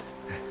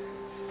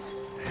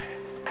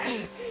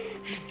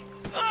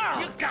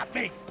 You got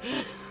me!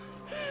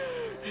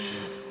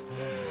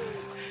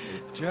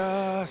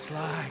 Just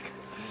like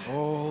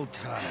old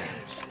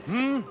times,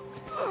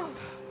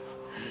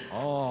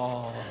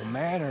 All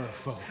manner of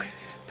folk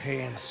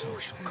paying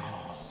social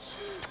calls.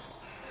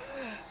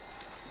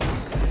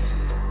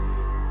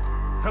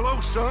 Hello,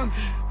 son.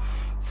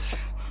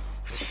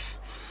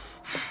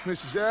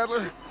 Mrs.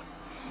 Adler.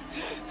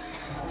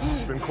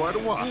 It's been quite a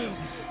while.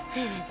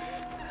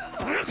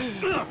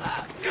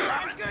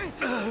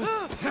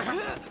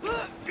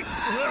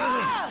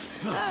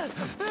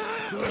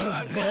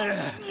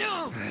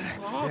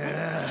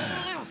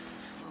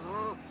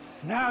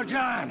 Now,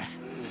 John.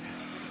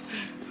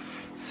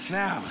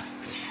 Now,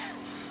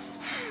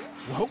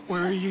 what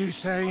were you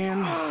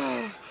saying?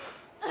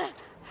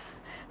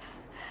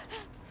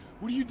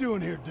 What are you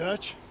doing here,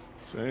 Dutch?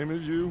 Same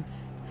as you,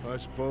 I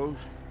suppose.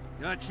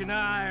 Dutch and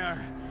I are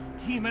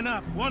teaming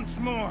up once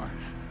more.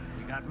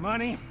 We got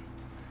money.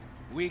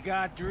 We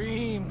got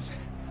dreams.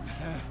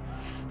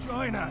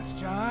 Join us,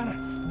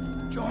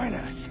 John. Join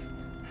us.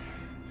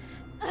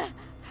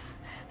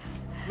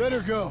 Let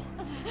her go.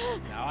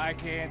 Now, I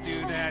can't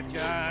do that,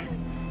 John.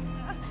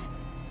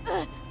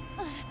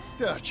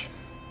 Dutch.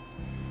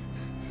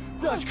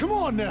 Dutch, come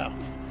on now.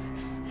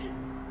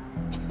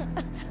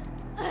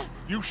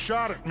 You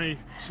shot at me,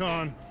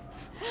 son.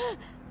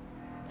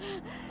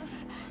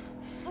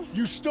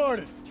 You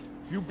started.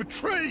 You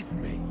betrayed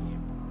me.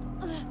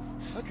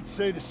 I could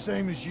say the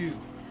same as you.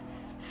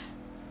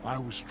 I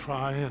was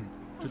trying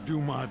to do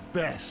my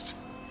best.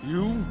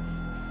 You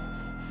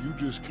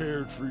just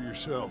cared for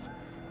yourself.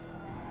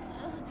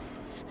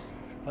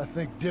 I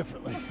think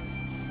differently.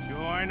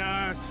 Join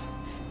us.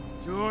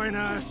 Join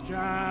us,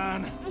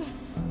 John.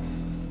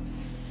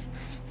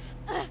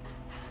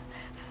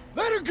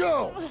 Let her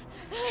go!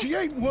 She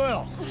ain't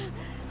well.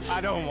 I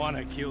don't want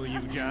to kill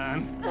you,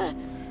 John.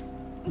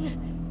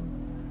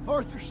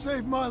 Arthur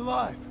saved my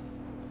life.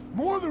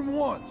 More than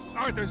once.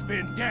 Arthur's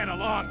been dead a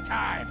long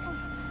time.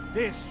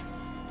 This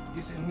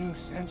is a new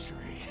century.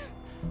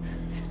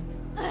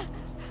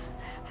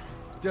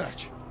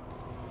 Dutch.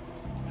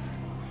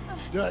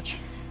 Dutch.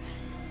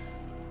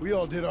 We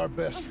all did our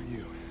best for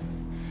you.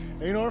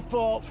 Ain't our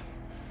fault.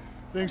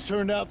 Things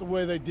turned out the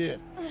way they did.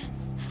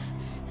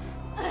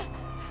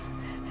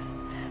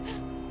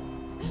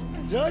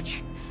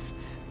 Dutch,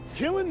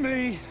 killing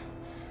me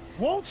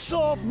won't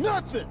solve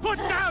nothing. Put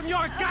down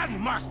your gun,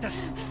 Marston!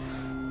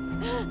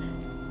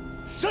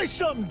 Say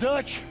something,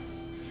 Dutch.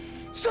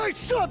 Say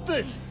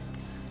something!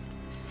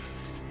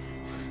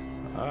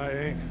 I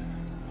ain't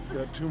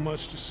got too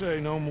much to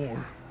say no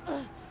more.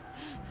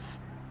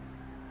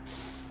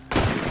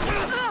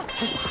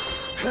 You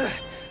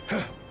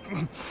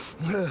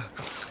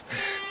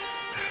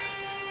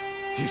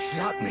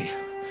shot me.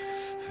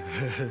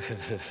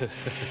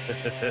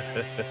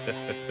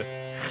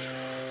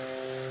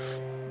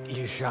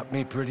 You shot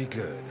me pretty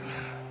good.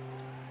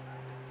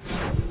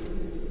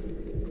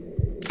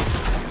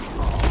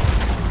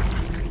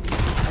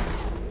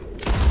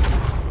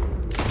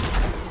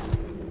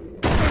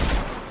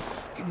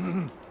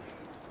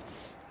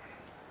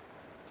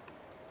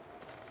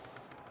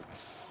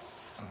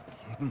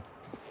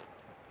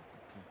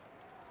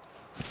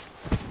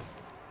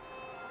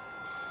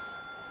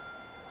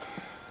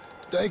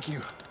 Thank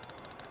you.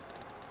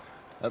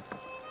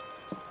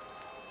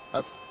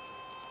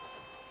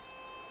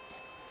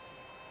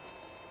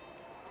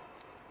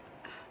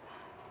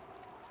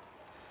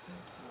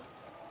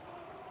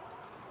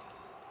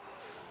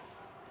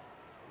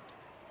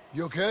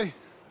 You okay?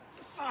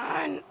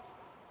 Fine.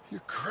 You're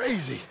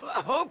crazy.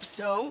 I hope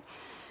so.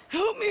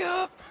 Help me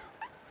up.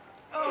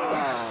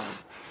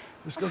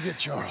 Let's go get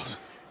Charles.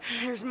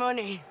 There's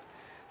money.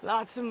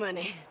 Lots of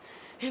money.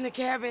 In the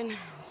cabin.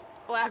 It's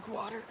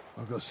Blackwater.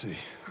 I'll go see.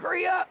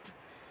 Hurry up.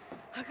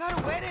 I got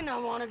a wedding I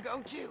want to go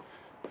to.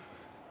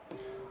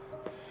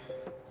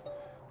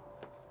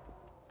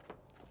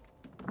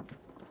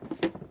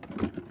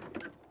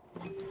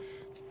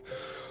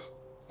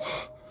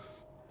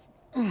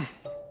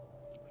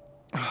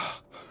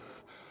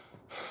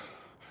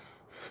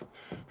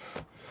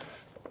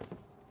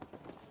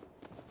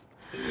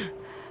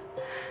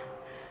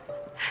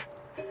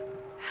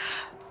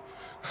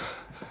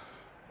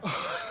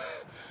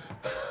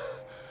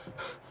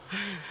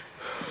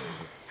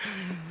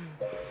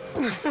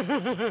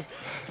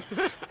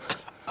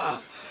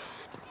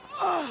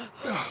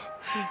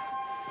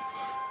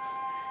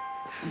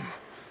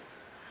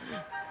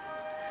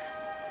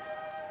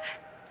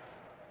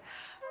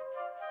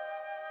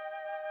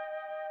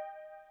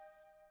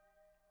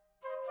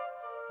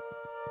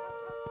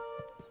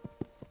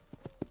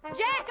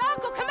 Jack,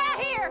 Uncle, come out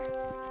here!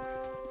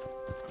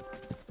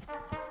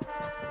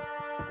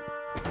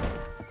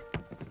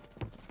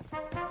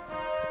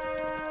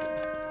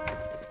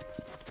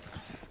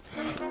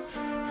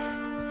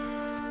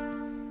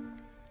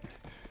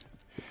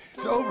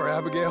 It's over,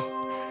 Abigail.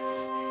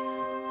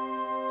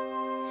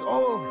 It's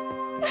all over.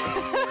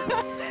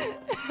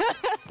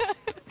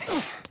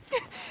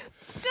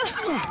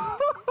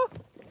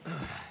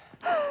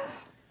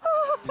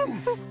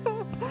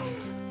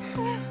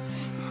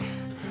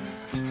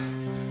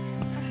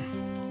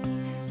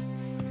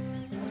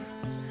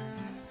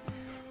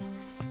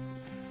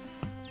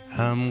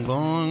 I'm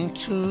going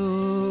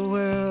to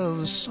where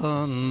the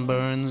sun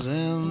burns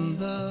and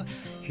the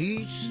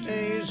heat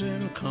stays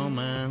and come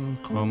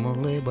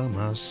lay by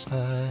my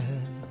side.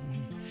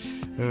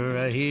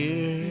 Right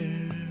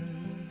here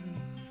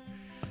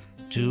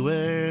to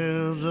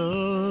where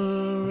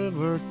the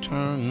river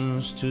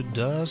turns to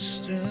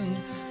dust and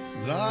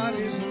God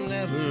is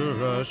never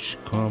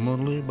rushed.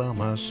 Come lay by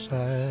my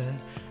side.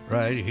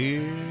 Right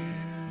here,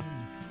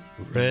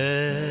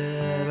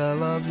 Red, I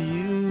love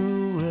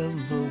you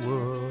and the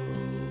world.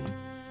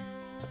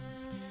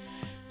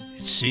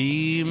 It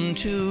seemed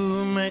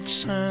to make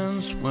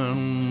sense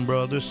when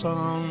Brother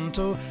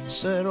Santo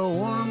said, oh,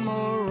 one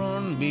more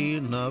run be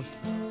enough.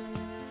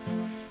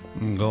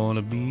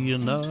 Gonna be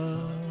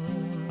enough.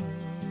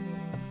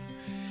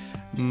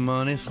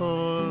 Money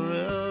for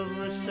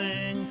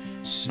everything,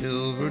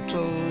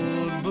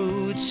 silver-toed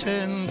boots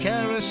and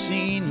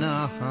kerosene.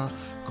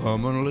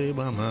 Come and lay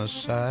by my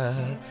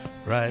side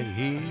right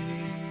here.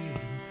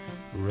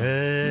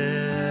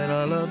 Red,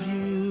 I love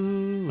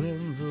you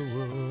and the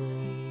world.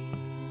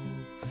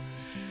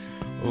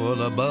 Oh,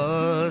 the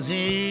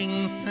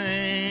buzzing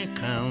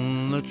think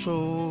and the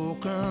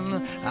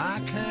choking, I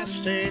can't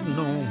stay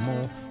no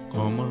more.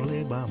 Come and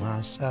lay by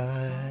my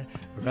side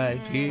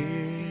right here.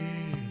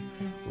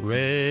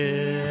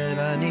 Red,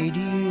 I need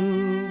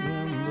you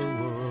in the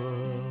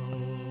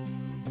world.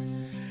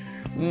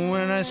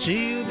 When I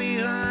see you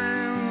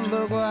behind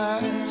the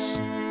glass,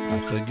 I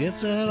forget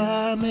that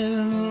I'm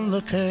in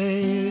the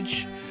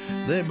cage.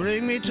 They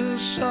bring me to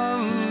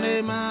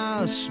Sunday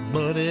Mass,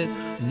 but it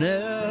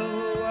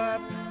never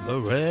wiped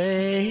the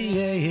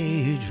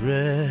rage.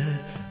 Red,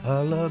 I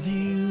love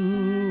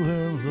you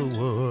and the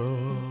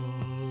world.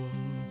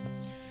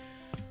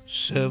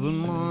 7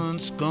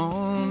 months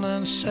gone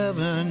and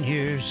 7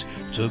 years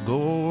to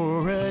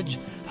go, Reg.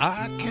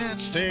 I can't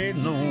stay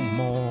no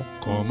more.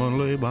 Come and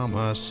lay by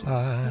my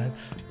side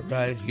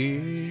right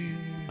here.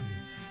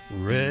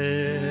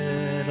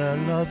 Red, I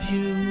love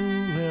you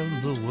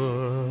and the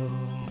world.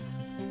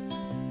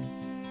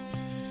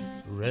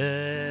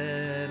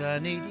 Red, I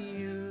need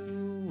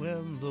you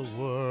and the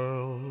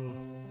world.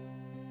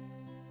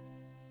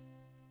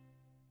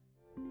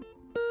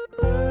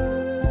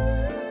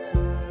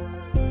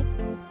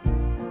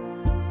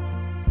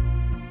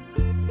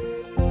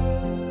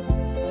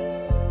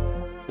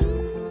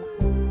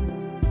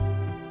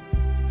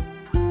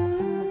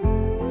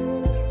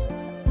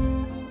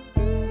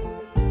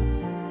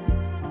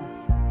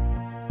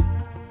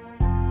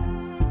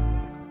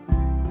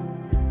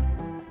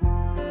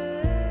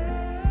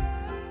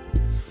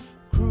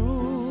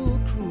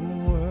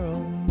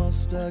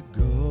 must I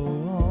go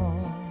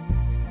on?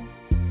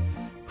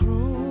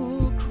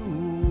 Cruel,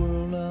 cruel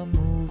world, I'm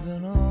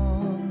moving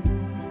on.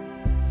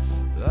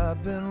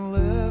 I've been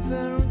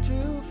living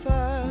too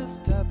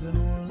fast, I've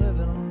been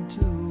living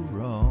too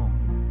wrong.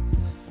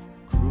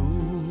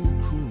 Cruel,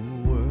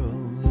 cruel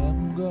world,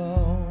 I'm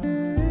gone.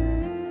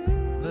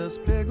 This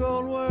big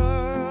old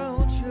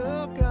world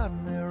sure got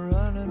me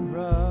running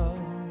round.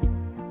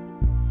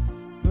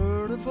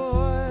 Heard a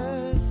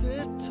voice,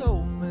 it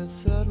told me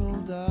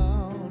settle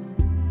down.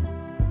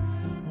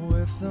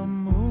 With the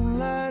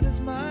moonlight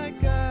as my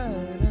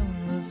guide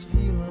and this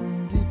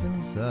feeling deep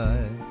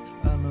inside,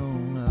 I know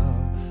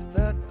now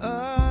that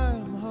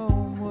I'm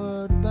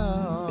homeward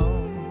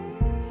bound.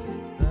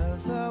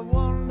 As I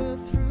wander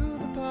through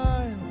the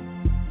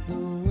pines, the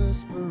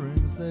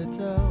whisperings they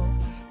tell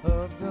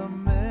of the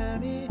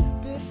many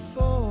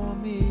before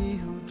me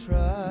who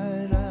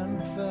tried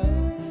and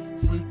fell,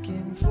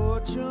 seeking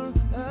fortune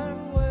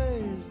and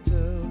ways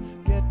to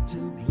get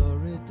to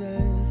glory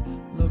days,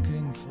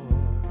 looking for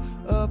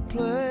a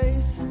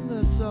place in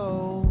this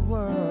old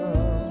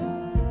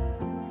world.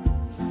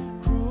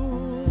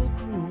 Cruel,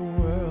 cruel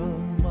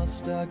world,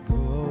 must I go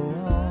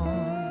on?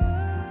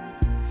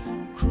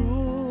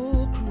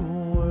 Cruel,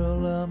 cruel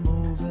world, I'm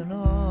moving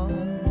on.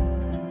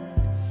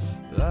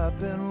 I've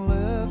been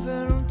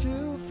living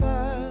too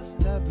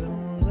fast, I've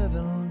been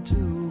living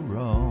too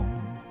wrong.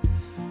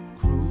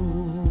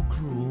 Cruel,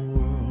 cruel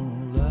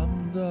world,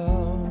 I'm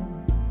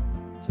gone.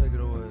 Take it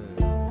away.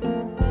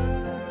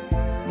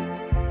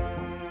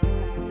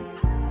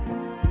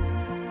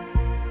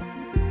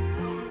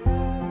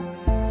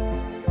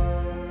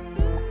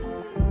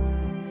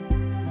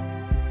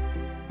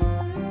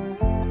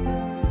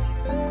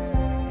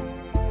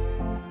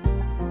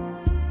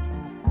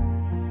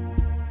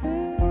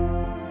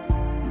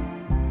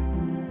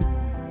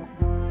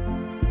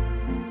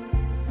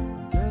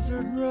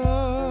 Desert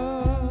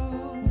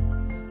road,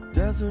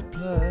 desert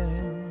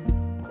plain,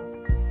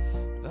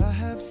 I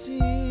have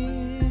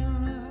seen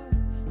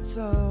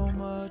so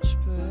much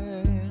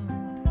pain.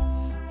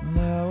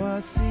 Now I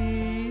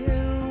see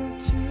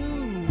into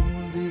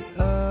the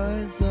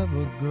eyes of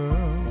a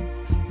girl.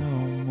 No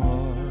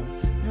more,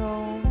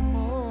 no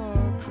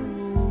more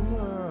cruel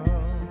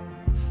world.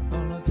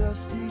 On a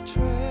dusty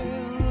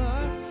trail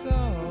I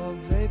saw a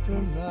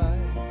vapor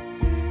light.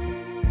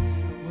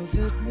 Was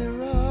it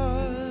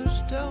mirage?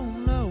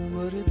 Don't know,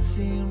 but it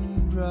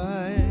seemed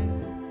right.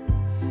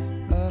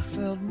 I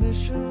felt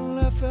mission,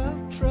 I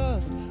felt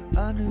trust.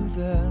 I knew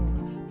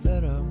then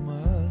that I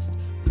must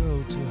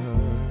go to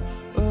her,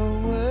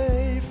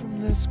 away from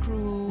this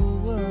cruel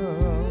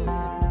world.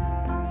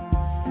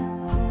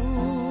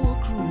 Cruel,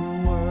 cruel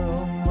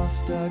world,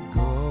 must I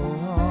go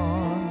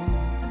on?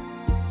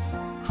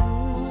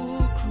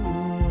 Cruel,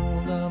 cruel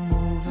world, I'm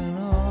moving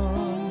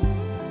on.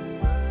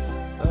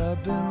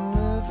 I've been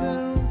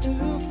living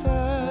too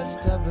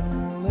fast, I've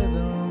been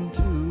living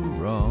too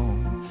wrong.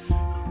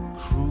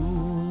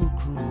 Cruel,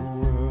 cruel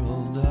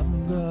world,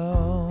 I'm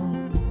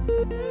gone.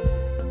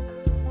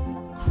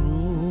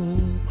 Cruel,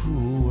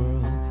 cruel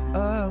world,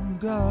 I'm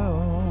gone.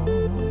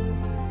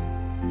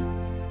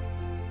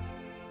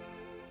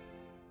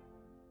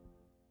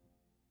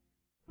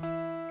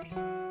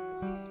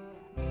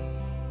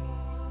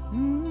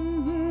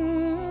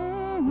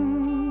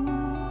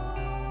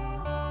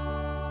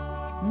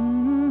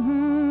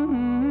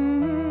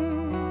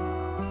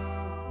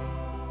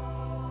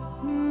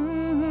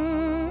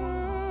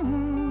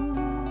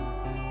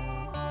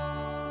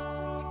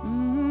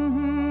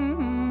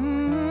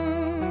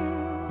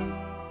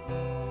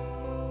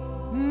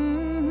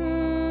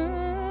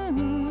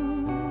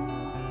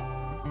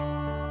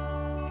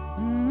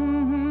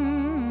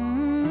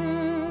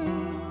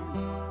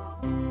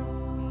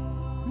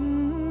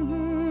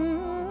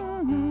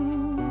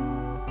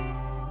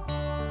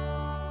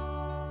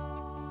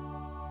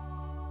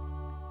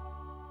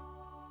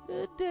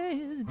 The day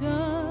is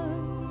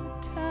done, the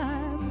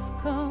time has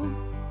come.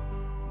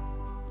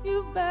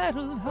 You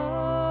battled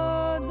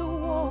hard, the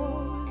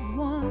war is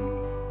won.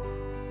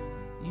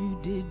 You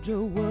did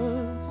your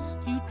worst,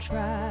 you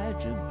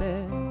tried your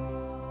best.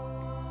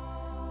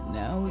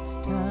 Now it's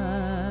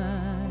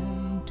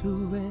time to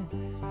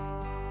rest.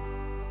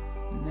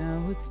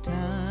 Now it's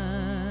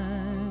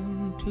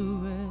time to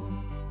rest.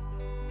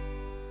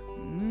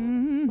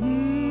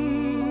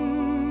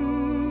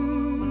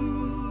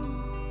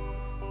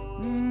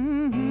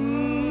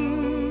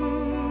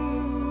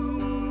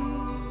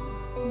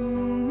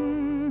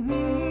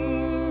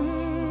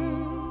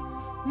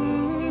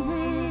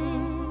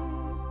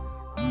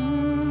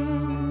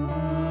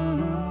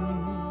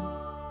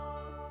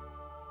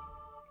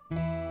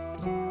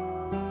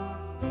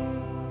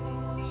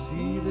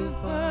 See the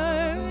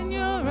fire in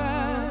your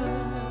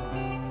eyes.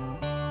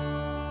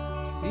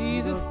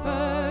 See the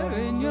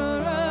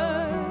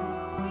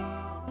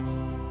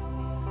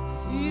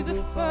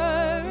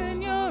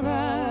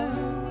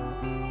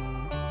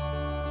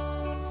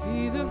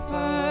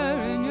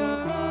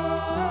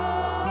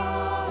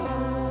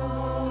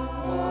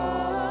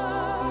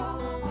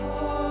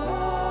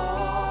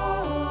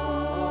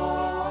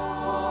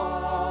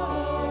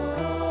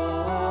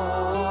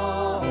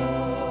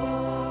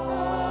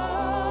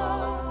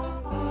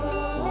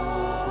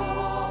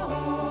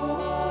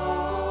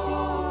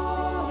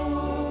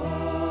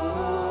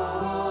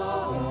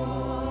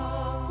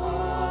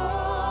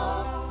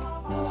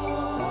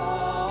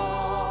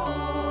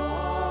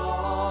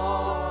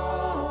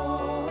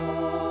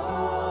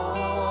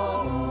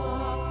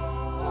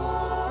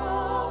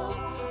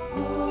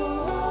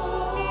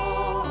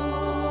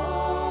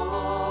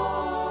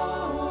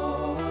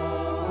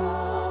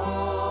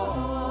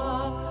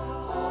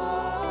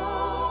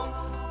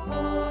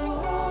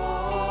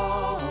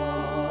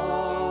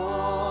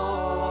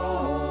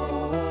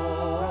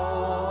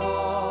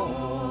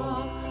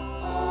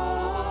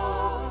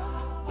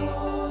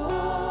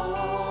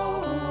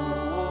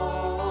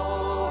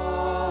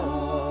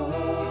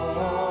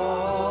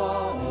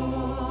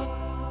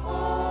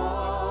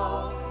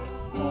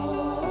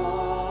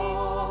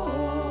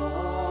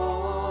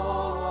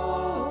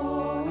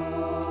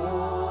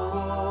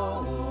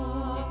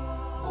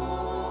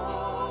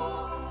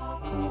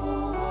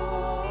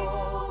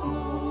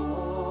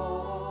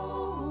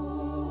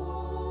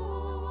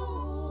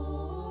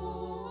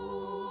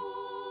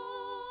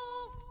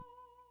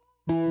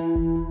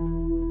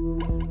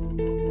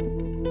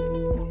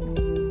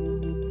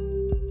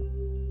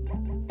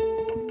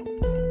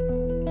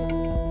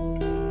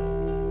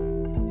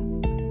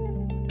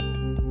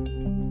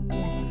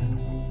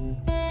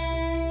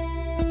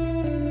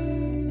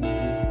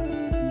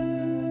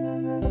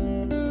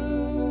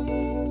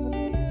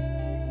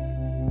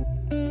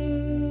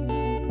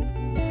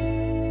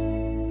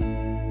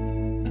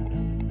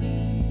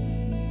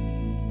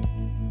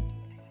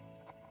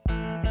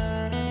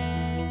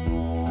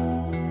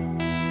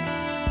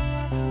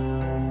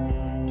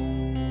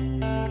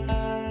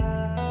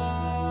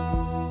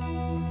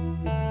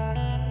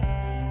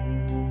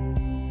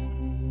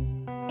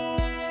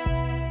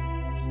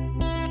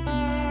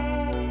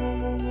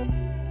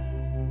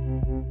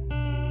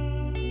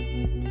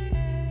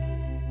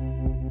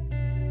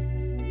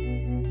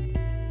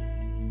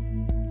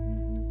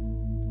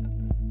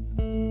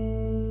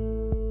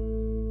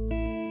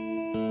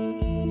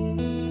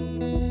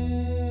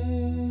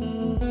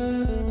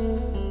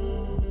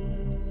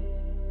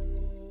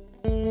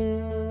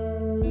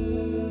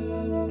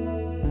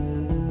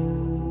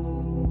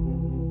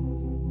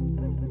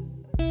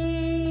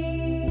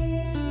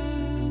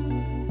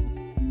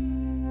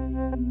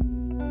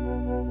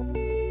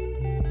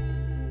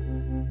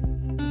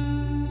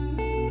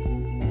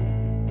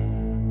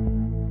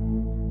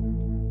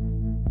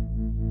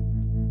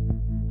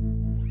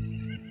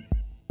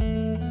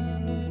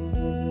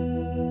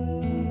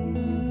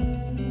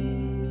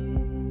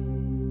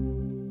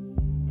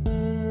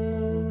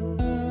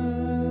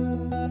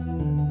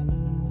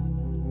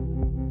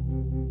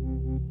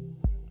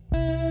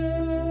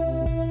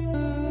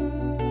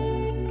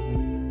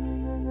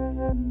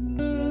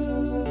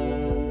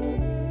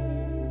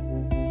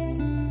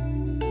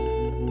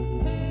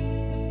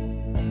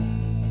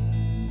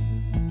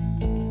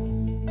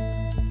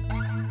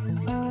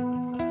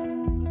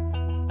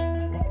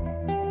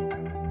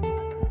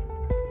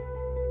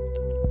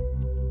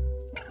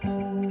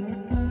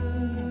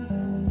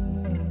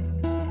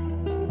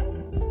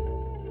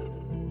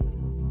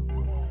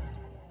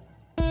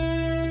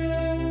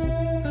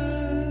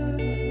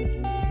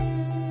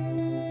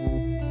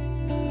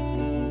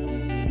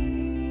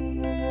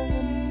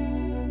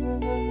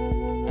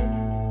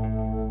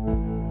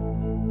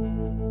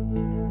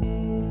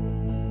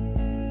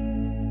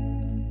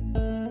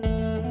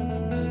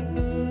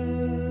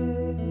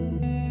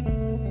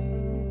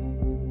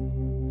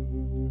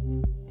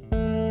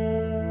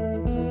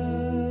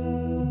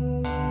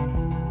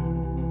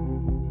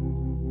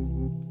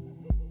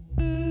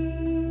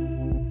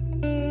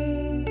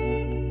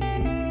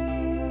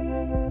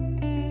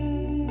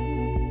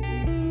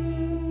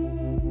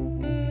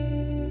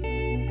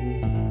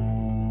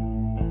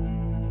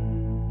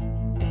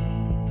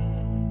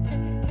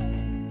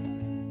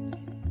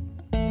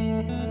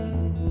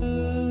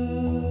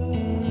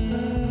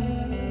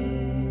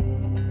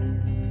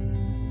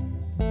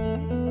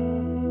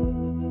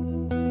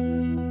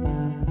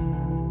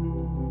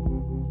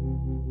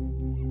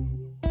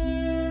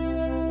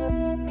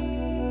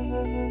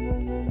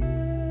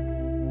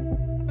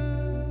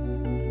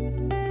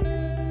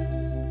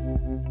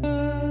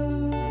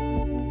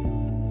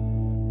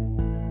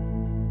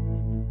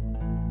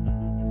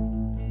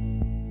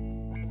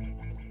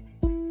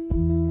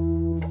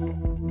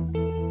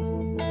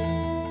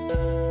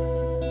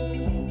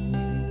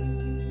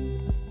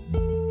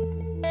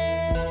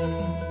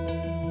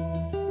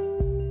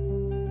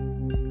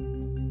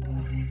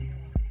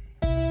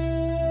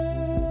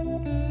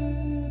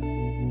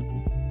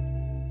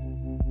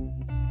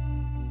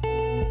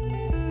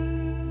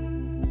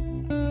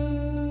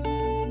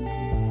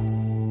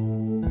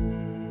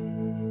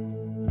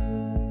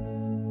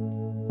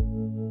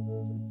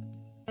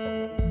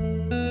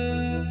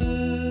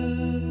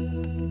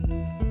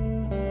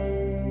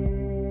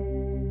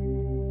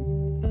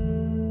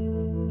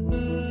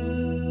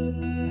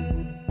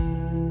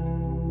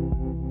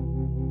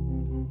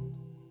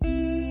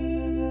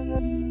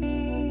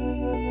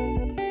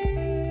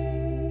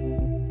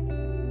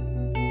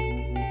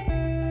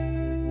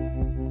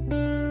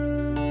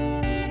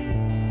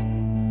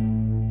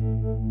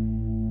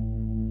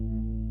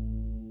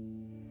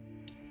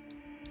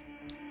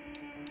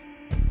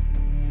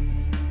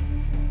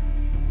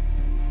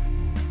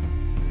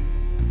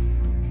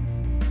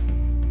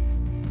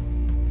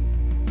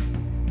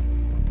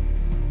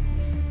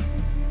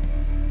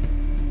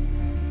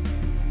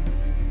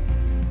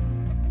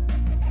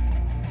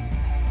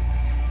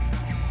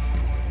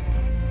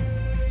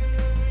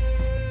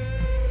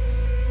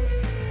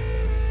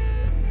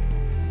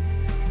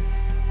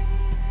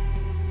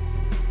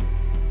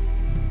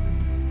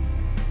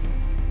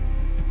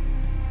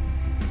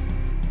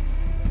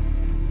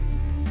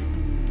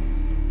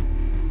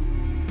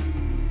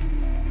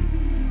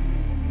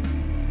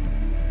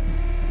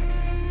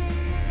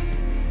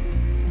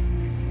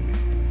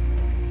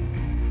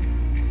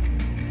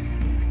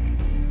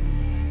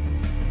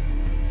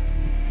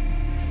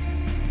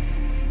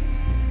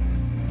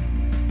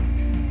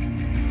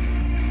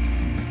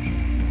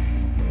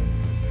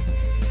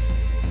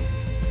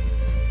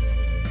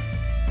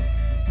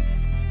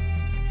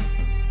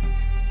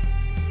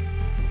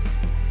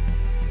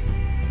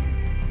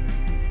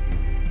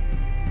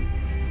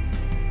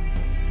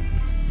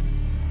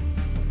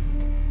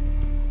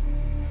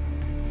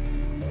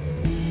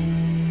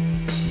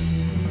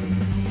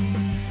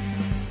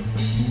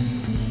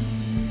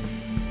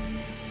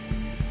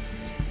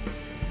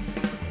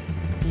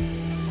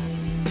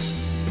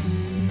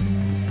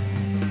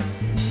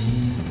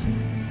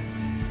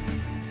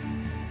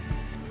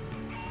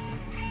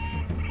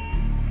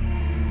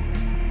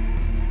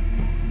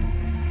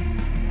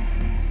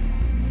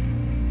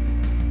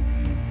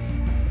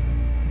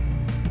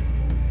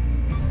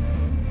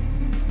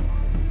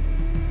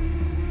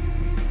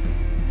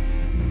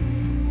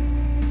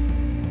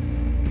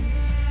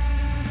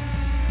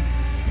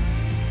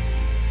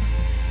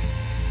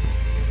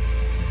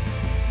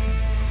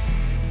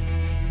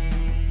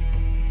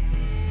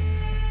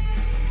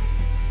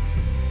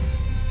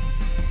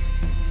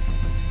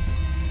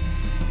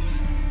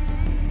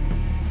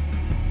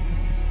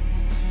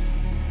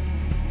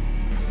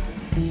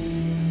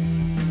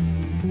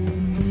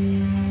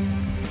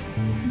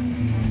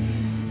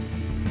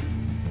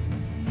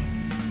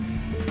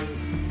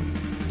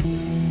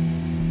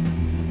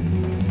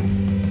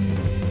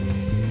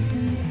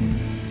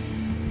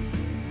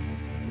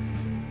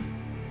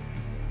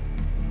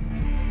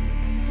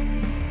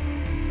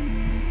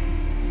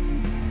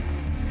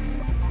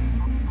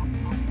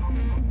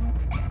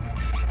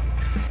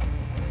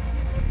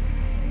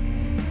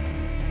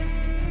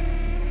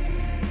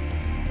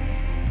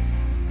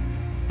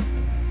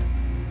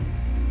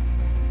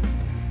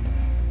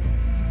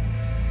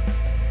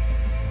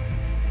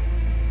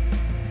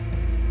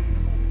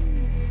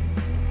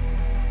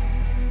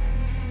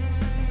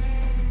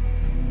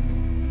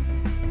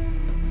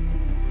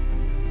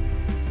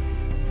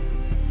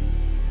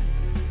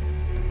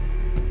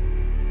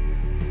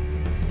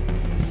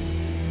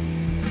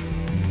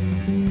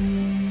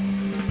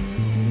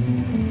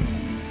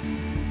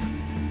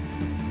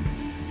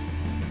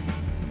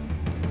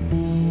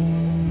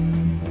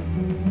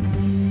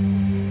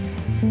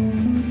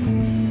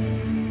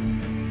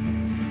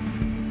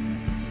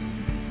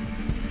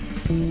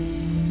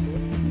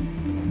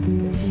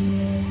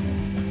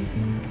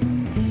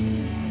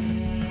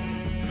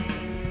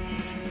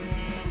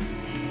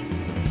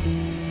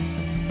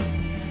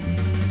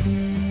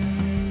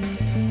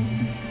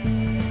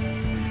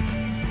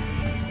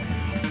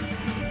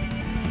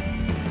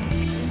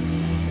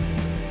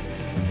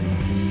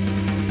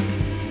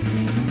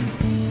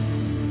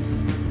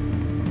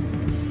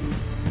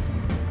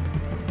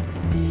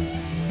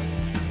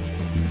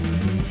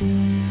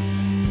Thank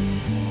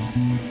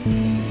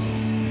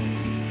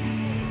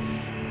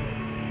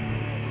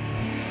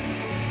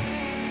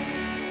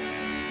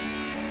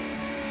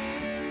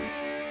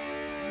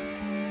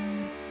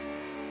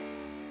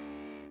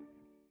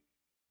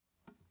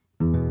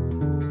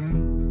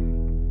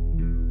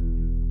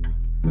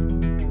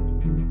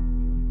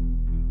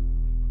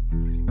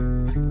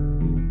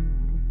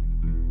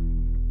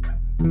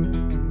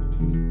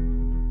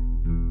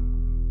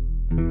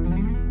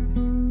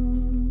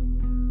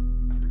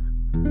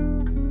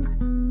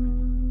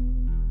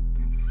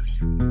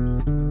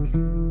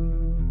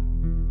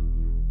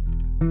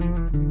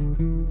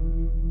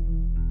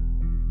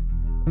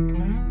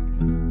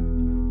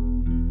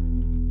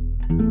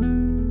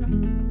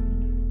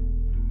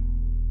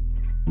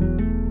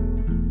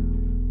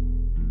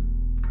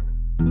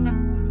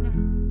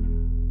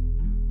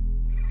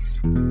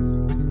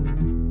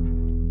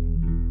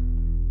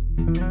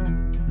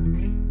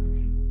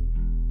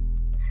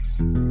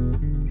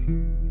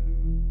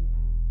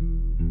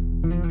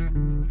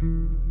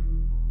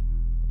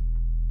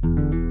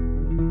you.